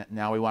 but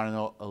now we want to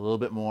know a little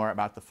bit more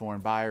about the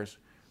foreign buyer's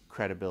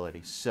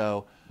credibility.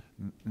 So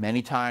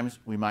many times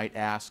we might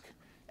ask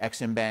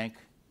Ex-Im Bank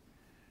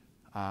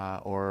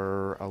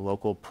or a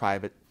local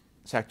private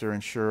sector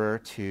insurer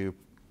to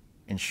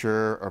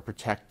insure or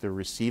protect the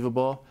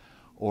receivable,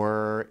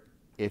 or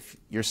if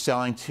you're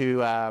selling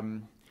to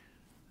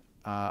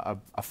a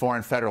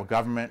foreign federal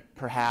government,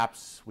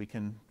 perhaps we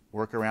can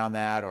work around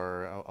that,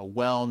 or a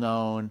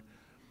well-known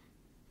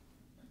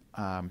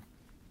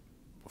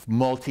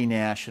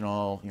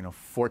multinational,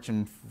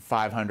 Fortune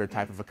 500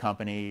 type of a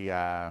company,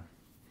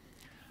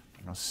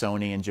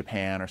 Sony in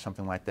Japan or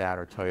something like that,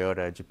 or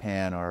Toyota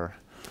Japan, or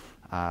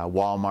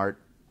Walmart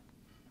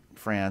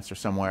France or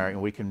somewhere,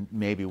 and we can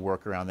maybe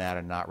work around that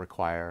and not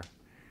require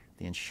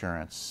the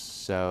insurance.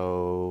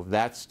 So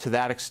to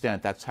that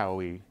extent, that's how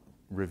we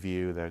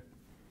review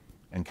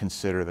and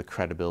consider the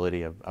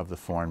credibility of the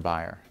foreign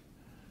buyer.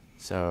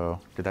 So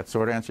did that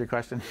sort of answer your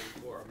question?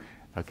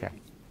 Okay.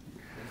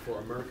 For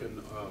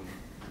American,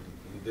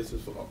 this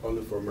is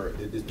only for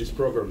American. These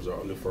programs are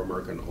only for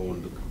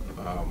American-owned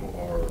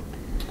or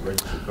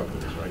registered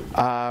companies,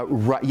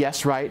 right?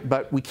 Yes, right.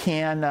 But we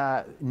can.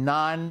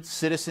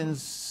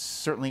 Non-citizens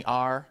certainly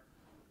are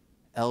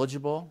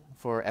eligible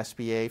for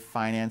SBA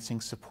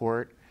financing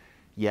support.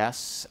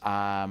 Yes. As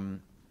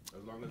long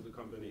as the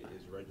company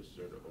is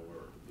registered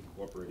or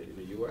incorporated in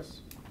the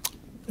U.S.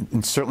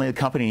 And certainly the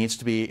company needs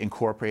to be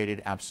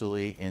incorporated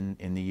absolutely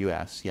in the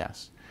U.S.,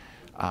 yes.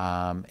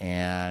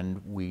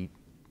 And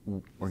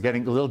we're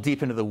getting a little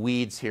deep into the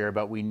weeds here,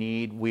 but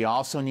we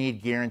also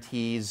need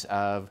guarantees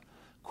of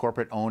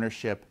corporate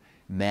ownership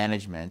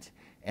management.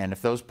 And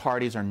if those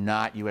parties are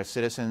not U.S.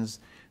 citizens,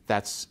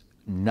 that's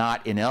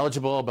not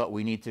ineligible, but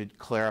we need to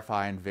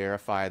clarify and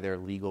verify their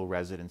legal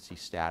residency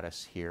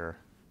status here.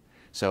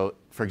 So,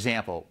 for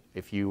example,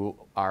 if you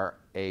are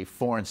a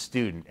foreign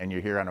student and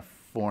you're here on a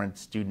foreign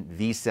student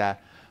visa,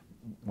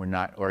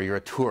 or you're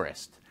a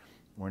tourist,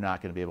 we're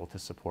not going to be able to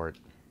support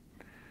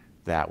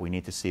that. We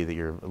need to see that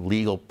you're a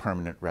legal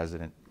permanent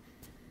resident.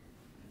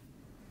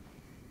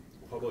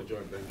 How about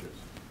joint ventures?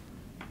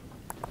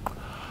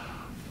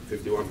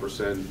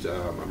 51%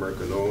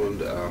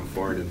 American-owned,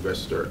 foreign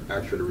investor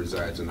actually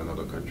resides in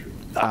another country.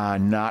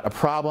 Not a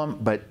problem,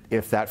 but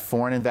if that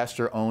foreign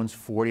investor owns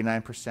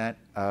 49%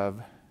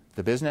 of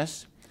the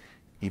business,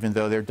 even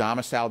though they're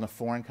domiciled in a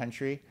foreign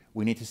country,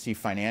 we need to see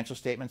financial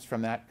statements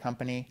from that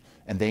company,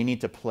 and they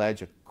need to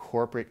pledge a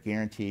corporate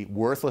guarantee,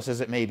 worthless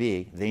as it may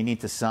be. They need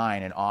to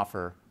sign and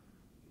offer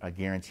a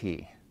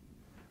guarantee,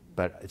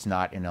 but it's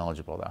not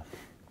ineligible, though.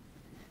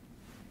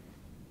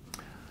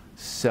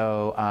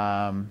 So,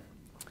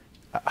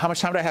 how much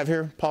time do I have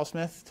here, Paul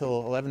Smith,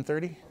 till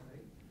 11:30?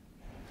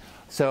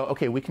 So,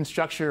 okay, we can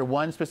structure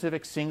one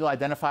specific single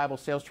identifiable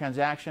sales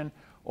transaction,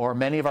 or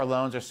many of our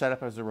loans are set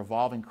up as a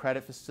revolving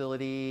credit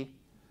facility.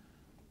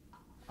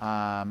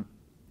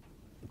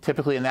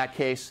 Typically, in that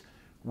case,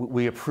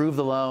 we approve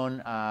the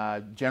loan,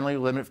 generally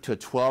limited to a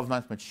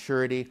 12-month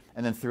maturity,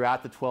 and then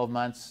throughout the 12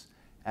 months,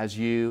 as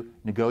you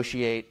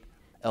negotiate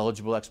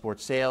eligible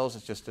export sales,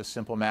 it's just a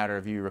simple matter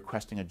of you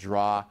requesting a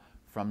draw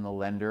from the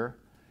lender.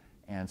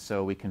 And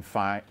so we can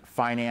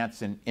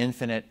finance an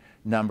infinite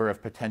number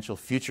of potential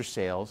future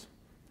sales.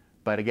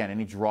 But again,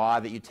 any draw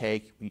that you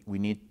take, we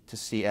need to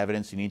see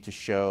evidence. You need to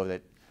show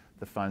that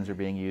the funds are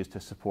being used to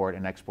support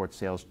an export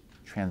sales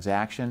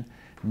transaction.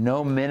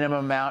 No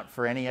minimum amount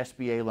for any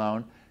SBA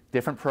loan.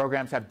 Different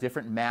programs have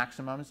different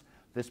maximums.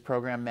 This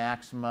program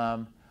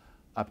maximum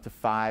up to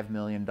 $5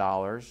 million.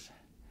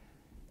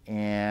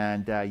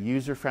 And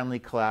user-friendly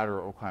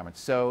collateral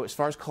requirements. So as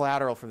far as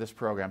collateral for this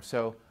program,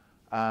 so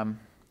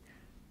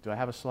do I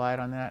have a slide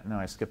on that? No,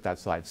 I skipped that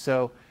slide.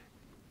 So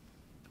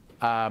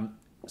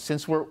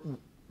since we're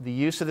the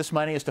use of this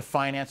money is to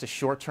finance a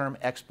short-term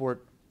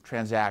export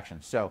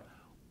transaction. So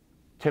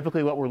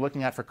typically what we're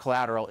looking at for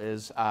collateral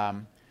is a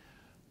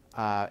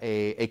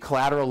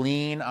collateral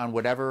lien on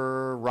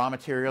whatever raw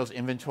materials,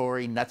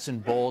 inventory, nuts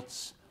and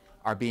bolts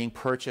are being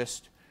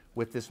purchased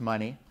with this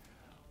money.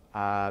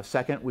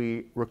 Second,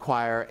 we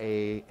require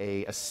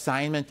a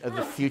assignment of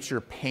the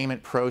future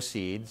payment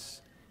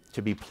proceeds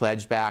to be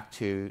pledged back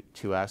to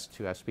us,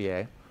 to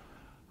SBA,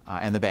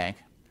 and the bank.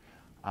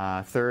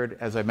 Third,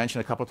 as I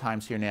mentioned a couple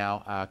times here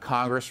now,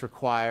 Congress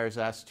requires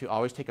us to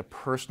always take a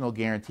personal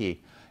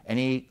guarantee.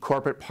 Any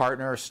corporate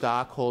partner or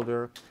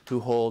stockholder who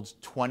holds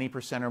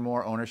 20% or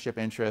more ownership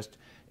interest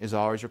is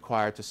always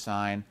required to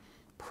sign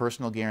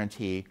personal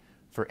guarantee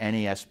for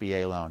any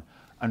SBA loan.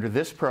 Under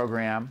this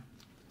program,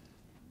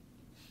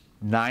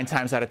 9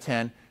 times out of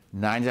 10,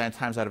 99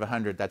 times out of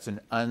 100, that's an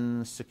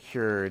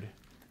unsecured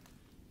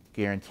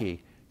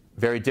guarantee.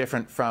 Very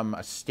different from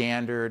a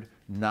standard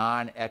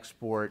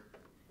non-export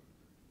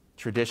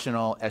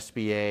traditional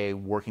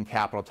SBA working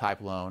capital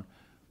type loan,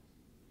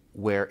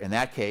 where in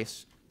that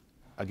case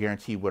a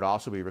guarantee would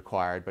also be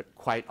required, but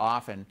quite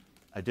often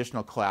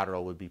additional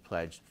collateral would be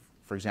pledged.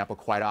 For example,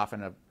 quite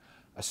often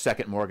a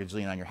second mortgage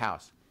lien on your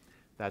house.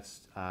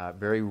 That's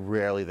very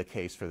rarely the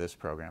case for this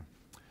program.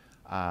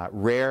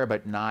 Rare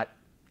but not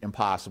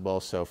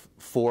impossible. So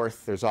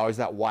fourth, there's always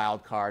that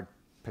wild card,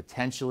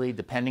 potentially,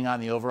 depending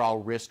on the overall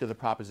risk of the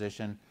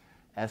proposition,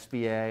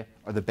 SBA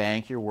or the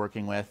bank you're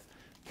working with,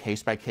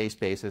 case-by-case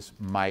basis,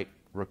 might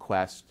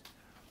request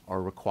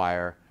or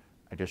require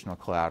additional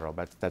collateral.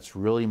 But that's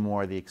really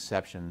more the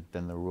exception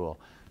than the rule.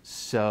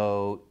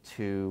 So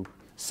to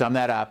sum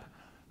that up,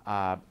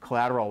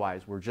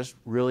 collateral-wise, we're just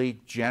really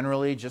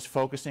generally just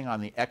focusing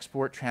on the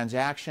export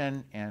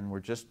transaction, and we're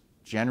just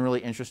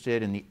generally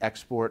interested in the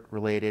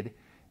export-related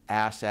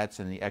assets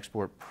and the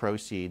export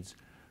proceeds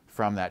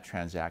from that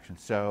transaction.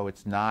 So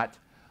it's not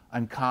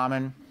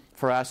uncommon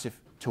for us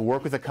to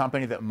work with a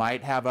company that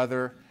might have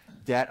other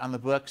debt on the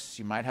books.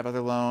 You might have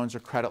other loans or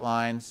credit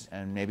lines,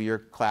 and maybe your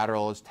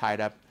collateral is tied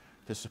up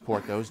to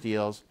support those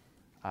deals.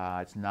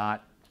 It's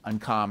not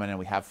uncommon, and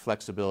we have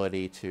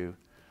flexibility to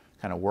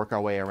kind of work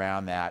our way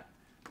around that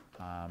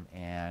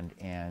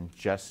and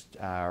just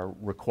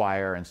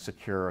require and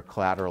secure a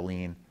collateral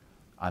lien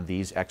on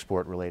these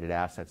export-related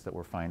assets that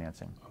we're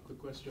financing. A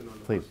quick question on the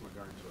Please. personal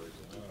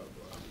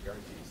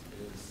guarantees.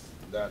 Is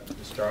that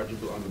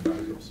dischargeable under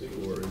bankruptcy,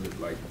 or is it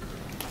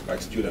like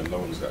student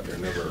loans that they're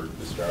never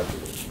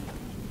dischargeable?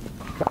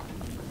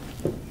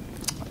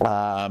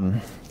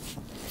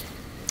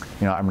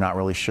 You know, I'm not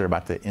really sure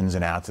about the ins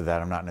and outs of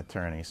that. I'm not an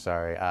attorney,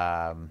 sorry.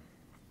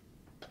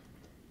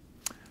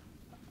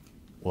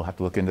 We'll have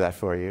to look into that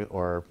for you,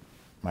 or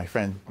my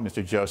friend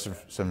Mr.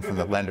 Josephson from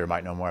the lender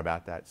might know more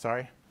about that.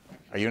 Sorry?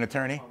 Are you an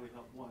attorney?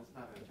 Well, it's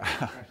not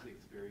actually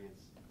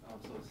experience. So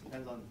it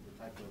depends on the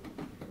type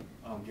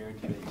of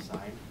guarantee that you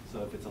sign.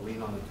 So if it's a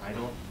lien on the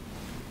title,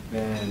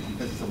 then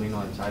because it's a lien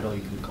on the title,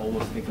 you can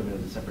almost think of it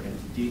as a separate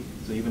entity.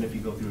 So even if you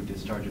go through a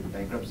discharge of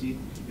bankruptcy,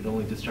 it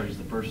only discharges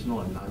the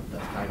personal and not the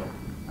title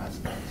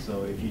aspect.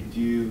 So if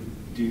you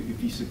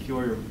if you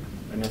secure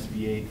an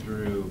SBA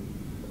through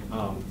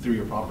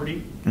your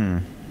property,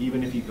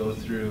 even if you go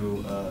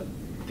through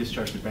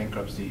discharge to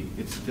bankruptcy,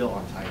 it's still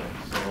on title.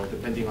 So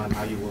depending on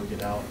how you work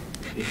it out,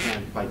 it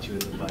can bite you in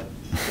the butt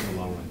in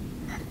the long run.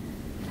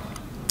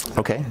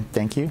 Okay,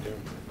 thank you.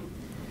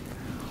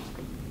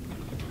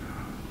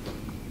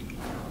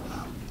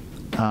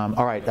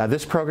 All right,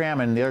 this program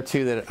and the other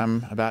two that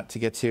I'm about to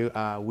get to,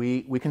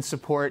 we can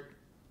support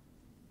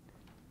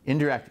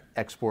indirect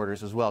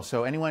exporters as well.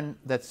 So anyone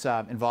that's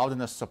involved in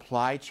the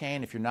supply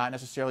chain, if you're not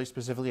necessarily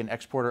specifically an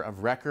exporter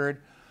of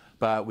record,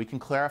 but we can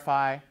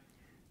clarify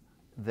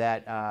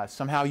that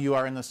somehow you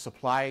are in the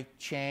supply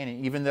chain,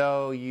 and even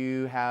though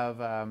you have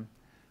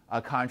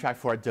a contract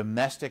for a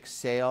domestic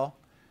sale,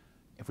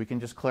 if we can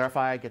just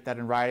clarify, get that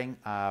in writing,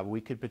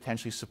 we could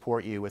potentially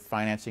support you with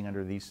financing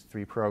under these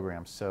 3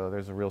 programs. So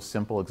there's a real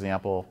simple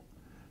example.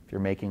 If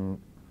you're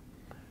making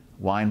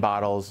wine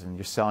bottles and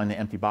you're selling the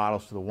empty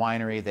bottles to the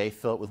winery, they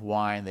fill it with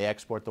wine, they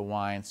export the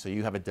wine, so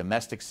you have a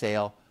domestic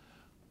sale,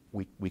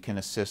 we can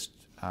assist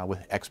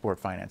with export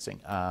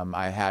financing.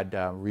 I had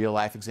a real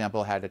life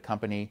example, had a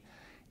company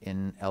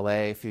in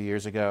LA a few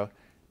years ago,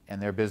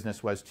 and their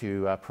business was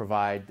to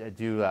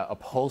do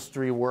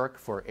upholstery work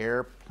for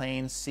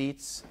airplane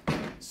seats.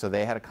 So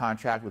they had a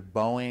contract with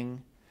Boeing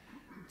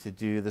to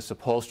do this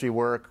upholstery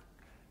work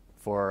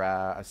for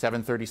a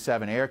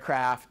 737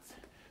 aircraft,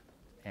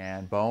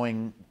 and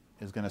Boeing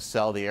is going to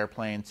sell the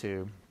airplane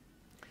to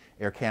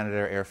Air Canada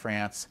or Air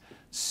France.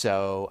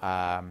 So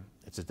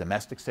it's a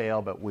domestic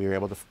sale, but we were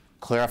able to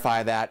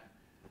clarify that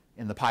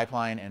in the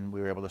pipeline, and we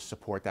were able to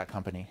support that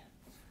company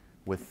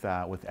with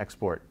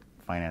export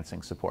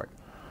financing support.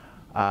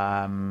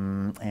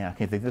 Yeah, I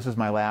think this is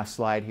my last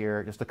slide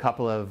here. Just a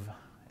couple of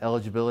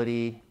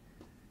eligibility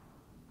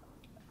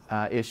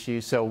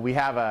issues. So we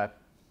have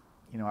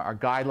our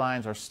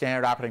guidelines, our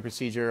standard operating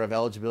procedure of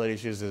eligibility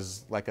issues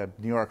is like a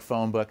New York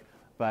phone book,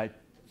 but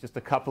just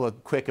a couple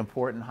of quick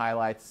important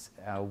highlights.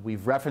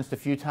 We've referenced a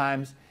few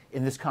times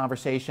in this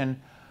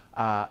conversation,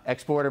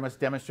 exporter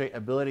must demonstrate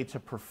ability to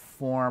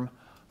perform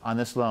on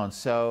this loan.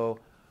 So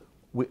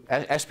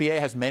SBA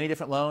has many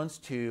different loans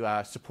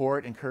to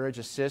support, encourage,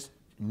 assist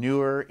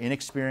newer,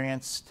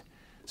 inexperienced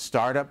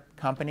startup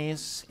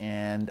companies.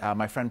 And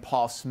my friend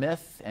Paul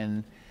Smith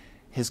and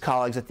his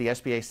colleagues at the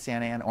SBA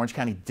Santa Ana Orange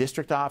County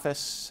District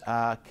Office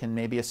can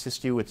maybe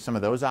assist you with some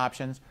of those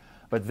options.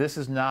 But this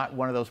is not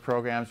one of those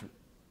programs,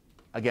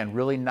 again,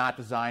 really not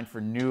designed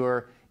for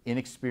newer,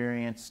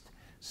 inexperienced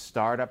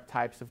startup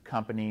types of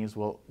companies.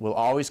 We'll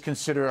always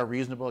consider a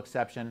reasonable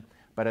exception.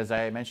 But as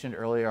I mentioned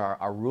earlier,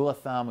 our rule of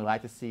thumb, we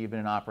like to see you've been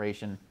in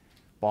operation,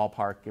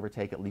 ballpark, give or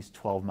take at least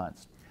 12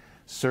 months.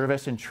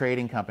 Service and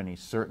trading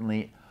companies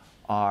certainly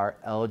are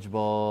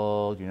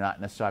eligible. You do not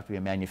necessarily have to be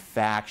a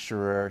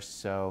manufacturer.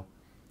 So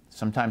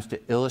sometimes to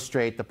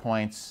illustrate the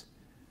points,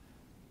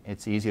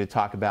 it's easy to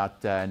talk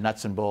about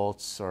nuts and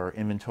bolts or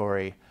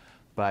inventory,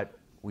 but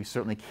we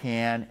certainly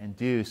can and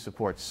do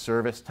support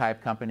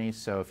service-type companies.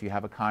 So if you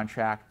have a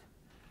contract,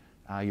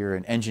 you're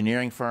an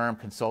engineering firm,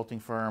 consulting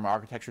firm,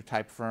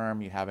 architecture-type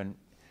firm, you have an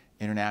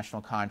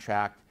international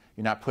contract,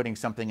 you're not putting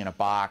something in a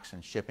box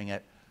and shipping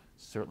it,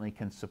 certainly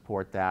can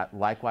support that.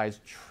 Likewise,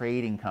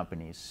 trading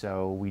companies.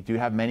 So we do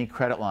have many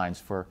credit lines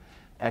for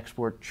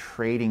export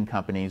trading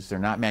companies. They're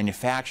not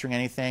manufacturing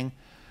anything,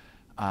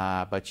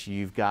 but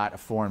you've got a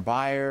foreign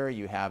buyer,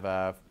 you have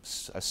a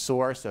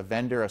source, a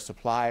vendor, a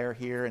supplier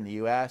here in the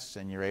US,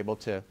 and you're able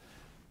to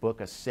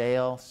book a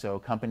sale. So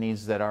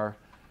companies that are,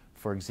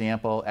 for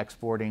example,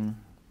 exporting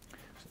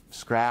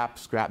scrap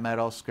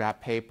metal,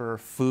 scrap paper,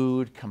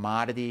 food,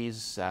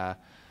 commodities,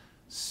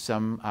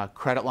 some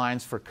credit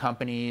lines for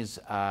companies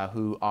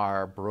who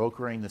are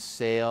brokering the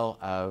sale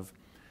of,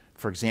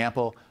 for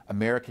example,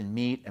 American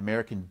meat,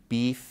 American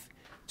beef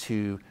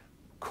to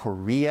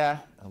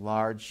Korea, a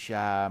large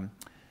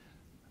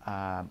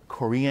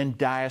Korean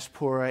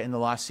diaspora in the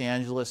Los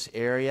Angeles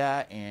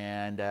area,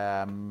 and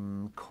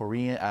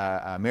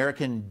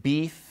American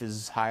beef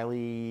is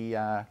highly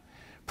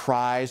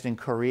prized in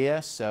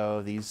Korea.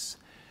 So these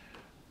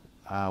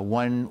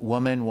one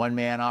woman, one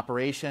man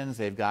operations,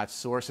 they've got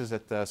sources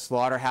at the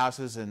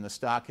slaughterhouses and the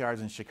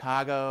stockyards in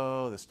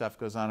Chicago. The stuff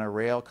goes on a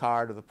rail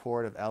car to the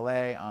port of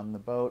LA, on the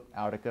boat,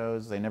 out it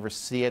goes. They never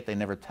see it, they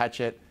never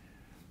touch it.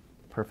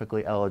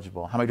 Perfectly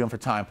eligible. How am I doing for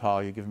time,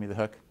 Paul? You giving me the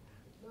hook?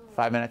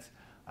 5 minutes?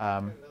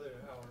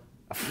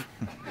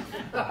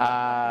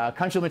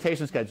 Country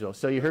limitation schedule.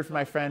 So you heard from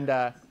my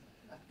friend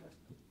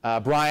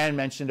Brian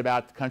mentioned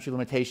about the country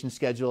limitation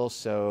schedule.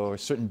 So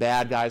certain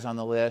bad guys on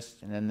the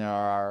list, and then there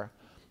are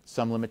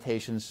some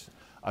limitations,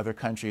 other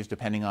countries,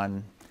 depending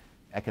on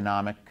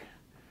economic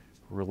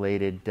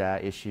related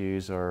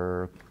issues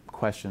or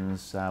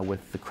questions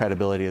with the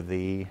credibility of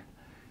the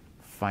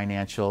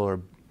financial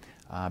or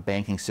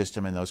banking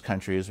system in those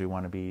countries. We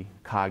want to be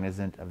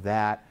cognizant of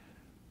that.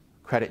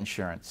 Credit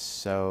insurance.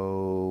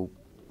 So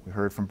we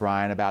heard from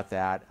Brian about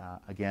that.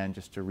 Again,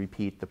 just to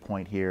repeat the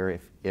point here,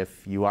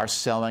 if you are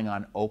selling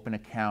on open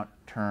account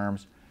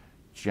terms,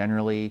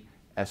 generally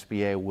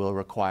SBA will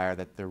require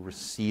that the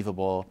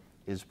receivable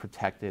is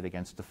protected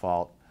against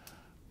default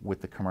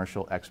with the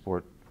commercial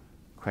export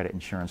credit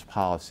insurance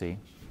policy,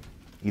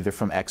 either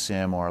from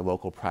EXIM or a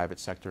local private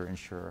sector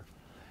insurer.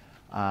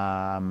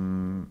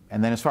 And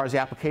then as far as the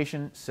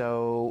application,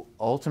 so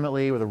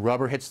ultimately where the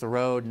rubber hits the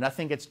road,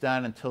 nothing gets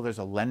done until there's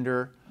a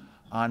lender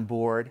on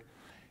board.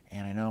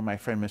 And I know my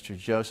friend Mr.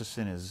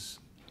 Josephson is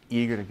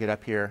eager to get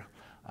up here.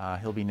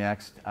 He'll be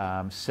next.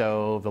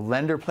 So the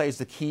lender plays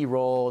the key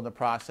role in the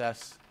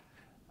process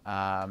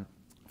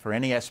for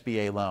any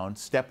SBA loan.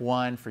 Step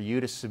one, for you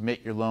to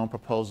submit your loan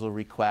proposal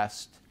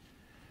request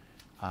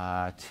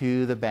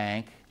to the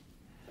bank.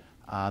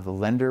 The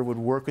lender would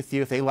work with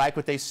you. If they like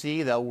what they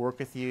see, they'll work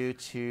with you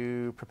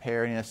to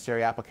prepare any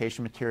necessary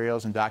application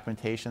materials and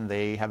documentation.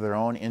 They have their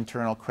own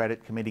internal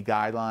credit committee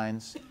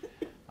guidelines.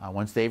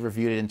 Once they've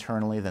reviewed it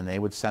internally, then they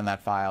would send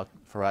that file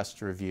for us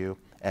to review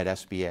at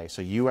SBA.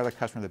 So you are the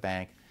customer of the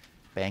bank.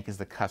 Bank is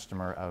the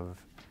customer of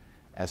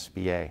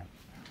SBA.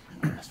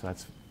 So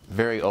that's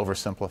very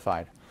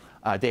oversimplified.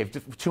 Dave,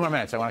 2 more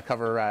minutes. I want to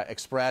cover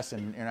Express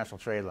and international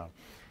trade loan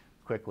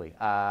quickly.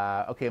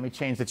 Okay, let me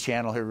change the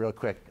channel here real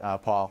quick,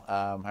 Paul.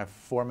 I have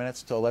 4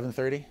 minutes till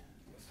 11:30.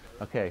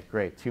 Okay,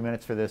 great. 2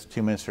 minutes for this,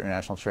 2 minutes for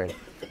international trade.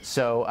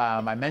 So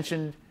I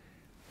mentioned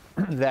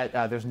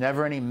that there's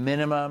never any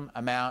minimum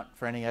amount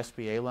for any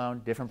SBA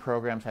loan. Different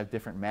programs have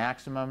different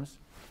maximums.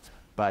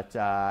 But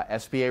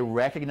SBA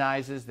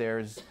recognizes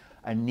there's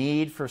a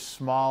need for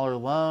smaller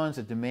loans,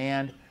 a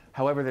demand.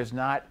 However, there's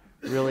not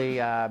really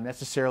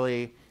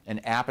necessarily an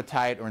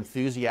appetite or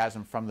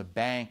enthusiasm from the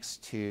banks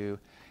to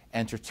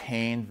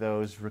entertain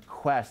those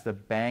requests. The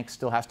bank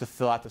still has to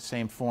fill out the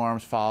same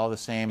forms, follow the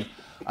same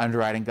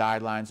underwriting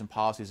guidelines and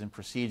policies and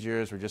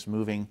procedures. We're just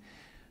moving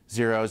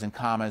zeros and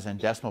commas and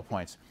decimal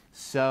points.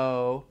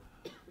 So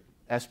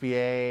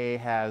SBA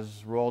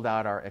has rolled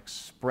out our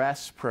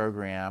Express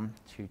program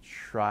to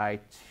try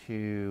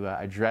to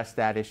address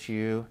that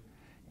issue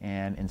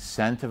and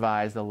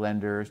incentivize the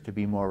lenders to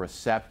be more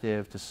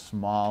receptive to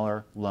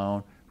smaller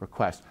loan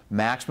requests.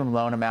 Maximum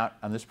loan amount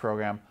on this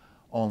program,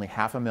 only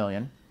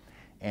 $500,000.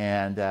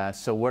 And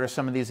so what are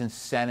some of these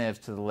incentives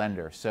to the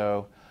lender?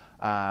 So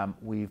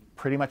we've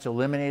pretty much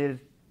eliminated,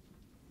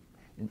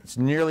 it's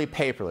nearly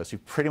paperless.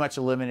 We've pretty much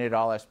eliminated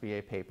all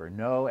SBA paper.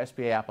 No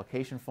SBA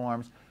application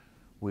forms.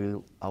 We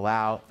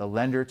allow the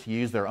lender to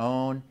use their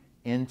own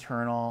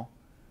internal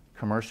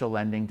commercial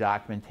lending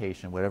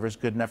documentation. Whatever's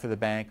good enough for the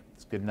bank,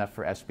 it's good enough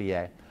for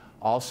SBA.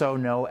 Also,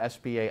 no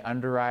SBA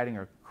underwriting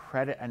or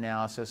credit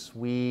analysis.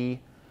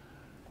 We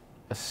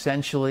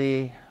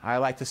essentially, I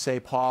like to say,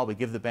 Paul, we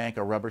give the bank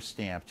a rubber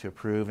stamp to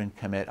approve and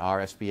commit our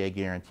SBA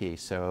guarantee.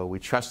 So we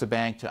trust the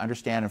bank to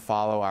understand and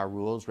follow our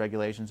rules,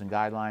 regulations, and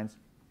guidelines.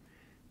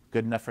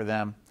 Good enough for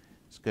them,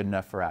 it's good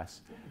enough for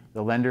us.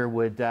 The lender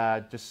would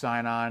just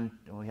sign on.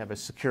 We have a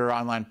secure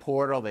online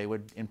portal. They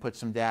would input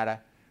some data,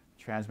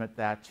 transmit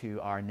that to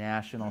our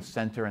national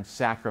center in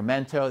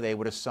Sacramento. They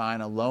would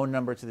assign a loan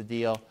number to the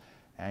deal,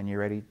 and you're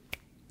ready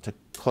to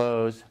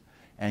close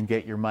and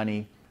get your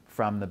money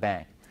from the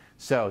bank.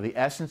 So the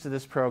essence of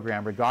this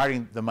program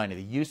regarding the money,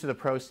 the use of the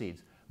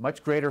proceeds,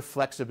 much greater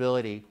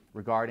flexibility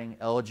regarding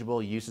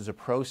eligible uses of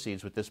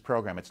proceeds with this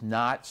program. It's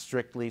not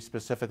strictly,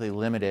 specifically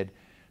limited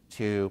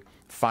to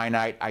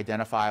finite,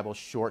 identifiable,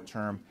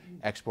 short-term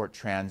export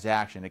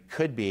transaction. It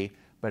could be,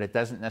 but it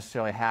doesn't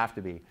necessarily have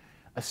to be.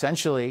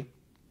 Essentially,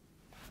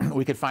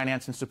 we could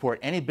finance and support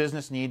any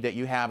business need that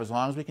you have as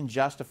long as we can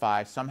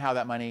justify somehow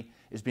that money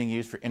is being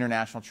used for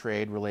international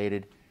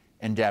trade-related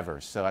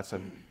endeavors. So that's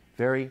a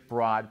very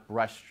broad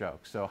brushstroke.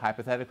 So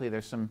hypothetically,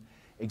 there's some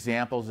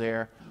examples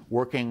there.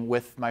 Working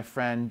with my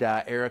friend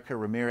Erica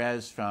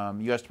Ramirez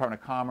from U.S.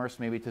 Department of Commerce,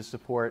 maybe to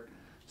support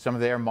some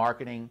of their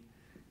marketing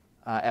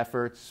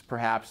efforts,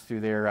 perhaps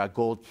through their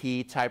Gold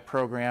Key type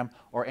program,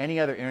 or any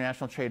other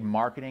international trade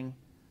marketing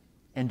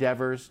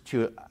endeavors,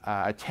 to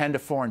attend a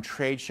foreign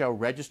trade show,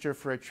 register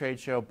for a trade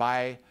show,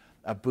 buy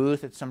a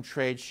booth at some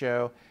trade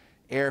show,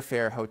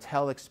 airfare,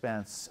 hotel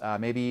expense.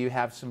 Maybe you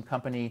have some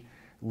company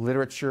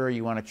literature,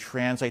 you want to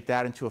translate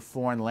that into a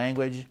foreign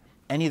language.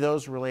 Any of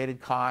those related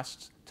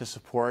costs to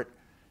support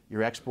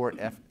your export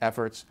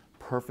efforts,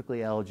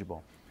 perfectly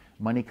eligible.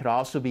 Money could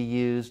also be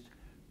used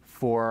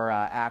for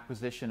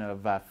acquisition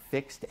of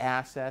fixed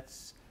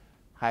assets.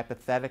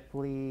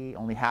 Hypothetically,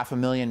 only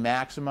 $500,000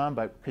 maximum,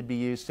 but could be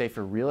used, say,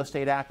 for real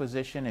estate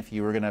acquisition if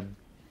you were going to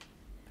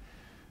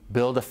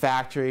build a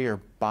factory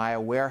or buy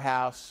a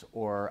warehouse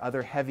or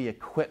other heavy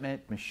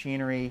equipment,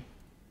 machinery,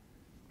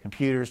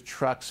 computers,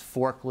 trucks,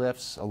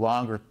 forklifts, a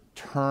longer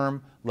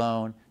term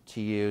loan to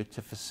you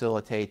to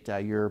facilitate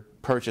your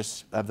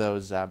purchase of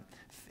those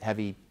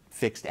heavy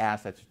fixed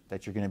assets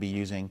that you're going to be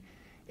using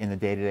in the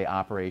day-to-day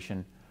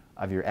operation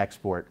of your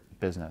export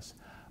business.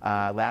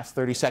 Last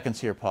 30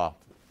 seconds here, Paul.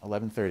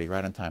 11:30,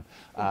 right on time.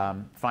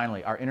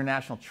 Finally, our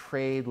international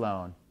trade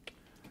loan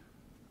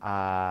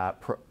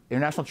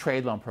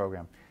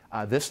program.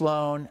 This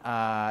loan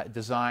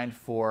designed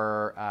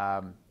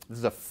for, this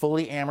is a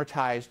fully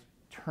amortized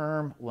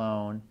term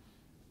loan,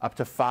 up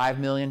to $5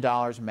 million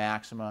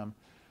maximum,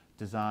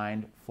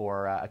 designed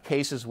for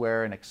cases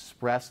where an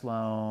express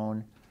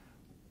loan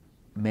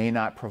may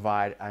not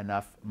provide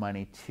enough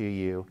money to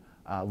you.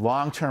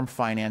 Long-term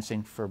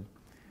financing for,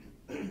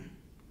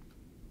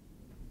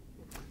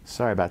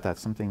 sorry about that,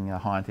 something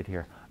haunted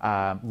here.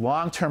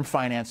 Long-term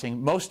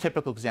financing, most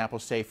typical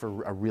examples, say,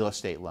 for a real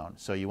estate loan.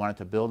 So you wanted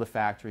to build a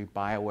factory,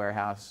 buy a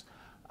warehouse,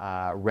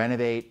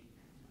 renovate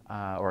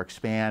or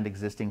expand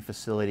existing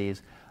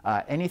facilities.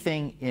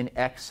 Anything in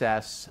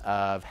excess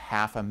of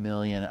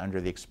 $500,000 under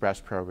the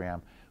Express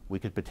program, we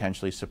could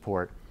potentially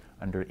support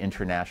under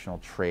international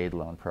trade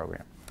loan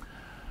program.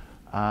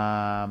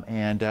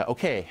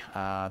 Okay,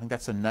 I think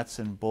that's the nuts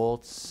and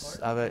bolts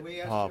of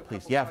it. Paul,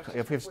 please. Yeah,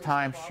 if we have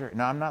time, sure.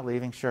 No, I'm not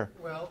leaving, sure.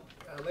 Well,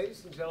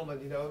 ladies and gentlemen,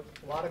 you know,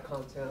 a lot of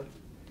content,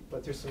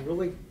 but there's some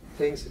really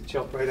things that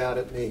jump right out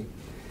at me.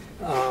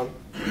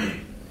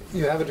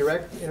 You have a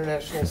direct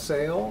international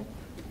sale,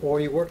 or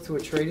you work through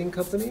a trading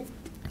company.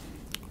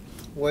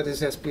 What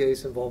is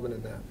SBA's involvement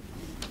in that?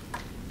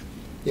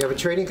 You have a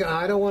trading,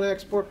 I don't want to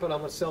export, but I'm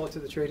going to sell it to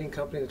the trading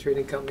company. The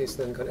trading company is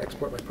then going to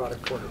export my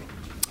product for me.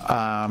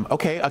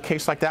 Okay, a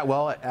case like that,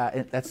 well,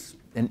 that's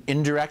an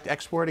indirect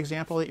export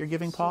example that you're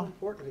giving, Paul? It's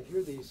so important to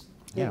hear these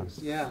things.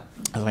 Yeah.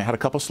 I had a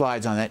couple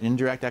slides on that,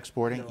 indirect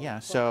exporting. Yeah,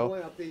 so. I'm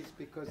pulling up these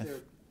because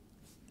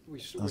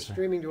we're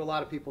streaming to a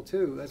lot of people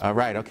too. That's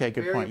right, okay,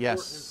 good point,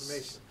 yes.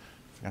 Information.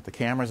 Got the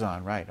cameras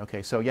on, right?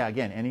 Okay, so yeah,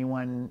 again,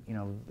 anyone, you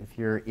know, if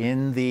you're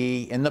in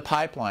the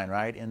pipeline,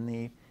 right, in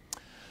the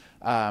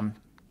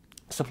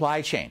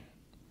supply chain,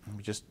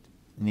 we just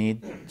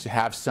need to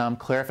have some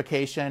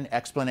clarification,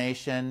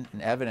 explanation,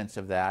 and evidence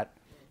of that.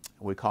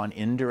 We call an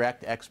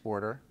indirect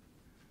exporter.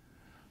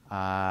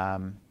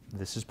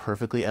 This is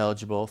perfectly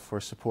eligible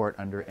for support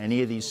under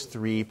any of these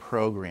three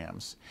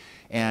programs.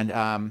 And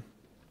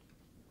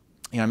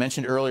you know, I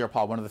mentioned earlier,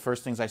 Paul, one of the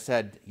first things I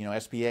said, you know,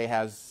 SBA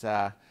has,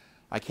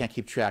 I can't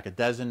keep track,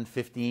 12,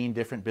 15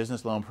 different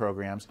business loan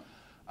programs.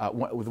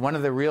 one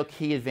of the real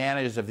key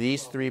advantages of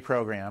these three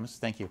programs,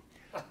 thank you,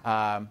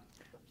 I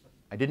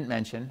didn't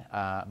mention,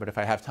 but if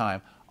I have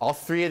time, all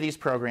three of these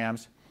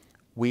programs,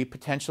 we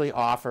potentially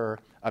offer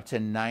up to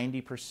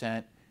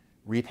 90%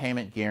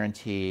 repayment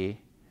guarantee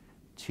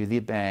to the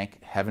bank,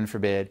 heaven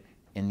forbid,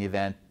 in the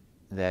event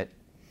that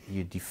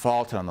you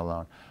default on the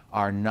loan.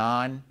 Our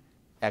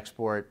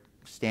non-export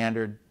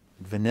standard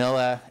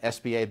vanilla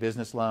SBA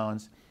business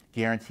loans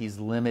guarantees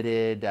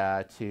limited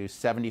to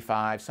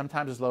 75,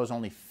 sometimes as low as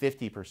only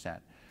 50%.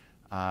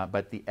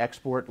 But the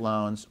export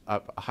loans,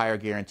 a higher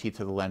guarantee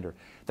to the lender.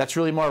 That's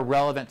really more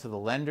relevant to the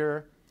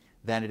lender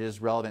than it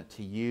is relevant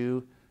to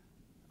you,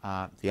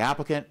 the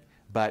applicant.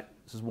 But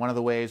this is one of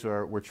the ways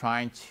where we're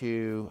trying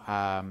to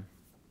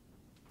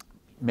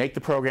make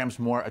the programs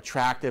more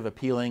attractive,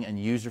 appealing, and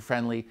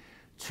user-friendly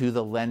to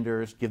the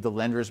lenders, give the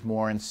lenders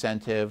more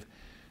incentive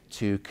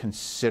to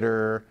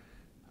consider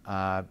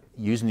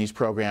using these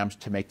programs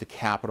to make the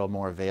capital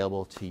more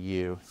available to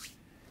you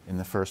in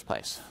the first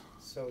place.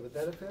 So the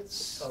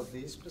benefits of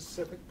these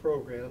specific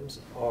programs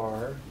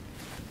are?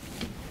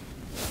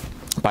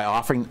 By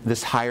offering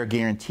this higher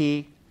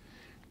guarantee,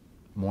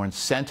 more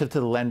incentive to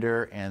the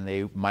lender, and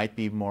they might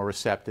be more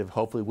receptive,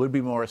 hopefully would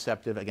be more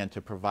receptive, again,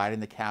 to providing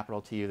the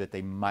capital to you that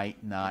they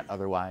might not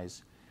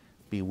otherwise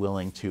be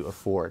willing to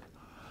afford.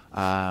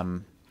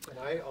 And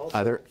I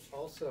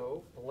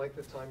also like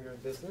the time you're in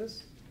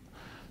business.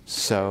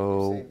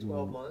 So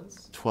 12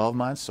 months. 12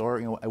 months,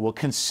 or we'll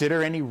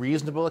consider any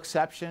reasonable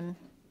exception.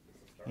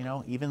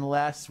 Even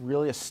less.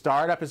 Really, a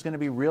startup is going to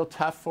be real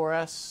tough for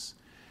us.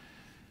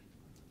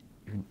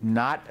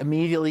 Not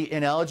immediately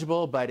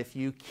ineligible, but if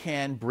you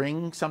can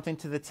bring something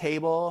to the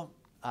table,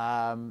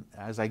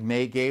 as I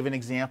gave an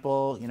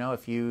example,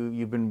 if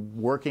you've been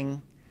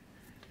working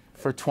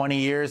for 20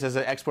 years as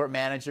an export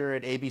manager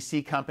at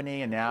ABC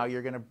company, and now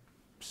you're going to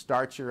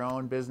start your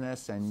own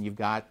business, and you've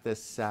got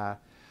this,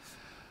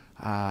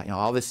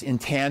 all this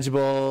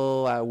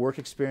intangible work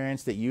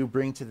experience that you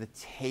bring to the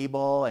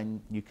table,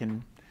 and you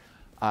can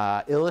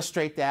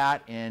illustrate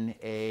that in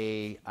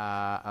a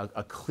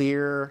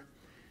clear,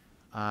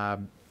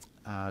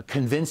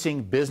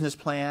 convincing business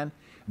plan,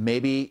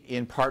 maybe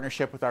in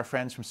partnership with our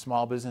friends from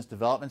Small Business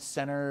Development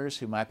Centers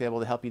who might be able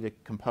to help you to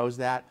compose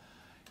that.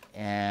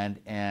 And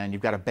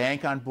you've got a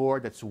bank on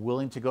board that's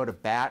willing to go to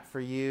bat for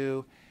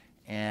you,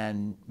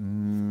 and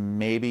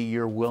maybe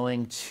you're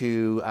willing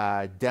to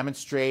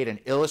demonstrate and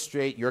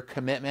illustrate your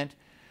commitment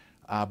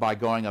by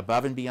going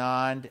above and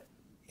beyond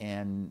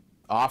and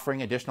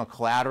offering additional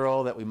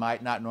collateral that we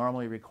might not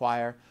normally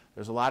require.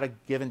 There's a lot of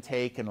give and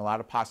take and a lot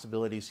of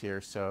possibilities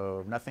here,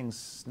 so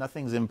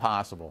nothing's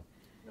impossible.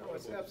 No,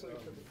 it's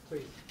absolutely true.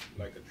 Please.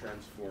 Like a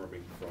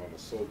transforming from a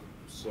sole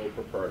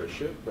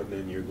proprietorship, and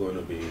then you're going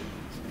to be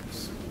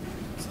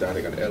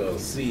starting an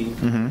LLC,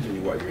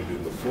 doing what you're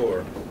doing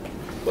before,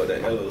 but the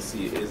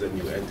LLC is a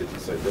new entity,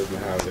 so it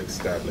doesn't have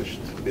established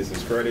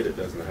business credit, it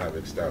doesn't have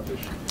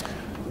established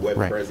web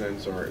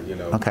presence, or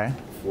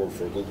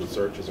for Google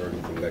searches or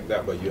anything like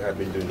that, but you have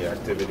been doing the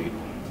activity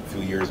a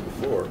few years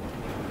before.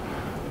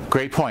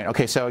 Great point.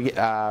 Okay, so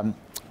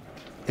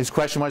his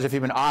question was, if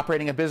you've been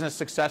operating a business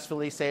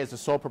successfully, say as a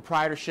sole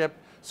proprietorship,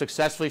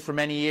 successfully for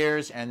many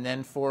years, and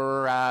then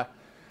for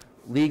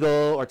legal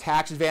or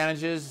tax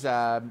advantages,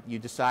 you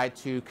decide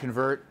to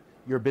convert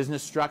your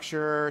business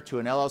structure to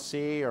an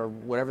LLC or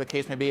whatever the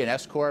case may be, an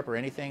S-Corp or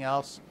anything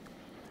else,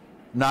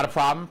 not a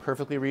problem,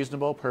 perfectly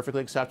reasonable,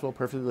 perfectly acceptable,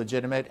 perfectly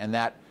legitimate, and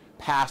that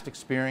past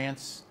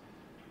experience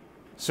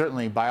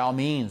certainly by all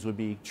means would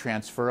be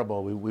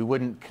transferable. We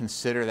wouldn't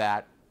consider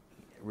that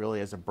really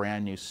as a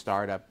brand new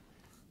startup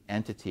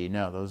entity.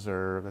 No, that's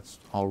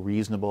all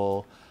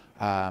reasonable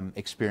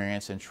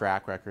experience and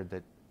track record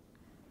that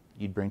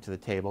you'd bring to the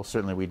table.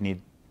 Certainly we'd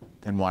need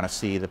and want to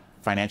see the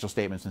financial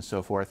statements and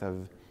so forth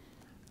of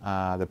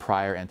the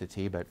prior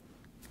entity, but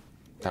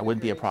that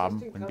wouldn't be a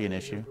problem, wouldn't be an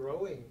issue. You're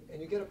growing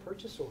and you get a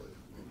purchase order.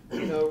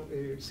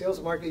 Your sales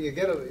and marketing, you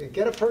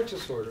get a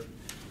purchase order,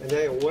 and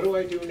now what do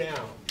I do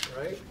now,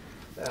 right?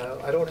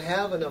 I don't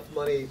have enough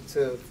money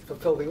to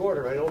fulfill the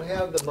order. I don't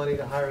have the money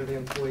to hire the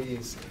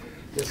employees.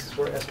 This is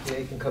where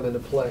SBA can come into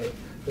play.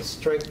 The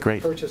strength of the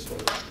purchase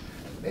order.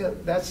 Man,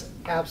 that's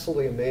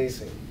absolutely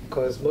amazing,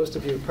 because most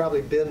of you have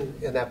probably been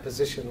in that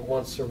position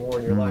once or more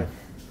in your life.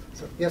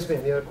 So, yes,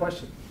 ma'am, you have a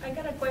question? I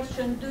got a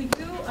question. Do you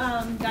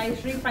guys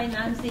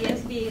refinance the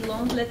SBA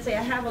loans? Let's say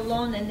I have a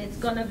loan and it's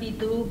going to be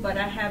due, but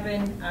I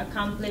haven't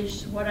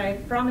accomplished what I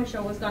promised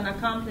I was going to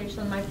accomplish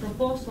on my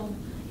proposal.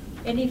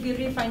 And if you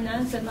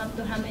refinance them, up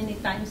to how many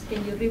times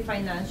can you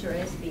refinance your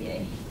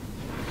SBA?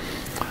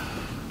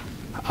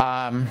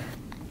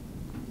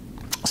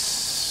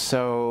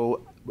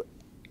 So,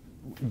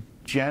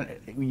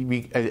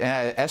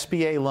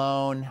 SBA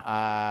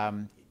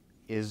loan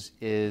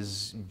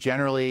is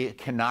generally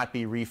cannot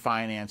be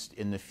refinanced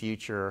in the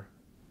future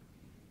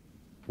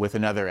with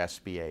another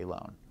SBA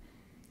loan.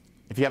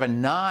 If you have a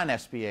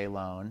non-SBA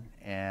loan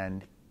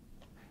and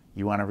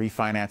you want to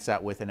refinance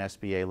that with an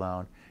SBA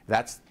loan,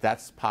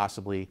 that's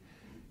possibly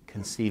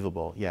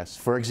Conceivable, yes.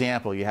 For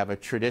example, you have a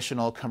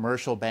traditional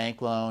commercial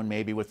bank loan,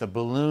 maybe with a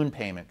balloon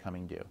payment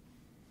coming due.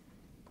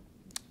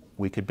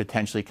 We could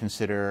potentially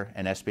consider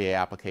an SBA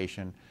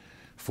application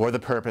for the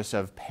purpose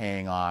of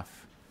paying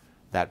off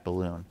that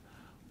balloon.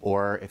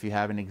 Or if you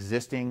have an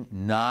existing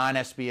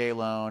non-SBA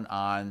loan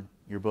on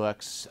your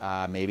books,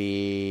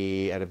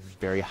 maybe at a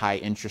very high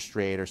interest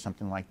rate or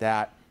something like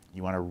that,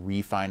 you want to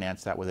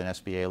refinance that with an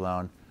SBA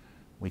loan,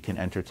 we can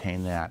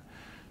entertain that.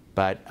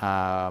 But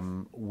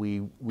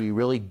we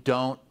really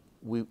don't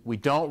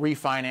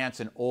refinance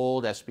an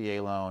old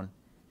SBA loan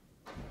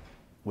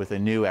with a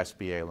new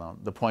SBA loan.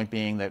 The point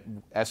being that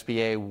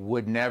SBA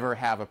would never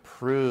have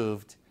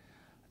approved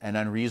an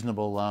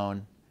unreasonable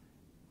loan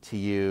to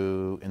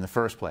you in the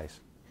first place.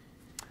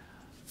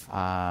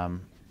 And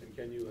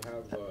can you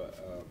have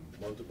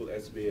multiple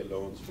SBA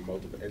loans for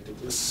multiple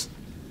entities?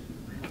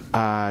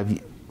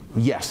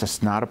 Yes,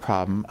 that's not a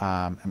problem.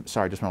 I'm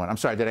sorry, just a moment. I'm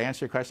sorry, did I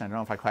answer your question? I don't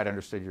know if I quite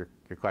understood your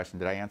question.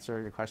 Did I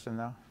answer your question,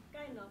 though?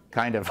 Kind of.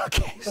 Kind of,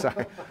 okay,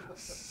 sorry.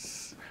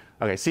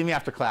 Okay, see me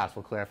after class.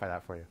 We'll clarify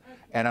that for you. Okay.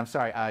 And I'm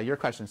sorry, your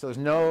question. So there's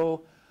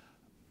no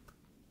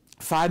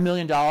 $5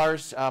 million,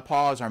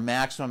 Paul, is our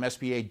maximum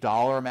SBA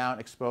dollar amount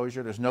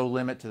exposure. There's no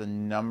limit to the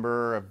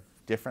number of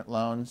different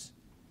loans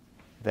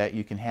that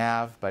you can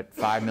have, but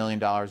 $5 million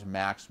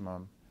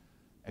maximum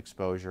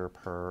exposure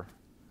per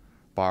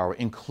borrower,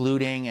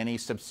 including any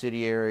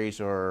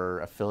subsidiaries or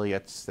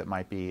affiliates that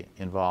might be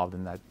involved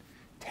in that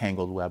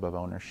tangled web of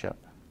ownership.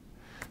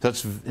 So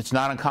it's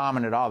not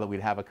uncommon at all that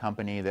we'd have a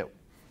company that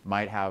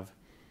might have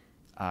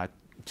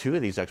 2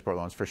 of these export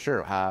loans for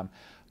sure. A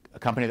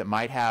company that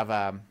might have,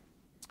 in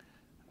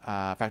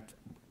fact,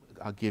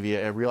 I'll give you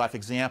a real-life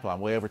example.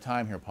 I'm way over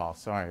time here, Paul.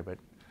 Sorry, but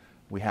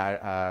we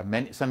had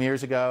some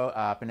years ago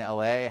up in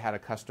LA, I had a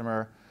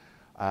customer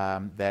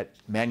that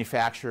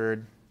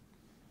manufactured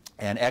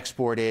and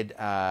exported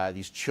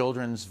these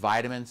children's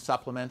vitamin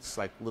supplements,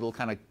 like little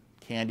kind of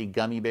candy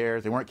gummy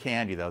bears. They weren't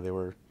candy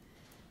though;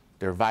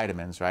 they're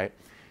vitamins, right?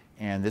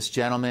 And this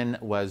gentleman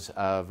was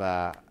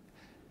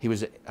he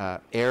was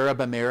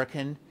Arab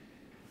American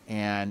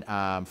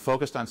and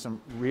focused on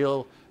some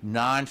real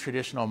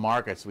non-traditional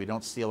markets. We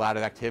don't see a lot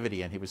of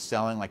activity, and he was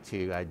selling like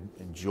to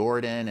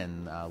Jordan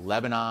and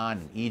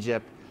Lebanon and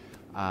Egypt,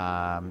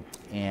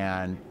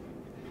 and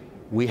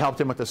we helped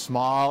him with a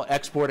small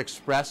Export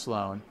Express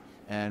loan.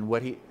 And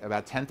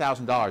about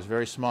 $10,000,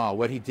 very small.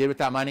 What he did with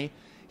that money,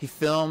 he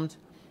filmed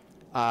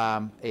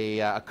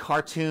a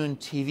cartoon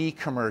TV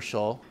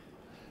commercial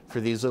for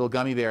these little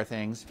gummy bear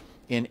things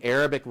in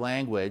Arabic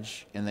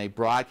language, and they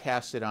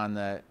broadcast it on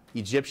the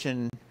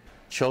Egyptian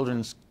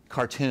children's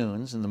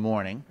cartoons in the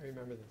morning. I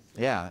remember this.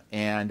 Yeah,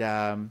 and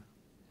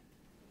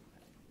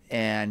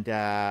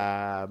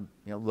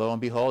you know, lo and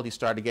behold, he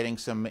started getting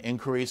some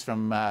inquiries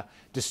from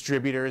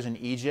distributors in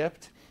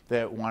Egypt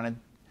that wanted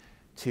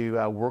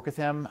to work with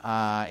him,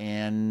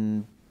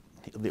 and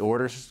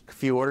a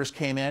few orders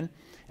came in,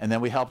 and then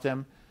we helped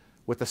him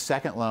with the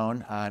second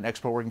loan, an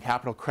export working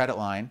capital credit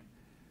line,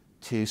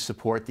 to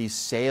support these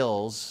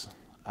sales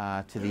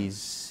to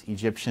these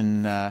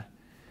Egyptian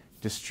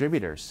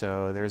distributors.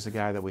 So there's a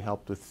guy that we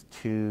helped with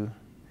 2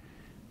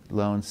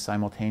 loans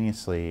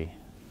simultaneously.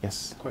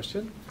 Yes?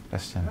 Question?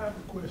 Question. I have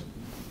a question.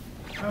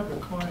 I have a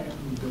client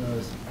who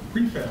does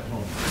prefab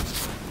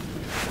homes,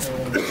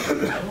 and he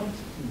wants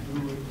to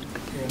do it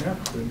in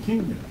Africa, in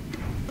Kenya.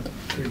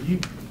 Could he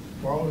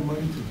borrow the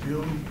money to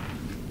build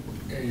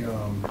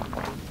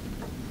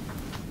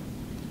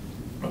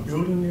a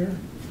building there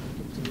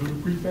to do the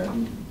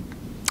prefab?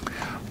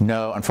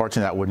 No,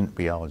 unfortunately, that wouldn't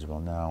be eligible.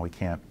 No, we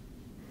can't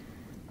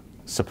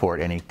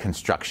support any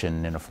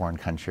construction in a foreign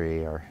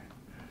country, or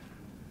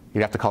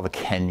you'd have to call the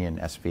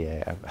Kenyan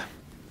SBA.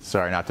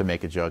 Sorry, not to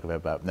make a joke of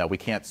it, but no, we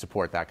can't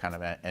support that kind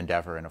of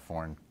endeavor in a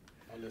foreign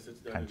Unless it's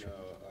done country. In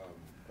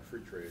a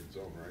free trade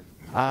zone, right?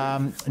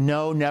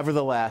 No,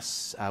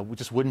 nevertheless, we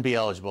just wouldn't be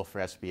eligible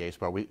for SBA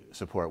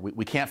support.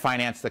 We can't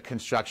finance the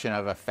construction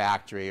of a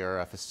factory or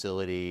a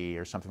facility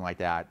or something like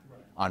that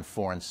on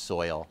foreign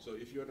soil. So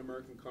if you're an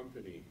American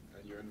company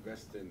and you're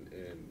investing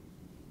in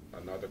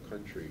another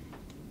country,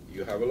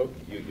 you have a look,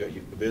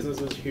 the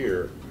business is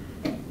here,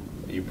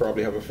 you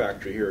probably have a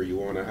factory here, you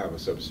want to have a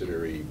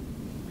subsidiary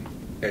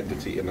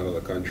entity in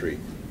another country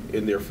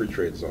in their free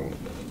trade zone.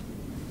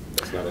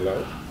 That's not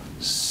allowed?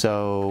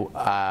 So,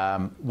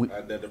 and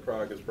then the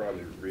product is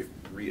probably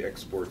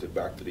re-exported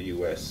back to the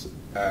U.S.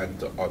 and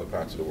to other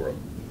parts of the world.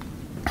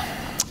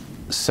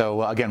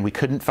 So again, we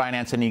couldn't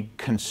finance any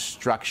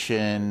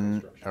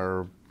construction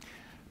or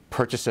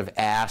purchase of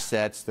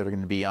assets that are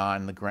going to be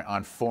on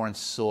foreign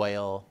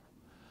soil.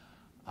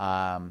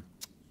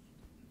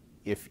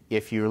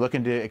 If you're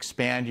looking to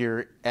expand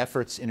your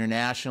efforts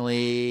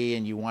internationally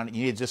and you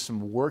need just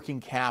some working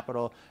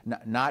capital,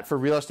 not for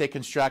real estate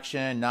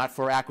construction, not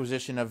for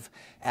acquisition of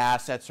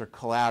assets or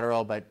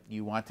collateral, but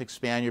you want to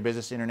expand your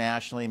business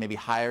internationally, maybe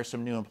hire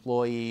some new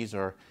employees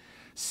or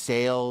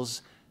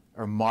sales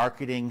or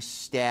marketing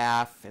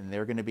staff, and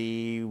they're going to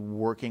be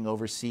working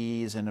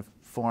overseas in a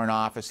foreign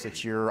office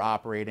that you're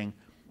operating,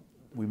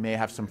 we may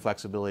have some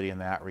flexibility in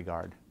that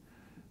regard.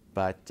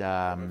 but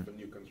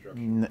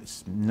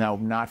no,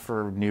 not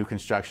for new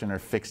construction or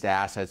fixed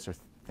assets or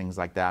things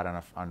like that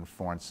on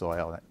foreign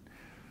soil.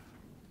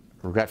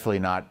 Regretfully,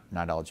 not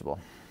eligible.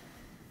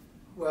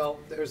 Well,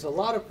 there's a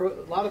lot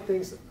of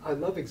things. I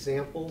love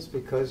examples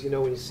because, you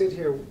know, when you sit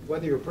here,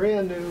 whether you're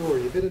brand new or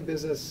you've been in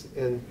business,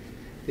 and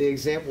the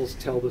examples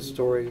tell the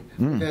story.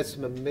 We've had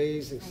some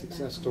amazing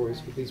success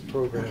stories with these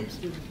programs.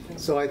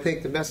 So I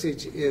think the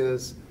message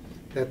is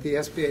that the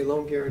SBA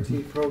loan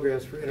guarantee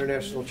programs for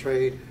international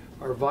trade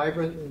are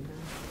vibrant.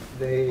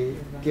 They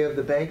give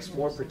the banks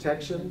more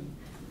protection,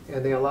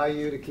 and they allow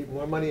you to keep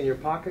more money in your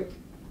pocket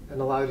and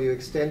allow you to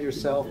extend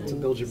yourself to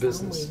build your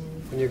business.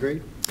 Can you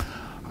agree?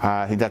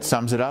 I think that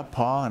sums it up,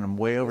 Paul, and I'm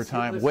way over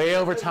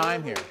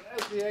time here.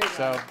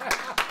 So,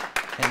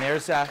 and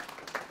there's,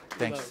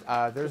 thanks.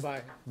 There's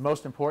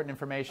most important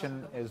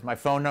information is my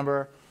phone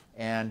number,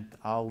 and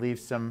I'll leave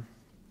some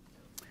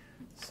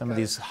of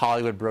these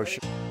Hollywood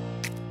brochures.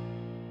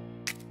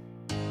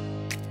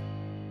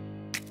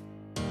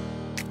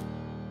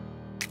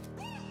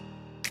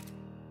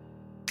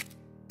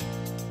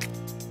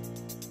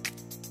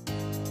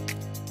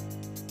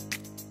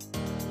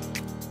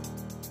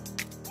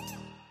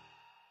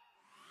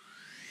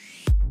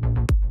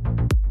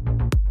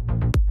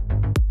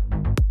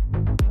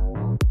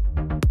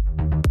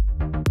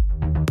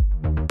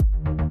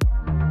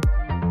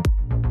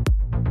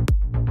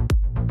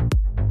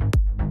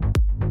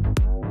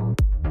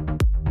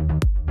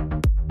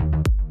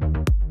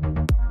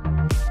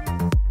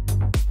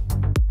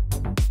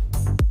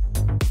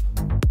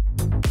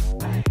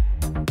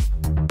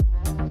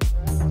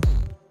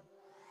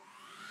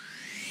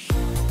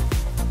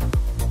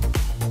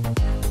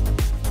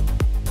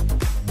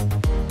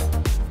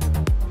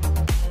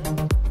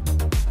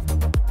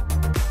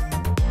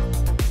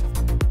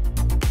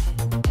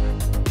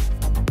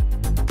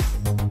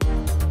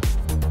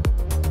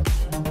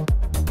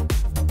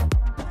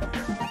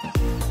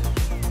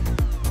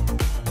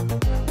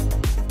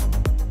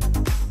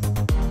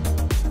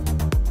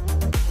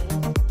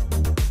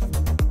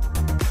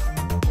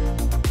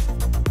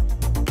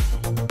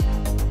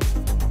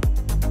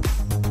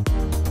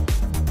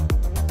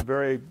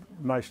 Very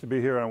nice to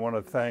be here. I want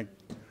to thank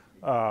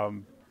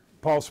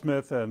Paul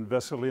Smith and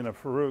Veselina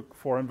Farouk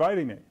for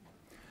inviting me.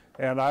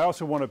 And I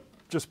also want to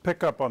just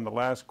pick up on the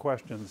last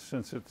question,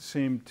 since it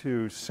seemed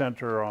to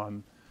center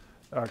on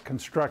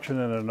construction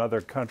in another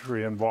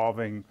country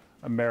involving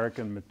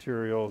American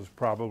materials,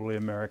 probably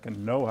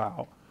American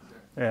know-how,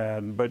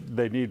 but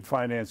they need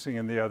financing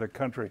in the other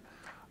country.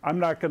 I'm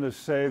not going to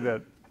say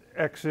that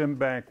Ex-Im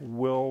Bank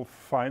will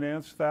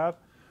finance that,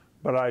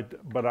 but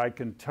I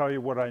can tell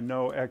you what I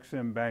know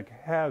Ex-Im Bank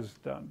has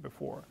done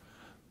before.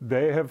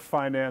 They have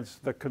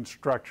financed the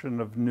construction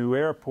of new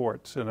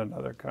airports in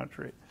another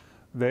country.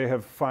 They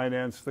have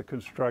financed the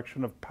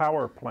construction of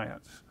power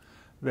plants.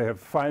 They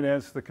have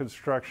financed the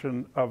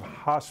construction of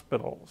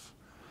hospitals.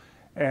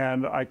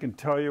 And I can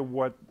tell you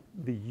what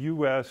the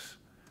U.S.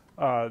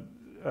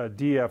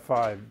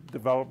 DFI,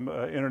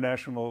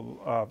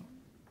 International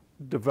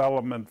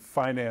Development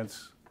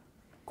Finance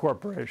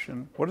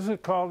Corporation, what is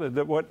it called?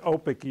 What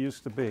OPIC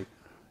used to be,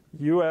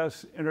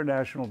 U.S.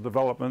 International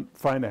Development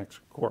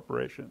Finance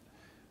Corporation.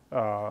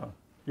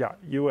 Yeah,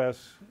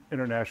 U.S.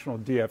 International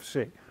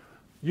DFC.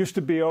 Used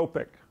to be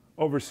OPIC,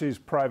 Overseas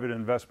Private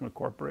Investment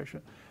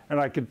Corporation. And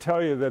I can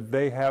tell you that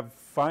they have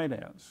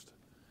financed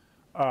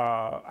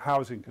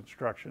housing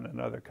construction in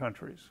other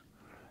countries.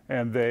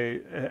 And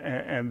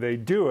they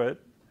do it,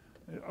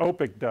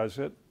 OPIC does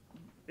it,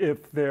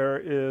 if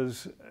there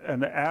is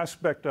an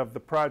aspect of the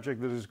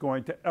project that is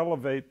going to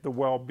elevate the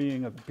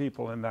well-being of the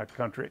people in that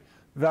country.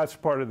 That's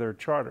part of their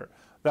charter.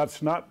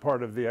 That's not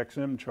part of the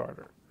Ex-Im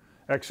charter.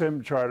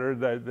 Ex-Im charter,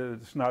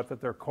 it's not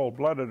that they're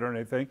cold-blooded or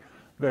anything.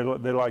 They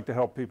like to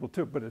help people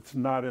too, but it's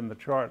not in the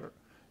charter.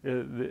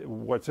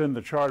 What's in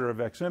the charter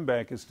of Ex-Im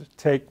Bank is to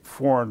take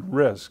foreign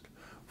risk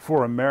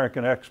for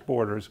American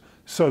exporters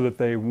so that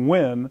they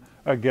win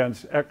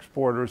against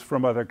exporters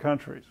from other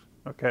countries.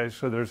 Okay,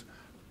 so there's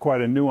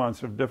quite a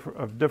nuance of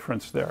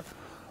difference there.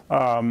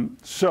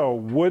 So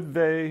would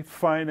they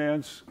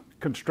finance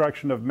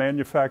construction of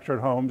manufactured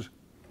homes?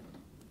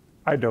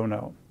 I don't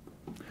know.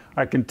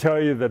 I can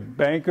tell you that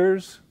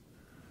bankers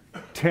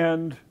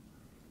tend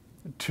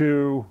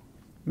to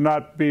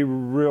not be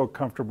real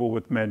comfortable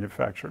with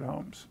manufactured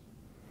homes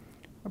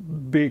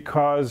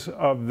because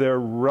of their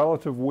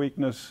relative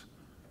weakness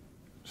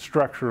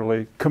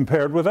structurally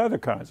compared with other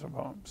kinds of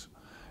homes.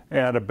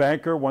 And a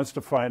banker wants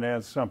to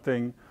finance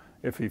something,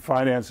 if he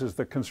finances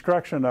the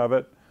construction of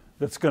it,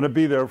 that's going to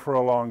be there for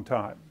a long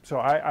time.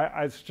 So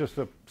it's just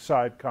a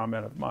side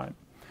comment of mine.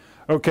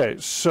 Okay,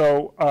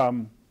 so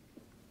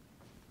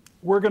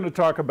we're going to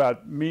talk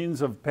about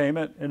means of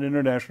payment in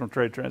international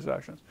trade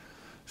transactions.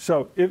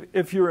 So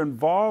if you're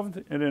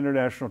involved in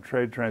international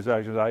trade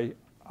transactions,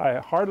 I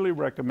heartily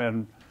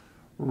recommend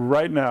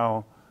right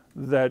now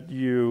that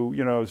you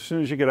know, as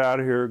soon as you get out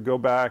of here, go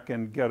back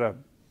and get a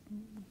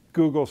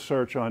Google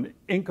search on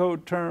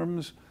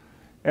Incoterms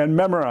and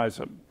memorize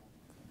them.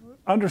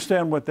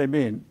 understand what they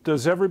mean.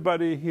 Does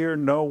everybody here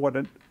know what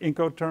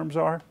Incoterms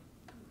are?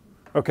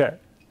 Okay.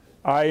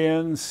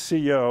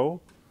 INCO.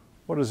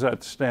 What does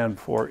that stand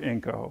for,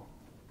 INCO?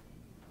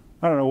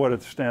 I don't know what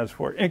it stands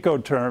for.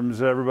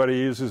 Incoterms, everybody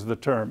uses the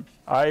term.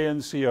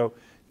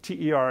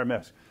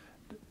 INCOTERMS.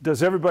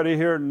 Does everybody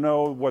here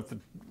know what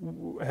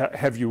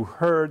have you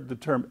heard the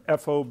term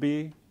FOB?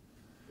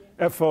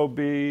 Yeah. FOB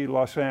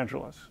Los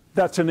Angeles.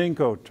 That's an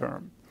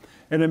Incoterm.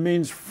 And it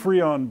means free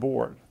on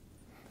board.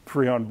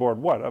 Free on board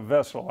what? A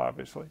vessel,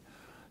 obviously.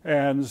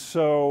 And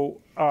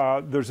so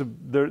there's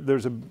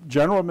a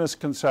general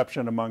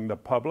misconception among the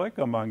public,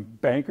 among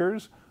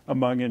bankers,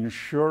 among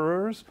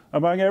insurers,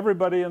 among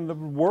everybody in the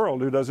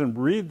world who doesn't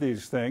read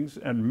these things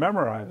and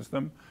memorize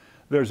them.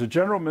 There's a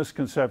general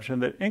misconception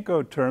that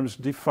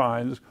Incoterms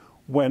defines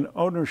when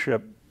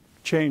ownership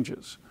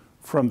changes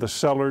from the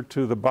seller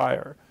to the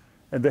buyer,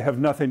 and they have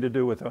nothing to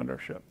do with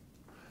ownership.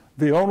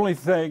 The only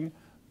thing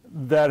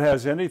that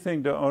has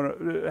anything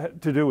to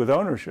do with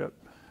ownership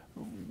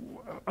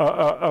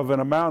of an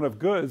amount of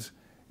goods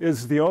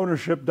is the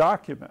ownership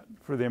document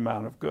for the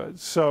amount of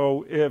goods.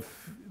 So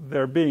if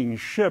they're being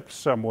shipped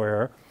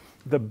somewhere,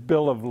 the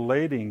bill of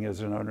lading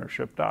is an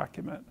ownership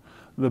document.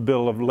 The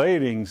bill of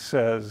lading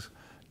says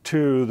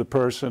to the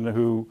person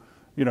who,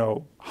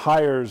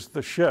 hires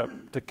the ship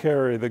to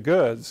carry the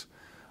goods,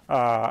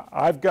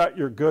 I've got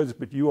your goods,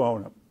 but you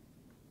own them.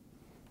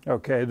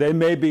 Okay, they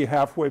may be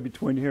halfway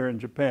between here and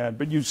Japan,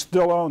 but you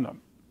still own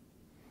them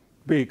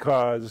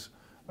because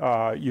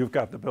you've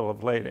got the bill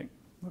of lading,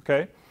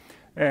 okay?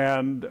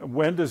 And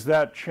when does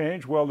that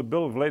change? Well, the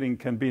bill of lading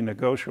can be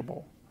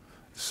negotiable.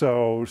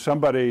 So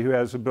somebody who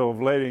has a bill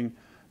of lading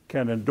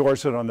can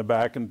endorse it on the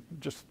back and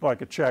just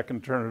like a check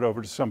and turn it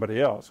over to somebody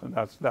else. And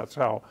that's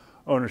how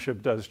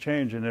ownership does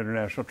change in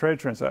international trade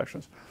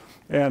transactions.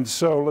 And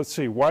so let's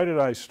see, why did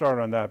I start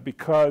on that?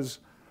 Because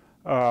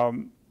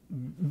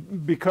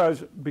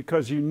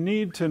you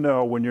need to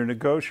know when you're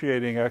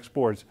negotiating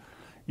exports,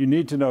 you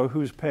need to know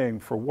who's paying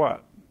for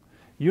what.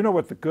 You know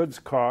what the goods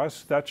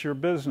cost, that's your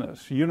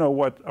business. You know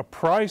what a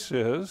price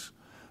is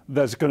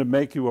that's going to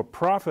make you a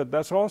profit,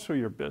 that's also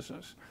your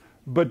business.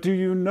 But do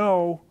you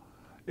know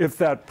if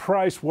that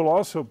price will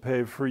also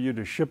pay for you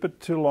to ship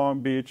it to Long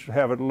Beach,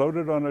 have it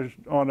loaded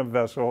on a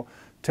vessel,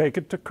 take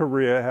it to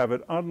Korea, have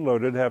it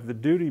unloaded, have the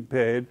duty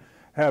paid,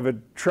 have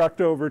it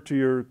trucked over to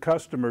your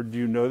customer? Do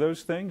you know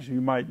those things?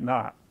 You might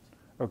not,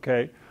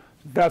 okay?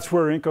 That's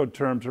where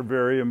Incoterms are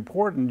very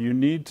important. You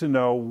need to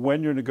know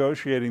when you're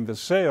negotiating the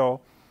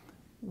sale,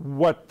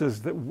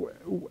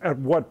 at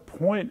what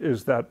point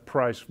is that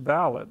price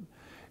valid?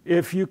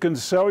 If you can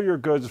sell your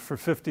goods for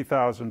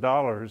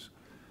 $50,000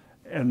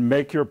 and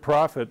make your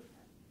profit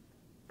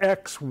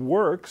X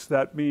works,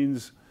 that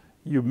means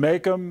you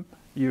make them,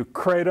 you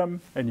crate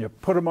them, and you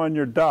put them on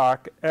your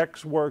dock,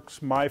 X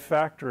works, my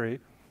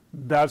factory,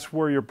 that's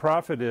where your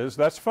profit is,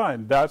 that's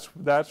fine. That's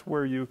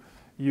where you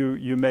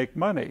make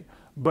money.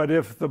 But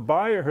if the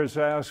buyer has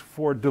asked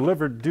for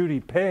delivered duty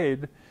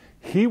paid,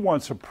 he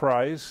wants a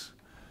price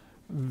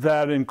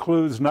that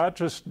includes not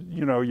just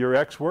your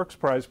X works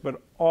price, but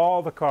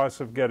all the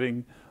costs of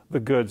getting the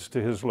goods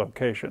to his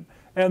location.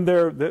 And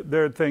there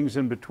are things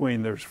in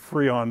between. There's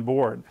free on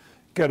board.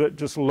 Get it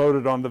just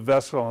loaded on the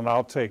vessel and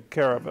I'll take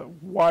care of it.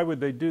 Why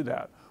would they do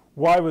that?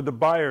 Why would the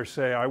buyer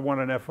say, I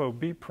want an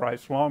FOB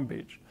price, Long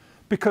Beach?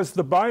 Because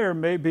the buyer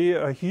may be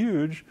a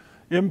huge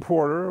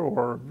importer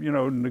or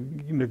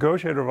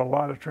negotiator of a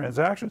lot of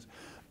transactions.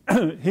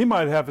 He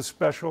might have a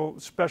special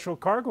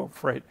cargo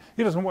freight.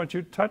 He doesn't want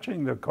you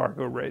touching the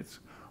cargo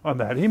rates on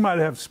that. He might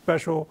have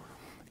special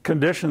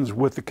conditions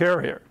with the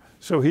carrier.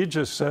 So he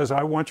just says,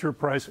 I want your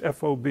price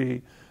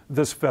FOB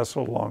this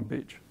vessel, Long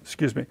Beach.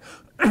 Excuse me.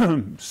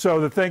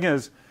 So the thing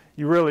is,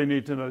 you really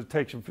need to know, it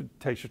takes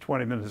you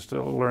 20 minutes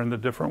to learn the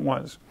different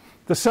ones.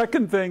 The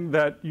second thing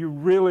that you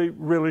really,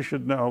 really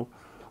should know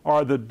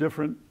are the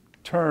different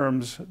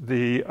terms,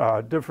 the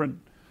different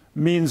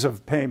means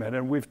of payment.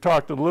 And we've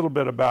talked a little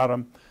bit about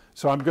them.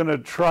 So I'm going to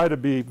try to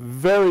be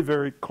very,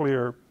 very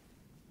clear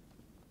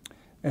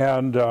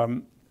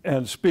and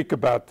speak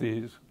about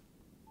these.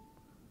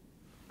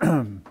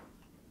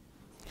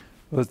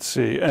 Let's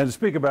see, and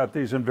speak about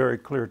these in very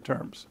clear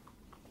terms.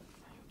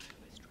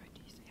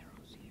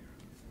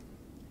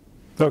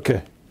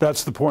 Okay,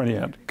 that's the pointy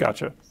end.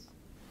 Gotcha.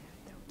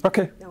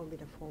 Okay. That will be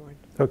the forward.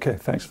 Okay,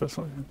 thanks,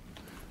 Vasily.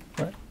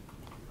 Right.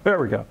 There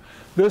we go.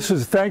 This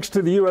is thanks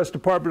to the U.S.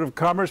 Department of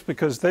Commerce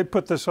because they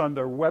put this on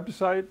their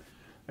website.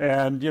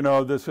 And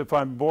this, if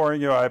I'm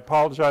boring you, I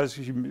apologize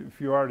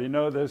if you already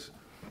know this.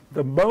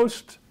 The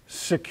most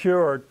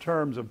secure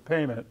terms of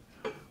payment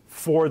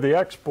for the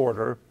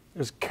exporter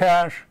is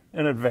cash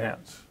in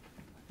advance.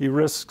 He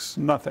risks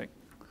nothing.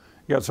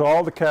 He gets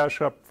all the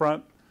cash up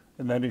front,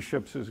 and then he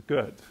ships his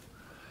goods.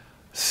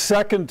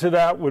 Second to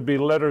that would be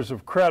letters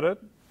of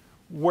credit,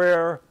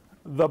 where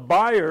the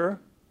buyer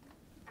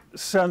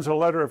sends a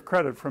letter of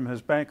credit from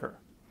his banker.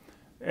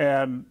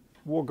 And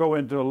we'll go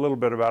into a little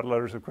bit about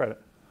letters of credit.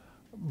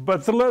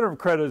 But the letter of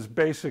credit is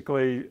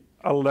basically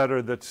a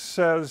letter that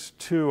says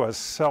to a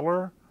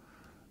seller,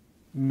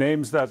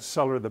 names that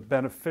seller the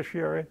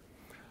beneficiary.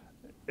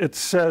 It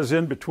says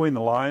in between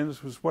the lines,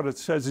 what it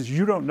says is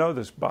you don't know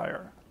this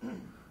buyer.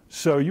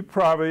 So you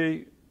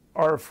probably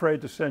are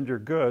afraid to send your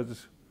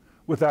goods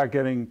without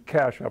getting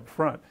cash up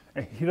front.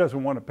 And he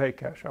doesn't want to pay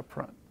cash up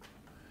front.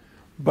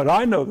 But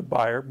I know the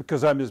buyer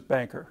because I'm his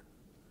banker.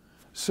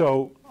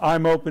 So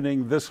I'm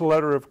opening this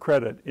letter of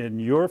credit in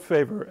your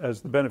favor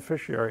as the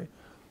beneficiary.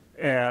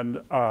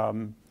 And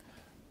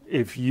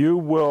if you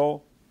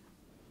will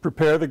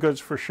prepare the goods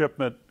for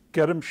shipment,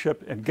 get them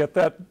shipped, and get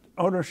that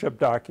ownership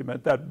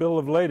document, that bill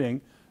of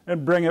lading,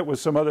 and bring it with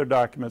some other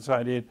documents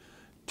I need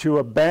to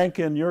a bank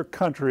in your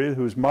country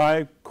who's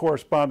my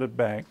correspondent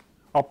bank,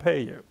 I'll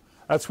pay you.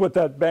 That's what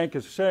that bank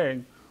is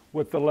saying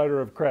with the letter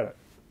of credit,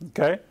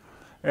 okay?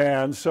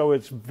 And so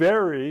it's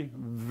very,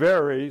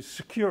 very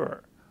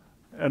secure.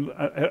 And,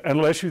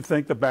 unless you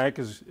think the bank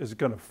is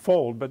going to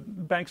fold,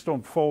 but banks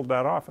don't fold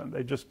that often.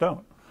 They just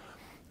don't.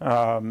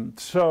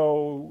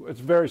 So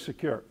it's very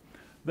secure.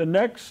 The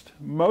next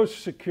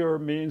most secure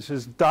means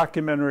is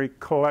documentary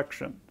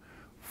collection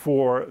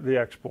for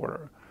the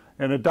exporter.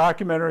 And a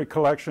documentary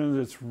collection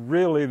is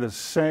really the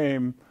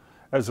same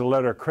as a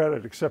letter of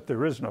credit, except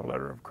there is no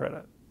letter of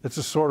credit. It's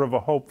a sort of a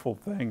hopeful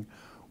thing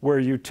where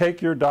you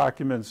take your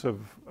documents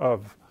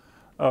of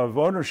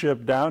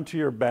ownership down to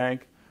your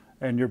bank,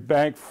 and your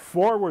bank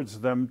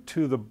forwards them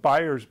to the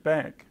buyer's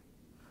bank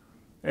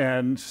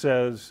and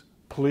says,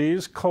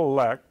 please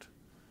collect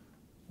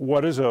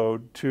what is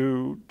owed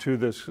to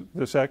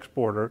this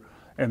exporter,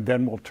 and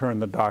then we'll turn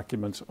the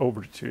documents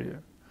over to you.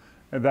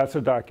 And that's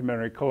a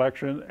documentary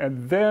collection.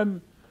 And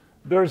then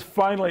there's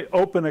finally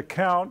open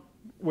account,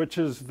 which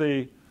is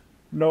the,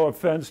 no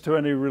offense to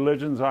any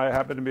religions, I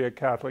happen to be a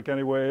Catholic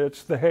anyway,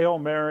 it's the Hail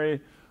Mary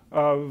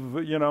of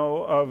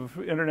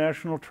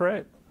international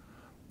trade.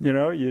 You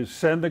know, you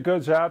send the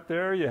goods out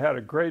there, you had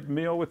a great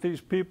meal with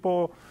these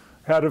people,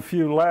 had a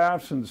few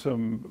laughs and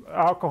some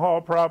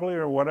alcohol probably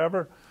or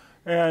whatever,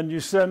 and you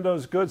send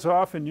those goods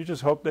off and you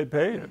just hope they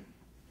pay you.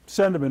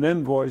 Send them an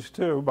invoice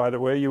too, by the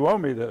way, you owe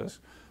me this,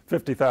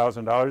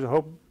 $50,000,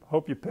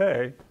 hope you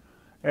pay,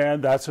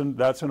 and that's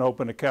an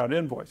open account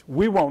invoice.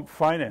 We won't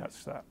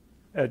finance that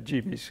at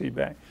GBC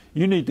Bank.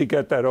 You need to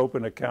get that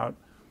open account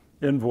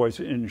invoice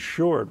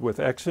insured with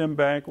Ex-Im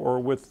Bank or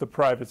with the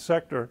private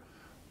sector,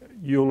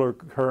 Euler,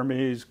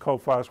 Hermes,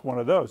 Coface, one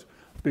of those,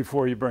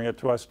 before you bring it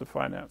to us to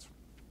finance.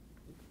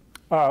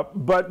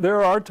 But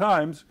there are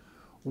times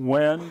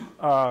when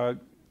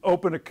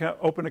open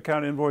account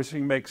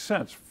invoicing makes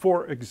sense.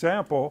 For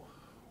example,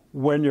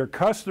 when your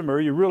customer,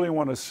 you really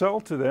want to sell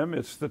to them,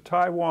 it's the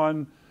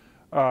Taiwan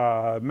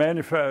Taiwan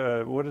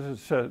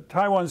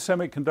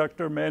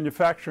Semiconductor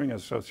Manufacturing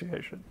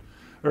Association,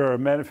 or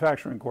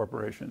Manufacturing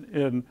Corporation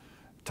in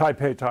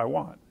Taipei,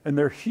 Taiwan, and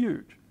they're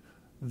huge.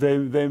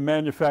 They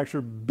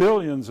manufacture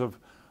billions of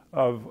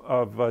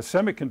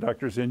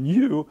semiconductors, and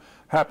you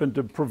happen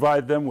to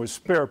provide them with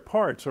spare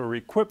parts or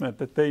equipment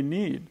that they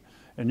need.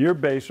 And you're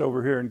based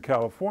over here in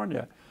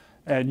California,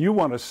 and you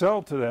want to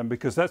sell to them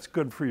because that's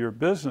good for your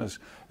business.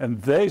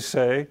 And they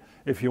say,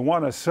 if you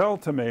want to sell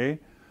to me,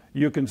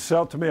 you can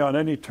sell to me on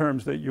any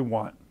terms that you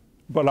want,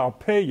 but I'll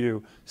pay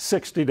you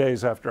 60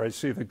 days after I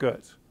see the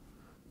goods.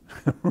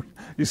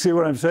 You see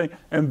what I'm saying?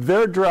 And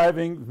they're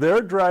driving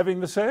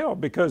the sale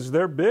because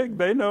they're big.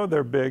 They know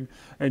they're big,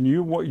 and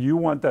you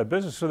want that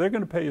business. So they're going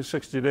to pay you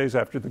 60 days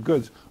after the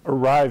goods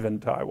arrive in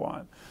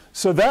Taiwan.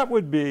 So that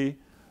would be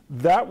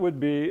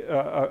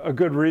a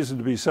good reason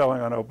to be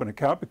selling on open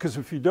account, because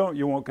if you don't,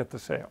 you won't get the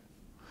sale.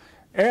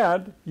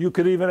 And you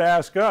could even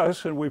ask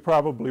us, and we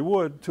probably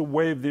would, to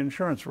waive the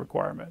insurance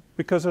requirement,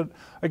 because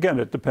again,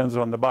 it depends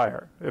on the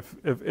buyer.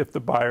 If the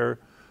buyer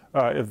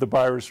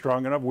is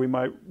strong enough, we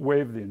might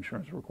waive the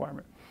insurance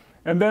requirement.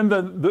 And then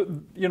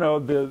the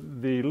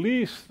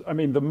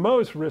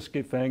most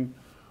risky thing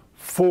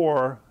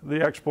for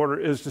the exporter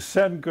is to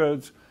send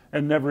goods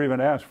and never even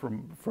ask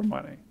for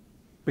money,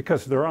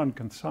 because they're on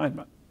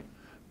consignment,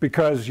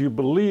 because you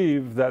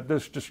believe that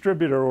this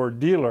distributor or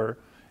dealer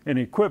in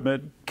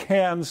equipment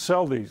can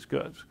sell these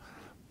goods.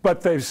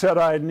 But they've said,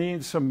 I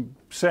need some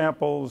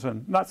samples,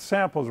 and not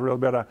samples really,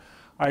 but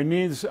I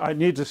need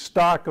to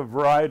stock a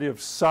variety of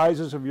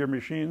sizes of your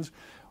machines.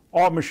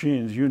 All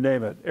machines, you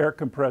name it, air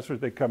compressors,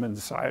 they come in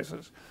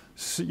sizes.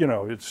 You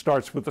know, it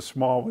starts with the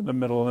small one, the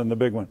middle, and the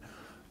big one.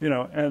 You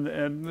know,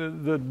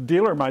 and the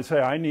dealer might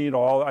say, I need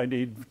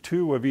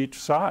 2 of each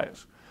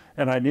size,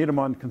 and I need them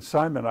on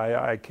consignment.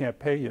 I can't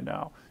pay you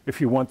now. If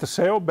you want the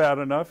sale bad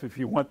enough, if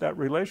you want that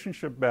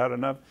relationship bad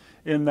enough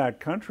in that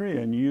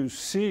country, and you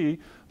see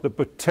the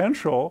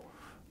potential,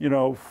 you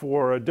know,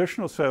 for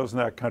additional sales in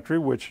that country,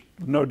 which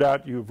no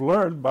doubt you've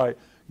learned by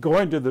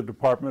going to the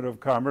Department of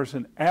Commerce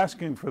and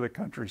asking for the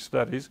country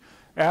studies,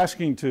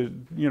 asking to,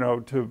 you know,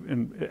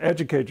 to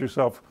educate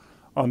yourself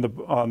on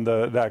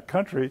that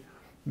country,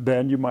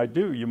 then you might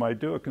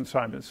do a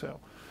consignment sale.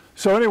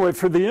 So anyway,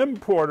 for the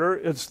importer,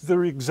 it's the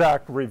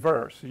exact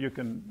reverse.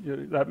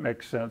 That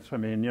makes sense. I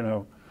mean, you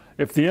know,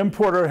 if the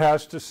importer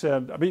has to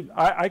send, I mean,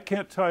 I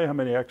can't tell you how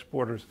many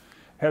exporters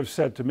have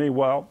said to me,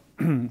 well,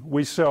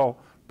 we sell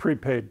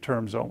prepaid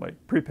terms only,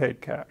 prepaid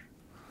cash.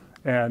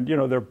 And, you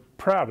know, they're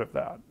proud of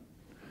that,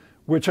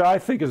 which I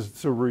think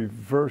is a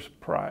reverse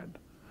pride,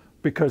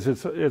 because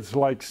it's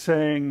like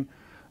saying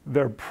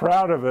they're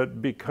proud of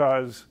it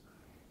because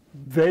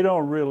they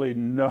don't really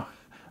know,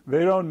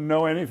 they don't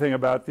know anything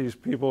about these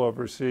people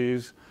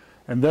overseas,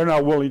 and they're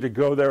not willing to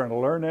go there and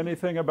learn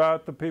anything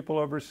about the people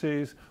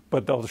overseas,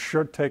 but they'll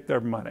sure take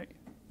their money.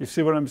 You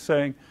see what I'm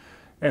saying?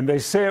 And they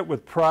say it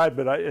with pride,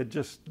 but it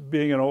just,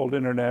 being an old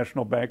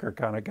international banker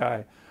kind of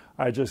guy,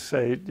 I just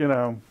say, you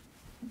know,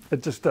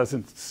 it just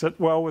doesn't sit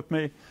well with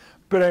me.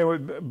 But anyway,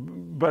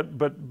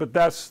 but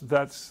that's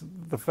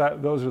the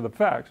fact. Those are the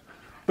facts.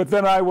 But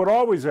then I would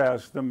always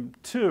ask them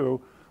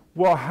too,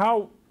 well,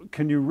 how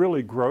can you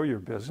really grow your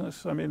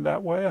business? I mean,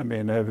 that way. I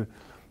mean,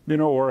 you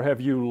know, or have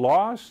you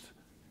lost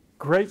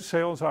great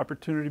sales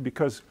opportunity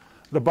because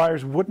the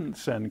buyers wouldn't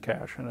send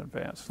cash in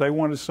advance? They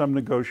wanted some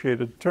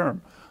negotiated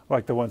term,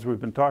 like the ones we've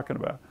been talking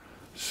about.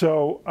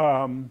 So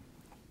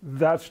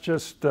that's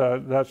just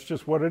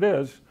what it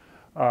is.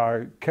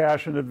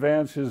 Cash in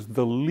advance is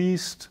the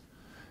least.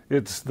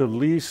 It's the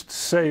least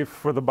safe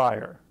for the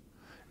buyer.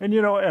 And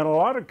you know, and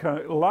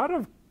a lot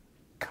of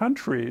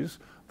countries,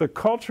 the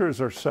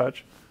cultures are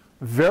such,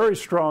 very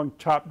strong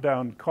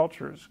top-down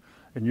cultures.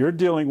 And you're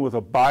dealing with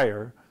a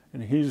buyer,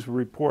 and he's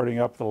reporting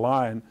up the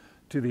line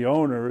to the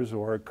owners,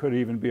 or it could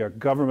even be a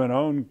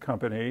government-owned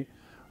company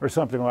or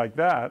something like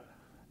that.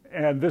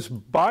 And this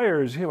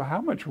buyer is,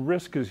 how much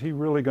risk is he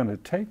really going to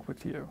take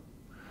with you?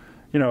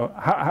 You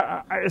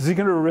know, is he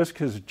going to risk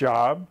his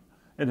job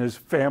and his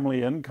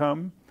family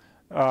income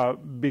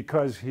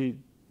because he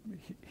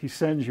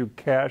sends you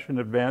cash in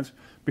advance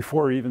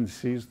before he even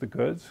sees the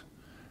goods?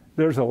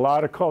 There's a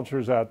lot of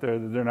cultures out there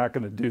that they're not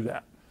going to do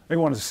that. They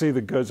want to see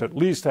the goods, at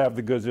least have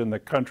the goods in the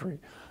country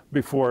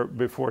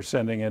before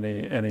sending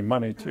any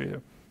money to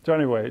you. So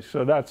anyway,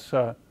 so that's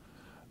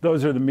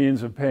those are the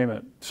means of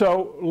payment.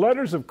 So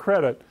letters of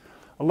credit,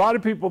 a lot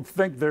of people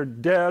think they're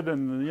dead,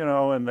 and you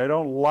know, and they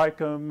don't like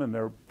them, and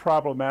they're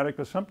problematic.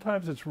 But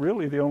sometimes it's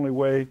really the only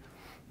way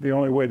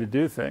to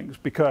do things,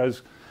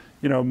 because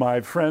you know, my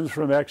friends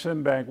from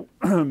Ex-Im Bank,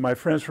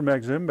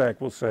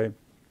 will say,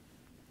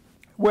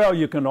 well,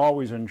 you can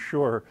always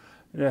insure,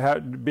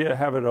 have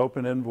it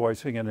open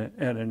invoicing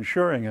and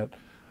insuring it,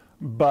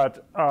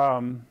 but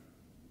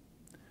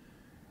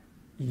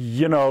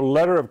you know,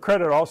 letter of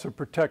credit also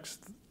protects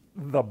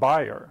the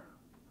buyer,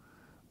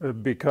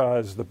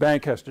 because the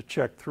bank has to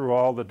check through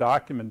all the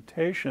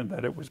documentation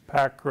that it was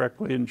packed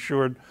correctly,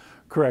 insured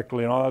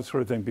correctly, and all that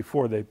sort of thing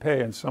before they pay.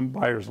 And some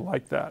buyers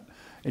like that,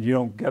 and you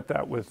don't get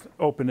that with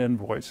open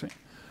invoicing.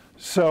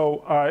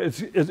 So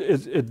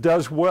it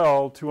does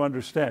well to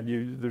understand.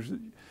 You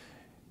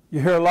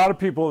hear a lot of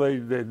people, they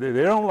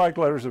don't like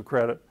letters of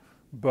credit,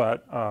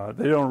 but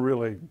they don't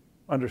really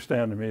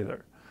understand them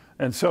either.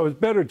 And so it's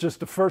better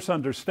just to first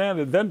understand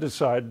it, then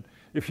decide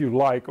if you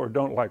like or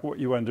don't like what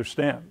you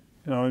understand.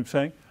 You know what I'm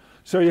saying?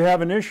 So you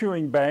have an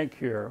issuing bank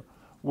here,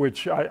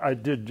 which I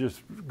did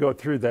just go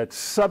through that,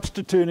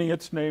 substituting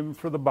its name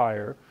for the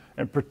buyer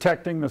and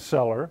protecting the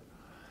seller.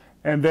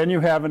 And then you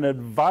have an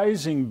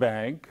advising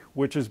bank,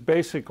 which is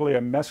basically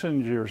a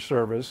messenger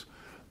service,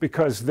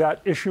 because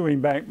that issuing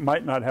bank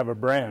might not have a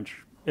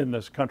branch in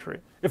this country.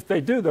 If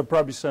they do, they'll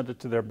probably send it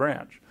to their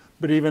branch.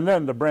 But even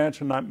then, the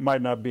branch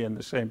might not be in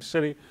the same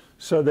city,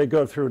 so they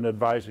go through an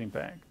advising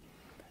bank.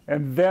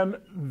 And then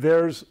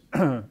there's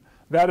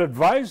that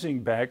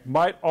advising bank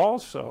might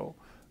also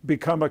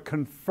become a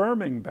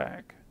confirming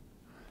bank,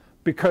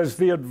 because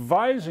the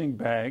advising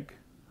bank,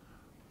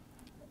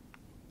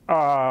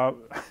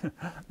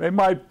 they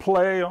might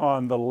play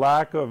on the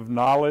lack of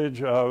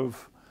knowledge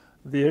of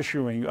the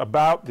issuing,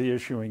 about the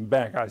issuing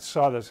bank. I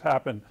saw this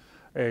happen.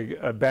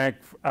 A bank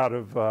out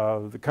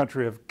of the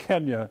country of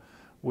Kenya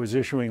was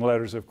issuing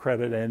letters of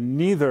credit, and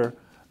neither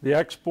the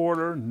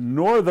exporter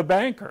nor the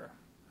banker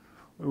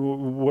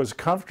was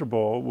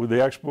comfortable with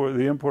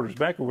the importer's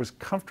banker was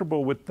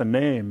comfortable with the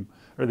name,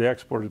 or the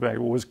exporter's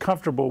banker was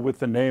comfortable with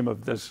the name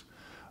of this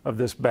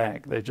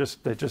bank. They just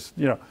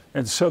you know,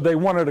 and so they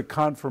wanted a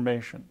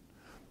confirmation.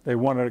 They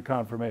wanted a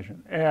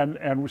confirmation.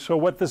 And so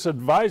what this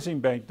advising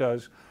bank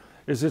does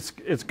is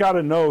it's got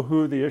to know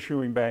who the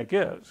issuing bank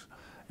is.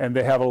 And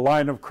they have a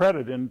line of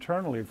credit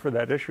internally for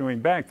that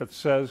issuing bank that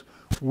says,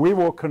 we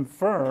will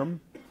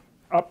confirm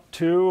up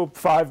to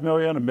 5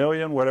 million, 1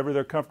 million, whatever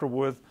they're comfortable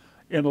with,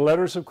 in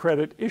letters of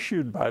credit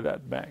issued by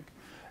that bank.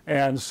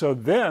 And so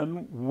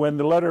then, when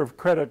the letter of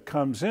credit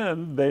comes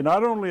in, they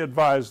not only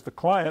advise the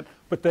client,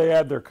 but they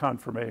add their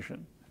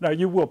confirmation. Now,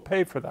 you will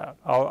pay for that.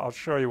 I'll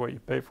show you what you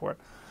pay for it.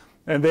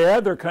 And they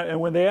add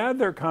when they add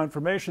their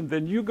confirmation,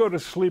 then you go to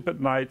sleep at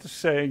night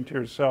saying to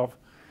yourself,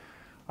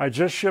 I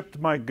just shipped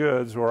my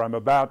goods, or I'm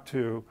about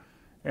to,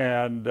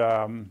 and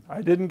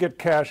I didn't get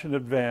cash in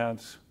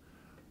advance,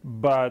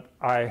 but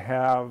I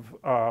have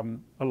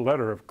a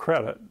letter of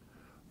credit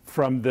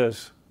from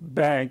this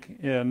bank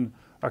in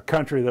a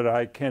country that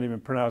I can't even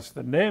pronounce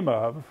the name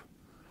of.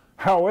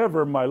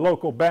 However, my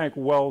local bank,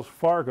 Wells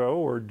Fargo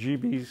or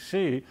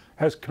GBC,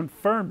 has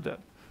confirmed it.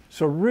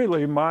 So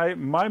really, my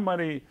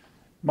money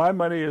My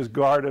money is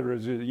guarded, or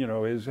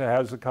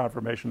has the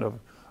confirmation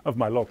of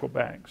my local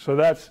bank. So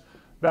that's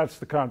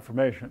the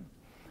confirmation.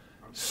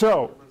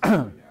 So,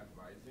 I'm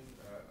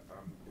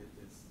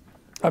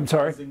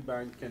sorry? The advising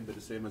bank can be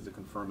the same as the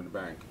confirming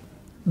bank.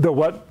 The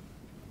what?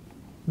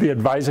 The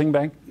advising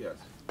bank? Yes.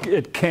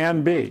 It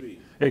can be.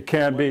 It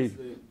can be.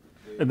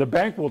 And the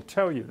bank will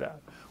tell you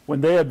that.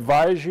 When they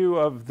advise you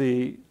of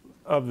the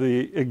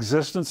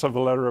existence of a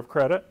letter of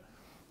credit,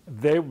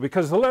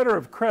 because the letter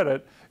of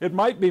credit, it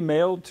might be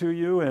mailed to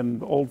you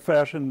in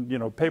old-fashioned,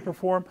 paper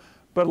form,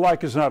 but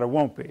like as not, it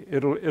won't be.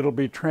 It'll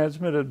be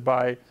transmitted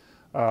by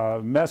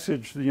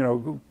message,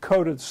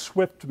 coded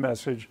SWIFT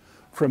message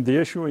from the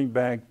issuing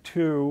bank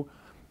to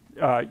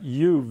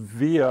you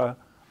via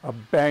a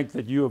bank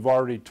that you have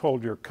already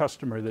told your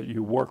customer that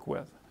you work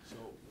with. So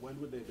when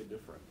would they be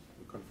different,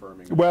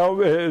 confirming? Well,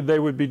 they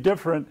would be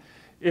different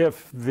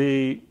if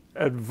the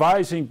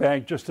advising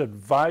bank just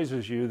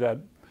advises you that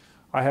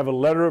I have a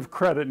letter of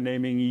credit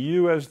naming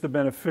you as the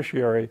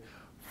beneficiary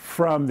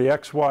from the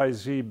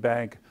XYZ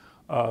Bank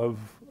of,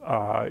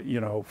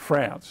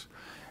 France.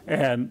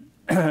 And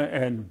parent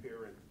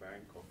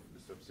bank of the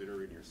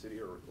subsidiary in your city,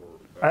 or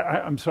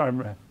I'm sorry.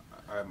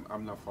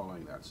 I'm not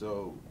following that.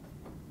 So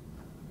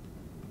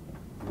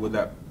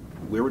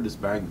where would this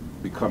bank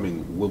be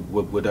coming?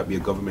 Would that be a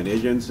government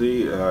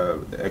agency,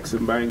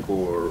 Exim Bank,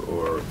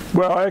 or?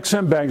 Well,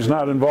 Exim Bank's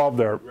not involved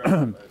there.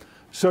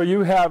 So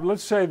you have,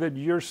 let's say that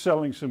you're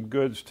selling some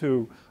goods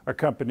to a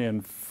company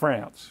in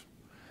France,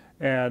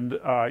 and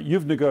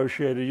you've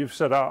negotiated, you've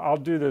said, I'll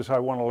do this, I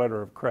want a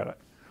letter of credit.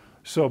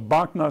 So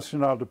Banque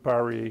Nationale de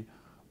Paris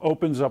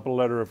opens up a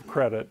letter of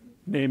credit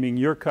naming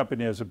your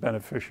company as a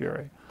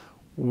beneficiary.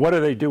 What do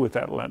they do with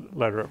that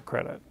letter of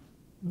credit?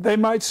 They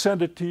might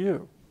send it to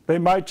you. They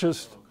might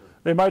just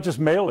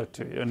mail it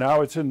to you.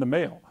 Now it's in the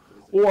mail.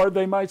 Or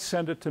they might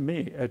send it to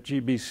me at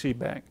GBC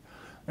Bank.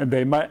 And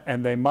they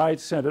might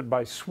send it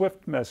by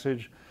SWIFT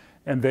message,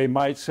 and they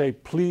might say,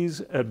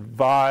 please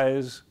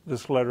advise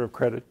this letter of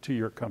credit to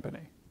your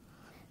company.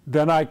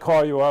 Then I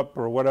call you up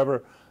or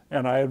whatever,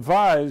 and I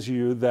advise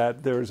you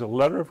that there's a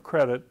letter of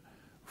credit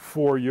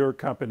for your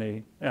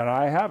company, and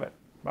I have it.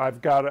 I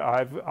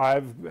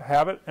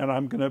have it, and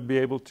I'm going to be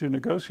able to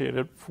negotiate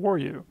it for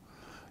you.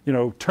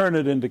 Turn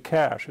it into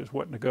cash is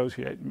what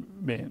negotiate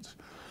means.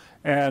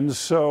 And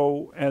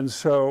so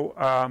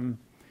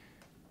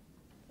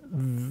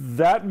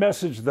that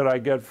message that I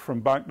get from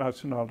Banque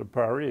Nationale de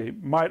Paris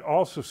might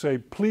also say,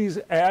 please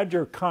add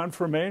your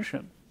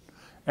confirmation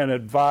and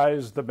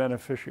advise the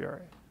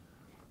beneficiary.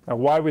 Now,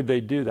 why would they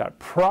do that?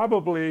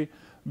 Probably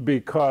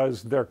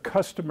because their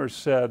customers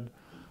said,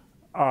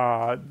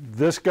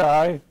 this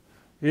guy,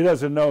 he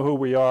doesn't know who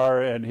we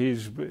are, and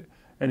he's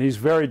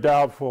very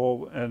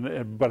doubtful,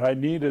 but I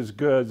need his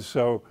goods,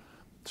 so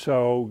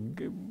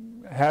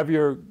have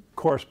your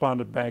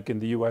correspondent bank in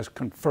the U.S.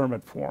 confirm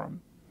it for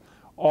him.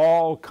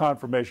 All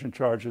confirmation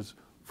charges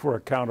for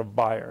account of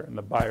buyer, and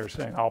the buyer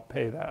saying, I'll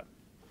pay that.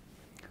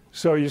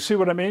 So you see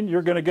what I mean?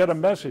 You're going to get a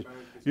message.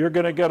 You're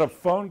going to get a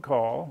phone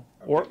call,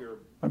 or,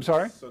 I'm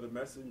sorry? So the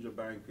messenger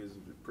bank is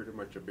pretty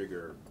much a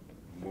bigger,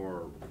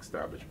 more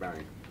established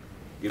bank,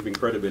 giving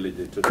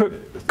credibility to the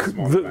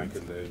smaller bank.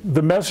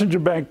 The messenger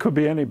bank could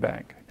be any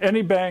bank.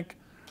 Any bank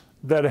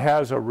that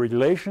has a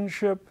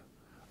relationship,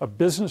 a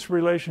business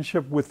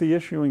relationship with the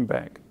issuing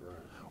bank. Right.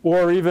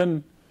 Or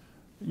even,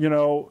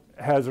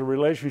 has a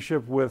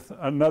relationship with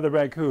another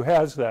bank who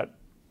has that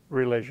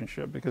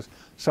relationship, because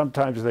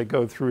sometimes they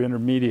go through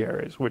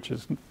intermediaries, which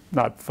is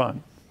not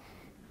fun.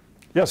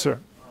 Yes, sir?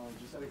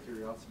 Just out of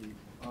curiosity,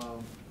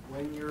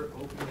 when you're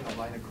opening a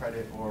line of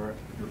credit, or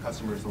your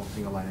customer is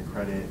opening a line of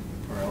credit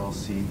or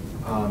LLC,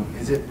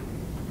 is it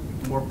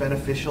more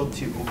beneficial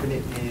to open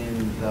it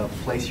in the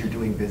place you're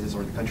doing business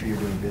or the country you're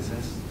doing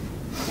business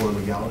for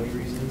legality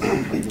reasons?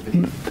 Like if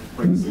it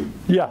breaks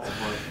yeah.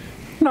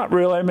 Not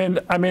really.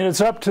 I mean, it's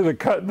up to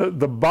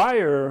the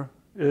buyer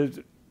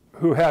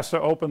who has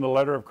to open the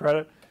letter of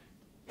credit.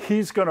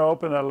 He's going to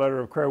open that letter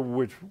of credit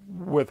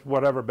with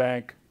whatever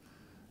bank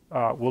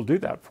will do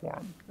that for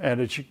him.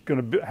 And it's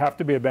going to have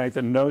to be a bank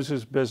that knows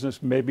his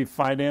business, maybe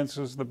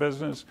finances the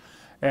business,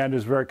 and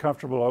is very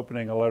comfortable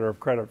opening a letter of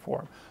credit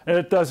for him. And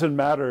it doesn't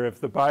matter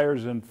if the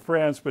buyer's in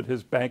France, but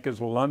his bank is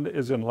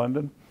in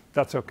London.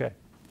 That's okay.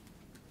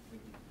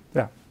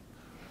 Yeah.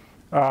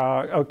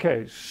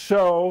 Okay,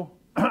 so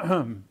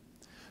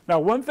now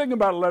one thing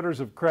about letters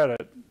of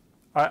credit,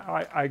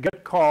 I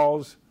get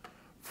calls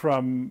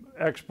from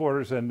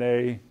exporters and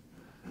they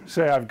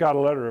say, I've got a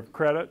letter of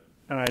credit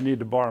and I need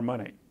to borrow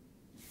money.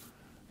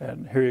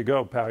 And here you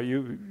go, pal,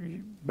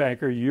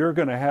 banker, you're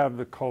going to have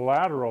the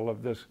collateral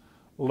of this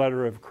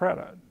letter of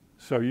credit.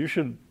 So you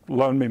should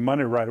loan me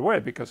money right away,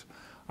 because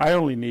I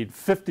only need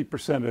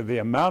 50% of the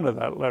amount of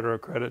that letter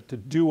of credit to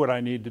do what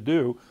I need to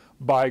do,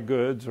 buy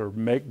goods or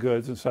make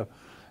goods and stuff.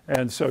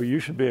 And so you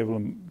should be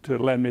able to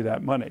lend me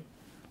that money.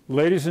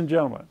 Ladies and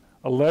gentlemen,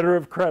 a letter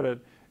of credit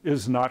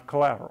is not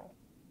collateral,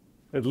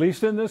 at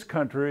least in this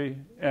country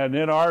and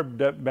in our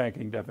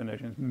banking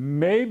definitions.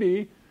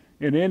 Maybe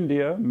in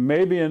India,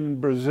 maybe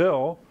in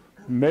Brazil,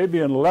 maybe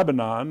in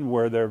Lebanon,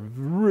 where they're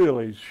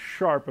really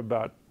sharp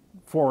about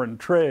foreign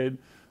trade,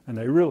 and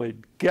they really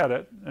get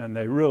it, and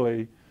they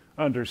really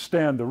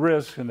understand the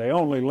risks, and they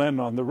only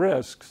lend on the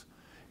risks.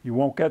 You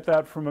won't get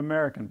that from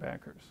American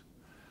bankers.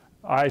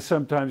 I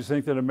sometimes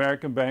think that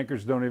American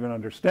bankers don't even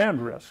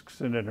understand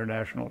risks in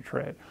international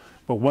trade.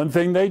 But one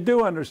thing they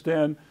do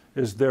understand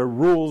is their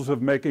rules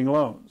of making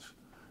loans,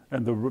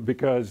 and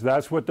because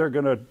that's what they're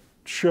going to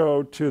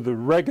show to the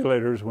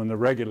regulators when the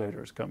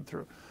regulators come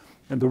through.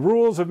 And the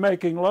rules of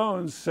making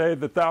loans say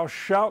that thou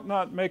shalt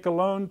not make a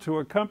loan to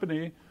a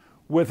company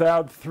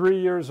without 3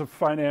 years of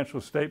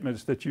financial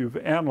statements that you've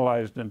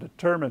analyzed and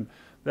determined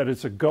that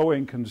it's a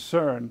going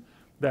concern,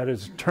 that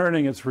is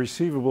turning its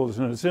receivables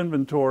and its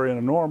inventory in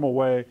a normal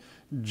way,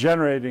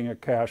 generating a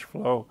cash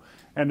flow.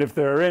 And if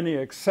there are any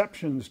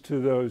exceptions to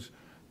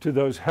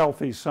those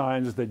healthy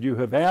signs, that you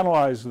have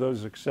analyzed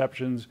those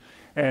exceptions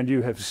and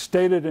you have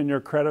stated in your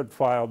credit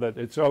file that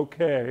it's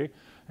okay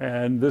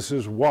and this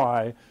is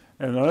why.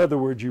 And in other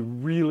words, you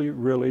really,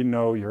 really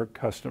know your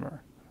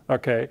customer.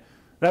 Okay?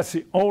 That's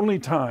the only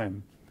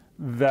time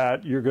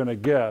that you're going to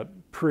get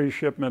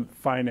pre-shipment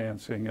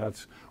financing.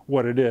 That's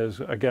what it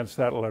is against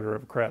that letter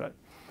of credit.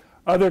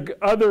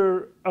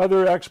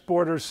 Other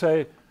exporters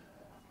say,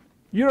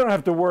 you don't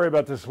have to worry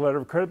about this letter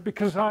of credit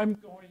because I'm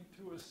going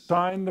to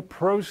assign the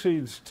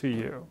proceeds to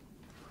you.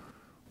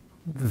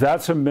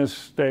 That's a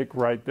mistake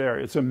right there.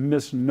 It's a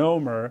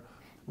misnomer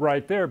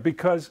right there,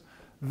 because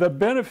the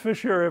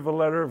beneficiary of a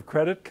letter of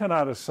credit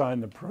cannot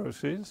assign the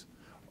proceeds.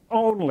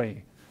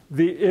 Only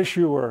the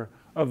issuer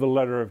of the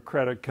letter of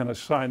credit can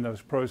assign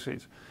those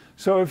proceeds.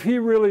 So if he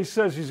really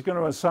says he's going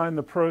to assign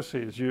the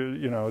proceeds,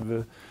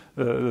 that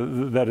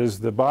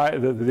is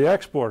the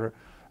exporter,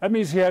 that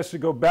means he has to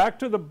go back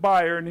to the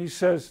buyer, and he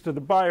says to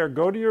the buyer,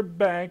 go to your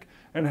bank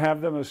and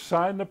have them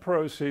assign the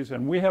proceeds,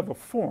 and we have a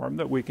form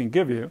that we can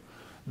give you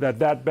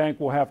that bank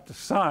will have to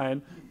sign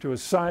to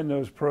assign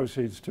those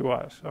proceeds to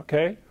us,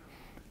 okay?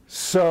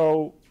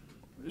 So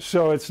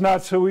it's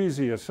not so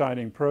easy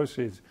assigning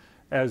proceeds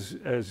as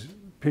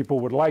people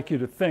would like you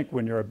to think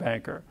when you're a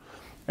banker.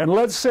 And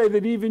let's say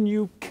that even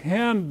you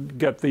can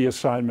get the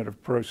assignment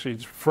of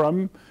proceeds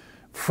from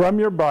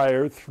your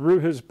buyer through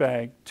his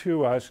bank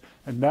to us,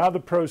 and now the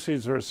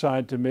proceeds are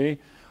assigned to me.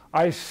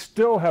 I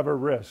still have a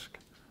risk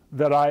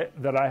that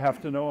I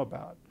have to know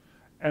about,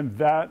 and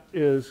that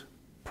is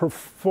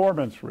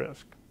performance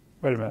risk.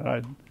 Wait a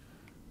minute.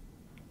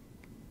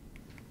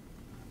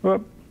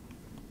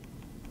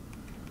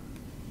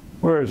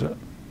 Where is it?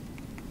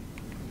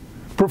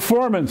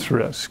 Performance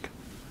risk.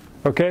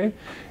 Okay?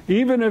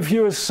 Even if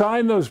you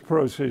assign those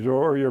proceeds,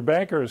 or your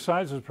banker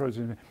assigns those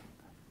proceeds,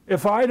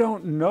 if I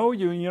don't know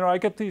you, I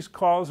get these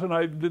calls and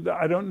I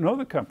don't know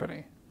the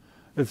company.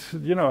 It's,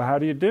 how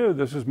do you do?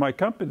 This is my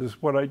company. This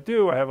is what I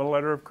do. I have a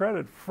letter of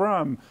credit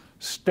from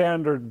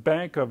Standard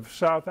Bank of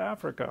South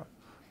Africa,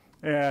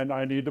 and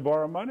I need to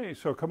borrow money.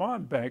 So come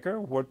on,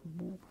 banker,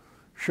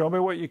 show me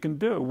what you can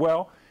do.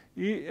 Well,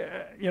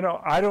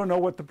 I don't know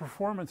what the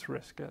performance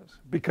risk is,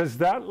 because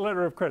that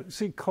letter of credit,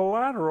 see,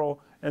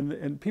 collateral,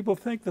 and people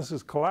think this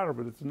is collateral,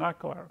 but it's not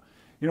collateral.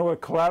 You know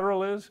what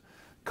collateral is?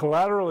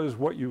 Collateral is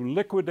what you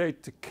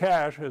liquidate to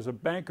cash as a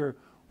banker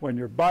when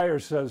your buyer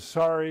says,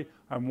 sorry,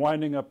 I'm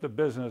winding up the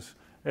business,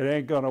 it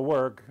ain't going to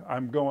work,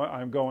 I'm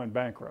going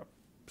bankrupt.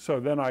 So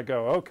then I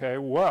go, okay,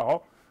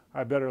 well,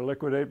 I better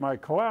liquidate my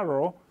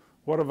collateral.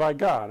 What have I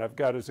got? I've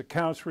got his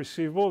accounts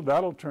receivable,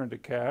 that'll turn to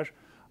cash.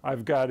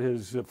 I've got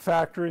his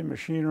factory,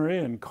 machinery,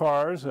 and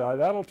cars,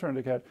 that'll turn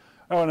to cash.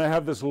 Oh, and I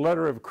have this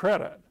letter of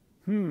credit.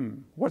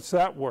 What's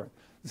that worth?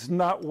 It's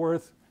not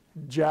worth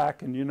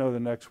jack, and you know the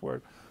next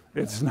word.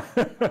 It's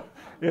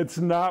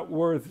not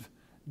worth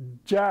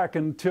jack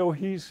until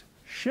he's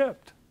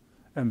shipped.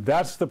 And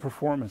that's the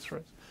performance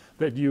risk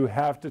that you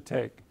have to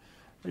take.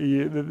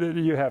 That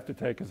you have to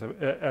take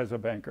as a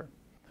banker.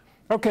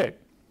 Okay.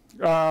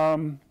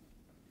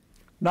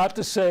 Not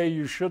to say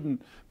you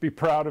shouldn't be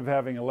proud of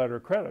having a letter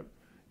of credit.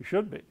 You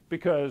should be,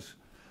 because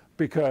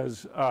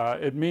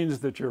it means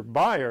that your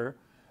buyer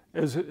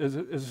is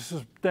a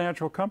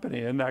substantial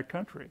company in that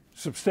country,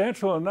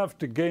 substantial enough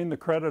to gain the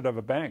credit of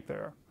a bank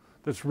there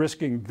that's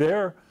risking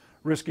their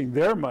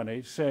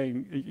money,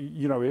 saying,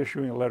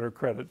 issuing a letter of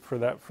credit for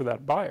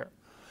that buyer.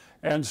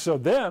 And so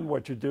then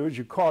what you do is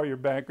you call your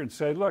banker and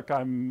say, look,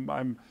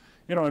 I'm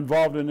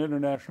involved in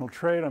international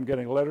trade. I'm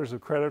getting letters of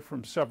credit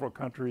from several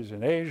countries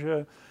in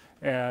Asia,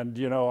 and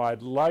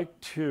I'd like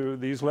to,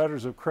 these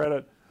letters of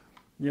credit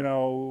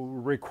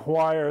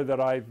require that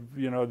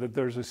that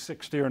there's a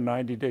 60 or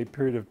 90-day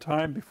period of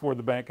time before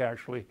the bank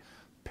actually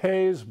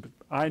pays. But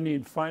I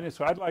need finance.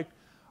 So I'd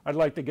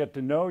like to get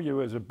to know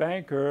you as a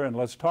banker, and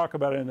let's talk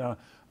about it. And I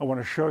want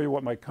to show you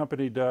what my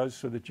company does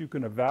so that you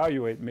can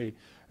evaluate me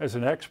as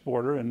an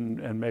exporter.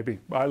 And maybe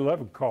I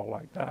love a call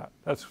like that.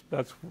 That's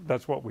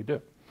what we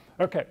do.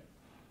 Okay.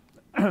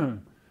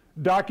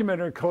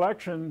 Documentary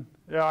collection,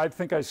 I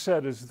think I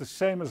said, is the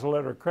same as a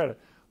letter of credit.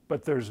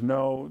 But there's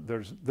no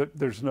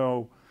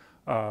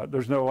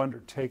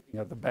undertaking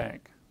of the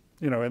bank.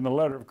 In the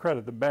letter of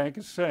credit, the bank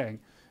is saying,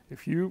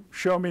 If you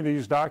show me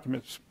these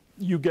documents,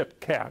 you get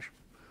cash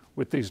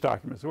with these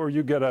documents, or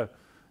you get a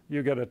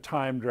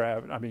time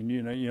draft. I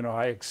mean,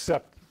 I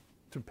accept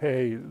to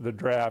pay the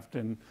draft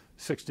in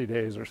 60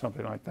 days or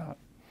something like that.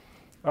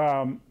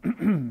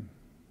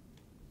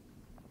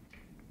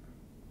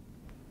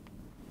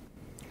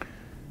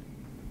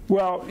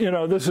 Well,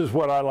 this is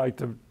what I like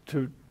to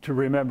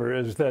remember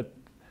is that,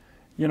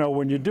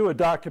 when you do a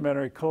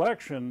documentary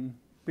collection,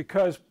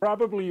 because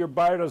probably your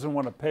buyer doesn't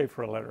want to pay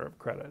for a letter of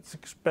credit. It's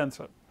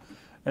expensive.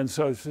 And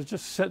so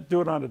just do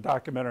it on a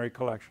documentary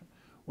collection.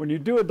 When you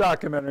do a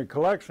documentary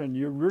collection,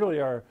 you really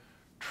are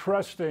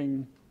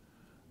trusting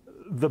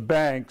the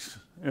banks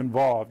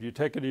involved. You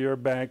take it to your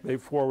bank, they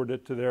forward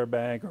it to their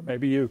bank, or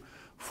maybe you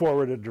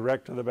forward it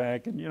direct to the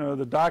bank. And,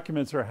 the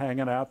documents are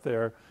hanging out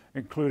there,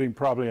 including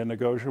probably a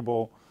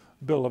negotiable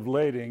bill of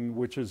lading,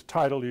 which is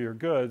title to your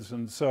goods.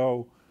 And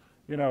so,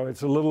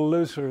 it's a little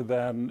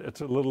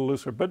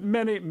looser. But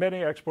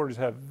many exporters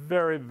have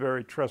very,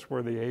 very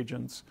trustworthy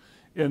agents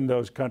in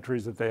those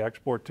countries that they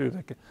export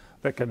to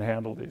that can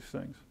handle these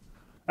things.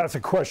 That's a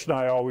question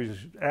I always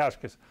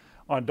ask is,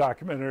 on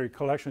documentary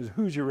collections,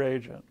 who's your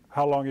agent?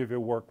 How long have you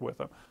worked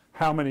with him?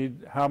 How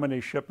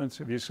many shipments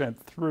have you sent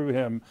through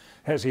him?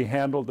 Has he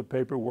handled the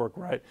paperwork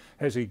right?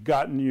 Has he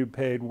gotten you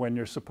paid when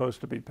you're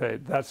supposed to be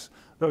paid? Those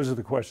are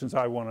the questions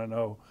I want to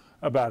know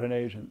about an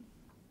agent.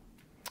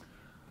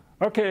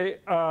 Okay.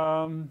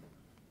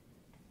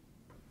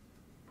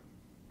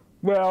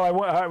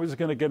 Well, I was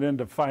going to get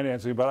into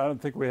financing, but I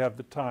don't think we have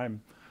the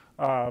time.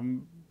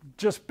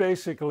 Just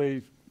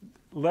basically,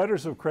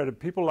 letters of credit,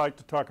 people like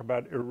to talk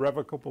about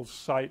irrevocable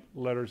sight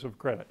letters of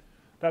credit.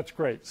 That's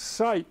great.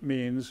 Sight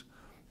means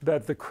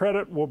that the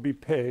credit will be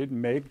paid,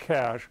 made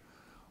cash,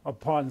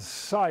 upon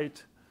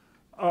sight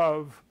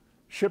of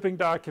shipping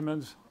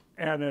documents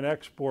and an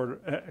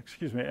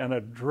and a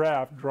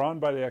draft drawn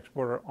by the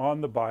exporter on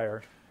the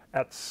buyer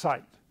at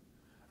sight.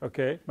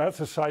 Okay, that's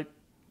a sight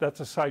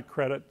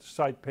credit,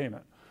 sight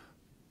payment.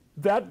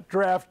 That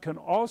draft can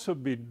also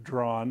be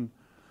drawn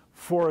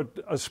for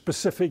a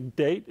specific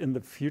date in the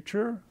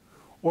future,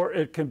 or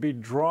it can be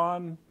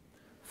drawn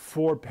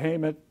for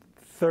payment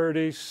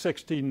 30,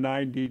 60,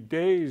 90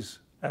 days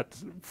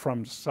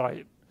from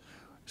sight.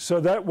 So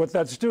what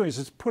that's doing is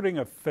it's putting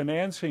a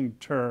financing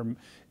term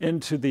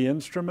into the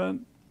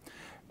instrument,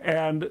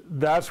 and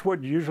that's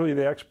what usually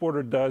the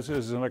exporter does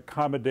as an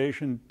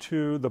accommodation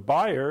to the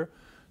buyer,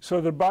 so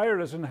the buyer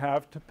doesn't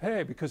have to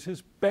pay because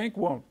his bank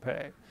won't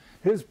pay.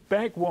 His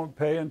bank won't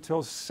pay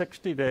until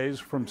 60 days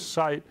from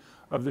sight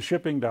of the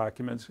shipping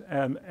documents,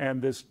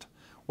 and this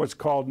what's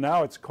called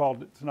now, it's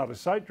not a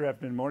sight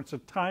draft anymore, it's a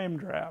time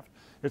draft.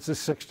 It's a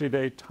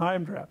 60-day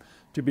time draft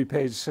to be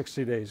paid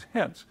 60 days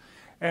hence.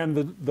 And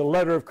the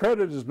letter of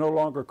credit is no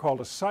longer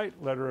called a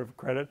sight letter of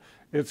credit,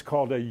 it's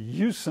called a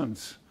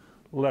usance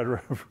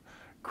letter of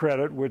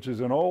credit, which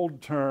is an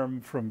old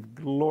term from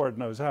Lord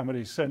knows how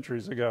many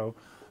centuries ago,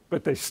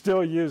 but they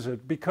still use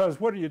it because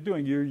what are you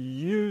doing? You're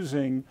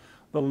using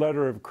the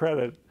letter of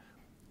credit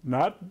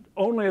not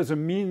only as a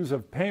means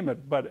of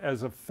payment, but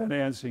as a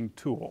financing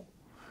tool,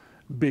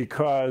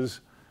 because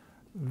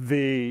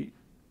the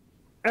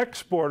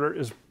exporter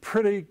is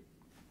pretty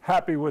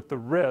happy with the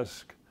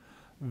risk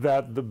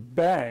that the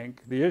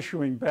bank, the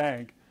issuing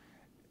bank,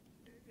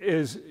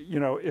 is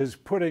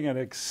putting an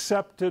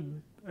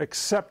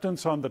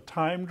acceptance on the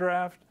time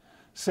draft,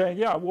 saying,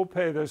 yeah, we'll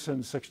pay this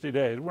in 60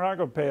 days. We're not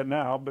going to pay it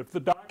now, but if the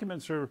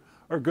documents are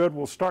good,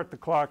 we'll start the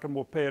clock and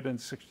we'll pay it in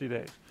 60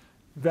 days.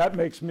 That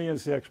makes me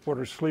as the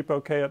exporter sleep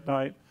okay at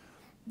night,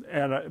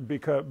 and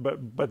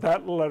but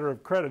that letter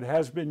of credit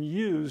has been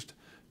used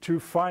to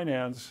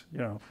finance,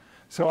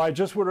 So I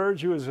just would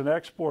urge you as an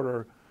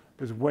exporter,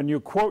 is when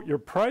you quote your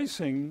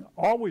pricing,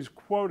 always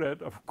quote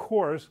it, of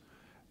course,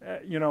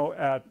 at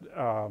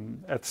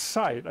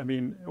sight. I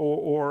mean,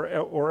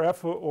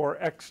 or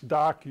X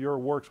doc your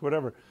works,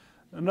 whatever.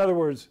 In other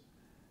words,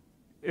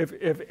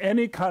 if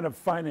any kind of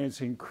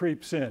financing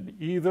creeps in,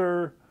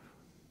 either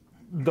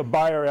the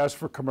buyer asks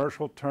for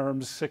commercial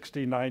terms,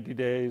 60, 90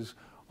 days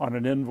on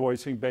an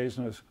invoicing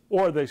basis,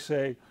 or they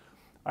say,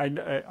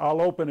 I'll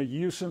open a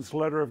usance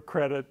letter of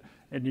credit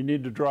and you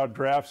need to draw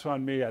drafts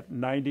on me at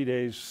 90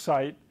 days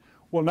sight.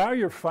 Well, now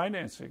you're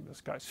financing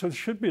this guy. So it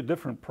should be a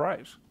different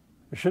price.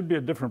 It should be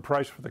a different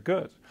price for the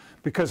goods,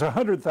 because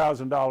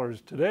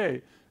 $100,000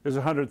 today is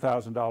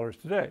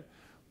 $100,000 today.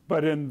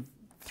 But in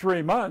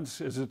 3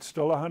 months, is it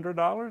still $100,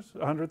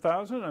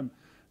 $100,000?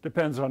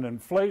 Depends on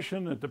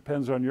inflation. It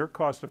depends on your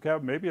cost of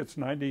capital. Maybe it's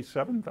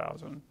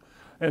 $97,000.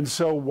 And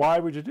so why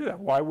would you do that?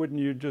 Why wouldn't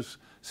you just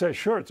say,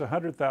 sure, it's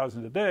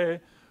 $100,000 a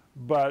day,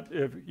 but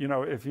if you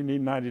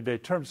need 90-day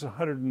terms, it's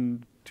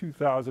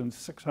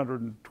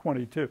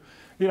 $102,622.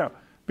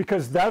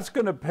 Because that's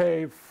going to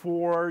pay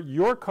for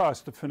your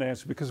cost of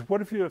financing. Because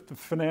what if you have to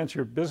finance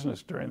your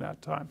business during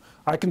that time?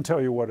 I can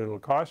tell you what it'll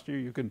cost you.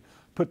 You can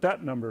put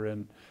that number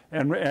in.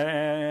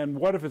 And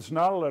what if it's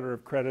not a letter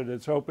of credit?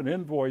 It's open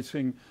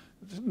invoicing,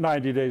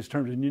 90 days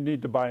terms, and you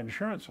need to buy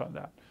insurance on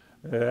that.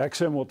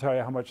 XM will tell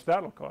you how much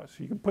that'll cost.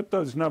 You can put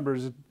those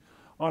numbers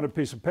on a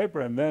piece of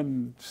paper and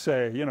then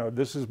say, you know,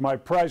 this is my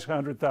price,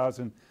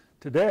 100,000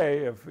 today,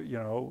 if, you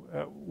know,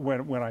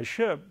 when I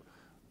ship,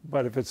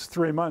 but if it's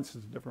 3 months,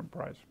 it's a different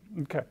price.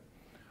 Okay.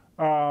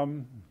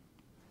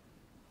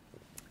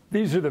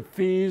 These are the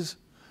fees,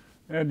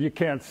 and you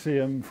can't see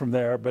them from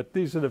there, but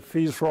these are the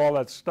fees for all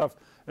that stuff,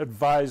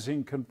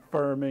 advising,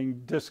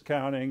 confirming,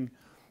 discounting,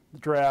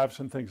 drafts,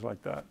 and things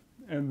like that.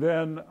 And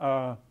then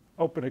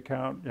open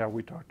account, yeah,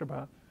 we talked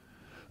about.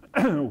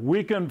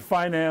 We can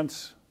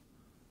finance,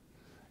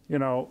 you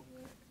know,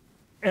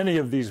 any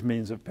of these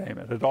means of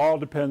payment. It all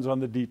depends on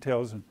the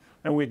details,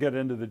 and we get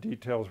into the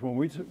details when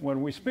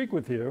we speak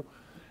with you,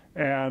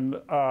 and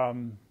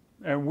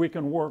we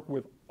can work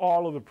with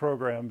all of the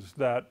programs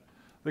that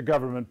the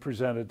government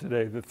presented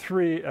today. The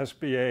 3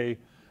 SBA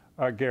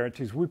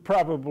guarantees. We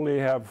probably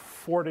have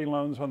 40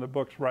 loans on the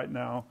books right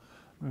now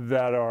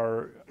that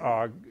are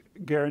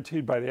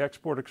guaranteed by the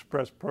Export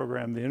Express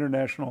program, the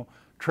International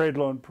Trade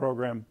Loan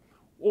Program,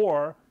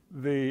 or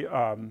the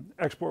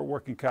Export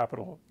Working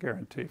Capital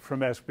Guarantee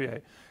from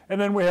SBA.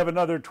 And then we have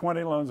another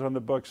 20 loans on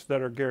the books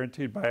that are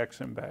guaranteed by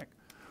Ex-Im Bank.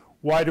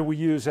 Why do we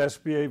use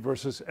SBA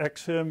versus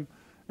Ex-Im?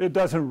 It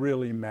doesn't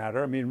really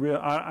matter.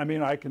 I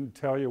mean, I can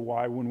tell you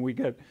why when we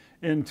get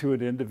into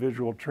an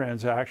individual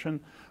transaction,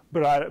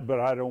 but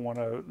I don't want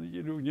to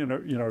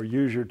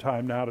use your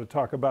time now to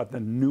talk about the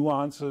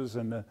nuances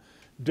and the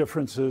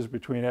differences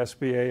between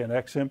SBA and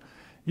Ex-Im.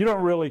 You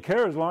don't really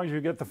care as long as you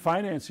get the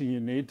financing you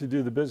need to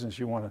do the business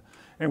you want to.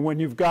 And when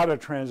you've got a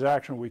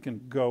transaction, we can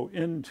go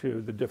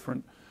into the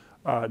different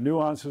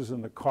nuances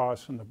and the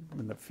costs and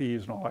the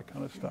fees and all that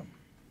kind of stuff.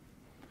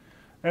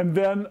 And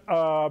then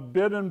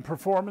bid and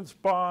performance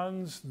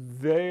bonds,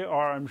 they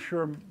are, I'm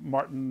sure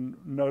Martin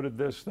noted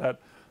this,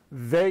 that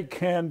they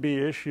can be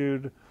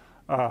issued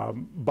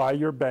by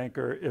your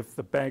banker if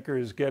the banker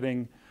is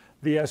getting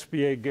the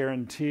SBA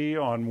guarantee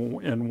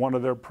in one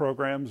of their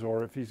programs,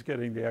 or if he's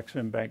getting the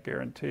Ex-Im Bank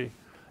guarantee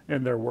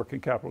in their working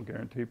capital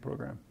guarantee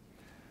program.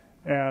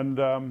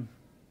 And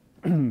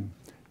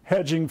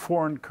hedging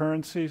foreign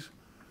currencies.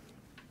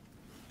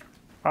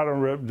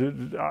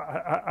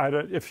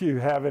 If you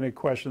have any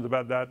questions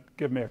about that,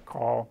 give me a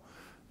call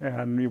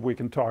and we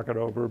can talk it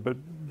over. But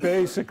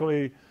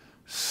basically,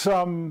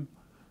 some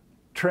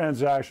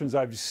transactions,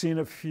 I've seen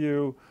a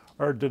few,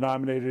 are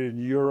denominated in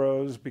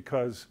euros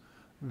because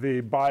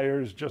the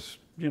buyers just,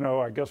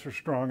 I guess are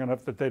strong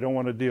enough that they don't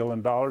want to deal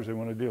in dollars, they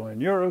want to deal in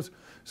euros.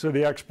 So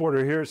the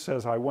exporter here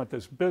says, I want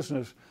this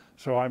business,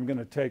 so I'm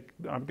going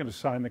to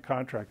sign the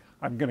contract.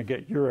 I'm going to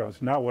get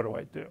euros. Now what do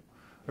I do?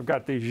 I've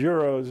got these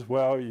euros.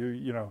 Well,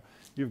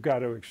 you've got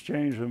to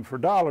exchange them for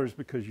dollars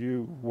because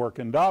you work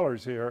in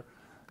dollars here.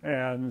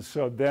 And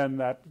so then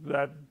that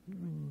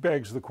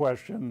begs the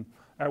question,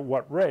 at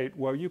what rate?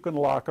 Well, you can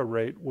lock a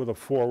rate with a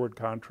forward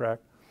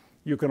contract.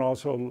 You can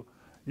also,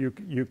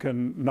 you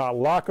can not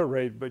lock a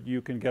rate, but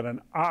you can get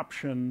an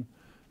option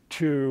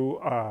to,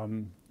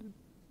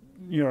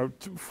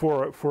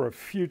 for a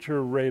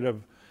future rate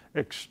of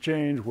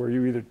exchange where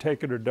you either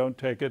take it or don't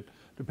take it,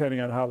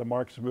 depending on how the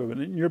market's moving.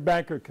 And your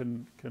banker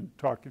can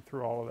talk you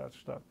through all of that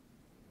stuff.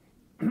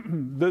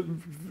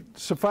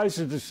 Suffice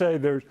it to say,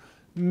 there's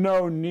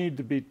no need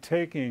to be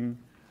taking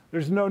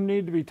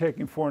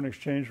foreign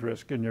exchange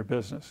risk in your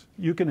business.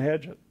 You can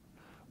hedge it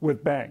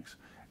with banks.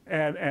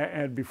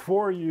 And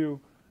before you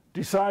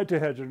decide to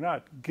hedge or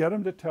not, get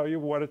them to tell you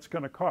what it's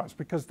going to cost,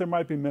 because there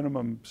might be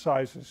minimum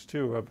sizes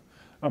too of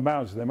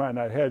amounts. They might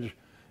not hedge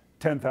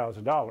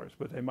 $10,000,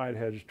 but they might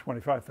hedge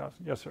 $25,000.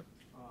 Yes, sir.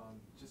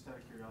 Just out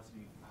of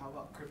curiosity, how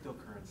about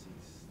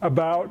cryptocurrencies?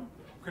 About?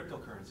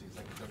 Cryptocurrencies,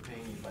 like if they're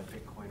paying you by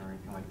Bitcoin or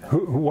anything like that.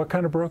 What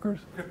kind of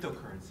brokers?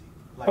 Cryptocurrency.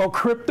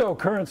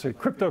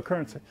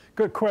 Cryptocurrency.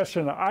 Good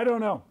question. I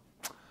don't know.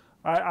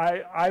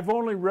 I've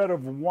only read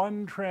of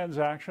one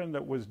transaction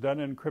that was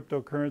done in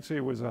cryptocurrency.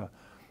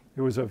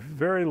 It was a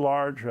very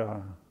large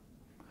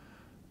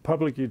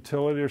public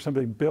utility or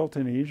something built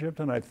in Egypt,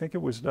 and I think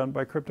it was done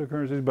by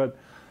cryptocurrencies. But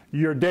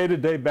your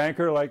day-to-day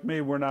banker like me,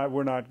 we're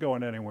not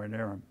going anywhere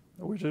near them.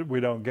 We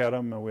don't get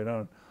them, and we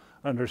don't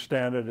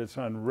understand it. It's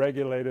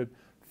unregulated.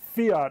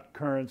 Fiat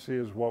currency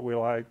is what we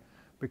like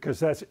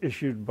because that's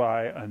issued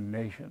by a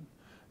nation.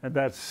 And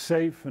that's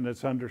safe, and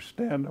it's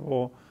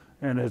understandable,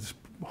 and it's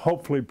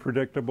hopefully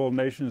predictable.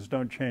 Nations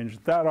don't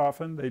change that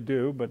often. They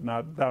do, but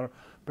not that.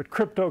 But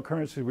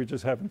cryptocurrency, we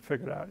just haven't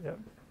figured out yet.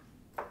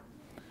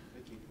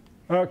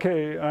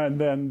 Okay, and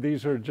then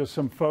these are just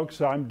some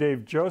folks. I'm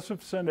Dave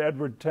Josephson.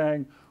 Edward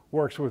Tang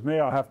works with me.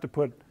 I'll have to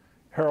put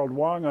Harold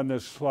Wong on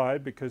this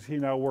slide because he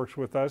now works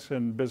with us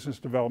in business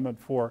development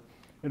for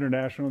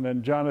international. And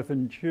then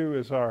Jonathan Chu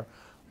is our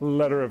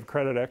letter of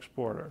credit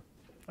expert.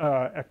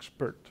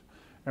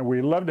 And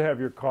we love to have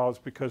your calls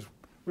because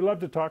we love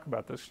to talk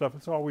about this stuff.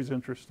 It's always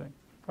interesting.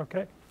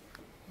 Okay?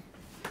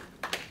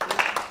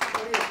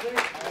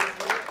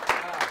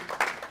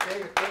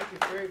 David, thank you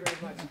very, very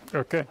much.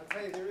 Okay. I'll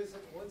tell you, there is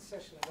one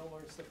session I don't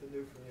learn something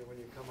new from you when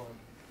you come on.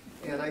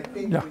 And I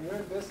think when you're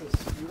in business,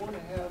 you want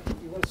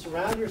to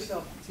surround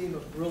yourself with a team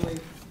of really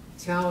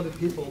talented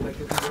people that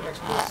can be your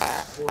experts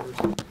and supporters.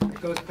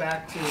 It goes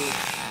back to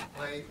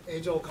my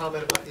age-old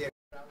comment about the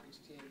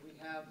outreach team, we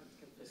have and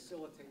can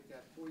facilitate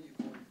that for you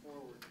going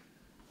forward.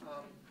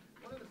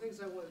 One of the things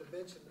I wanted to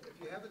mention, if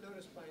you haven't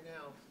noticed by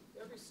now,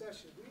 every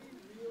session we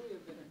really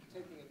have been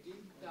taking a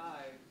deep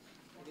dive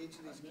in each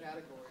of these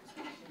categories.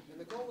 And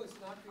the goal is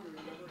not for you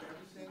to remember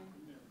everything,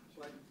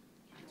 but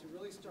to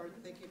really start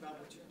thinking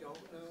about what you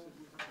don't know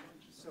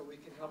so we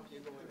can help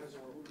you going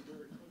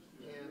forward.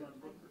 And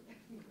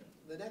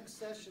the next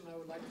session I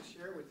would like to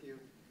share with you,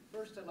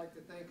 first I'd like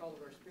to thank all of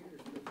our speakers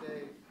for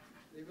today.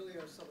 They really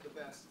are some of the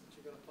best that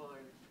you're going to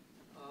find.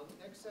 The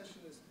next session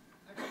is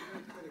actually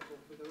very critical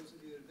for those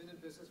of you that have been in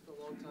business for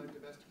a long time,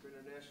 domestic or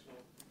international.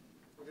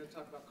 We're going to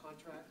talk about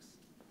contracts,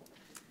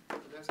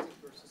 domestic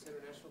versus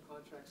international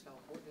contracts, how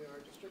important they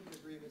are,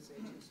 distributed agreements,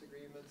 agents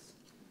agreements,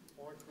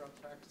 Foreign Corrupt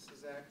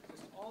Practices Act,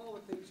 just all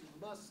the things you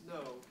must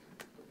know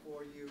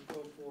before you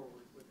go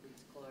forward with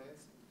these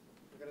clients.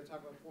 We're going to talk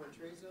about foreign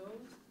trade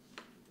zones,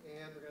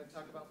 and we're going to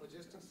talk about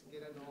logistics and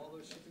get into all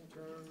those shipping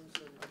terms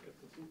and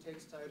who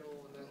takes title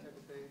and that type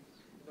of thing.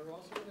 And we're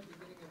also going to be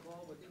getting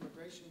involved with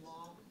immigration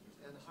law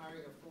and the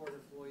hiring of foreign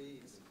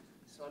employees.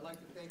 So I'd like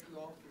to thank you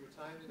all for your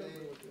time today,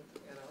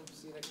 and I hope to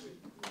see you next week.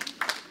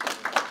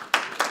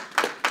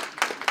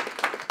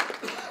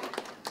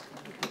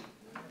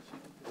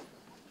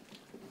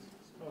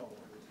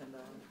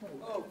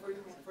 Oh,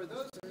 for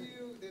those of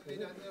you that may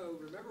not know,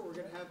 remember we're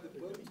going to have the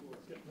boat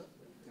tour.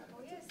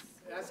 Oh, yes.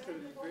 That's going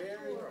to be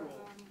very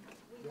cool.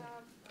 We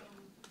have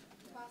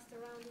passed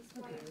around this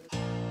way.